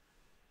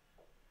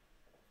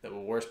 The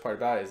worst part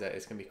about it is that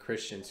it's going to be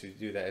Christians who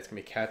do that. It's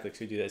going to be Catholics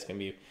who do that. It's going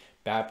to be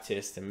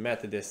Baptists and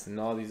Methodists and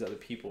all these other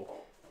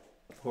people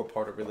who are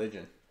part of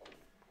religion,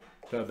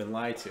 who have been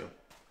lied to.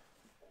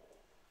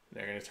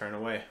 They're going to turn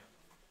away.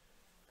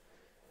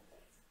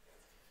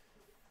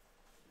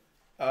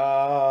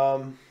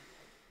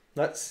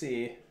 Let's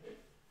see.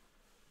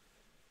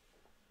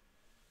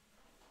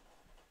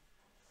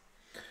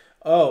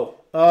 So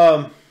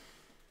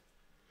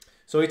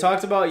he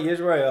talks about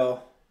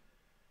Israel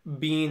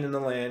being in the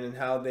land and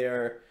how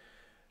there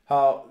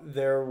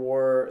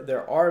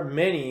are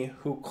many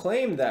who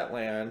claim that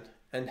land,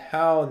 and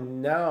how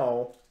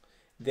now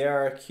they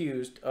are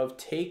accused of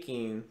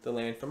taking the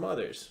land from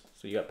others.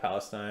 So you got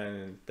Palestine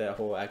and that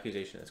whole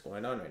accusation that's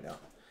going on right now.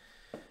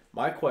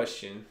 My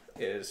question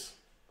is,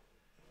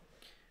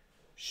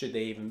 should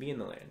they even be in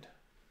the land?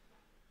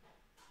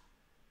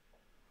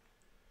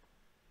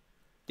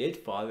 Did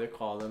Father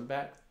call them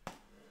back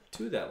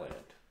to that land?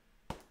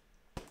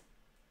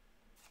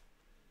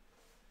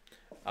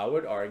 I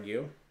would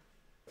argue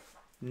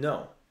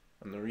no.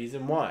 And the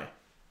reason why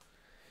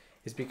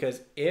is because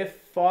if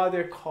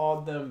Father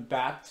called them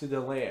back to the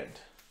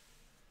land,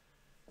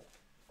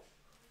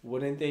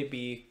 wouldn't they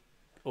be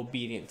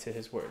obedient to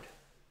his word?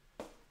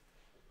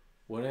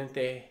 Wouldn't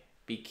they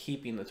be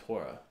keeping the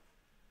Torah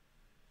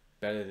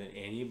better than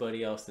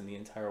anybody else in the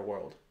entire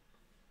world?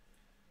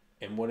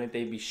 And wouldn't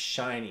they be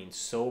shining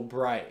so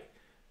bright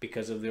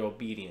because of their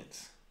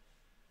obedience?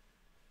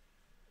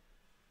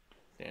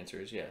 The answer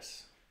is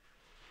yes.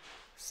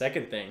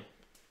 Second thing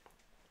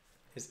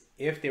is,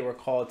 if they were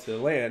called to the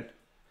land,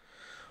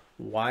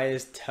 why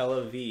is Tel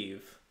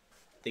Aviv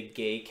the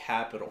gay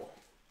capital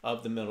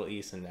of the Middle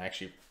East and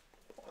actually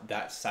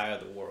that side of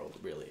the world,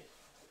 really?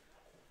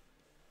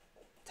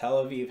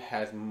 Tel Aviv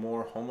has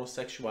more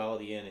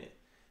homosexuality in it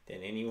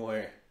than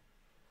anywhere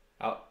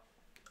out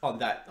on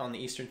the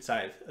eastern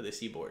side of the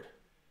seaboard.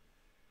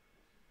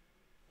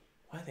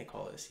 Why do they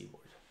call it a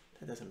seaboard?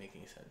 That doesn't make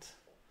any sense.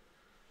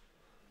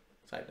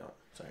 Side note,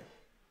 sorry.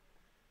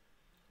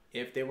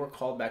 If they were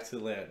called back to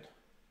the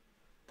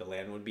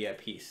land would be at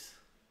peace.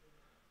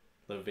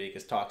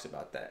 Leviticus talks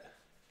about that.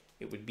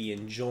 It would be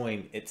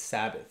enjoying its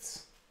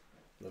Sabbaths.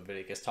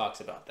 Leviticus talks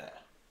about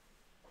that.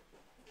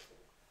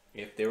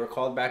 If they were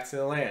called back to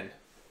the land,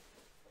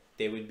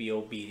 they would be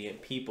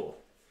obedient people.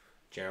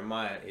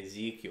 Jeremiah,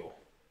 Ezekiel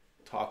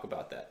talk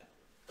about that.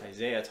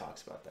 Isaiah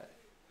talks about that.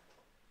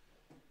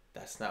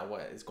 That's not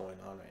what is going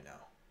on right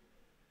now.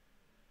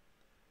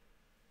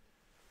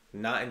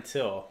 Not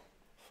until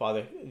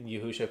Father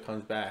Yahushua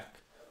comes back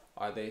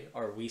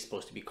are we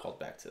supposed to be called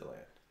back to the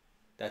land.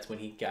 That's when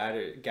he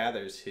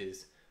gathers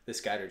the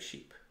scattered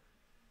sheep.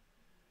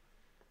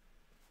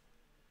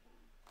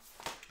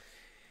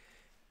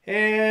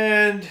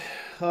 And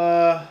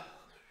I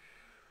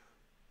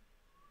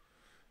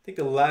think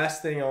the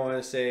last thing I want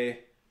to say,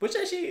 which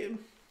actually,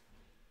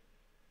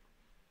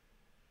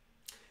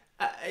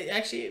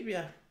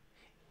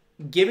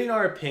 giving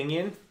our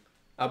opinion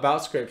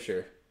about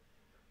Scripture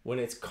when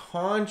it's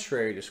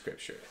contrary to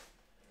Scripture.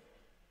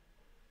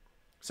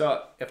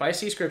 So if I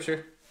see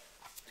Scripture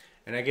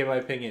and I give my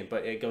opinion,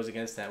 but it goes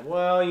against that,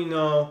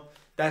 well,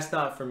 that's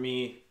not for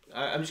me.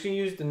 I'm just gonna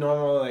use the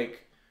normal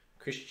like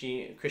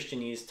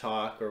Christianese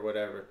talk or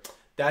whatever.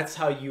 That's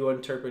how you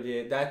interpret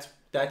it.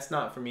 That's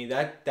not for me.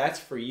 That's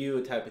for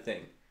you type of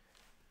thing.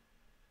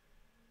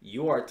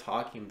 You are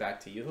talking back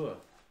to Yahuwah.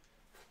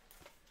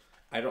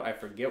 I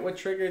forget what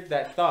triggered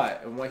that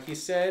thought and what he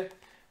said,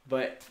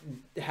 but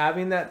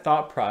having that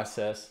thought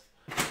process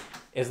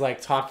is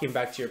like talking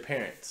back to your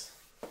parents.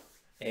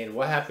 And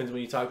what happens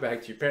when you talk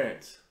back to your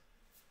parents?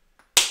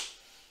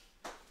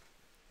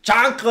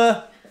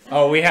 Chancla!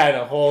 Oh, we had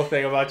a whole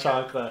thing about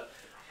chancla.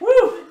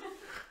 Woo!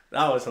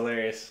 That was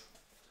hilarious.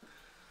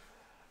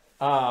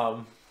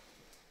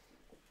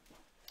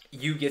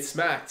 You get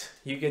smacked.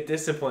 You get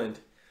disciplined.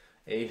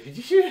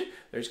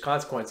 There's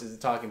consequences to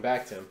talking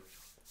back to him.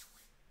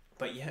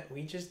 But yet,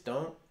 we just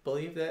don't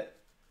believe that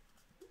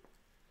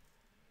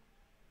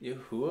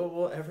Yahuwah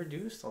will ever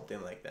do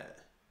something like that.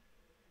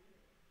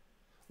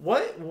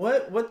 What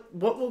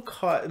will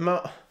cause...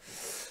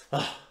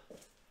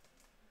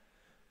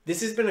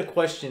 This has been a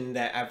question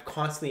that I've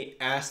constantly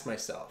asked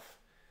myself.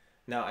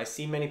 Now, I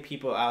see many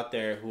people out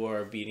there who are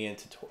obedient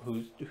to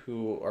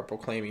who are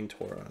proclaiming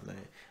Torah.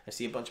 I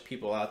see a bunch of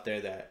people out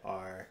there that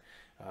are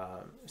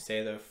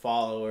say they're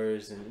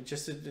followers and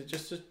just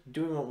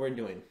doing what we're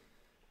doing.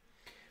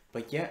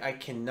 But yet, I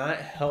cannot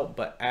help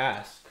but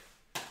ask,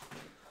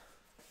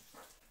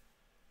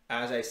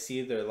 as I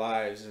see their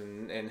lives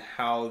and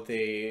how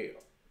they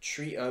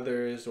treat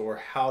others, or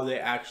how they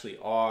actually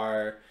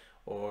are,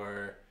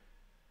 or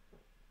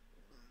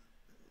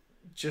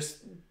just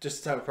the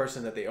type of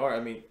person that they are.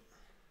 I mean,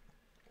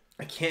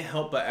 I can't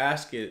help but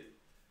ask it,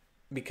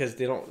 because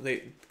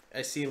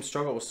I see them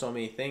struggle with so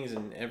many things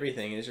and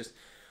everything. And it's just,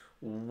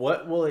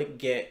 what will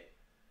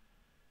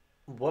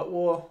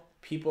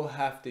people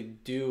have to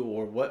do,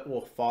 or what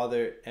will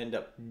Father end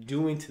up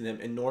doing to them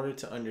in order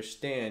to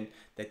understand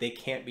that they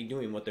can't be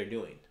doing what they're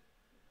doing?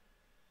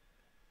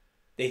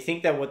 They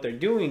think that what they're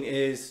doing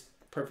is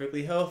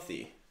perfectly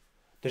healthy.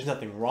 There's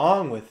nothing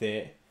wrong with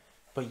it,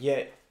 but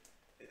yet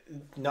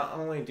not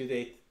only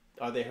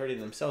are they hurting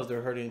themselves,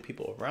 they're hurting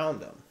people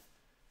around them.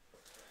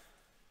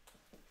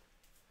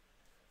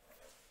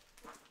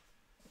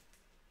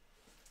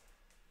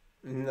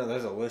 No,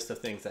 there's a list of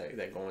things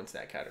that go into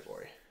that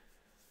category.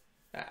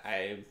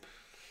 I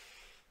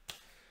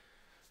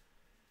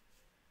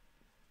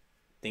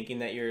thinking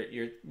that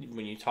you're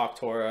when you talk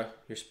Torah,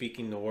 you're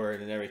speaking the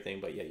word and everything,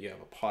 but yet you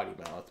have a potty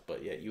mouth,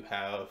 but yet you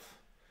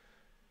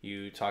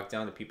talk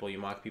down to people, you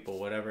mock people,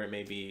 whatever it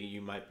may be.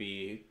 You might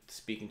be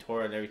speaking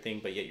Torah and everything,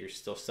 but yet you're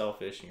still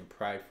selfish and you're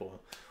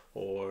prideful,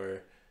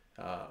 or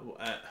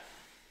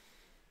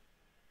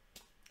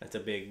it's a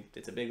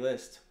big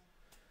list.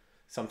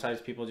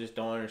 Sometimes people just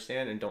don't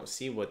understand and don't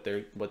see what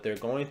they're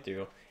going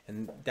through,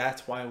 and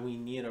that's why we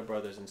need our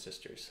brothers and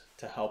sisters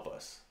to help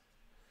us.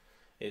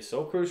 It's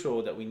so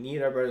crucial that we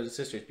need our brothers and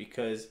sisters,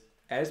 because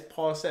as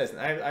Paul says, and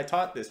I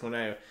taught this when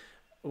I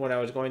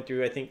was going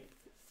through, I think,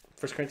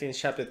 1 Corinthians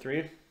chapter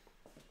 3,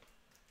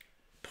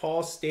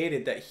 Paul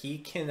stated that he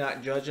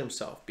cannot judge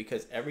himself,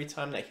 because every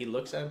time that he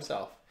looks at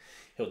himself,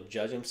 he'll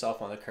judge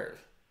himself on the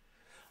curve.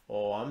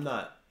 Oh, I'm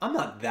not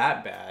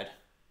that bad.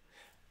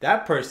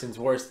 That person's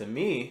worse than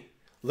me.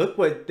 Look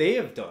what they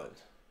have done.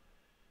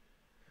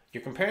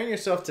 You're comparing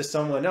yourself to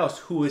someone else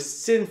who is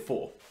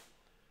sinful.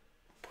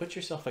 Put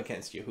yourself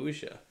against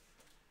Yahushua.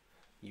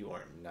 You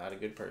are not a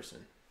good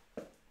person.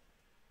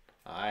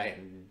 I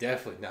am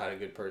definitely not a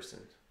good person.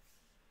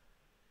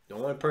 The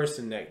only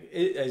person that,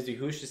 as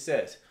Yahushua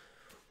says,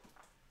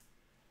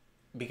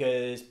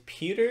 because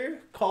Peter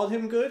called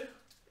him good,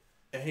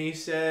 and he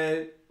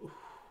said,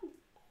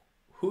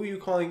 who are you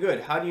calling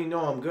good? How do you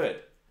know I'm good?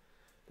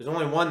 There's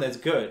only one that's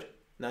good,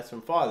 and that's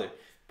from Father.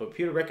 But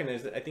Peter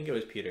recognized that. I think it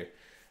was Peter.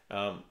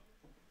 I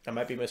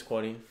might be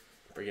misquoting.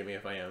 Forgive me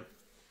if I am.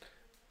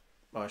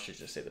 Oh, I should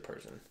just say the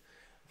person.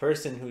 The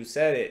person who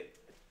said it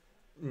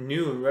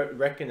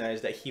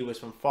recognized that he was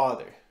from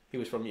Father. He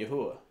was from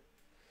Yahuwah.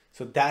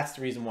 So that's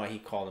the reason why he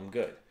called him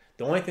good.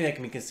 The only thing that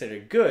can be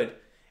considered good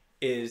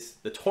is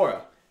the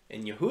Torah.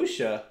 And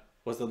Yahusha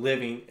was the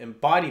living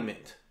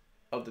embodiment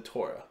of the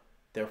Torah.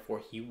 Therefore,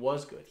 he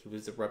was good. He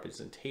was the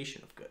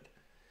representation of good.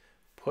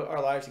 Put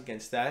our lives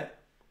against that,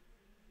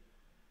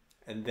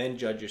 and then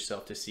judge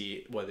yourself to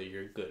see whether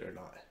you're good or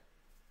not.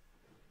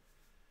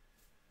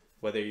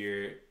 Whether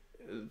you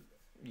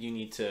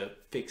need to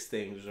fix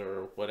things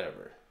or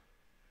whatever.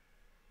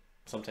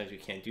 Sometimes we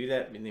can't do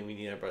that, and then we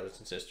need our brothers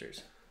and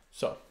sisters.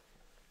 So,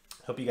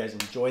 hope you guys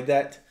enjoyed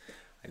that.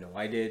 I know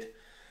I did.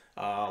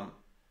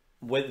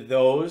 With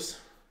those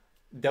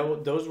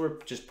were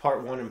just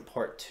part 1 and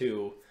part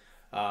 2.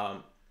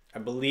 I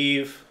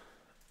believe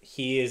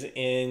he is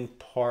in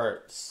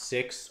part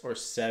 6 or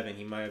 7.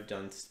 He might have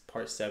done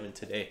part 7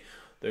 today.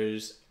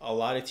 There's a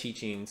lot of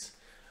teachings.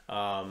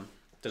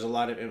 There's a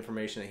lot of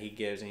information that he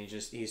gives, and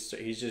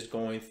he's just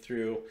going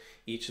through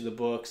each of the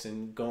books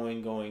and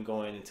going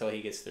until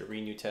he gets to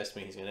the New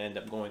Testament. He's going to end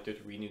up going through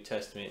the New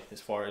Testament as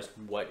far as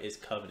what is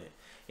covenant.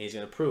 And he's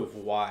going to prove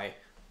why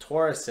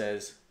Torah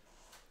says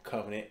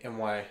covenant and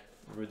why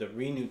the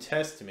New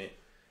Testament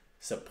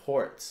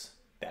supports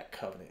that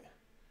covenant.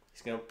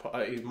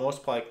 He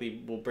most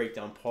likely will break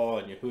down Paul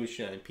and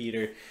Yahusha and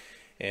Peter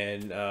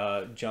and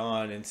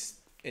John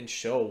and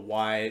show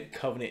why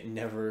covenant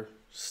never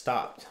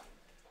stopped.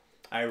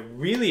 I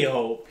really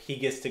hope he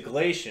gets to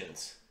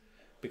Galatians,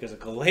 because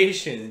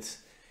Galatians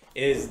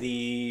is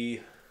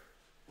the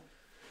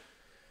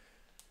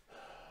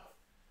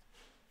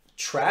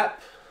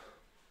trap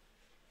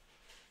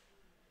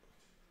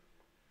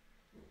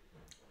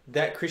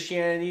that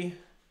Christianity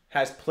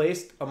has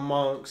placed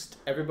amongst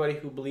everybody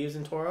who believes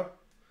in Torah,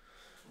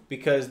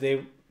 because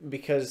it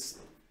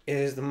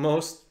is the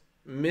most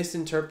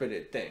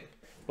misinterpreted thing.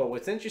 But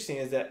what's interesting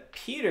is that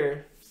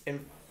Peter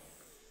in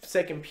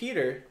Second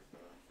Peter,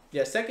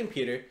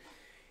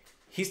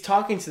 he's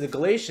talking to the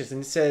Galatians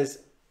and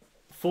says,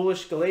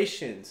 "Foolish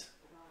Galatians,"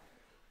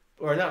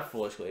 or not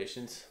foolish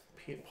Galatians.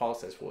 Paul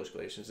says foolish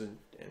Galatians in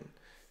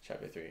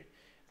chapter 3,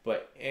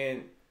 but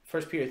in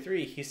 1 Peter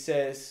 3, he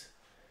says,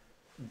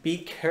 be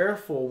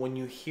careful when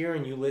you hear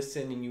and you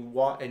listen and you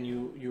walk and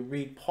you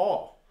read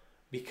Paul,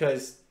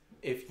 because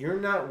if you're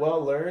not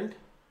well learned,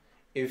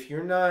 if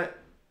you're not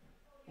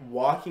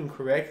walking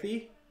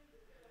correctly,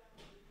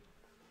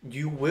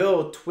 you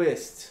will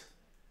twist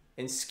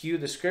and skew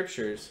the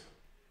scriptures.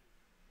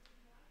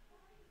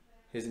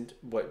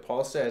 What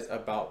Paul says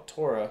about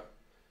Torah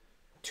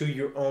to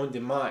your own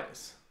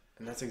demise.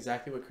 And that's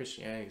exactly what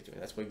Christianity is doing.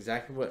 That's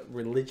exactly what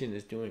religion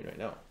is doing right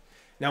now.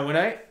 Now, when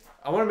I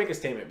want to make a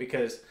statement,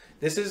 because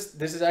this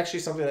is actually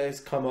something that has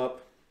come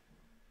up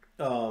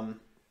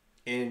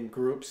in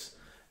groups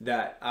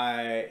that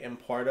I am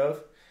part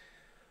of.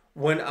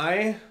 When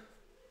I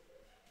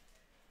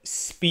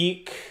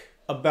speak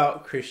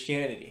about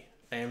Christianity,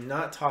 I am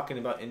not talking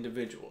about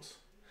individuals.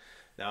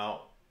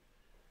 Now,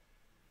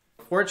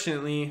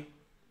 fortunately,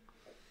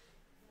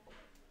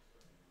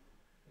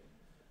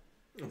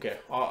 okay,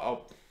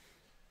 I'll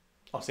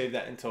save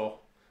that until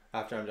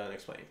after I'm done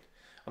explaining.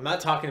 I'm not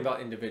talking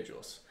about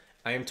individuals.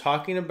 I am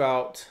talking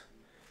about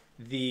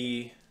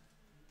the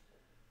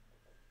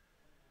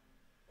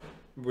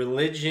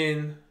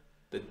religion,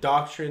 the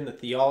doctrine, the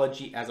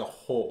theology as a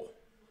whole.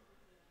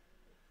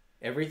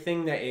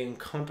 Everything that it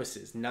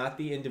encompasses, not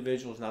the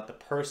individuals, not the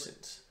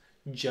persons,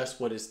 just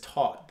what is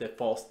taught, the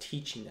false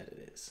teaching that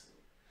it is.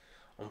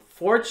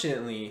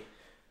 Unfortunately,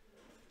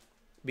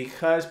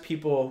 because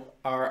people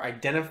are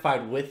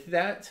identified with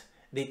that,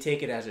 they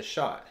take it as a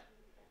shot.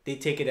 They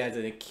take it as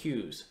an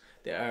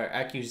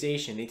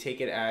accusation. They take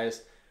it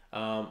as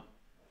an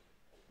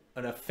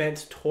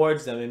offense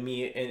towards them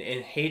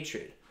and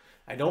hatred.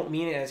 I don't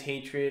mean it as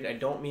hatred. I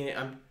don't mean it.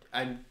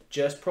 I'm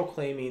just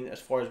proclaiming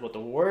as far as what the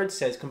word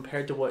says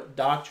compared to what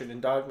doctrine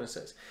and dogma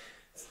says.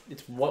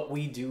 It's what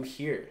we do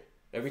here.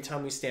 Every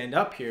time we stand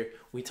up here,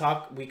 we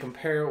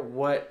compare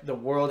what the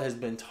world has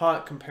been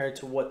taught compared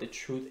to what the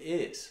truth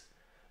is.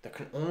 There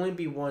can only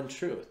be one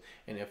truth.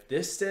 And if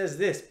this says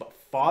this, but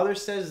Father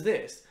says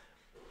this,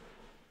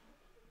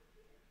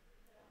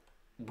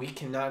 we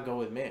cannot go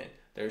with man.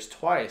 There's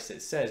twice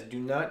it says, do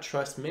not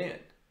trust man.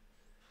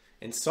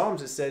 In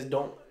Psalms it says,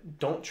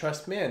 don't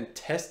trust man.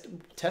 Test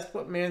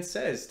what man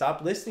says.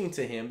 Stop listening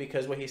to him,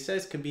 because what he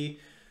says could be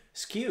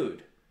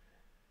skewed.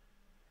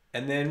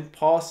 And then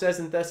Paul says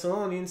in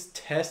Thessalonians,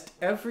 test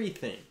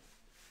everything.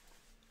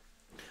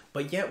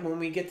 But yet when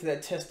we get to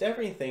that test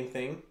everything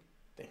thing,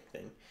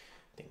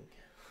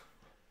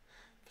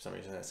 for some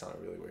reason that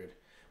sounded really weird.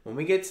 When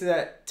we get to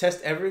that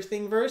test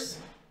everything verse,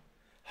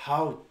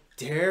 how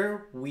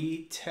dare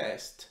we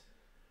test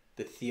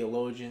the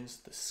theologians,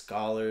 the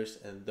scholars,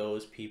 and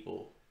those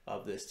people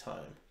of this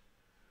time?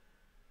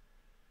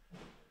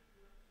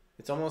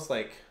 It's almost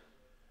like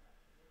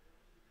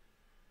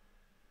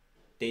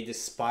they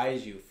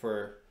despise you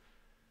for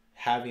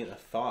having a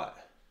thought.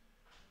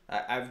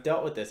 I've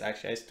dealt with this.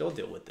 Actually, I still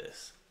deal with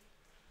this.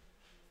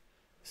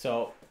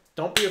 So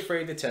don't be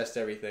afraid to test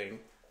everything.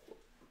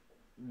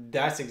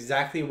 That's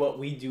exactly what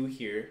we do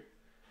here.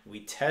 We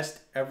test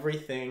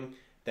everything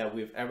that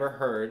we've ever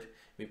heard.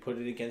 We put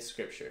it against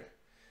Scripture.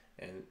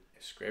 And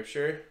if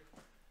Scripture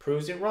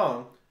proves it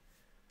wrong,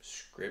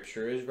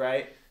 Scripture is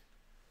right,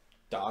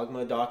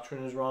 dogma,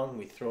 doctrine is wrong,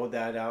 we throw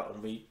that out,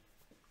 and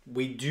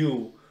we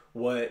do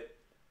what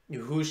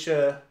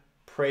Yahusha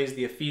praised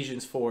the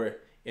Ephesians for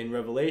in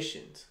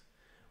Revelations.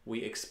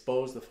 We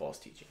expose the false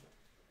teaching.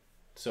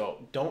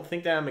 So don't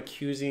think that I'm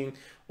accusing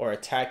or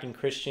attacking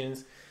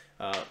Christians.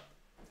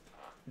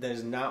 That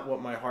is not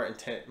what my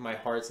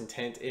heart's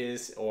intent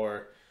is,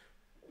 or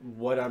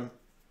what I'm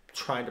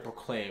trying to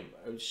proclaim.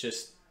 It's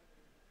just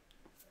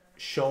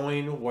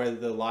showing where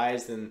the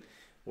lies and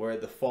where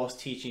the false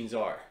teachings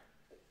are.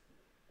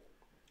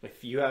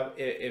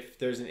 If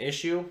there's an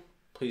issue,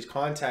 please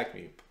contact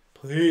me.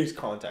 Please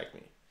contact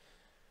me.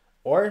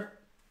 Or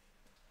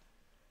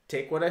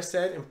take what I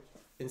said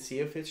and see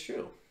if it's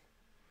true.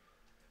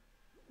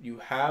 You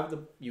have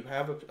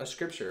a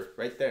scripture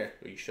right there.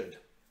 Or you should.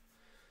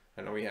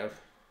 I know we have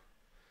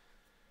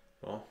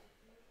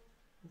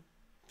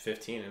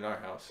 15 in our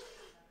house.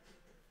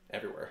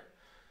 Everywhere.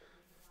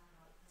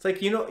 It's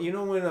like, you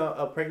know when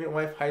a pregnant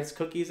wife hides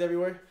cookies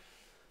everywhere?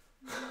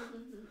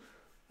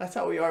 That's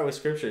how we are with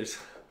scriptures.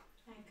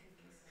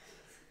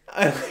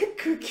 I like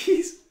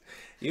cookies.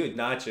 You had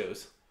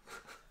nachos.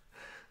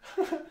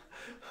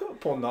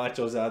 Pull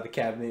nachos out of the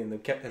cabinet and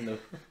the.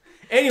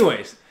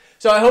 Anyways,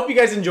 so I hope you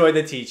guys enjoyed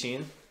the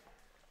teaching.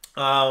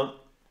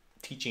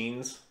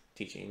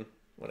 Teaching,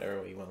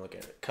 whatever way you want to look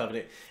at it.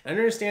 Covenant. And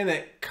understand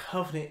that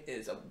covenant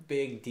is a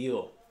big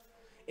deal.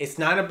 It's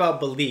not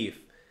about belief.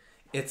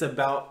 It's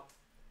about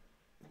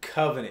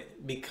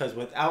covenant. Because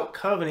without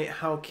covenant,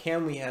 how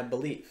can we have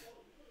belief?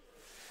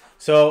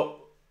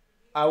 So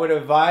I would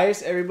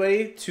advise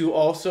everybody to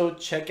also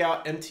check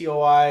out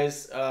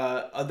MTOI's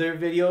other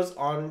videos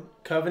on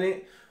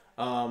covenant.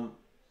 I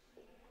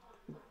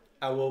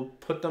will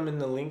put them in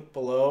the link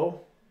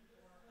below.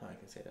 Oh, I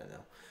can say that now.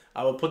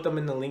 I will put them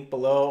in the link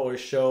below or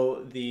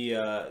show the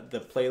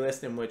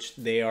playlist in which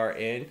they are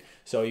in,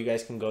 so you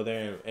guys can go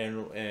there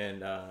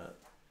and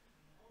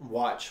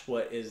watch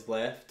what is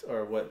left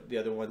or what the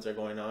other ones are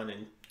going on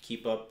and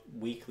keep up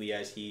weekly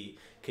as he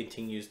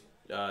continues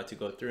to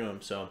go through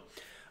them. So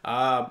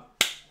I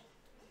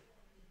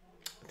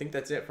think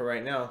that's it for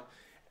right now.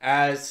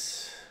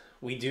 As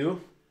we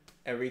do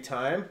every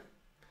time,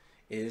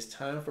 it is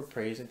time for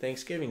praise and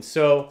thanksgiving.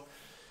 So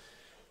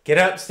get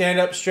up, stand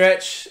up,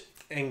 stretch,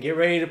 and get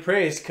ready to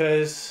praise,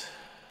 because,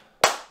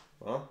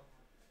 well,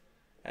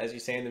 as you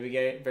say in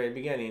the very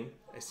beginning,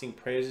 I sing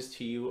praises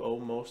to you, O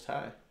Most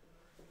High.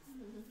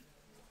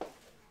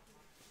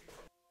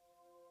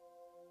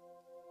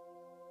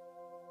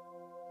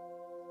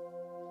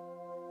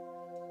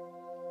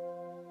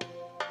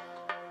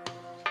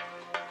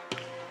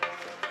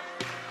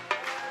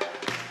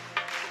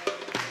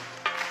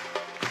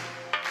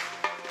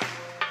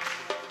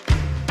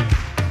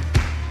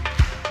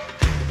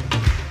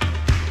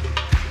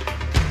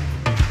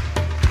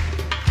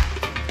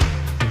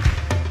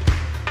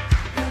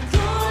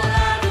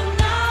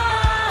 Adonai,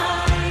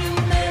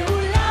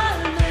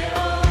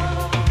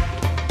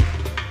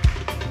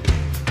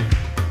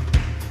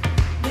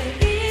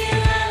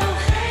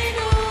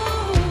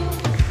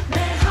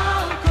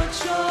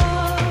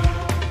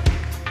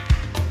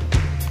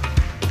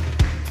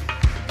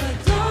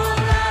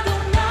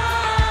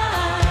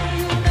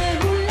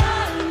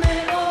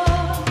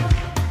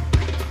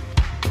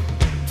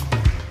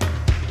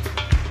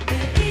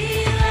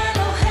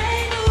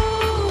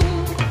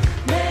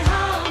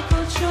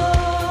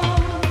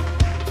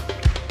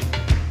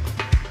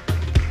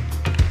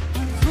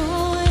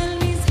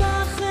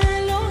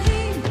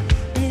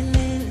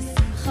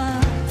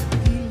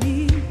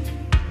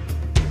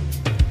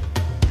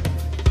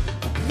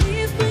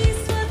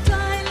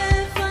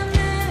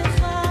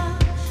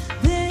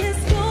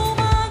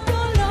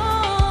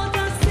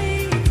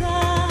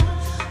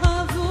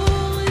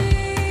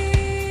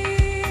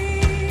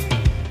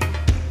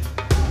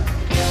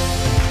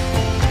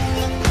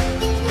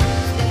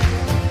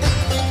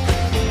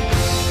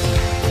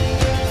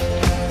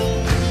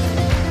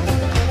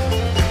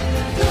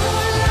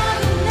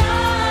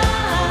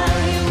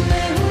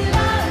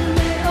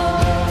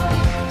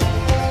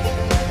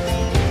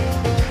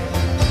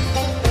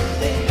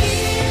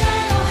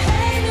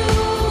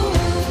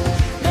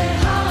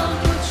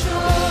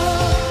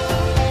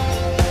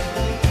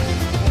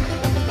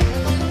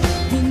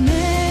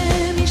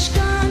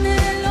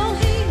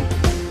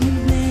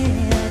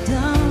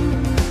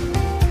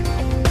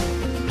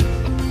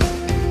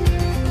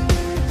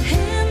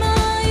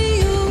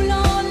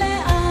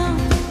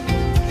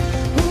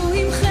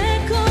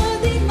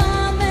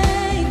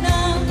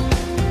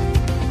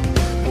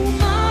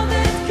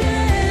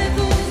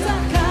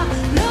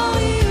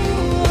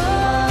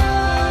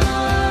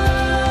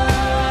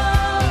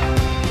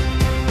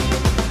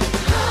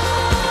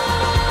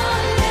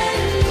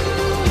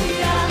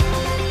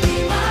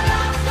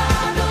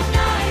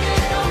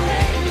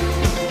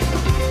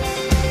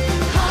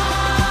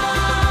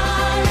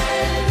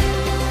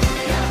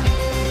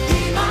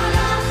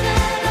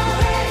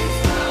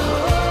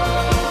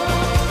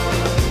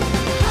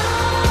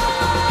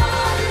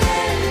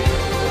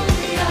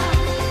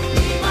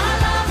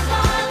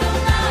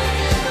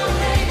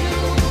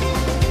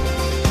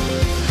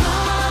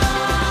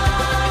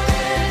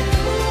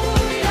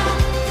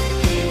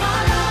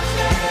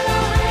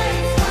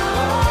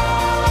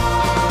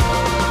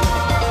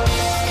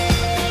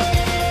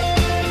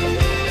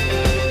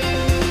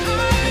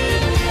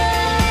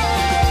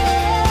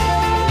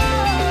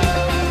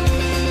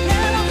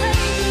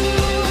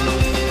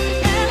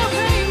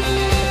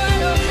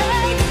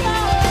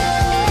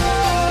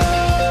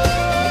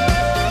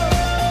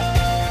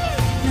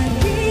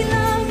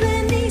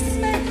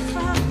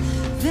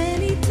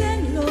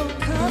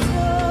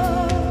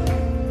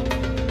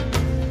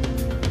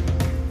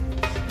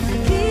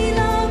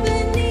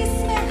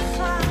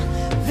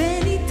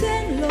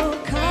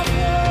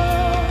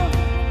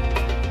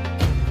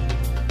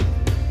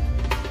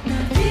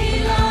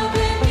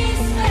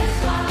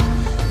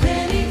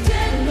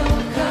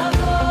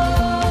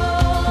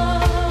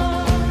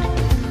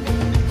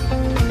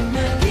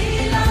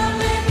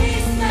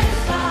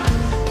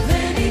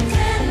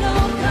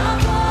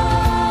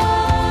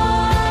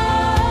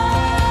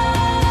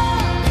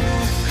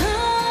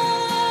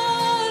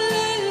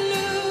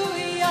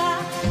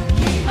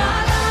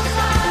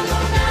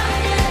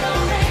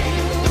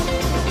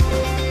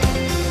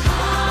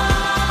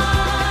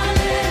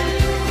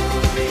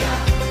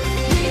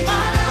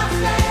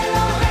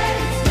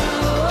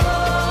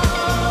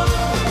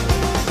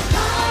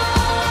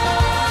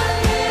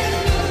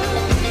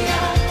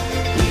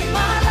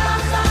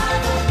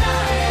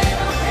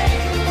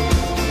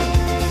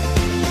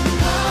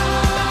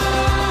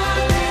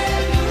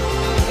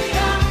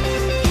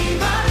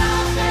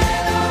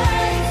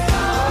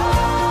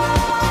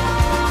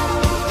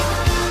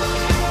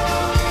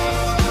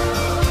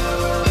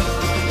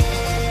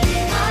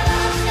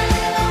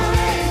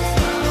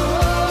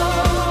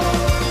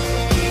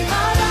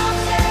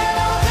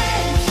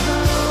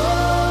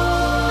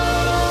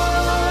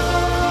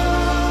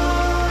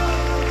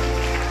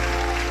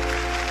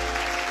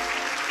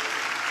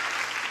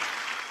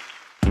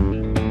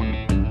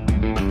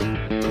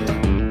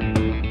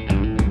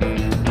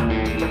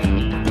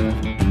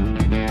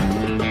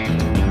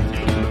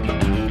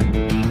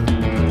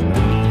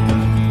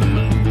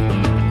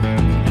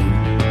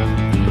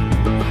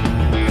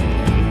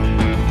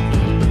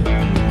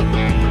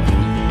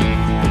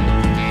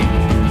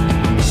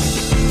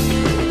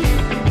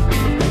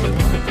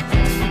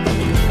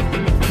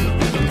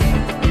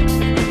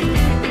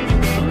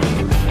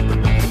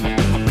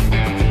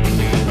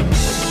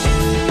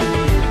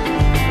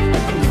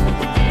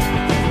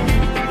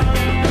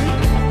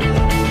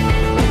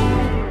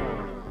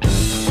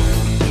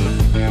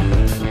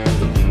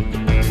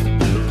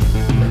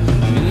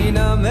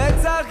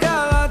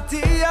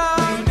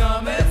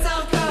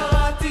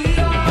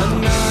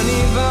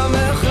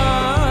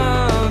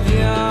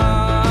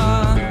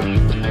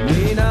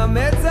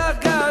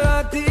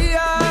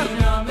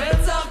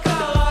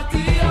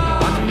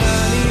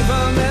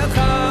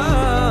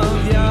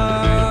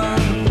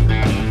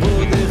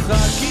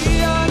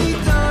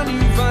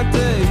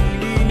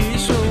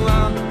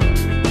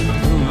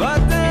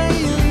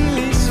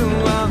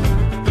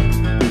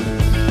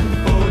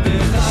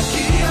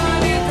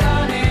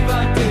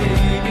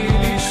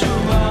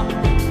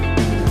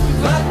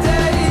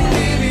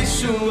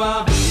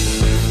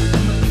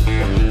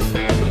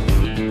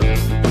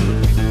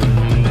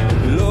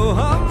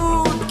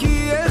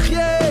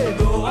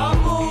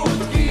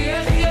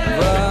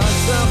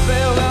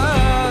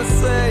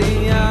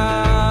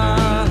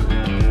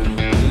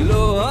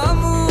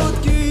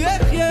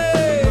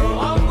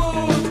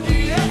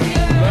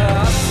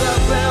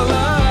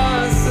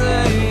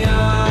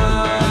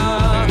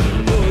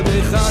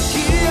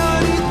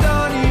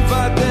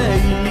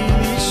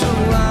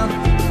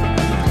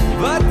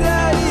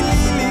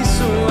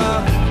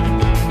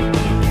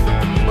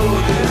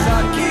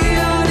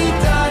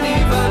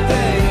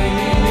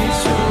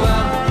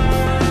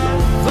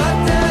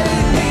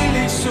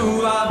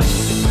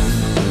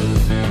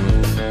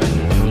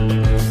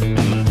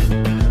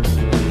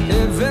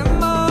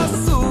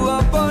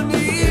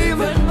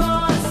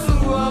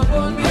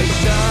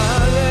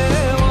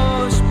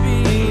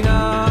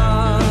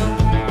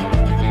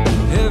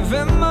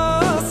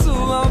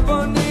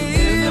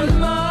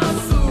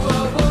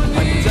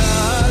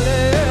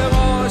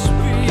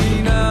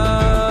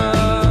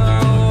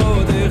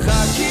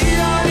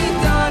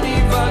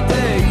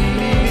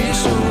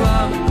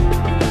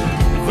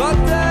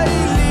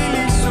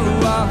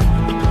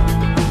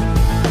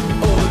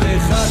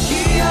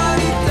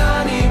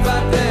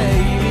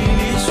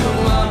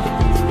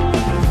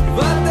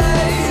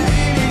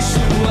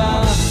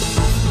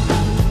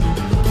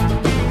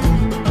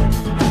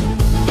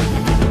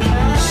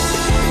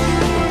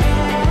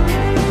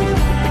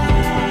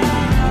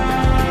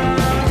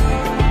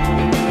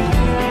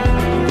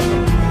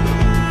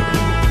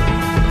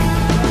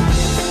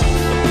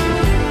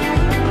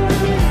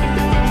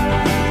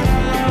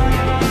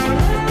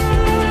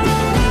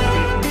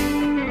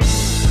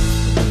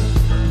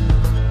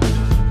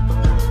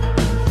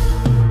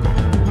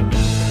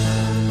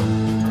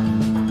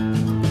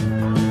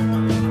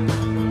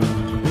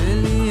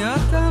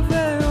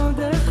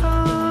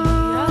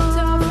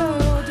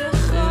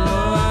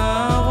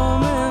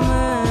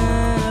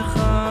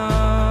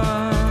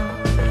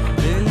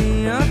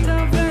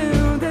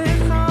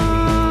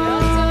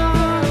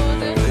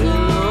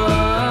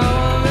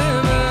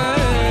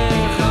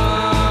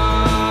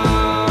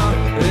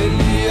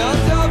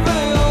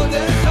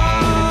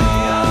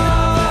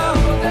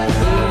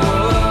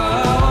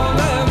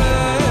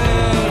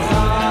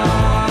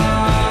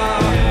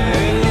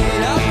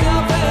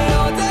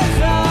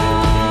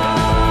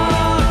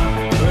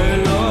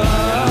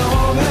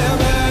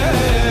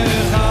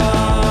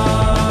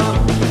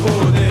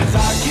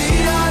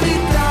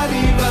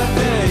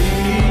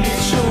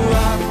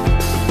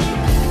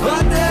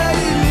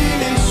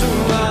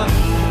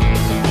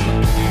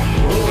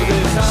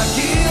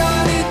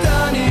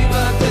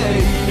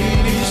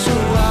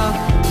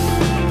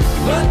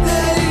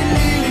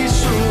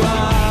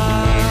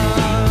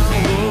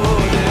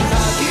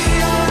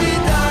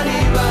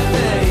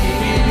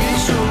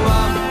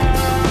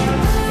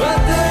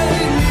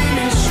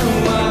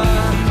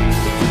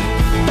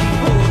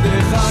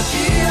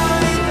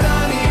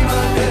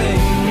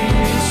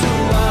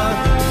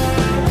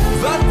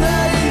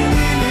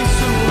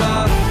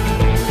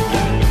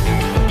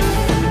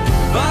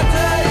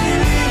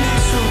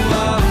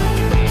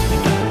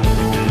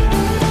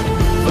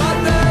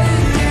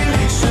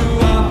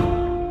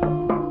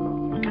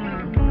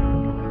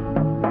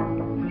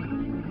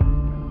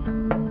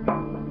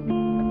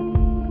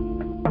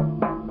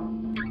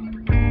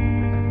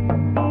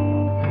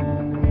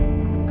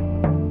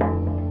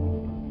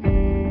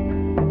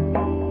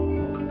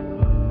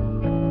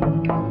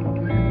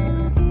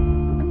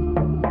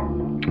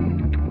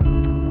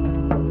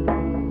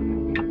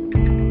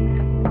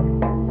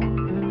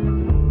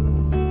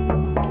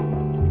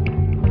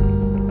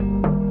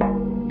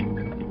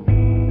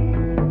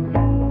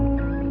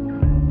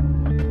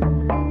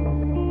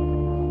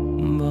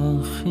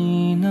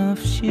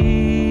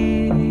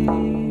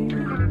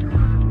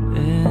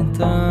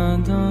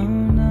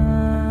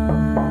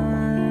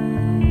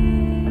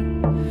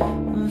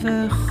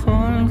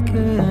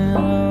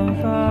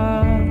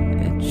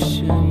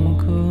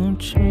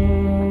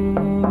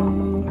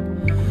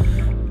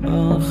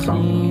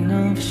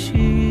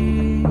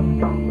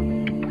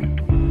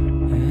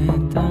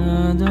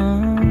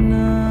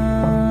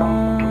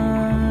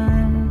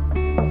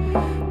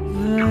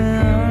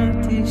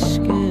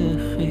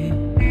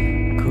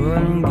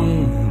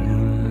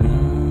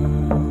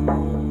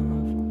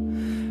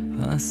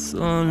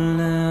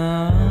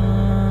 הסולח,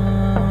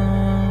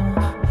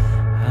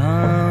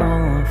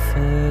 הרופא,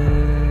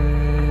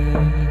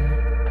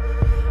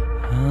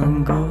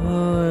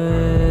 הגואל,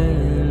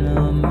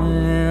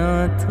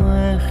 המעט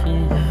רכי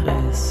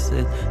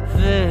חסד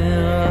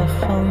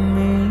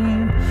ורחמים,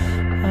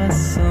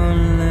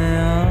 הסולח,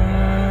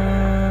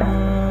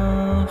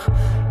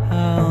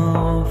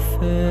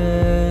 הרופא,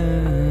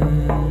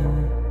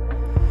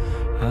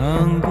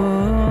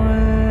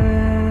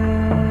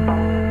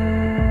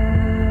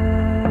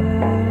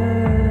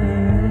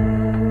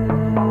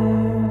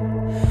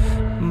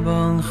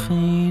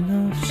 ברכי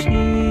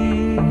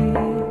נפשי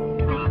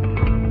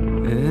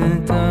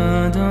את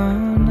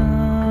אדוני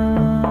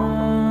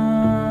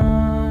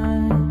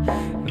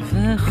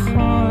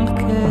וכל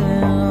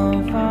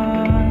קרבי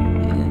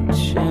את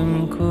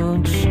שם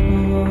קודשו.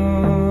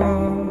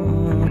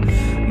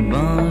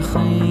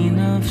 ברכי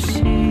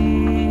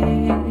נפשי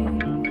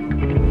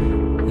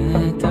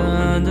את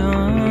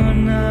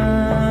אדוני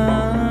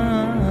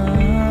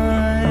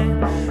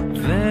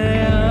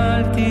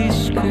ואל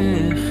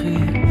תשכחי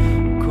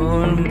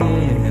כל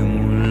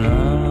גמוליו,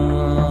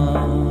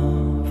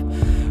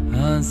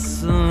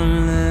 הסולח,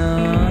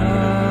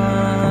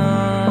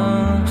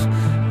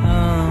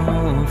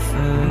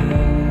 הרופא,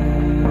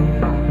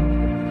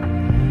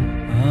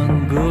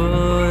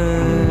 הגואל,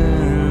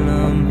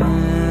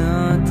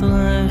 המעט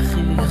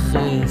רכי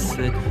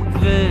חסד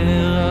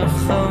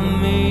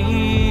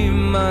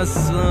ורחמים,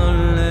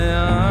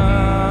 הסולח,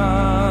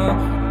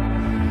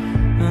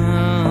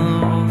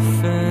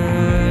 הרופא,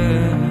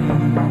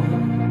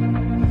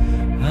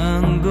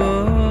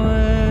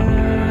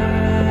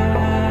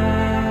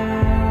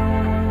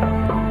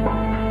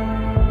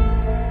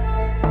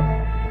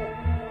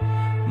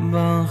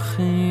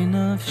 ברכי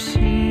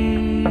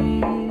נפשי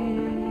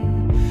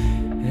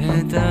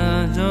את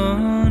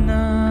אדוני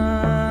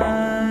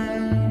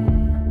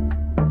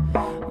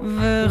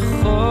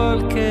וכל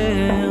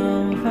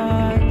קרבי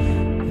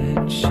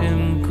את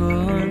שם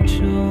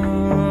קודשו.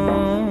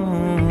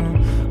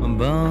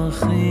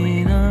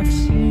 ברכי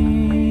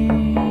נפשי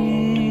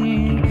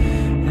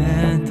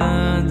את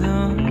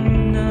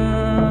אדוני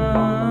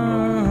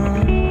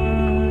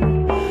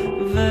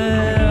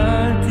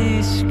ואל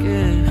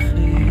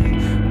תשכחי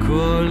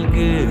כל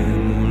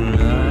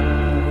גמוליו.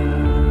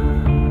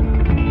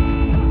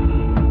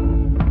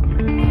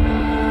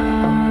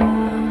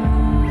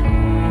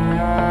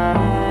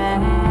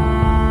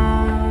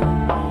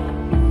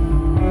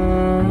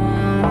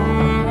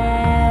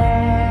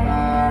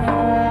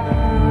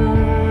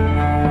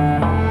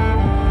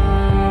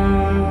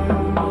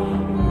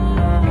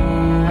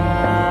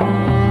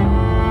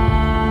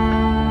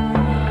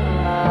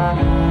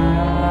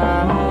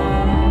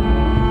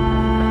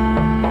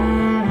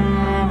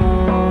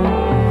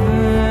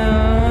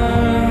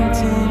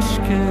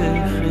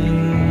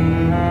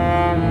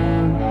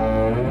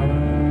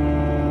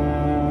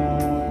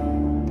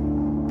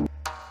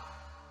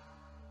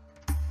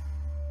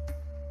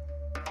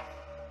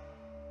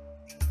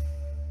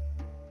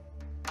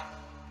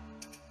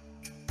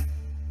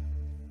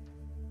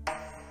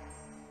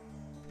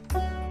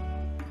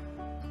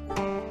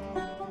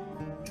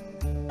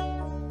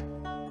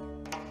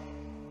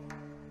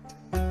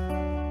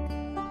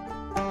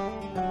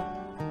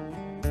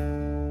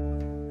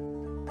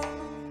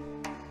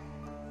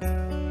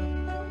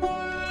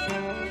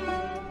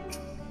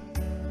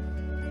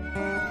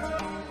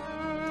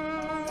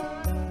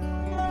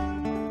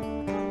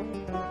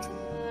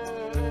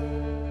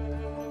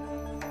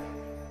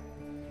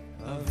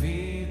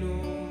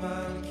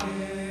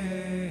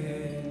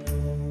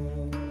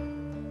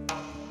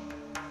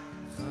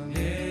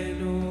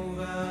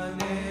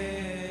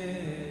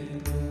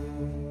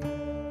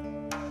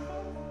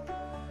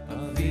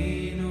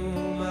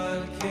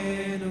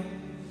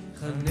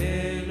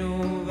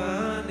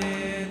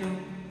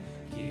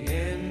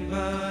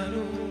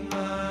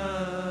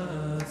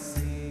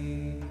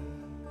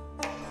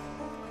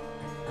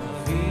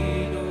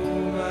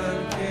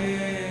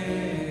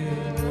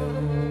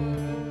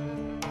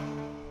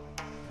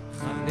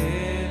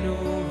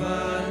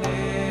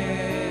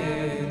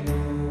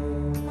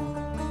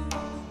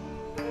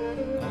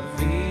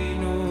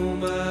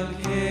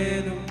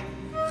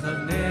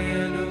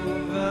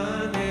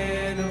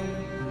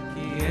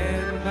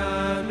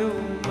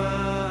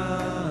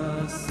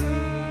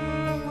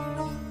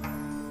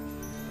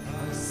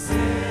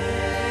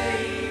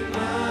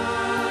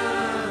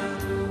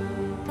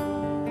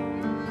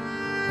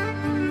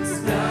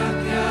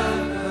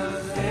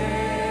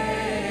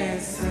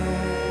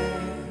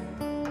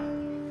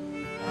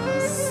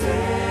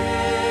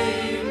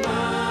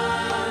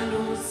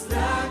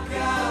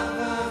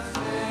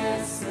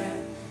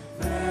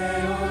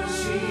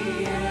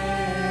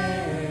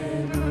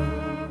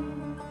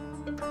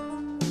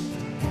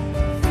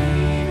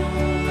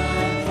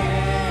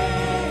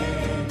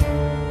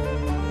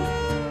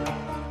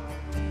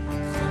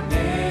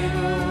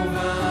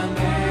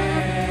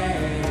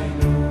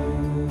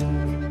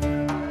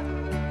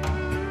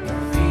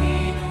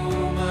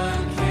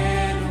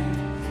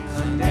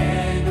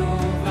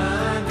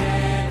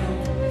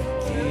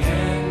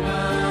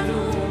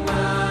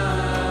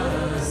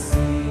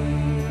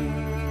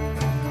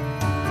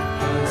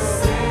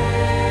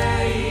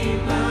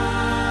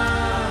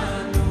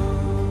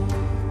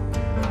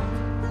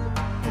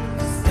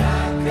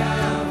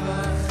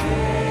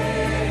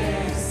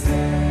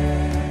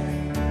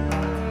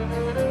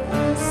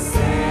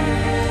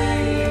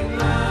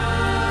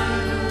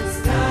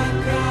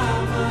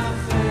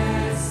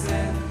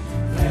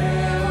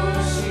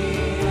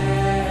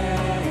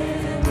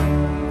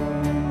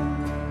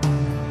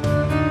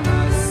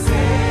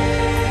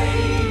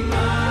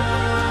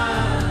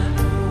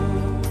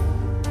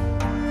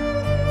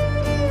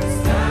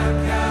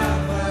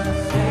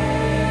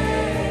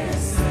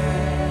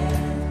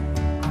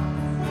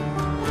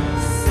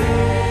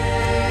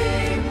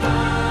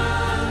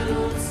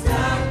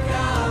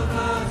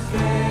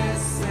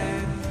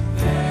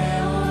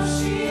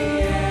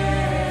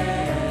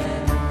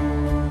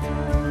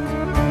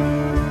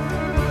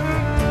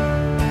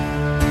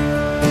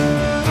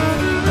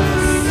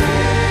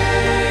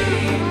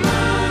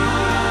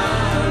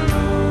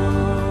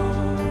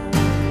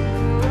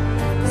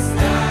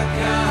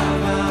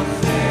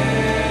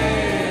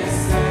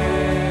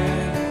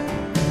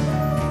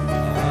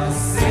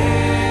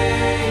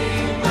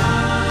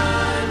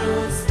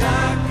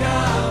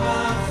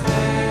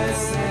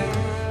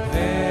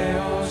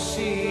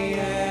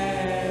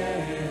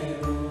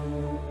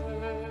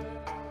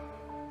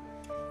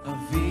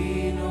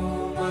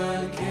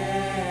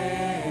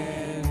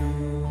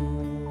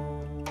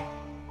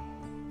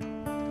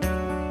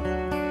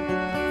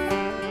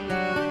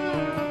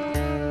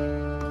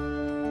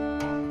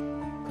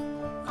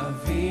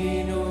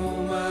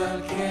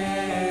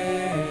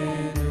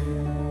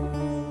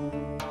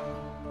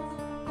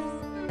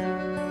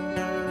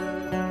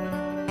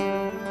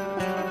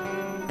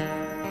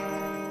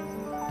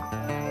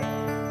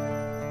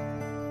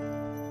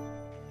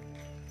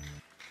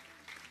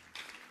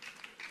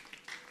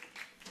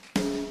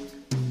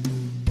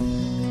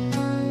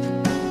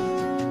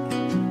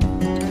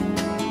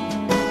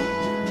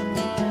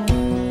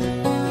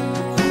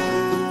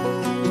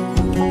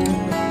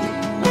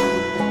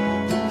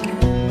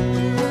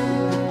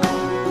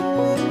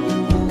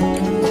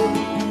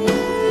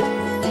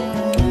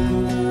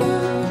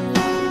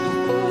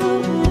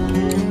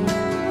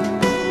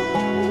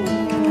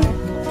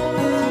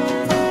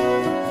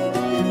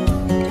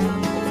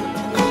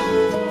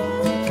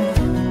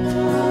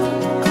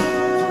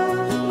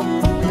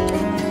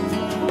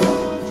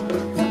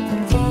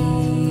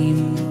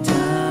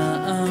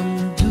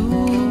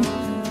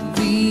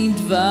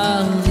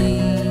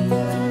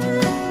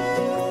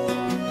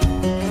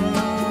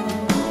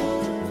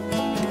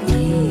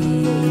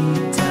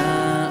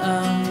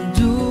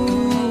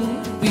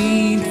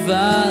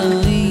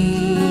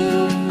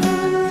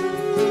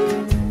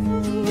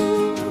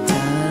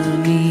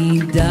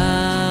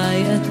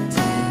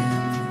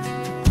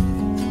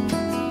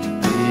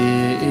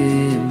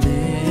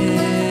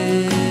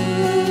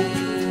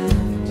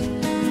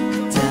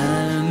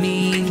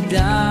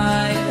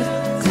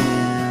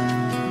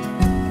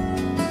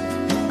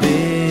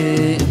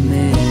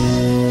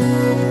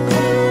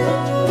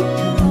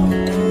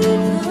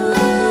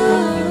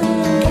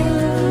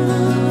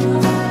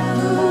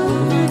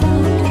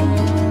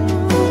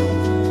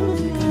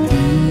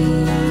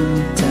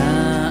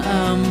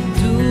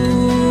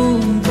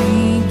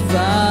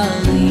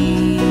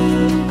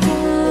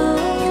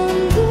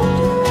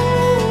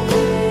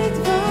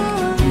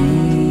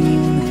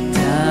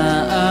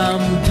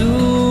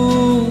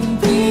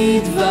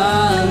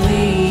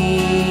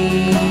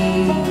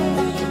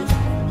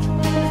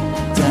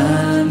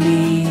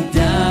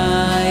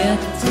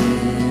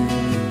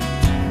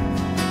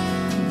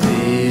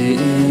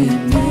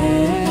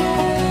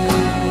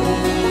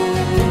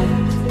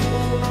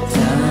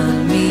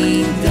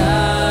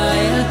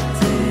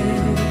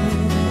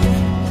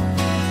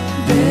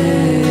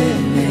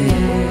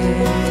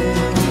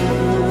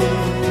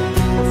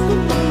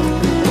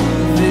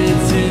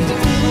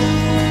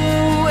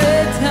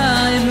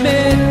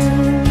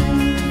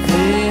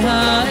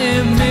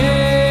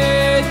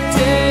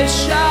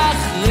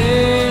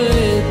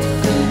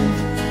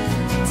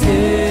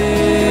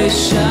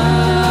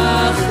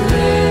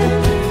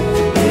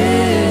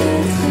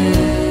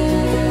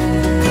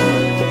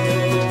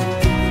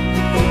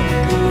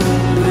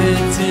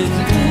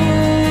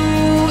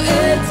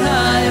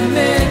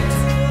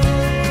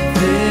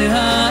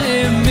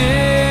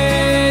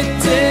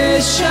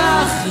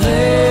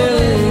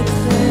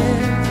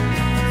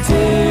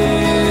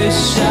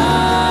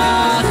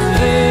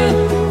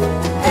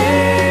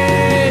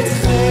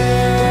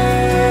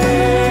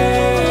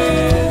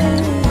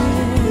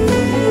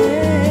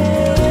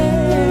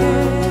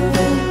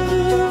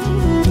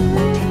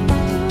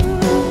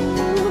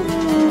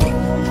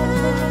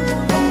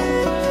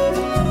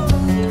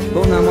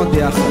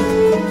 ביחד.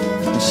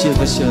 נשיר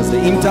את השיר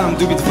הזה, אם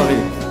תעמדו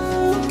בדברים.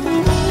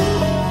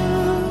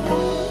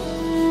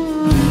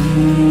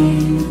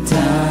 אם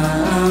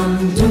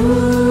תעמדו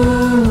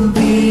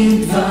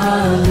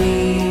בדברים,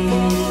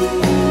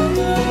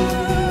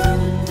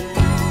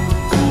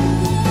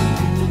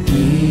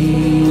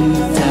 אם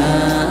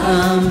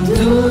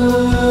תעמדו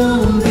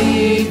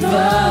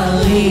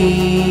בדברים,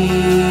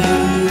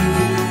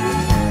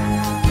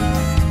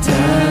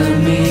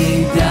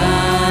 תלמידי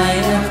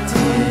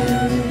אתם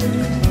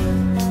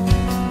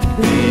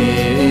באמת,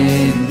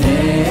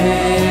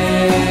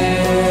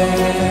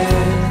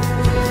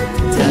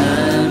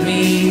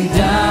 תלמידי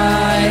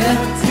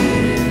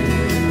אתם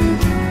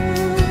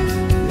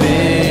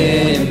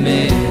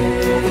באמת,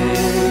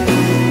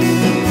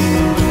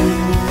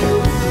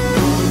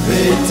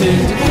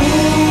 ותדעו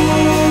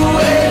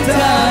את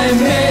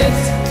האמת,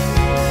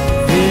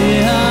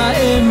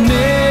 והאמת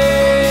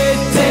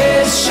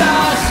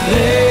תשחרר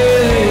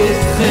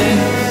אתכם,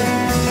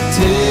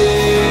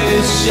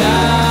 תשחרר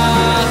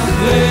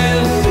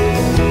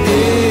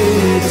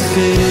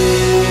אתכם,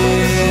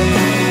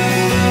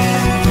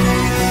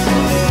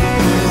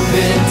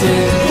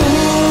 ותדעו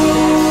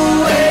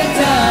את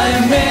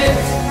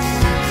האמת,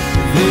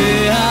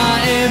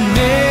 והאמת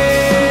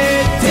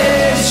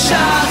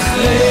תשחרר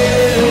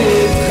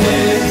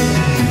אתכם,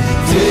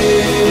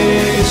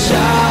 תשחרר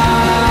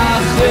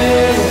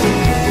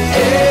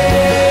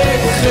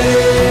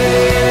אתכם,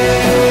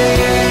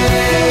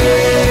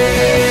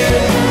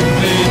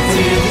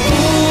 ותדעו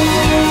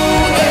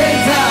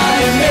את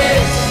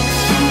האמת,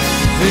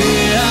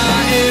 והאמת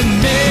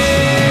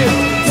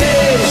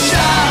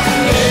תשחרר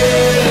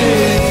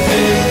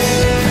אתכם,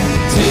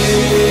 תשחרר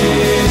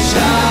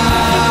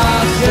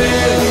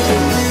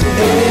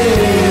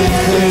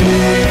אתכם,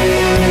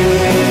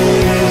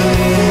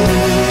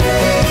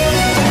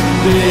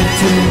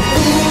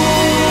 ותדעו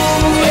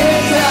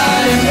את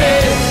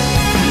האמת,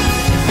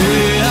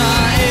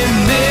 והאמת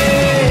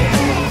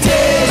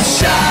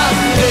תשחרר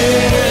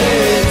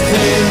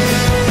אתכם,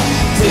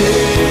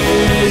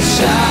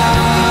 תשחרר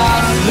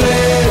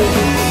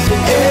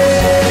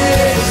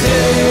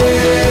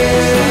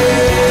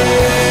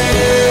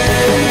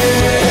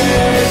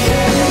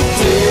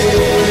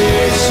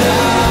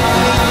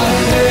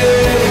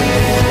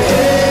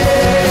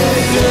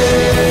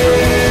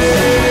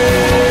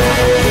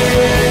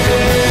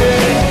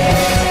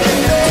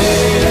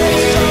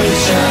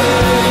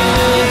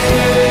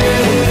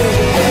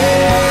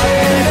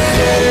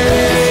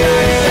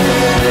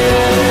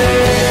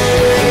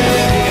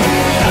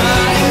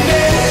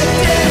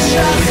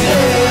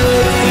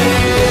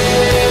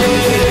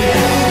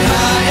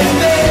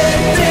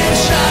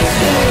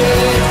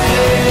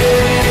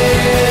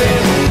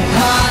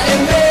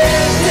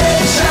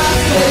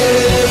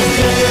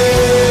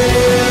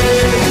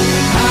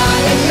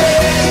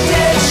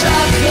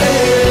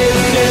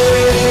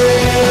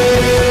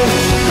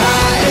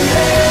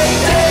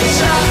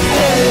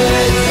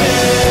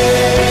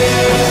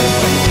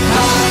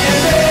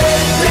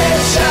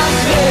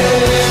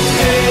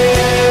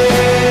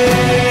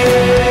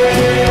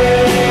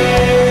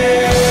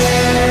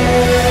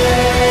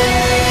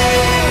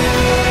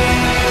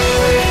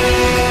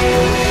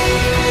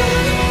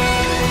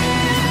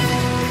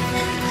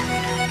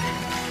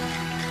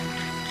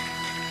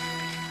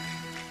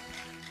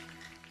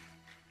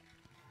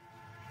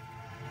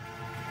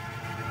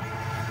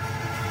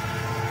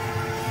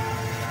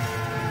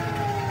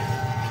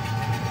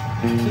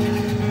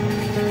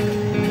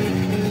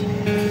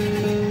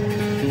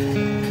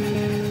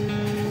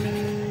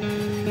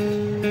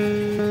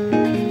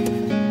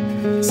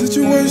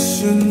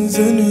Situations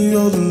in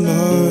your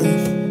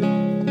life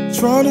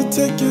try to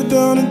take you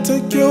down and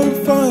take your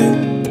fight.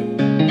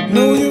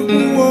 Know you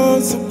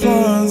who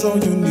supplies all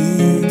your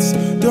needs.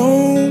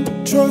 Don't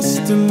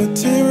trust in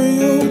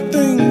material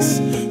things.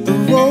 The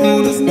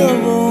road is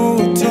narrow,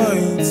 a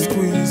tight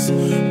squeeze.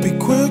 Be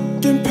quick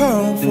and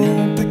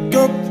powerful, pick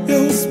up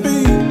your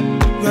speed.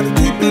 Gotta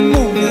keep it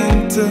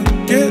moving to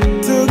get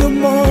to the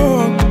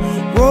mark.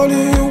 What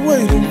are you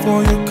waiting for?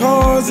 Your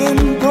car's in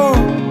park.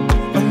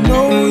 I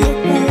know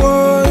you're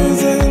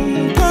wise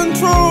in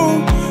control.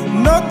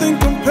 Nothing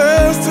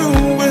compares to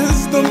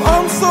wisdom,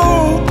 I'm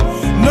sold.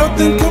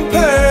 Nothing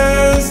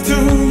compares to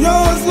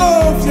yours,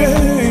 love,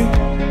 yeah.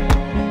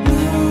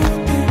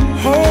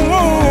 Oh,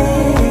 oh.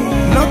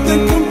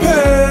 Nothing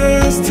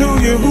compares to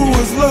you who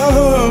is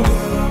love.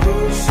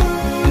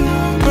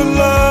 The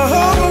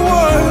loved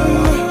one.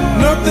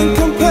 Nothing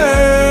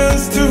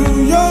compares to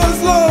yours,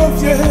 love,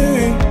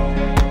 yeah.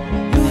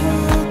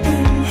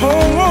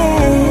 Oh, oh.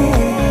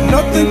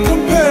 Nothing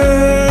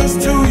compares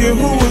to you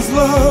who is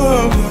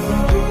love.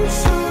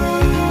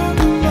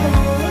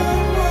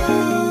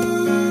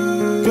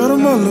 Got a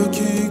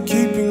melody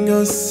keeping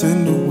us in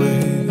the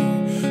way.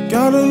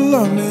 Got a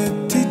limit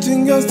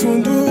teaching us to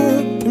endure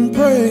and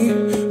pray.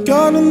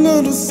 Got a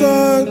little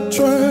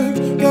sidetracked,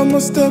 got my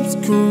steps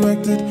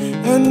corrected,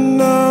 and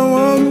now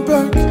I'm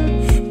back.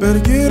 Better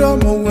get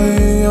out my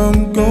way,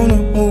 I'm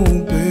gonna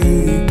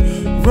obey.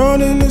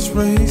 Running this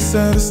race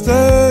at a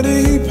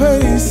steady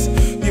pace.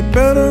 You better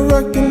better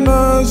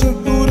recognize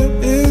Yehuda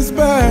is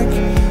back.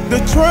 The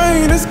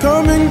train is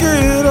coming,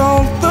 get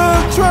off the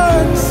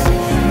tracks.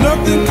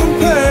 Nothing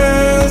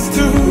compares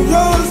to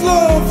yours,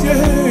 love,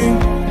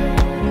 yeah.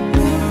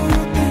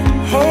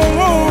 Oh,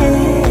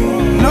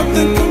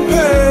 nothing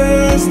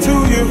compares to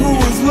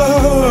Yahuwah's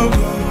love.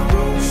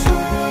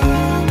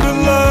 The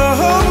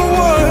love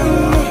one.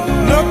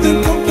 Nothing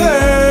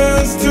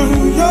compares to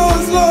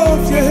yours,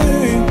 love,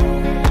 yeah.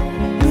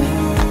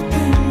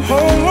 Oh,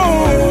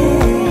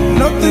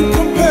 nothing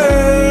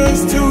compares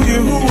to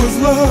Yahuwah's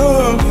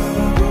love.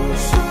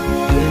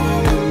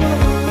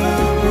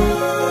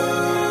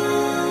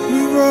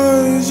 We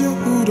rise,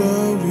 Yehuda,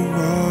 we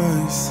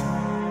rise.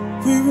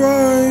 We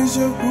rise,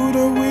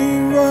 Yehuda, we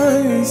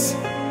rise.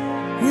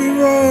 We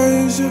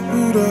rise,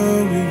 Yehuda,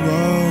 we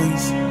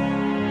rise.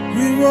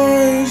 We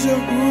rise,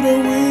 Yehuda,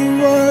 we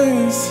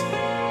rise.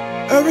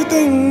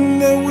 Everything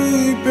that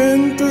we've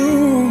been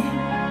through,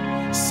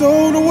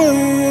 sold away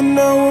and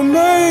now we're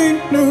made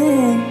new.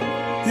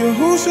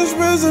 Yahusha's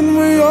risen,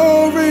 we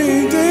all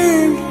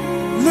redeemed.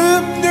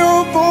 Lift your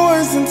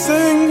voice and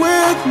sing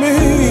with me.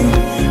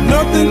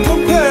 Nothing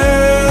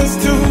compares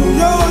to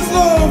yours,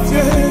 love,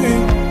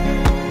 yeah.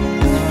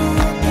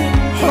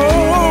 Oh,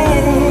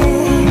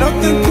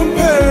 nothing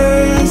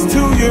compares to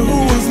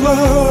Yahuwah's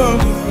love.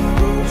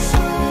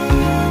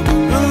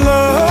 The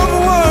love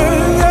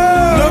one,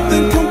 yeah.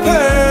 Nothing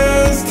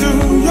compares to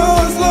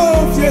yours,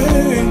 love,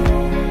 yeah.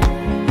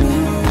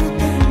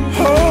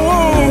 Oh,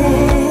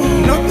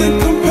 nothing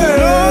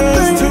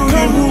compares to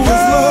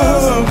Yahuwah's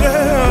love,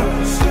 yeah.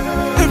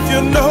 If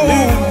you know,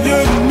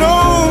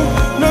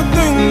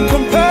 nothing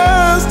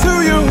compares to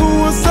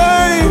Yahuwah's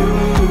same.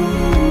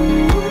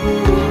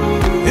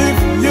 If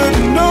you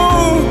know,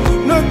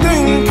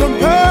 nothing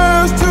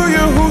compares to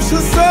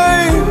Yahusha's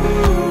same.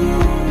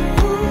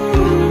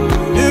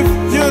 If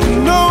you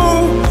know,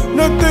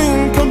 nothing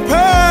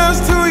compares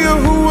to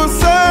Yahuwah's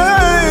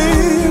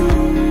same.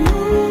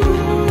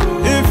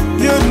 If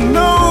you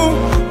know,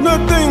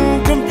 nothing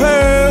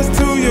compares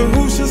to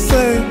Yahusha's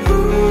same.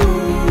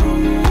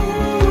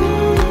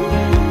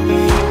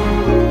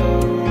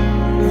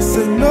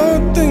 Say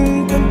nothing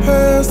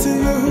compares to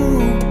you.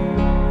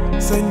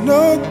 Say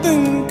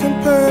nothing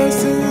compares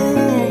to you.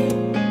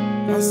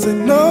 I say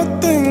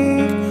nothing,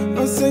 I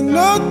say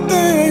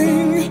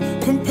nothing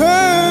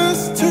compares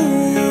to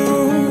you.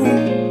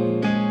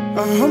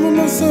 I humble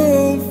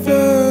myself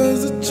as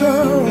a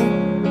child.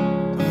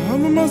 I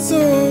humble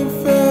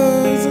myself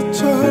as a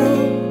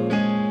child.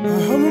 I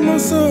humble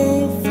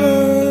myself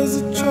as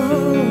a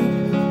child.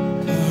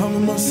 I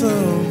humble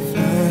myself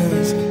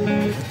as a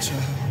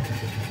child.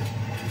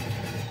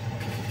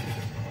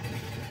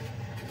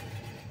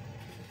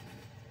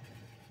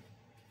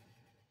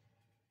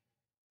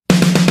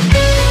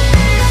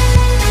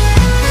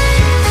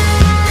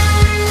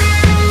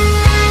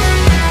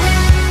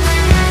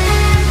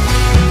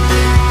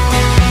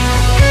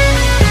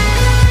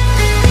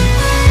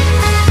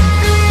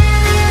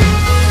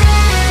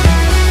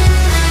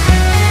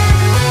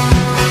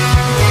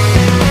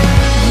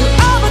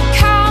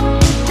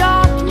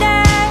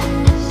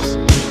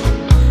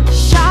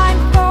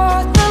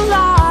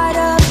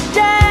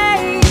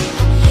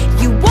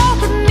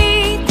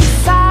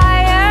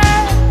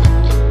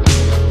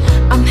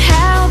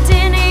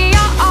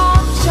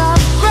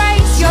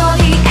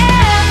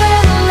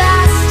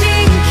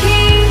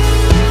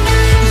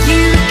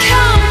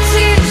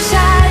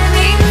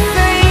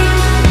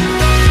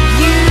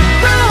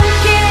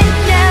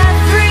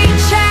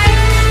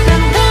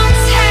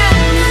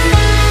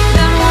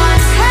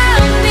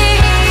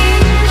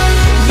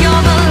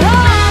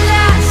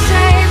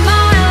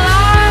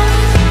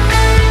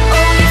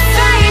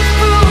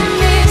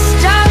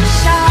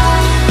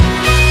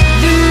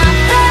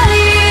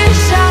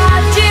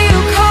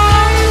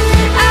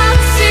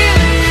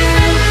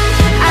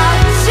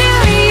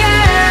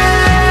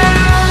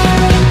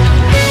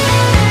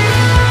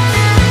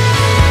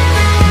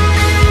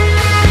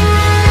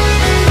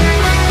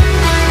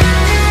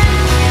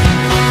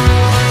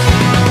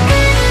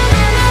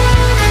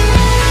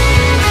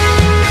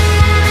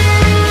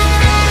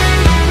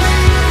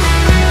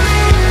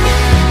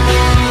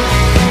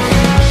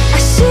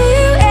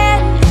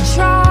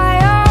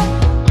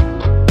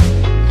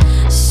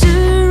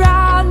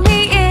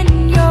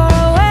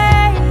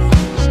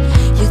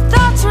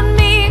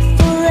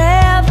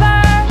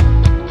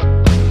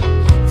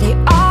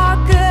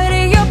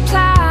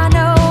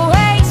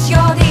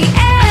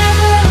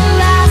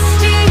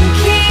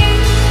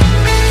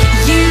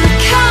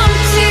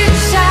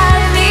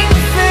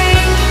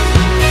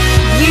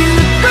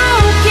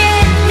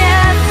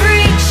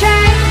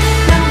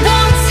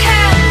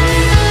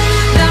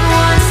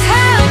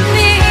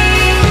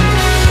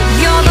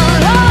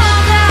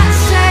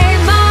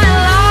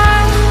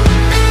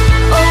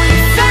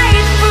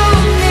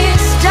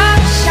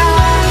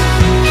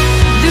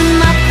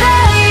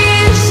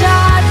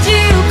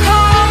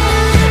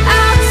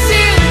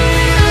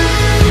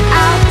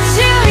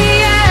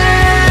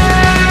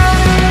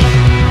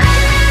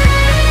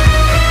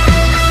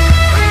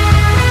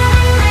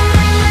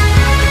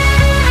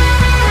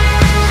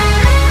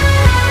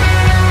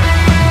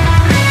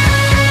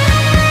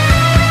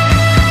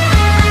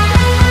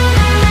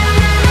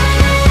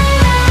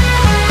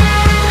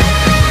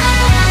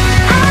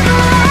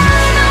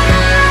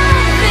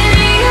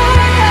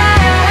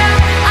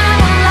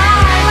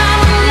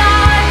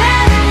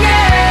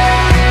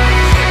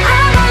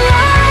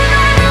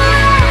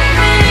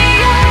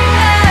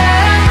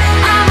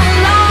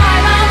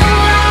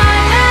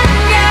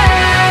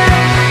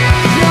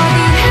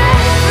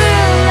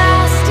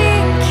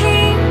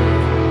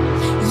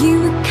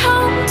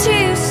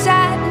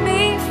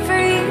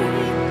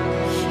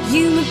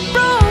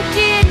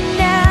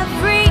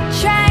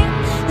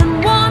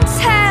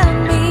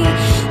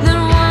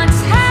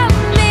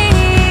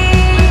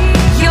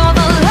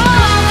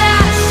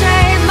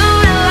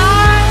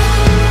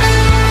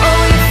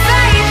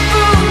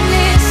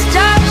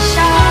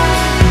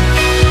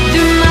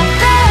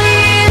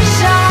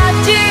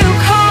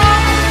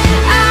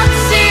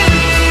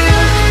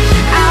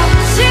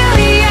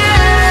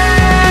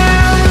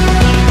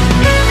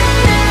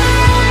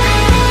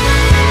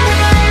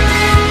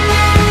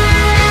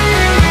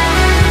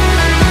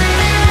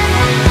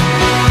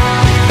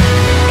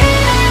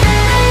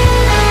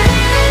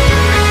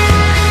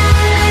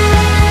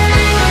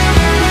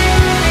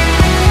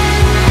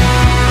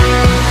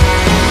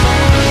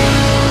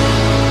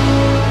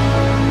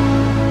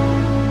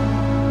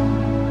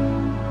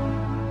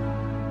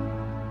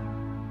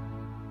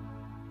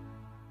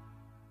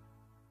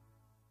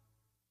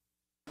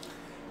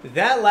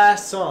 That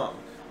last song,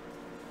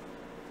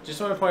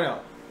 just want to point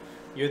out,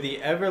 you're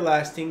the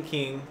everlasting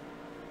King.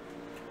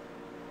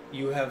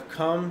 You have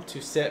come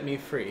to set me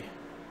free.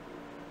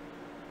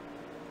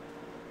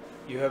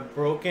 You have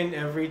broken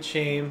every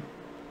chain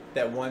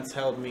that once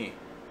held me.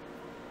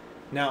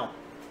 Now,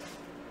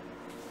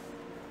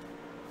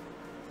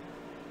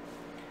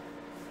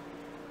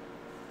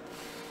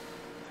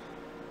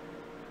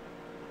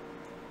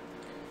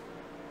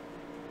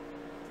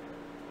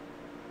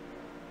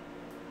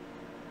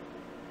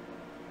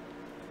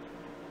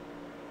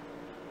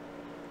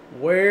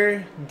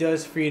 where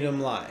does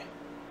freedom lie?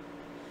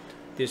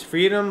 Does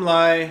freedom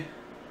lie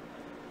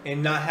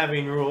in not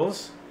having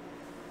rules?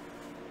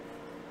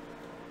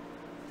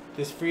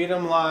 Does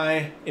freedom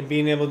lie in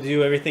being able to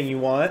do everything you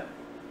want?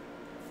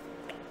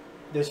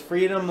 Does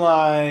freedom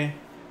lie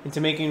into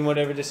making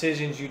whatever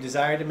decisions you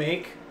desire to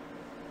make?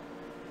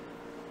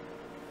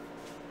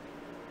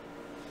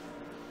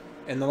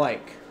 And the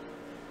like.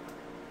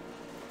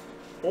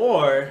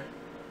 Or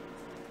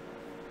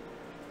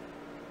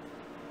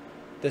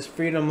does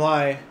freedom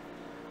lie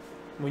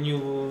when you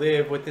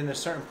live within a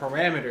certain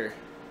parameter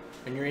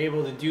and you're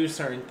able to do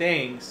certain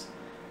things,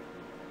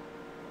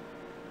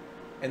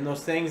 and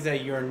those things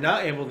that you're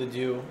not able to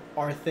do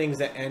are things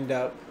that end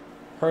up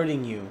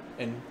hurting you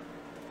and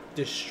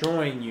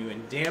destroying you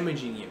and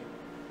damaging you?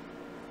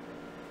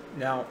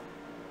 Now,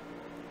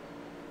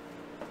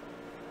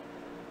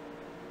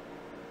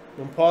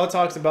 when Paul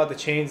talks about the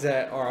chains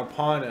that are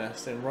upon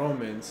us in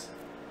Romans,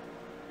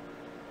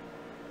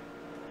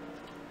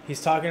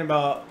 he's talking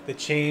about the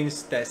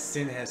chains that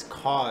sin has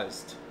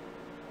caused.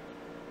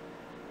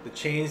 The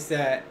chains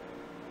that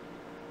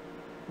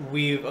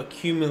we've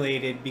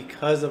accumulated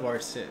because of our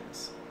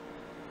sins.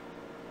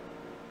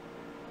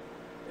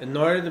 In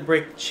order to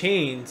break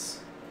chains,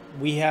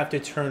 we have to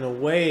turn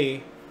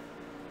away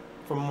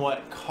from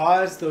what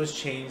caused those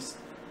chains,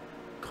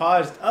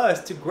 caused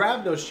us to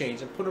grab those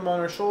chains and put them on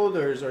our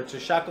shoulders, or to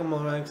shackle them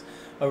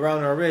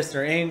around our wrists,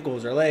 our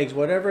ankles, our legs,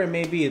 whatever it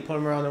may be, to put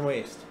them around our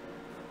waist.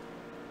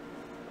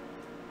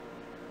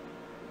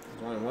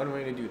 There's only one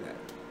way to do that,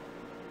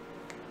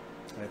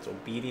 and it's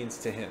obedience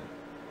to Him.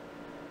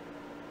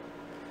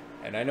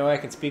 And I know I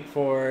can speak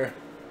for,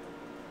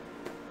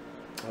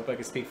 I hope I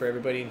can speak for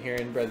everybody in here,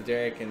 and Brother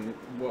Derek, and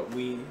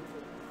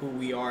who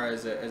we are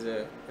as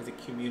a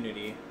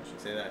community, I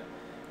should say that,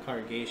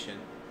 congregation.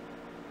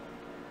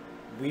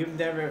 We've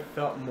never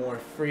felt more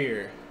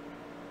freer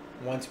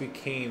once we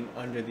came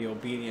under the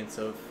obedience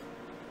of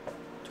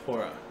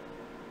Torah.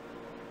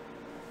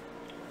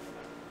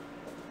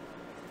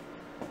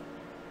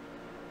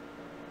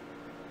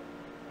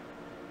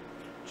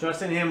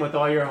 Trust in Him with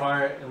all your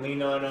heart and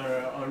lean on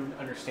our own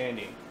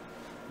understanding.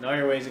 In all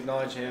your ways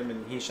acknowledge Him,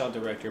 and He shall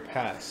direct your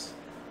paths.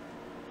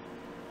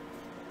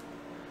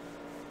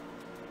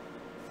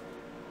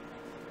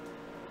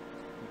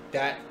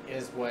 That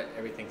is what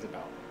everything's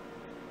about.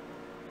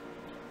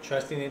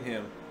 Trusting in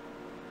Him,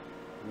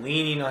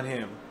 leaning on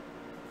Him,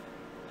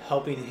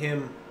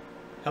 Him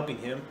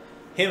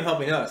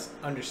helping us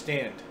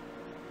understand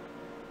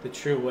the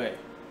true way.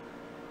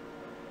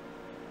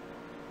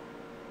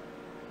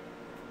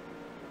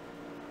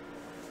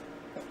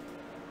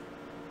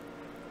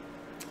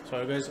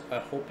 So guys, I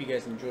hope you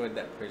guys enjoyed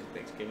that praise of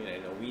Thanksgiving. I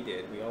know we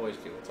did. We always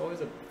do. It's always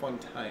a fun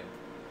time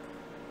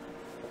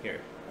here.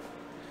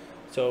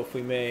 So if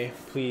we may,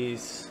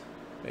 please,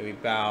 maybe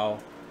bow,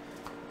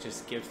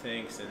 just give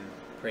thanks and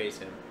praise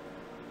Him.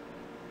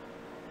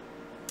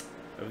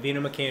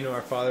 Avinu Makenu,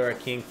 our Father, our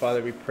King.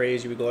 Father, we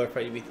praise You, we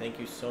glorify You, we thank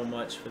You so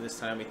much for this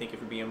time. We thank You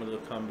for being able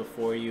to come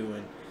before You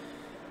and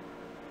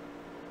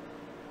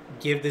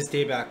give this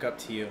day back up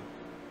to You,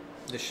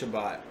 this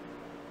Shabbat.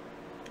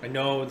 I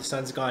know the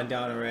sun's gone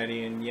down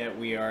already, and yet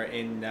we are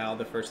in now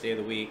the first day of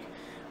the week.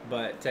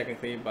 But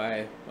technically,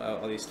 by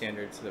all these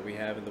standards that we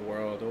have in the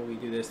world, oh, we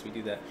do this, we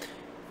do that,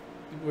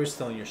 we're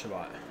still in Your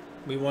Shabbat.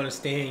 We want to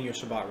stay in Your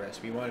Shabbat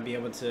rest. We want to be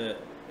able to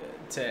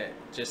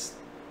just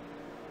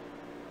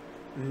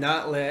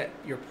not let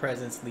Your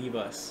presence leave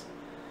us.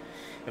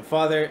 And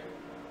Father,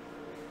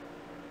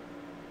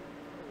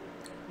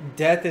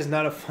 death is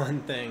not a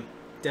fun thing.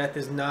 Death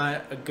is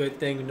not a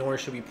good thing, nor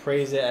should we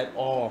praise it at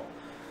all.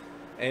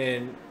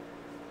 And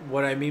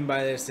what I mean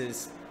by this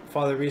is,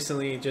 Father,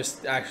 recently,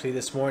 just actually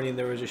this morning,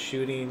 there was a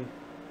shooting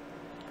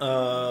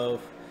over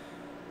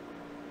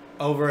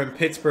in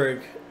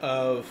Pittsburgh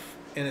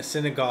in a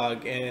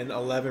synagogue, and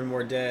 11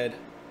 were dead.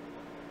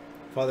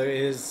 Father, it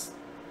is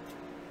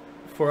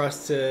for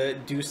us to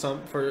do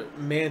for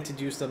man to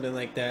do something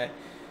like that,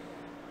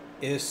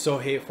 it is so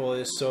hateful,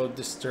 it is so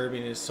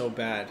disturbing, it is so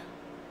bad.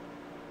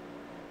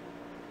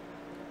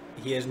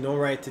 He has no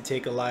right to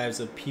take the lives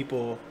of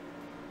people.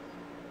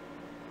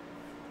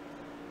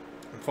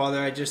 Father,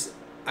 I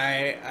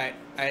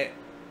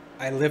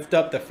lift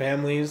up the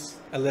families.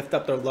 I lift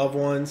up their loved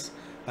ones.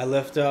 I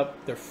lift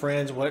up their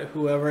friends,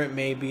 whoever it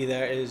may be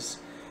that is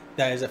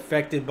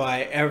affected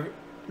by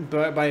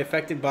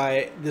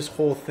this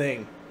whole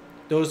thing.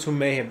 Those who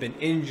may have been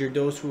injured,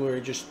 those who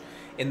are just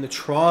in the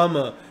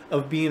trauma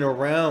of being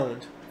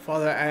around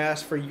Father, I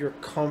ask for your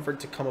comfort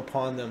to come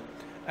upon them.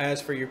 I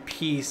ask for your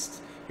peace,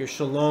 your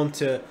shalom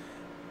to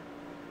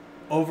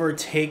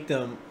overtake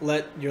them.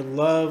 Let your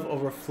love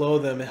overflow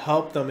them,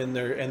 help them in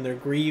their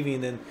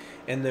grieving and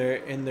in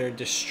their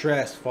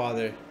distress,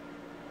 Father.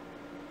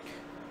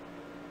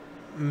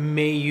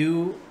 May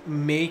you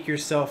make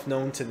yourself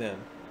known to them.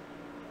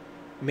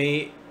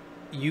 May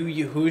you,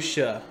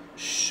 Yahusha,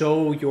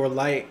 show your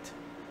light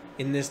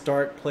in this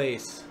dark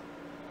place.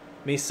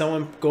 May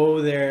someone go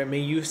there. May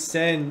you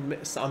send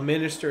a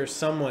minister or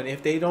someone.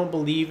 If they don't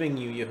believe in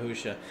you,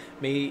 Yahusha,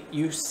 may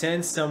you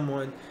send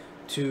someone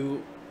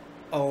to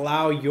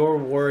allow your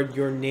word,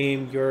 your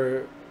name,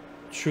 your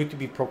truth to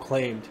be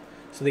proclaimed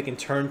so they can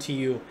turn to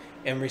you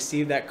and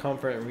receive that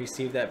comfort and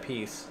receive that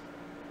peace.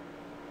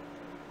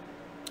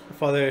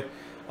 Father,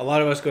 a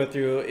lot of us go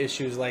through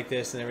issues like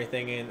this and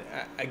everything, and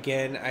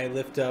again, I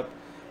lift up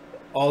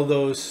all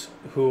those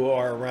who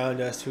are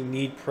around us, who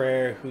need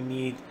prayer, who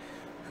need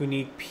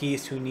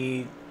peace, who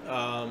need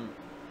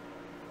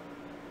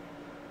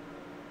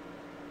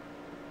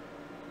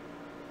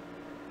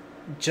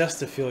just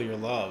to feel your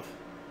love.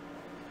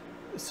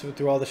 So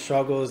through all the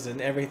struggles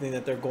and everything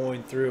that they're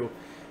going through,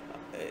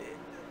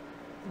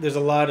 there's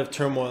a lot of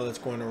turmoil that's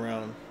going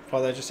around.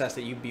 Father, I just ask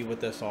that you be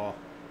with us all.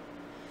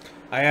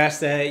 I ask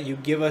that you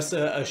give us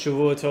a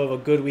Shavua Tov, a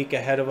good week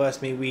ahead of us.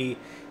 May we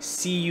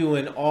see you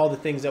in all the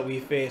things that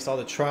we face, all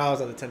the trials,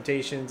 all the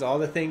temptations, all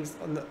the things,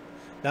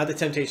 not the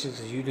temptations,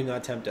 because you do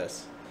not tempt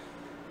us.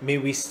 May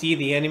we see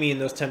the enemy in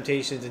those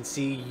temptations and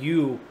see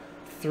you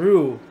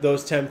through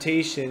those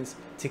temptations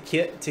to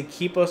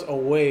keep us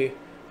away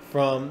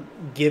from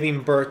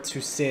giving birth to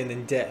sin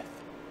and death.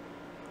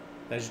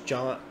 As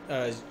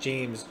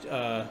James,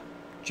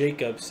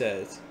 Jacob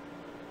says.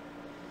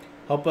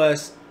 Help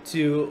us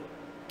to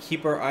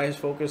keep our eyes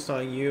focused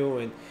on you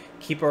and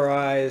keep our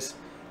eyes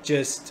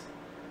just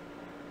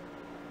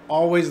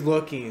always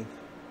looking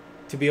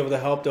to be able to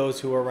help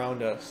those who are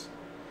around us.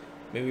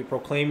 May we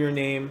proclaim your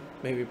name.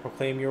 May we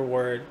proclaim your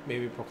word. May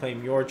we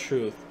proclaim your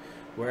truth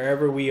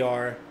wherever we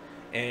are,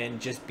 and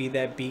just be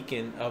that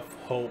beacon of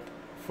hope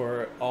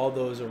for all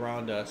those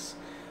around us,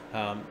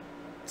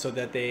 so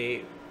that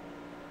they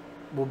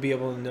will be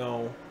able to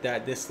know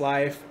that this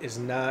life is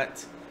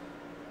not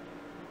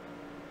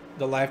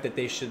the life that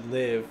they should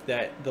live,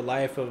 that the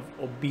life of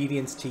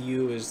obedience to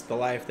you is the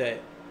life that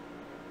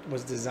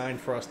was designed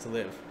for us to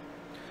live.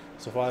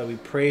 So Father, we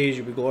praise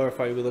you, we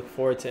glorify you, we look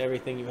forward to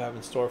everything you have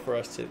in store for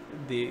us to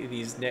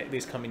these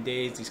coming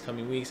days, these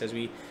coming weeks, as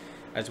we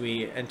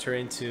enter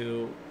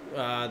into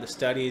the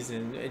studies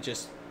and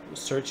just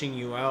searching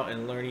you out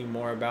and learning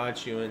more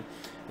about you, and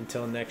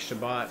until next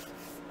Shabbat.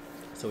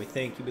 So we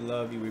thank you, we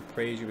love you, we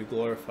praise you, we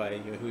glorify you.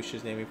 In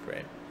Yahushua's name we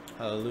pray.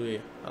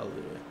 Hallelujah.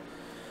 Hallelujah.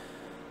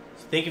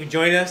 So thank you for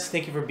joining us.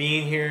 Thank you for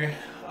being here,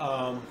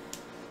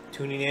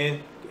 tuning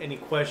in. Any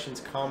questions,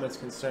 comments,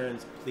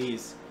 concerns,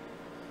 please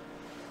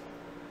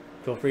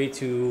feel free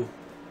to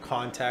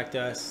contact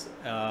us.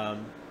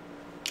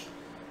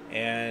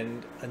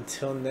 And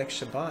until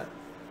next Shabbat,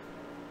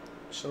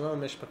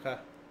 Shalom, Mishpachah.